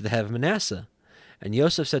to the head of Manasseh. And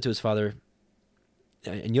Joseph said to his father,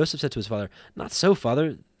 Not so,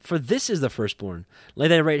 father, for this is the firstborn. Lay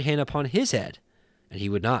thy right hand upon his head. And he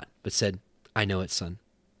would not, but said, I know it, son.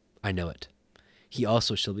 I know it. He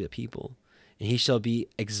also shall be a people, and he shall be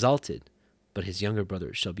exalted, but his younger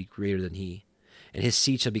brother shall be greater than he, and his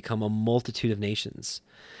seed shall become a multitude of nations.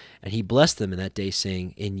 And he blessed them in that day,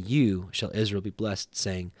 saying, In you shall Israel be blessed,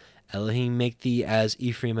 saying, Elohim make thee as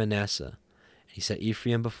Ephraim and Manasseh. And he set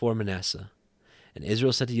Ephraim before Manasseh. And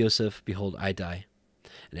Israel said to Joseph, Behold, I die.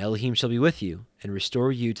 And Elohim shall be with you, and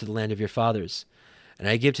restore you to the land of your fathers. And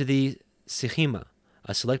I give to thee Sechima,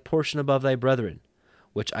 a select portion above thy brethren,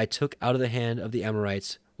 which I took out of the hand of the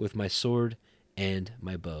Amorites with my sword and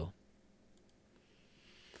my bow.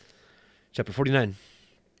 Chapter 49.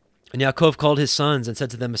 And Yaakov called his sons and said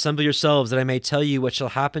to them, Assemble yourselves, that I may tell you what shall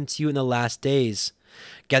happen to you in the last days.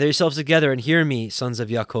 Gather yourselves together and hear me, sons of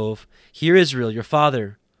Yaakov. Hear Israel, your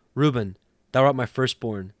father. Reuben, thou art my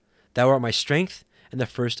firstborn. Thou art my strength and the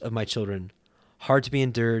first of my children. Hard to be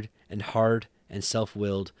endured, and hard and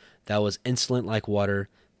self-willed. Thou wast insolent like water.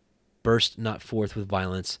 Burst not forth with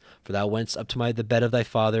violence, for thou wentest up to the bed of thy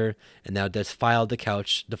father, and thou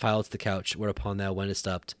defiledst the couch whereupon thou wentest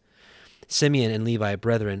up. Simeon and Levi,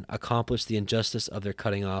 brethren, accomplished the injustice of their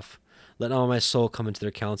cutting off. Let not my soul come into their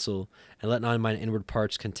counsel, and let not mine inward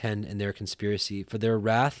parts contend in their conspiracy. For in their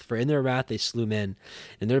wrath they slew men,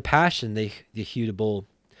 in their passion they hewed a bull.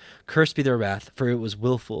 Cursed be their wrath, for it was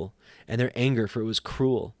willful, and their anger, for it was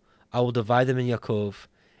cruel. I will divide them in Yaakov,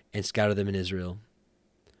 and scatter them in Israel.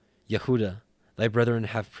 Yehuda, thy brethren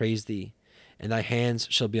have praised thee, and thy hands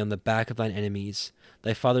shall be on the back of thine enemies.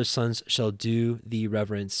 Thy father's sons shall do thee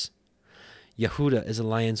reverence. Yehuda is a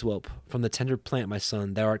lion's whelp. From the tender plant, my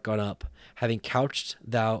son, thou art gone up. Having couched,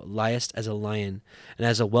 thou liest as a lion, and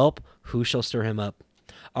as a whelp, who shall stir him up?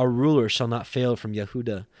 Our ruler shall not fail from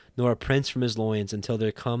Yehuda, nor a prince from his loins, until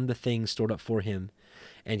there come the things stored up for him.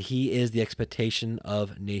 And he is the expectation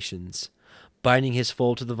of nations. Binding his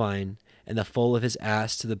foal to the vine, and the foal of his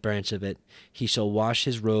ass to the branch of it, he shall wash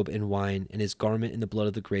his robe in wine, and his garment in the blood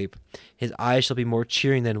of the grape. His eyes shall be more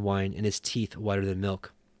cheering than wine, and his teeth whiter than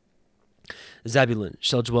milk. Zabulon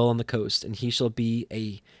shall dwell on the coast, and he shall be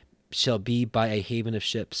by a haven of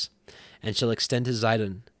ships, and shall extend to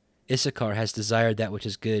Zidon. Issachar has desired that which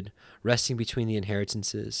is good, resting between the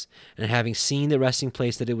inheritances. And having seen the resting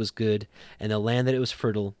place that it was good, and the land that it was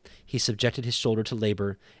fertile, he subjected his shoulder to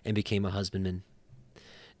labor, and became a husbandman.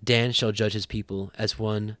 Dan shall judge his people, as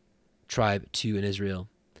one tribe two in Israel.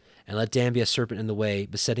 And let Dan be a serpent in the way,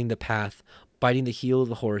 besetting the path, biting the heel of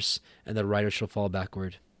the horse, and the rider shall fall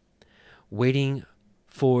backward. Waiting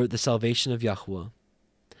for the salvation of Yahweh.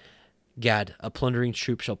 Gad, a plundering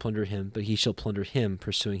troop shall plunder him, but he shall plunder him,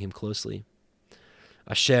 pursuing him closely.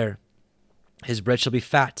 Asher, his bread shall be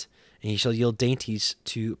fat, and he shall yield dainties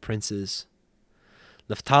to princes.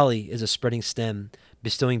 Naphtali is a spreading stem,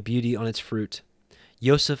 bestowing beauty on its fruit.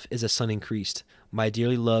 Yosef is a son increased. My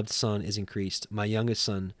dearly loved son is increased. My youngest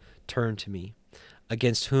son, turn to me.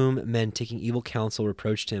 Against whom men taking evil counsel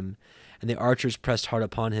reproached him, and the archers pressed hard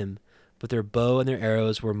upon him. But their bow and their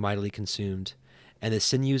arrows were mightily consumed, and the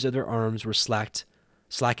sinews of their arms were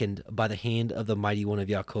slackened by the hand of the mighty one of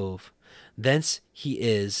Yaakov. Thence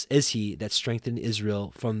is he that strengthened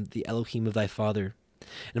Israel from the Elohim of thy father.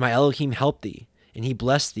 And my Elohim helped thee, and he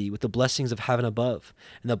blessed thee with the blessings of heaven above,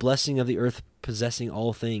 and the blessing of the earth possessing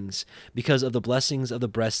all things, because of the blessings of the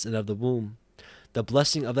breasts and of the womb. The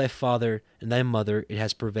blessing of thy father and thy mother, it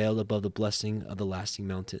has prevailed above the blessing of the lasting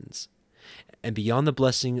mountains. And beyond the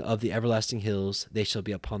blessing of the everlasting hills, they shall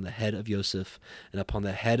be upon the head of Yosef, and upon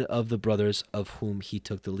the head of the brothers of whom he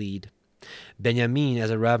took the lead. Benjamin,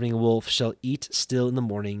 as a ravening wolf, shall eat still in the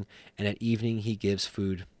morning, and at evening he gives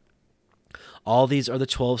food. All these are the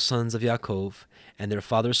 12 sons of Yaakov, and their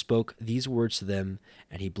father spoke these words to them,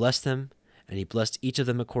 and he blessed them, and he blessed each of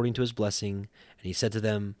them according to his blessing, and he said to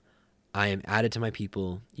them, I am added to my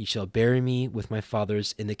people. Ye shall bury me with my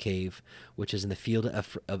fathers in the cave, which is in the field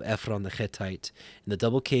of Ephron the Hittite, in the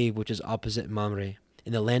double cave which is opposite Mamre,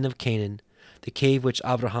 in the land of Canaan, the cave which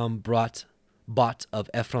Abraham bought of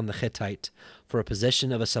Ephron the Hittite for a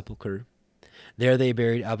possession of a sepulchre. There they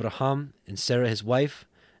buried Abraham and Sarah his wife.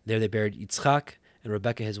 There they buried Yitzchak and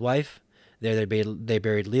Rebekah his wife. There they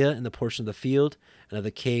buried Leah in the portion of the field and of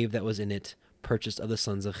the cave that was in it, purchased of the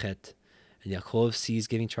sons of Chet. And Yaakov ceased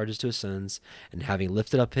giving charges to his sons, and having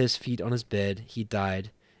lifted up his feet on his bed, he died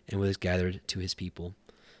and was gathered to his people.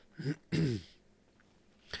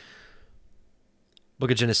 Book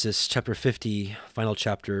of Genesis, chapter 50, final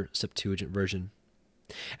chapter, Septuagint version.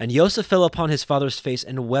 And Yosef fell upon his father's face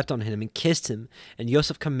and wept on him and kissed him. And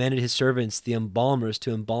Yosef commanded his servants, the embalmers,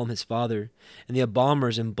 to embalm his father. And the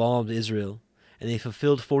embalmers embalmed Israel. And they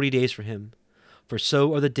fulfilled 40 days for him. For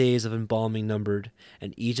so are the days of embalming numbered,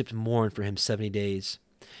 and Egypt mourned for him 70 days.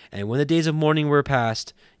 And when the days of mourning were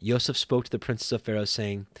past, Yosef spoke to the princes of Pharaoh,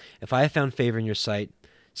 saying, If I have found favor in your sight,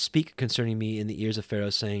 speak concerning me in the ears of Pharaoh,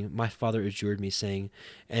 saying, My father adjured me, saying,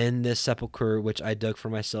 In this sepulchre which I dug for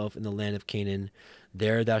myself in the land of Canaan,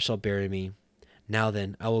 there thou shalt bury me. Now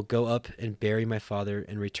then, I will go up and bury my father,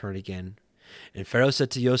 and return again. And Pharaoh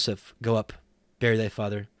said to Yosef, Go up, bury thy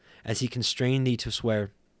father, as he constrained thee to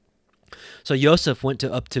swear. So Yosef went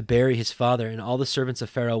up to bury his father, and all the servants of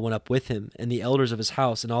Pharaoh went up with him, and the elders of his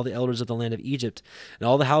house, and all the elders of the land of Egypt, and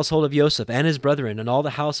all the household of Yosef, and his brethren, and all the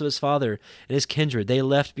house of his father, and his kindred. They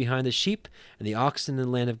left behind the sheep and the oxen in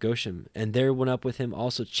the land of Goshen. And there went up with him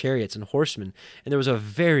also chariots and horsemen, and there was a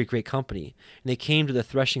very great company. And they came to the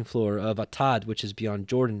threshing floor of Atad, which is beyond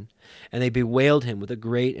Jordan. And they bewailed him with a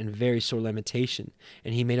great and very sore lamentation.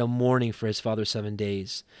 And he made a mourning for his father 7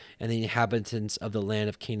 days. And the inhabitants of the land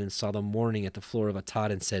of Canaan saw the mourning at the floor of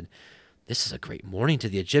Atad, and said, This is a great mourning to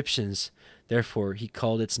the Egyptians. Therefore he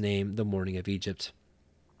called its name the mourning of Egypt,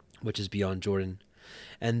 which is beyond Jordan.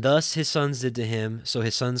 And thus his sons did to him. So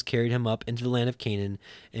his sons carried him up into the land of Canaan,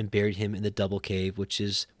 and buried him in the double cave,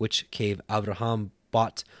 which cave Abraham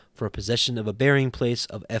bought for a possession of a burying place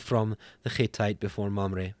of Ephron the Hittite before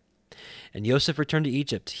Mamre. And Yosef returned to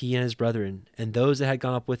Egypt, he and his brethren, and those that had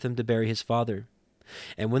gone up with him to bury his father.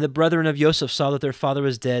 And when the brethren of Yosef saw that their father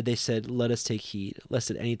was dead, they said, Let us take heed, lest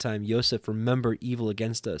at any time Yosef remember evil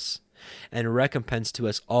against us, and recompense to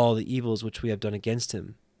us all the evils which we have done against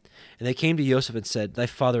him. And they came to Yosef and said, Thy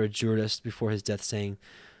father adjured us before his death, saying,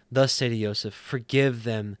 Thus say to Yosef, Forgive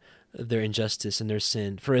them their injustice and their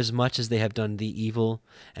sin, for as much as they have done thee evil,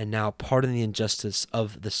 and now pardon the injustice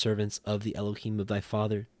of the servants of the Elohim of thy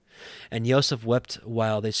father. And Yosef wept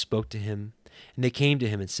while they spoke to him. And they came to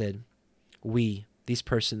him and said, These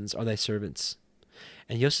persons are thy servants.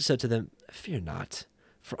 And Yosef said to them, Fear not,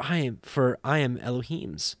 for I am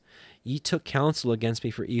Elohim's. Ye took counsel against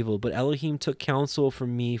me for evil, but Elohim took counsel for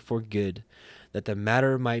me for good, that the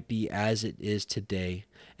matter might be as it is today,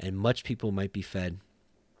 and much people might be fed.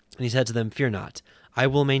 And he said to them, Fear not, I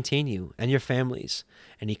will maintain you and your families.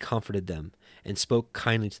 And he comforted them, and spoke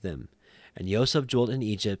kindly to them. And Yosef dwelt in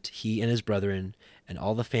Egypt, he and his brethren, and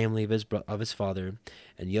all the family of his father.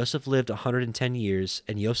 And Yosef lived 110 years.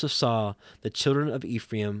 And Yosef saw the children of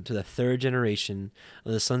Ephraim to the 3rd generation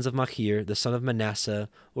of the sons of Machir, the son of Manasseh,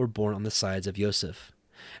 were born on the sides of Yosef.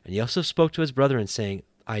 And Yosef spoke to his brethren, saying,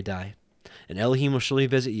 I die, and Elohim will surely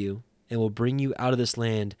visit you, and will bring you out of this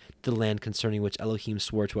land to the land concerning which Elohim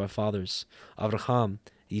swore to our fathers, Avraham,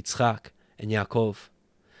 Yitzchak, and Yaakov.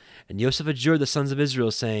 And Yosef adjured the sons of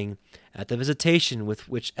Israel, saying, At the visitation with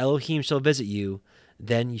which Elohim shall visit you,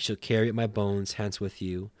 then you shall carry my bones hence with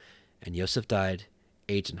you. And Yosef died,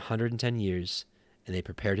 aged 110 years, and they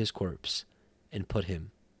prepared his corpse and put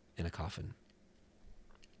him in a coffin.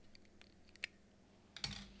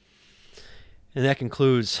 And that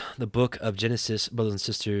concludes the book of Genesis, brothers and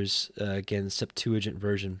sisters, again, Septuagint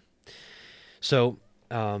version. So,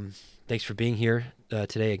 thanks for being here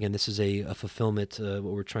today. Again, this is a fulfillment, what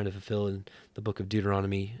we're trying to fulfill in the book of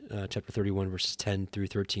Deuteronomy, chapter 31, verses 10 through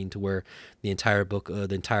 13, to where the entire book,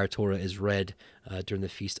 the entire Torah is read during the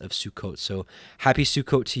Feast of Sukkot. So happy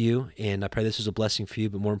Sukkot to you, and I pray this is a blessing for you,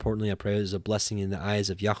 but more importantly, I pray it is a blessing in the eyes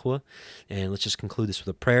of Yahweh. And let's just conclude this with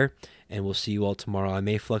a prayer, and we'll see you all tomorrow. I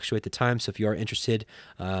may fluctuate the time, so if you are interested,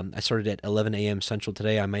 I started at 11 a.m. Central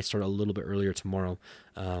today. I might start a little bit earlier tomorrow.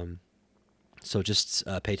 So just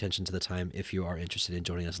pay attention to the time if you are interested in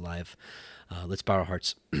joining us live. Let's bow our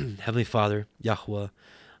hearts. Heavenly Father, Yahweh,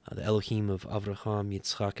 the Elohim of Avraham,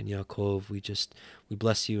 Yitzchak, and Yaakov, we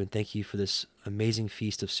bless you and thank you for this amazing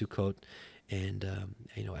feast of Sukkot. And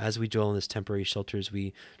as we dwell in this temporary shelters,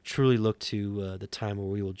 we truly look to the time where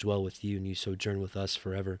we will dwell with you and you sojourn with us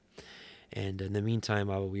forever. And in the meantime,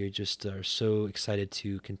 Abba, we are so excited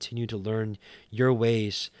to continue to learn your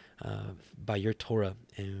ways by your Torah.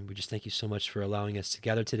 And we just thank you so much for allowing us to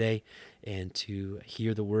gather today and to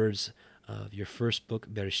hear the words of your first book,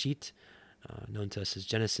 Bereshit, known to us as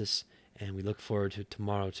Genesis. And we look forward to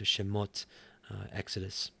tomorrow to Shemot,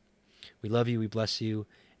 Exodus. We love you, we bless you,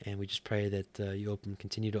 and we just pray that you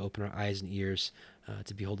continue to open our eyes and ears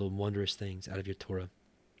to behold the wondrous things out of your Torah.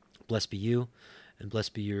 Blessed be you. And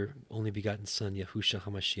blessed be your only begotten Son, Yahushua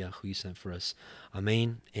HaMashiach, who you sent for us.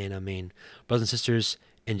 Amen and amen. Brothers and sisters,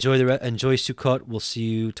 enjoy Sukkot. We'll see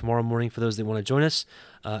you tomorrow morning for those that want to join us.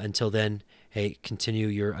 Until then, hey, continue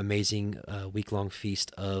your amazing week-long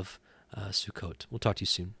feast of Sukkot. We'll talk to you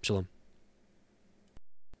soon. Shalom.